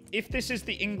mean, if this is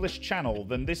the English channel,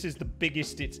 then this is the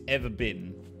biggest it's ever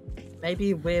been.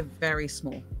 Maybe we're very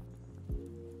small.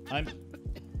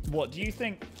 What, do you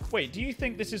think... Wait, do you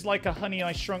think this is like a Honey,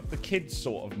 I Shrunk the Kids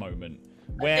sort of moment?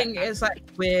 Where... I think it's like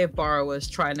we're borrowers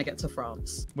trying to get to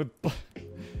France.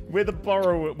 We're the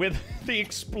borrower... We're the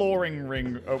exploring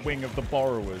wing of the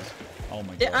borrowers. Oh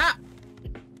my god. Yeah,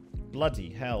 Bloody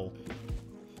hell.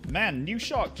 Man, New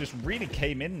Shark just really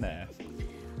came in there.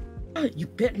 You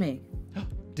bit me.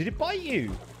 Did it bite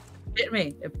you? Bit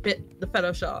me. It bit the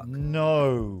fellow shark.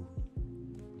 No.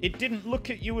 It didn't look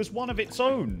at you as one of its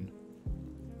own.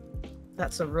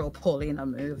 That's a real Paulina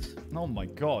move. Oh my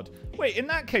god. Wait, in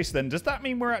that case then, does that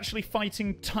mean we're actually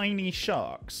fighting tiny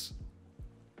sharks?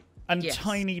 And Yes.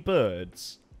 tiny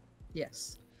birds?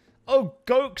 Yes. Oh,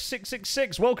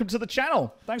 Goke666, welcome to the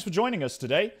channel. Thanks for joining us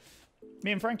today.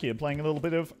 Me and Frankie are playing a little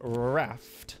bit of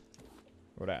Raft.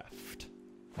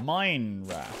 Mine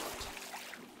Raft.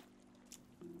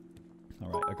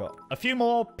 Alright, I got a few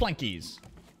more plankies.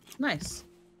 Nice.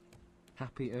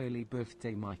 Happy early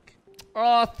birthday, Mike.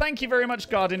 Oh, thank you very much,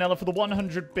 Gardinella, for the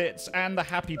 100 bits and the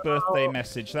happy birthday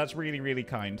message. That's really, really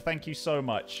kind. Thank you so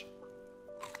much.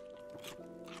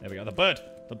 There we go. The bird.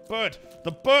 The bird.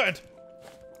 The bird.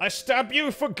 I stab you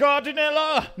for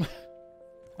Gardinella.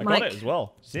 I Mike. got it as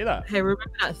well. See that? Hey,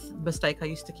 remember that mistake I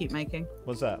used to keep making?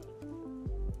 What's that?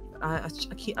 I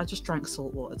just drank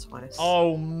salt water twice.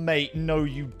 Oh, mate. No,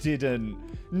 you didn't.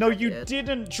 No, you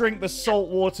didn't drink the salt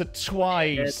water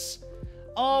twice.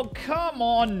 Oh, come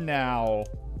on now.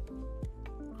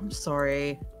 I'm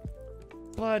sorry.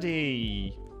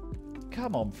 Buddy.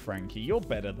 Come on, Frankie. You're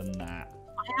better than that.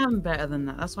 I am better than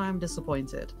that. That's why I'm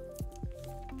disappointed.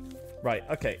 Right,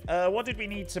 okay. What did we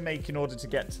need to make in order to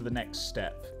get to the next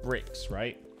step? Bricks,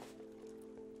 right?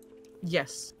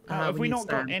 Yes. Have we need not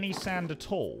got sand. any sand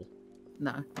at all?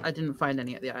 No, I didn't find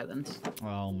any at the island.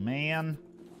 Oh, man.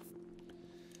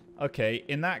 Okay,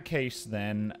 in that case,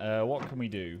 then, what can we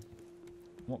do?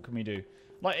 What can we do?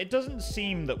 Like, it doesn't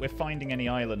seem that we're finding any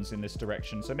islands in this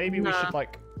direction, so maybe we should,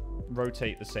 like,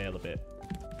 rotate the sail a bit.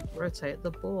 Rotate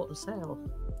the boat sail.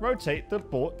 Rotate the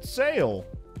port sail.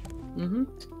 Mm-hmm.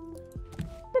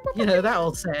 You know that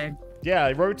old saying.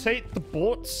 Yeah, rotate the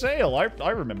port sail. I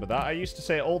remember that. I used to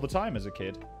say it all the time as a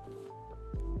kid.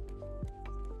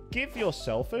 Give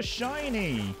yourself a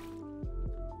shiny.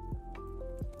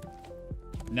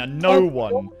 Now, no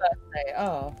one... Birthday.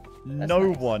 Oh. no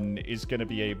nice. one is going to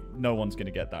be no one's going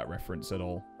to get that reference at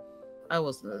all. I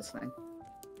wasn't listening.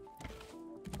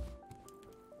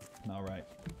 All right.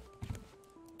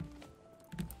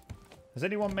 Has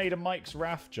anyone made a Mike's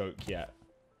Raft joke yet?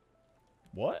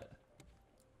 What?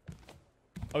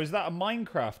 Oh, is that a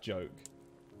Minecraft joke?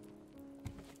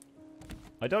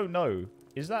 I don't know.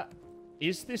 Is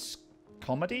this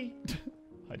comedy?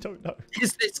 I don't know.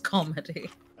 Is this comedy?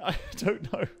 I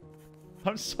don't know.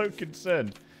 I'm so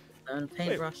concerned.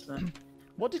 Paintbrush then.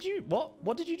 What did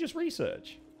you just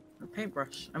research? A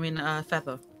paintbrush. I mean,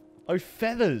 feather. Oh,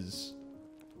 feathers.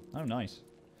 Oh, nice.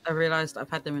 I realized I've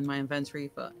had them in my inventory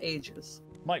for ages.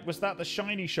 Mike, was that the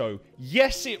shiny show?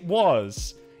 Yes, it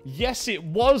was. Yes, it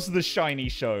was the shiny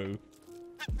show.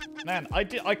 Man, I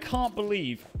can't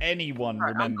believe anyone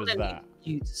remembers that.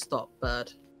 You to stop,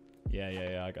 bird.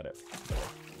 Yeah, I got it.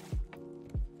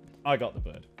 I got the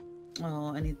bird.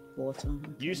 Oh, I need water. Okay.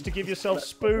 You used to give yourself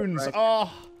spoons.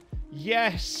 Oh,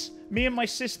 yes. Me and my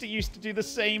sister used to do the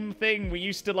same thing. We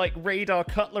used to, like, raid our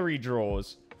cutlery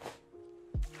drawers.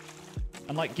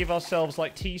 And, like, give ourselves,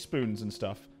 like, teaspoons and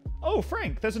stuff. Oh,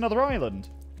 Frank, there's another island.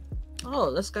 Oh,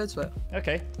 let's go to it.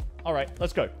 Okay. All right,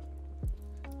 let's go.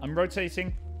 I'm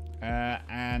rotating,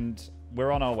 and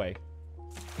we're on our way.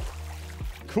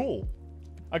 Cool.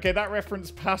 Okay, that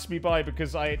reference passed me by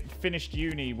because I finished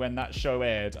uni when that show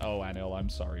aired. Oh, Anil, I'm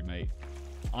sorry, mate.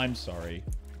 I'm sorry.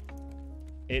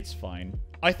 It's fine.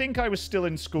 I think I was still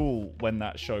in school when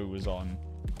that show was on.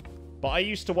 But I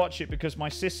used to watch it because my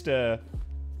sister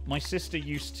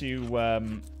used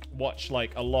to watch,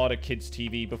 like, a lot of kids'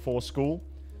 TV before school.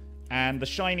 And The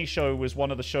Shiny Show was one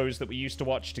of the shows that we used to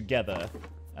watch together.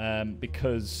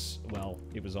 Because, well,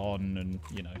 it was on and,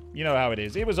 you know how it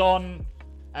is. It was on,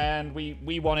 and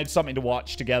we wanted something to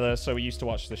watch together, so we used to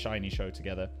watch The Shiny Show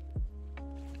together.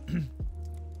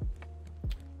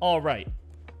 All right.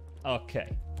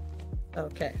 Okay.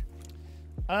 Okay.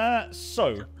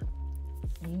 So,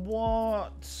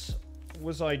 what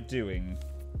was I doing?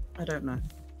 I don't know.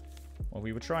 Well,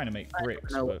 we were trying to make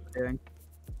bricks, I don't know but what we're doing.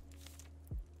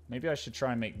 maybe I should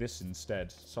try and make this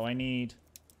instead. So I need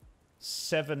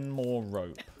 7 more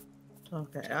rope.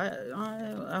 Okay,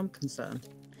 I'm concerned.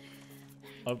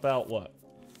 About what?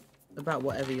 About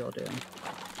whatever you're doing.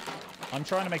 I'm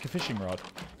trying to make a fishing rod.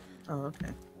 Oh,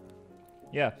 okay.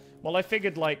 Yeah. Well, I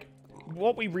figured, like,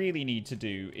 what we really need to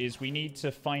do is we need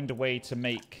to find a way to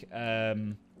make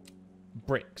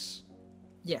bricks.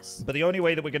 Yes. But the only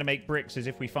way that we're going to make bricks is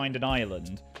if we find an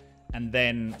island and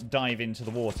then dive into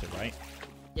the water, right?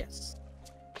 Yes.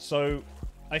 So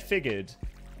I figured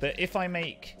that if I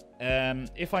make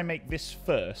this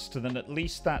first, then at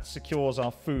least that secures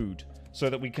our food so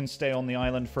that we can stay on the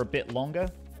island for a bit longer.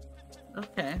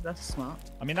 Okay, that's smart.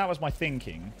 I mean, that was my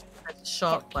thinking. That's a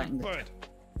shark biting the Bird.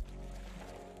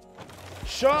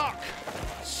 Shark!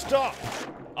 Stop!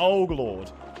 Oh,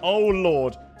 Lord. Oh,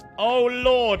 Lord. Oh,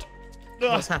 Lord! Ugh.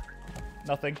 What's happened?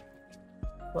 Nothing.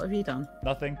 What have you done?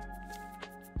 Nothing.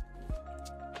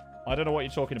 I don't know what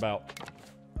you're talking about.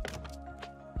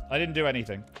 I didn't do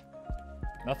anything.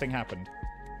 Nothing happened.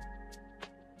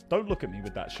 Don't look at me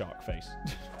with that shark face.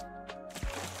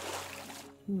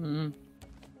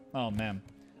 Oh, man.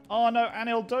 Oh, no,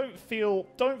 Anil, don't feel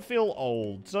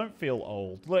old. Don't feel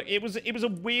old. Look, it was a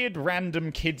weird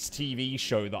random kids TV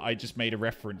show that I just made a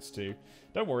reference to.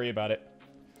 Don't worry about it.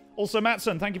 Also,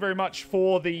 Matson, thank you very much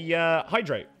for the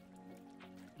hydrate.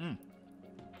 Yum,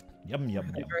 yum,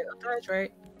 yum.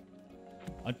 Hydrate.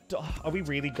 Are we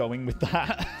really going with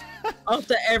that?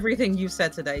 After everything you've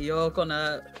said today, you're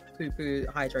gonna poo-poo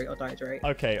hydrate or dihydrate.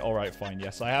 Okay, alright, fine,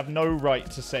 yes. I have no right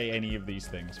to say any of these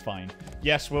things. Fine.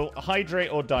 Yes, we'll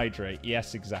hydrate or dihydrate.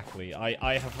 Yes, exactly.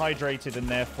 I have hydrated and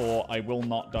therefore I will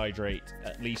not dihydrate,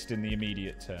 at least in the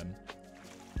immediate term.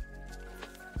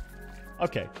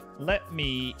 Okay, let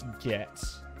me get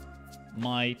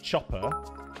my chopper.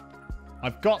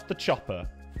 I've got the chopper.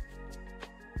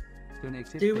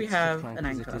 Donated Do we bits to have Frank an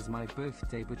as anchor? It is my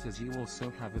birthday, but as you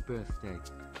also have a birthday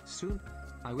soon,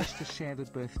 I wish to share the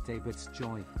birthday bits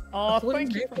joy. Oh, thought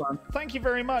thank you you. made one. Thank you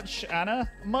very much, Anna.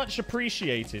 Much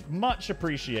appreciated. Much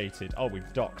appreciated. Oh,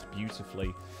 we've docked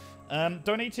beautifully.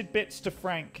 Donated bits to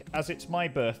Frank as it's my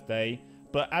birthday,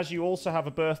 but as you also have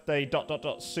a birthday ...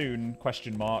 soon ?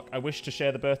 I wish to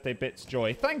share the birthday bits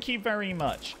joy. Thank you very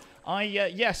much.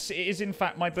 Yes, it is in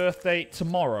fact my birthday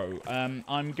tomorrow.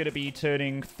 I'm going to be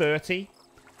turning 30.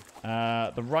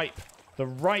 The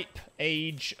ripe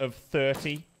age of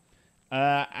 30.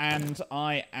 And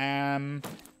I am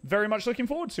very much looking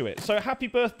forward to it. So happy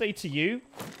birthday to you,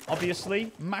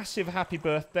 obviously. Massive happy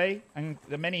birthday and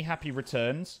many happy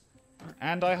returns.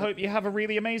 And I hope you have a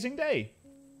really amazing day.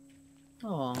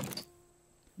 Oh,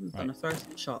 I'm gonna throw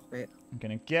some shark bait. I'm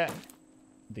gonna get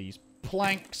these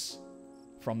planks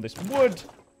from this wood.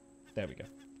 There we go.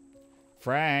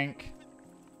 Frank.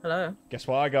 Hello. Guess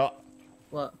what I got?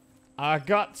 What? I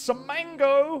got some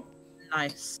mango.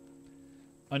 Nice.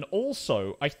 And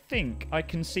also, I think I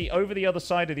can see over the other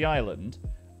side of the island.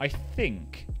 I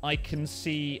think I can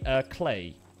see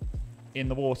clay in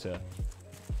the water.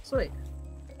 Sweet.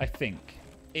 I think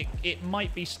it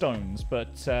might be stones,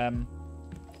 but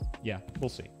yeah, we'll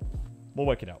see. We'll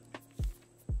work it out.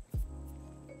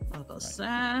 I got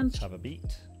sand. Let's have a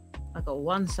beat I got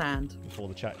 1 sand. before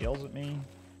the chat yells at me.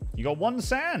 You got 1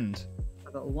 sand.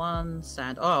 I got 1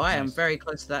 sand. Oh, I am Nice. very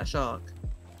close to that shark.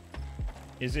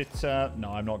 Is it? No,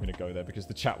 I'm not going to go there because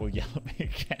the chat will yell at me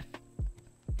again.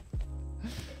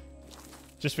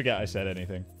 Just forget I said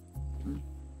anything.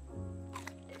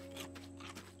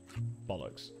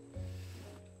 Bollocks.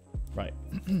 Right.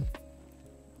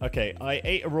 Okay, I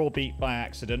ate a raw beet by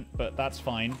accident, but that's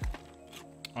fine.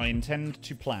 I intend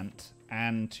to plant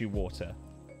and to water.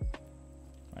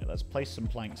 Right, let's place some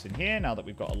planks in here now that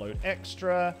we've got a load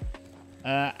extra.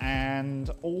 And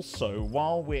also,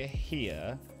 while we're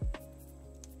here,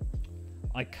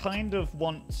 I kind of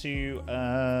want to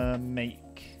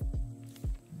make...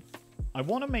 I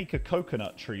want to make a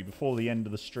coconut tree before the end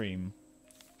of the stream.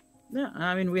 Yeah,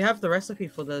 I mean, we have the recipe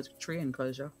for the tree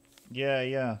enclosure. Yeah,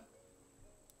 yeah.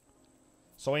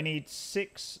 So I need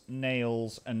 6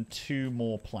 nails and 2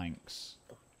 more planks.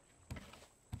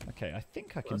 Okay, I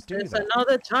think I can do There's that.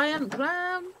 another giant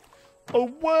clam. Oh,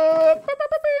 what?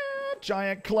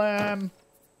 Giant clam.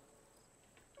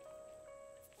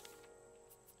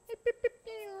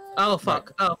 Oh,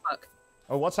 fuck. Right. Oh, fuck.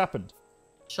 Oh, what's happened?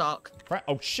 Shark. Right.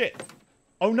 Oh, shit.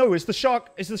 Oh, no, is the shark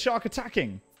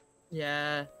attacking?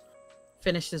 Yeah.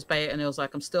 Finished his bait and it was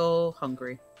like, I'm still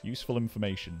hungry. Useful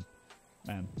information.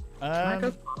 Man. Can I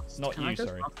go fast? Not Can you, I go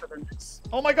sorry. faster than this?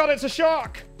 Oh my god, it's a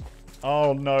shark!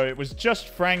 Oh no, it was just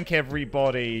Frank,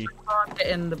 everybody. I can't get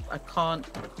in the... I can't...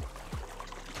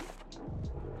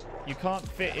 You can't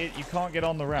fit it, you can't get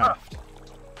on the raft.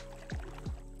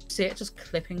 See it just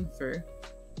clipping through.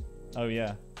 Oh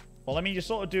yeah. Well, I mean, you're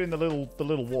sort of doing the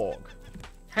little walk.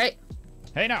 Hey!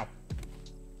 Hey now!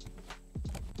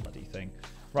 Bloody thing.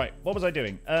 Right, what was I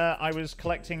doing? I was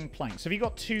collecting planks. Have you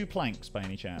got 2 planks by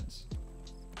any chance?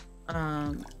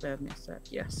 Bear with me a sec.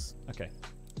 Yes. Okay.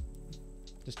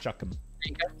 Just chuck them. There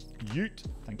you go. Yeet.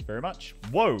 Thank you very much.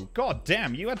 Whoa, god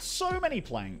damn, you had so many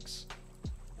planks.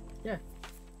 Yeah.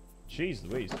 Jeez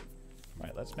Louise.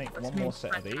 Right, let's make Let's one more make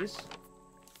set of planks.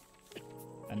 these.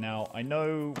 And now, I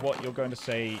know what you're going to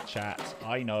say, chat.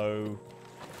 I know.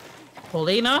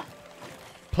 Paulina?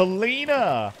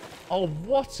 Paulina! Oh,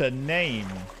 what a name.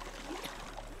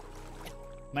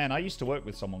 Man, I used to work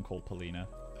with someone called Paulina.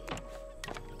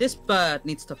 This bird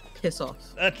needs to piss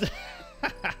off.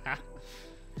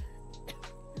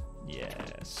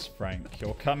 Yes, Frank,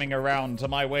 you're coming around to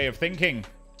my way of thinking.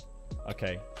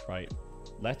 Okay, right.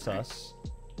 Let us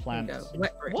plant... There you go.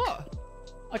 Wet brick. What?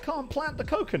 I can't plant the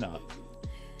coconut.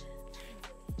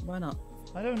 Why not?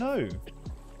 I don't know.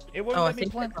 It won't Oh, I let me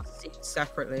think plant... they must seed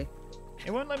separately.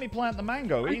 It won't let me plant the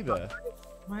mango either.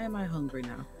 Why am I hungry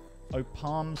now? Oh,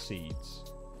 palm seeds.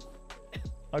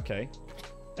 Okay.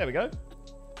 There we go.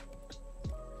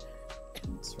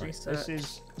 Let's Right, research. this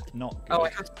is not good. Oh,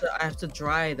 I have to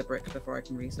dry the brick before I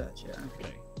can research it.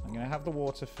 Okay, I'm going to have the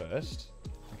water first,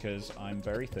 because I'm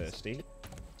very thirsty,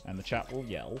 and the chat will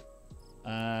yell.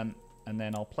 And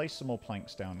then I'll place some more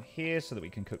planks down here so that we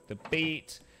can cook the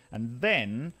beet. And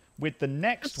then, with the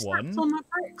next one... Steps on my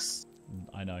bricks.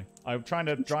 I know. I'm trying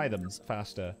to dry them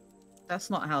faster. That's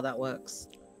not how that works.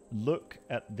 Look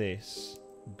at this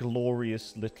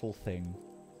glorious little thing.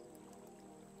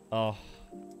 Oh.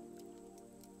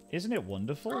 Isn't it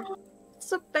wonderful? Oh,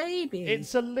 it's a baby.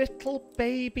 It's a little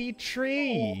baby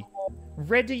tree.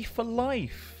 Ready for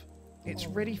life. It's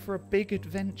ready for a big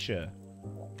adventure.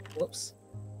 Whoops.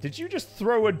 Did you just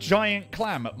throw a giant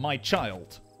clam at my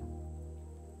child?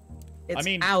 It's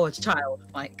mean- our child,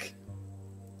 Mike.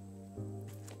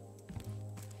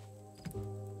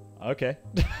 Okay.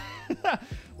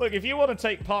 Look, if you want to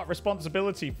take part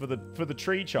responsibility for the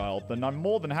tree child, then I'm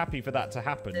more than happy for that to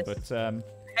happen. Yes. But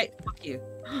Hey, fuck you.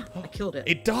 I killed it.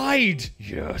 it died.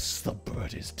 Yes, the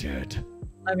bird is dead.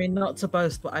 I mean, not to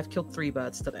boast, but I've killed 3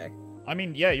 birds today. I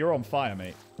mean, yeah, you're on fire,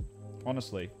 mate.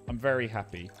 Honestly, I'm very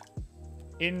happy.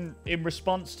 In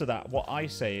response to that, what I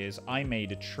say is I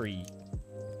made a tree.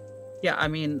 Yeah, I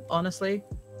mean, honestly,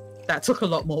 that took a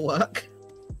lot more work.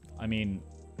 I mean,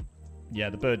 yeah,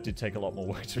 the bird did take a lot more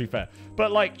work, to be fair.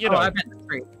 But, like, you know... I meant the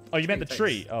tree. Oh, you meant the Tree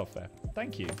tree? face. Oh, fair.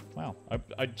 Thank you. Wow.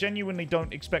 I genuinely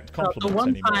don't expect compliments The one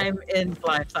anymore. time in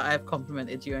life that I've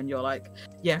complimented you and you're like,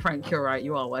 yeah, Frank, you're right.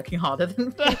 You are working harder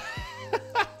than me.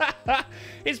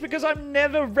 It's because I'm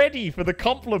never ready for the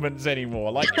compliments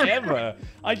anymore. Like, ever.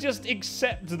 I just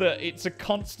accept that it's a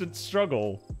constant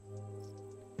struggle.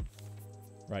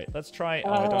 Right, let's try...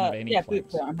 Oh, I don't have any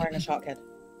planks. Yeah, I'm wearing a shark head.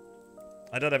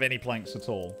 I don't have any planks at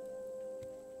all.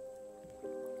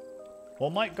 Well,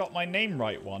 Mike got my name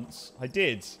right once. I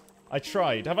did. I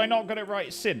tried. Have I not got it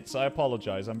right since? I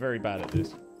apologize. I'm very bad at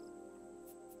this.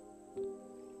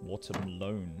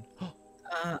 Watermelon.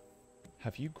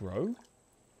 Have you grow?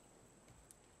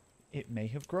 It may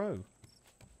have grow.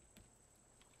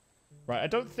 Right, I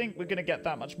don't think we're going to get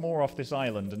that much more off this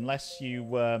island unless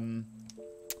you,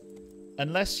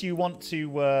 unless you want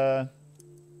to,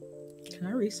 Can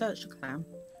I research the clam?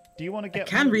 Do you want to get...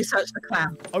 I can research the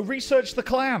clam. Oh, research the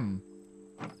clam!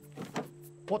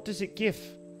 What does it give?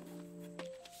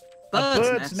 A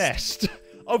bird's nest.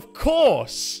 Of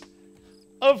course!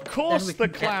 Of course the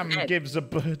clam gives a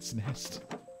bird's nest.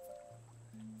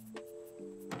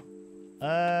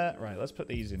 Right, let's put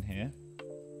these in here.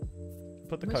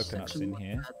 Put the coconuts in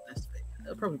here.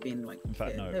 It'll probably be in, like... In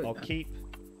fact, no. I'll keep...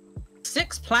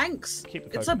 6 planks?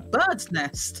 Keep the it's a bird's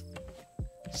nest.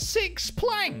 6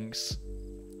 planks?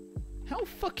 How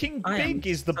fucking big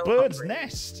is the bird's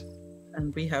nest?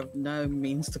 And we have no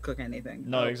means to cook anything.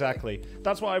 No, exactly.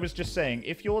 That's what I was just saying.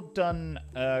 If you're done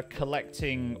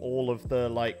collecting all of the,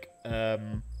 like,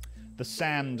 the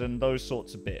sand and those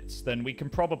sorts of bits, then we can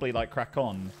probably, like, crack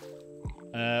on.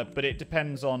 But it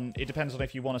depends on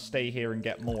if you want to stay here and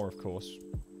get more, of course.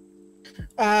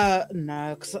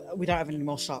 No, because we don't have any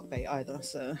more shark bait either,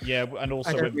 so... Yeah, and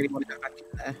also... I don't really want to go back in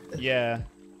there. Yeah,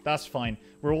 that's fine.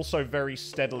 We're also very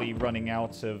steadily running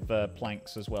out of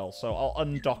planks as well, so I'll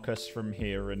undock us from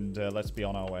here and let's be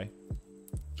on our way.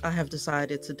 I have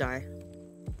decided to die.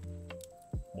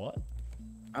 What?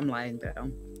 I'm lying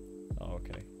down. Oh,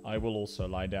 okay. I will also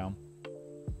lie down.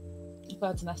 The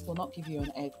bird's nest will not give you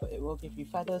an egg, but it will give you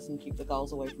feathers and keep the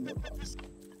gulls away from your crops.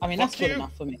 I mean, that's good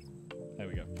enough for me. There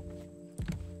we go.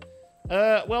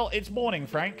 Well, it's morning,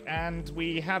 Frank, and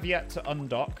we have yet to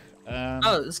undock.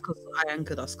 Oh, it's because I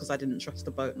anchored us because I didn't trust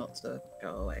the boat not to go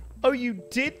away. Oh, you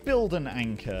did build an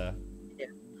anchor? Yeah.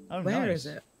 Oh, Where nice. is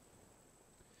it?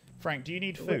 Frank, do you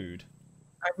need food?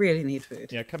 I really need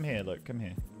food. Yeah, come here, look, come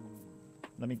here.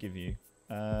 Let me give you.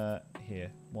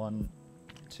 Here. 1,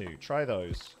 2. Try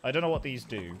those. I don't know what these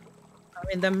do. I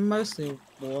mean, they're mostly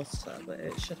water, but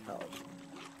it should help.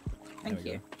 Thank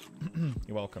you.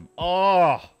 You're welcome.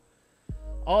 Oh!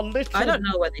 Our little... I don't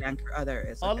know where the anchor... Oh, there it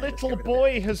is. Our little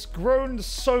boy has grown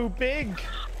so big.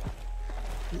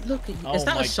 Look at you. Oh Is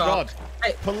that my a shark? God.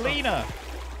 Hey. Polina!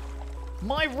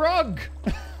 My rug!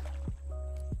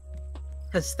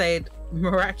 Has stayed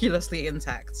miraculously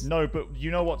intact. No, but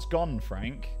you know what's gone,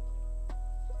 Frank?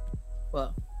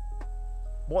 What?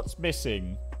 What's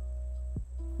missing?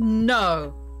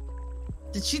 No.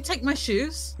 Did she take my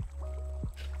shoes?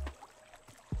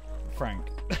 Frank.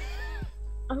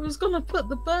 I was gonna put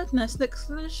the bird nest next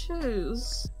to the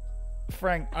shoes.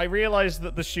 Frank, I realise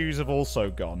that the shoes have also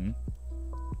gone.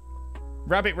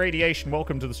 Rabbit Radiation,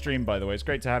 welcome to the stream, by the way. It's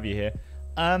great to have you here.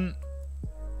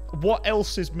 What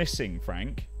else is missing,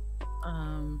 Frank?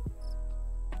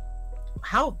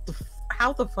 How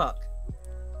the fuck?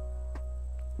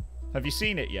 Have you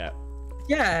seen it yet?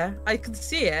 Yeah, I can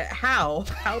see it. How?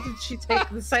 How did she take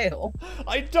the sail?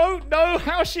 I don't know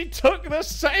how she took the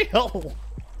sail!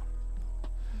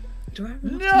 Do I have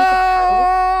enough No! to make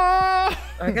a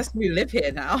paddle? I guess we live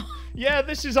here now. Yeah,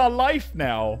 this is our life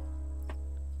now.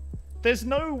 There's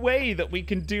no way that we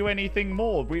can do anything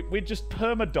more. We're just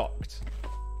permadocked.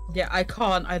 Yeah, I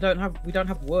can't. We don't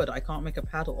have wood. I can't make a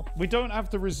paddle. We don't have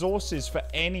the resources for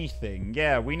anything.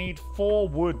 Yeah, we need 4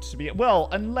 wood to be... Well,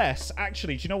 unless...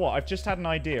 Actually, do you know what? I've just had an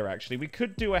idea, actually. We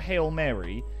could do a Hail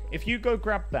Mary. If you go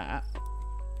grab that...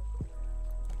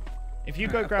 If you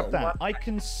go grab that, I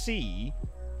can see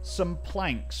some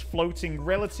planks floating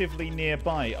relatively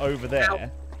nearby over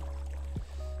there.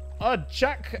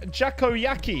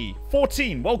 Jackoyaki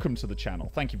 14, welcome to the channel.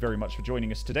 Thank you very much for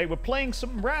joining us today. We're playing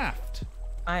some Raft.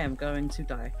 I am going to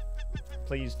die.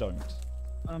 Please don't.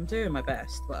 I'm doing my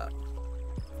best, but...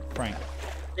 Frank.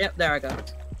 Yep, there I go.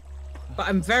 But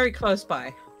I'm very close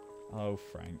by. Oh,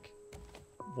 Frank.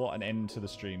 What an end to the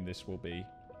stream this will be.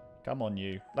 Come on,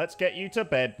 you. Let's get you to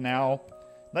bed now.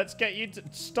 Let's get you to...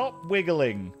 Stop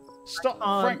wiggling. Stop,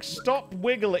 Frank, stop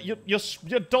wiggling.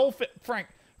 You're dolphin... Frank,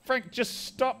 just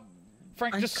stop.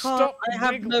 Frank, just stop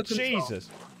wiggling. No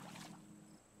Jesus.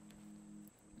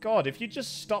 God, if you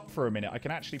just stop for a minute, I can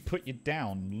actually put you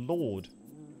down. Lord.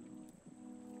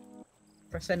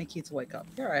 Press any key to wake up.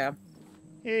 Here I am.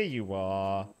 Here you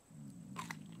are.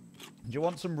 Do you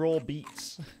want some raw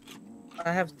beets?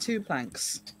 I have 2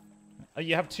 planks. Oh,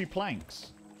 you have 2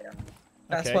 planks? Yeah.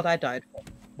 That's Okay. what I died for.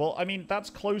 Well, I mean, that's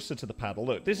closer to the paddle.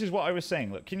 Look, this is what I was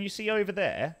saying. Look, can you see over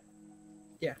there?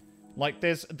 Yeah. Like,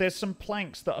 there's some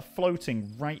planks that are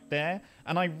floating right there.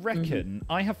 And I reckon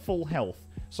I have full health.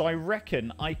 So I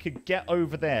reckon I could get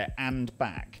over there and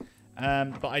back.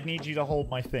 But I need you to hold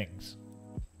my things.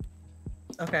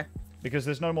 Okay. Because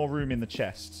there's no more room in the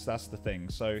chests. That's the thing.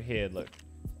 So here, look.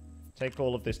 Take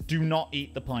all of this. Do not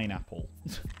eat the pineapple.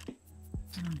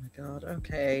 Oh my god,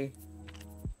 okay.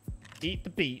 Eat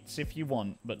the beets if you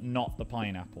want, but not the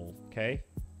pineapple, okay?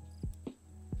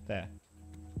 There.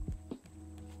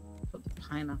 Put the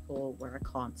pineapple where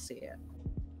I can't see it.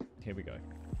 Here we go.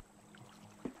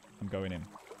 I'm going in.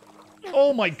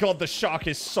 Oh my god, the shark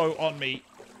is so on me.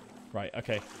 Right,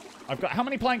 okay. I've got... How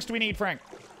many planks do we need, Frank?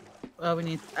 Well, we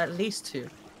need at least 2.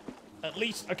 At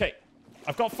least... Okay.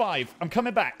 I've got 5. I'm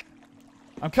coming back.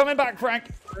 I'm coming back, Frank.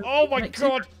 Oh my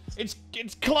god. It's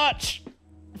clutch.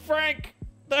 Frank,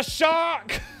 the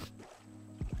shark.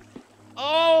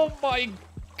 Oh my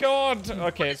god.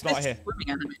 Okay, it's not here. Swimming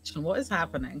animation. What is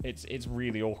happening? It's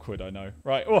really awkward, I know.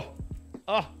 Right.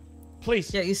 Oh,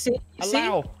 please. Yeah, you see?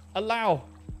 Allow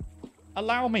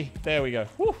me. There we go.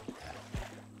 Woo.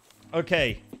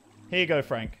 Okay. Here you go,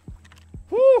 Frank.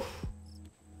 Woo.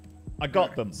 I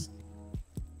got them.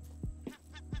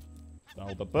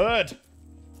 Oh, the bird.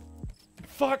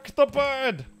 Fuck the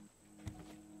bird.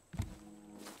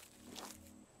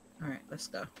 Alright, let's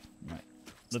go. Right.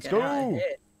 Let's get out of go.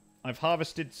 here. I've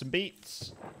harvested some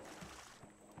beets.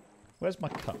 Where's my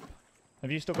cup?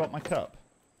 Have you still got my cup?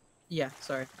 Yeah,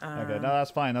 sorry. Okay, no, that's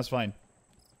fine. That's fine.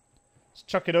 Just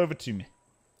chuck it over to me.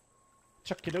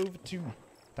 Chuck it over to me.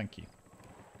 Thank you.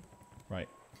 Right.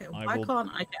 Okay, why can't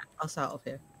I get us out of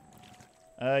here?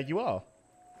 You are.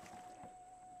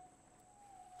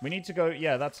 We need to go...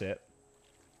 Yeah, that's it.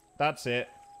 That's it.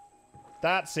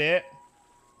 That's it.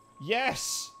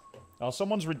 Yes! Oh,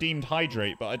 someone's redeemed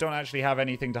hydrate, but I don't actually have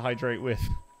anything to hydrate with.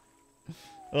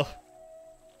 Ugh.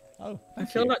 Oh, I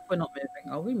feel like we're not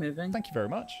moving. Are we moving? Thank you very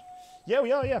much. Yeah,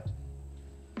 we are, yeah.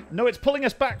 No, it's pulling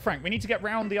us back, Frank. We need to get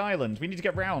round the island. We need to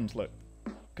get round. Look.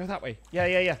 Go that way.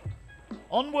 Yeah.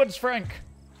 Onwards, Frank.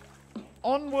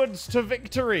 Onwards to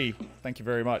victory. Thank you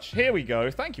very much. Here we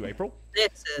go. Thank you, April.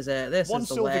 This is it. This One is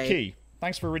the silver way. key.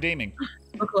 Thanks for redeeming.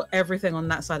 Look at everything on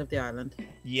that side of the island.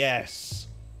 Yes.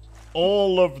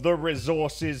 All of the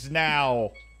resources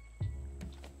now.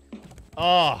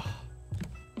 Ah.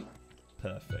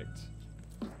 Perfect.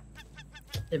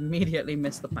 Immediately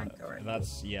missed the plank already.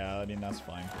 Yeah, I mean, that's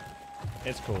fine.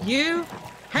 It's cool. You?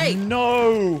 Hey!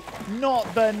 No!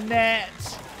 Not the net!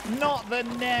 Not the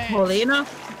net! Paulina?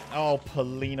 Oh,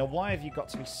 Paulina, why have you got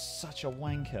to be such a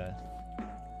wanker?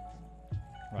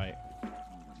 Right.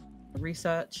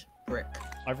 Research. Brick.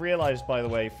 I've realised, by the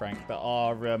way, Frank, that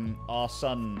our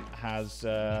son has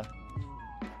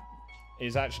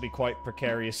is actually quite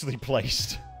precariously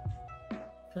placed.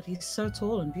 But he's so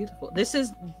tall and beautiful. This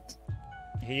is...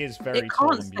 He is very It tall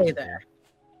can't and stay beautiful. there.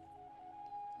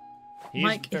 He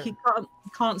Mike, he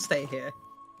can't stay here.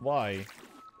 Why?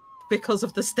 Because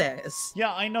of the stairs.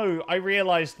 Yeah, I know. I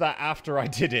realised that after I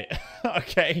did it.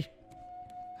 Okay.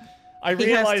 I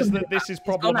He has to realised move that this out. is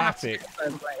He's gonna have to problematic. get his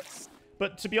own place.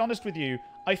 But to be honest with you,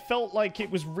 I felt like it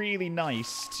was really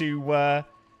nice to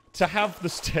have the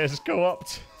stairs go up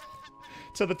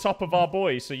to the top of our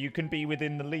boy so you can be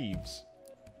within the leaves.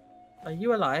 Are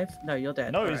you alive? No, you're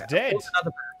dead. No, All he's right, dead. I'll pull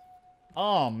another bird.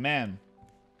 Oh, man.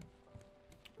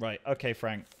 Right, okay,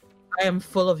 Frank. I am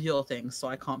full of your things, so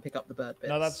I can't pick up the bird bits.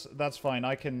 No, that's fine.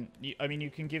 I mean, you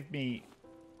can give me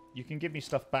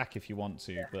stuff back if you want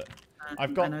to, Yeah. but I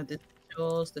I've got know this was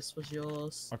yours. This was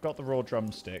yours. I've got the raw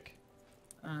drumstick.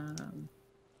 I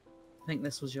think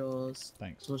this was yours.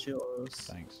 Thanks. This was yours.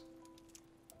 Thanks.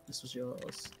 This was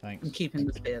yours. Thanks. I'm keeping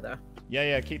the spear though.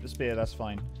 Yeah, keep the spear. That's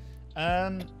fine.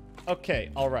 Okay,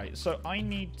 all right. So I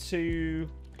need to.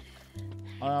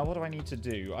 What do I need to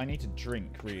do? I need to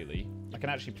drink, really. I can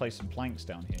actually place some planks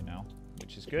down here now,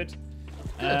 which is good.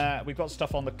 We've got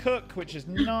stuff on the cook, which is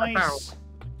nice.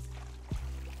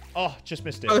 Oh, just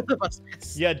missed it. Both of us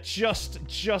missed. Yeah, just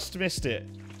missed it.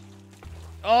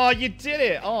 Oh, you did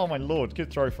it! Oh, my lord.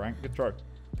 Good throw, Frank. Good throw.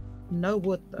 No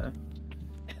wood though.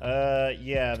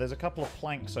 Yeah, there's a couple of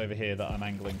planks over here that I'm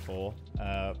angling for.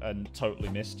 And totally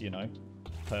missed, you know.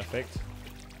 Perfect.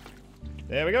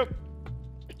 There we go.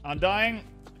 I'm dying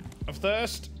of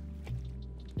thirst.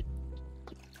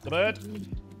 The bird.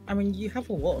 I mean, you have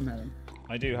a watermelon.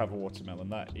 I do have a watermelon.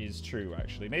 That is true,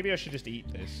 actually. Maybe I should just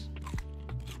eat this.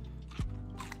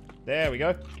 There we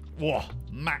go. Whoa,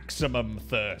 maximum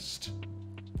thirst.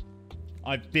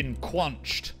 I've been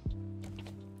quenched.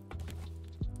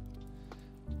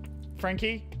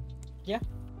 Frankie? Yeah?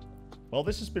 Well,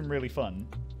 this has been really fun.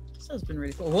 This has been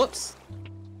really cool. Whoops.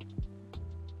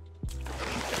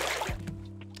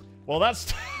 Well,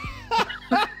 that's...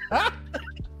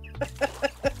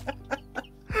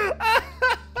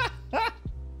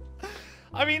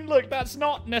 I mean, look, that's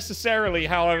not necessarily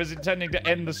how I was intending to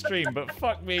end the stream, but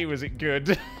fuck me, was it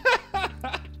good.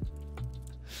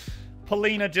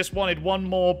 Paulina just wanted one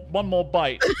more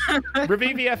bite.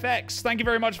 ReviviFX, thank you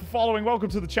very much for following. Welcome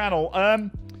to the channel.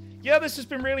 Yeah, this has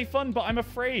been really fun, but I'm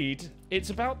afraid it's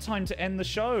about time to end the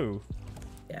show.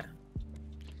 Yeah.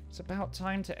 It's about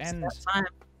time to end. It's about time.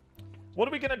 What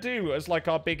are we going to do as, like,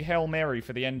 our big Hail Mary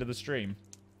for the end of the stream?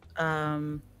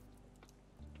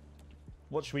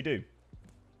 What should we do?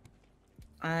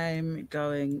 I'm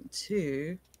going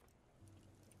to...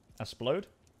 Explode?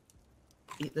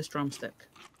 Eat this drumstick.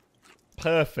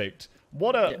 Perfect.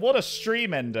 What a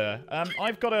stream ender.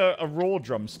 I've got a raw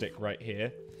drumstick right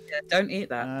here. Yeah, don't eat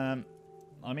that.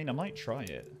 I mean, I might try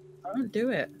it. Don't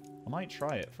do it. I might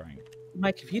try it, Frank.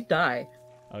 Mike, if you die...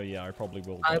 Oh, yeah, I probably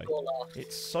will. I will laugh.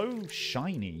 It's so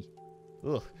shiny.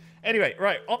 Ugh. Anyway,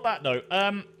 right, on that note,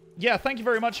 yeah, thank you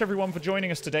very much, everyone, for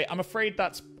joining us today. I'm afraid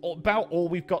that's about all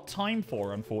we've got time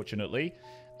for, unfortunately.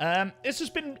 This has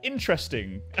been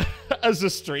interesting as a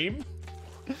stream.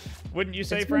 Wouldn't you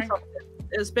say, Frank?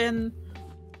 It's been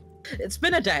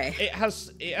a day. It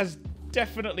has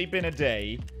definitely been a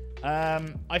day.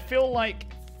 I feel like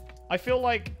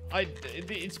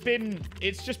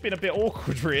it's just been a bit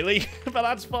awkward, really, but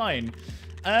that's fine.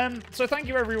 So thank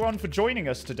you everyone for joining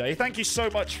us today. Thank you so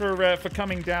much for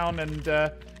coming down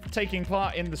and taking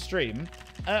part in the stream.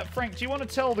 Frank, do you want to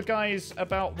tell the guys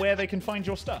about where they can find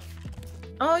your stuff?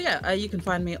 Oh yeah, you can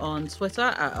find me on Twitter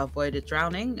at Avoided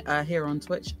Drowning, here on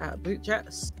Twitch at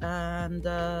Bootjets, and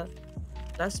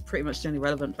that's pretty much the only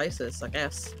relevant places, I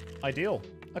guess. Ideal.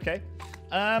 Okay.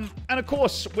 And of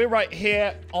course, we're right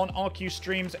here on RQ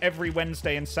Streams every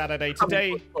Wednesday and Saturday.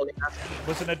 Today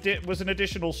was an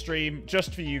additional stream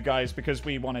just for you guys because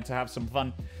we wanted to have some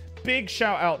fun. Big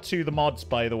shout out to the mods,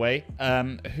 by the way,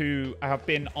 who have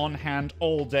been on hand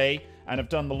all day and have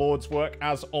done the Lord's work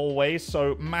as always.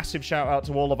 So massive shout out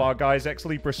to all of our guys, Ex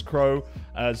Libris Crow,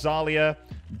 Zalia,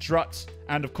 Drut,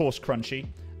 and of course Crunchy.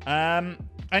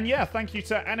 And yeah, thank you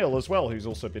to Anil as well, who's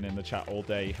also been in the chat all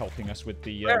day helping us with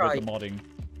the modding.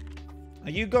 Are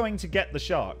you going to get the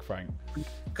shark, Frank?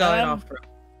 Going after it.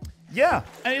 Yeah,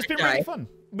 and it's been really fun.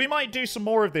 We might do some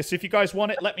more of this. If you guys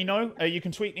want it, let me know. You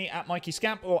can tweet me at Mikey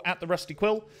Scamp or at the Rusty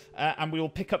Quill, and we will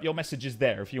pick up your messages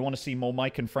there if you want to see more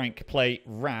Mike and Frank play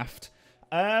Raft.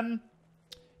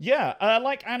 Yeah,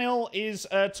 like Anil is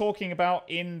talking about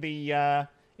in the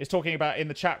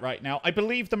chat right now. I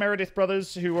believe the Meredith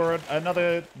brothers, who are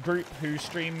another group who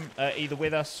stream either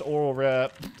with us or I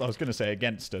was going to say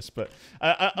against us, but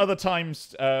other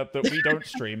times that we don't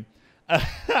stream.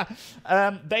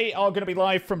 They are going to be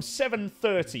live from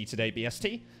 7:30 today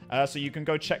BST, so you can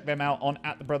go check them out on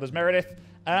 @TheBrothersMeredith.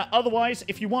 Otherwise,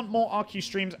 if you want more RQ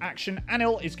Streams action,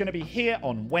 Anil is going to be here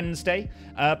on Wednesday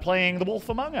playing The Wolf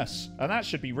Among Us, and that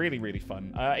should be really, really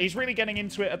fun. He's really getting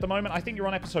into it at the moment. I think you're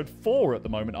on episode 4 at the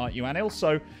moment, aren't you, Anil?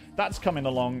 So that's coming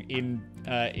along in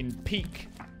peak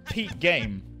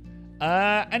game.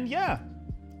 And yeah,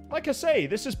 like I say,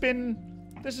 this has been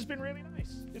really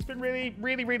nice. It's been really,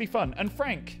 really, really fun. And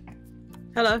Frank.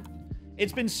 Hello.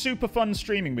 It's been super fun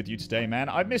streaming with you today, man.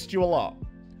 I've missed you a lot.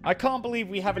 I can't believe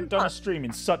we haven't done a stream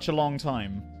in such a long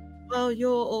time. Well,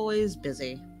 you're always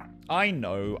busy. I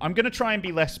know. I'm going to try and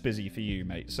be less busy for you,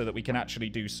 mate, so that we can actually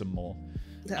do some more.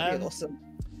 That'd be awesome.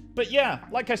 But yeah,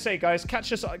 like I say, guys,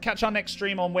 catch our next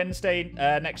stream on Wednesday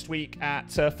next week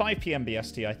at 5 p.m.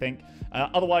 BST, I think.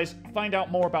 Otherwise, find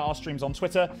out more about our streams on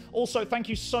Twitter. Also, thank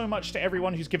you so much to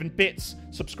everyone who's given bits,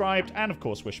 subscribed, and of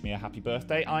course, wish me a happy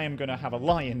birthday. I am going to have a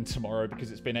lie-in tomorrow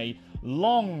because it's been a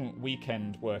long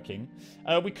weekend working.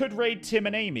 We could raid Tim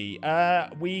and Amy.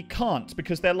 We can't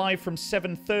because they're live from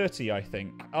 7:30, I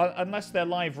think. Unless they're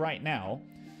live right now.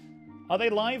 Are they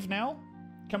live now?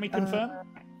 Can we confirm?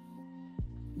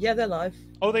 Yeah, they're live.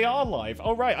 Oh, they are live.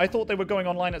 Oh, right. I thought they were going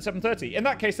online at 7:30. In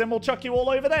that case, then we'll chuck you all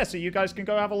over there so you guys can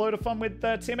go have a load of fun with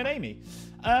Tim and Amy.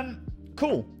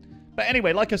 Cool. But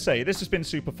anyway, like I say, this has been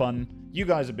super fun. You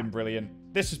guys have been brilliant.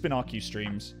 This has been RQ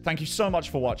Streams. Thank you so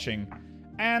much for watching.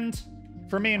 And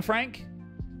from me and Frank,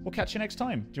 we'll catch you next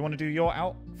time. Do you want to do your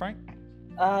out, Frank?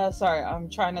 Sorry, I'm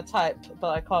trying to type, but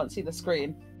I can't see the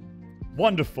screen.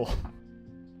 Wonderful.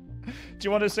 Do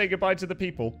you want to say goodbye to the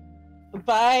people?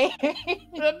 Bye.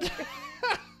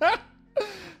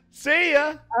 See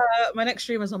ya. My next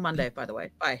stream is on Monday, by the way.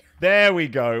 Bye. There we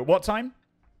go. What time?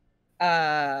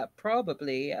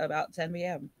 Probably about 10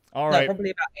 p.m. All right. Probably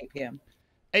about 8 p.m.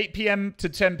 8 p.m. to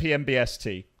 10 p.m.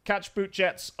 BST. Catch Boot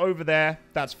Jets over there.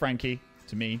 That's Frankie,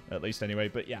 to me, at least anyway.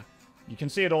 But yeah, you can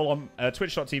see it all on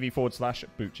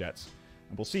twitch.tv/BootJets.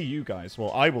 And we'll see you guys.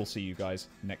 Well, I will see you guys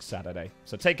next Saturday.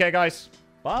 So take care, guys.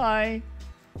 Bye.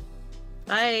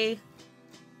 Bye.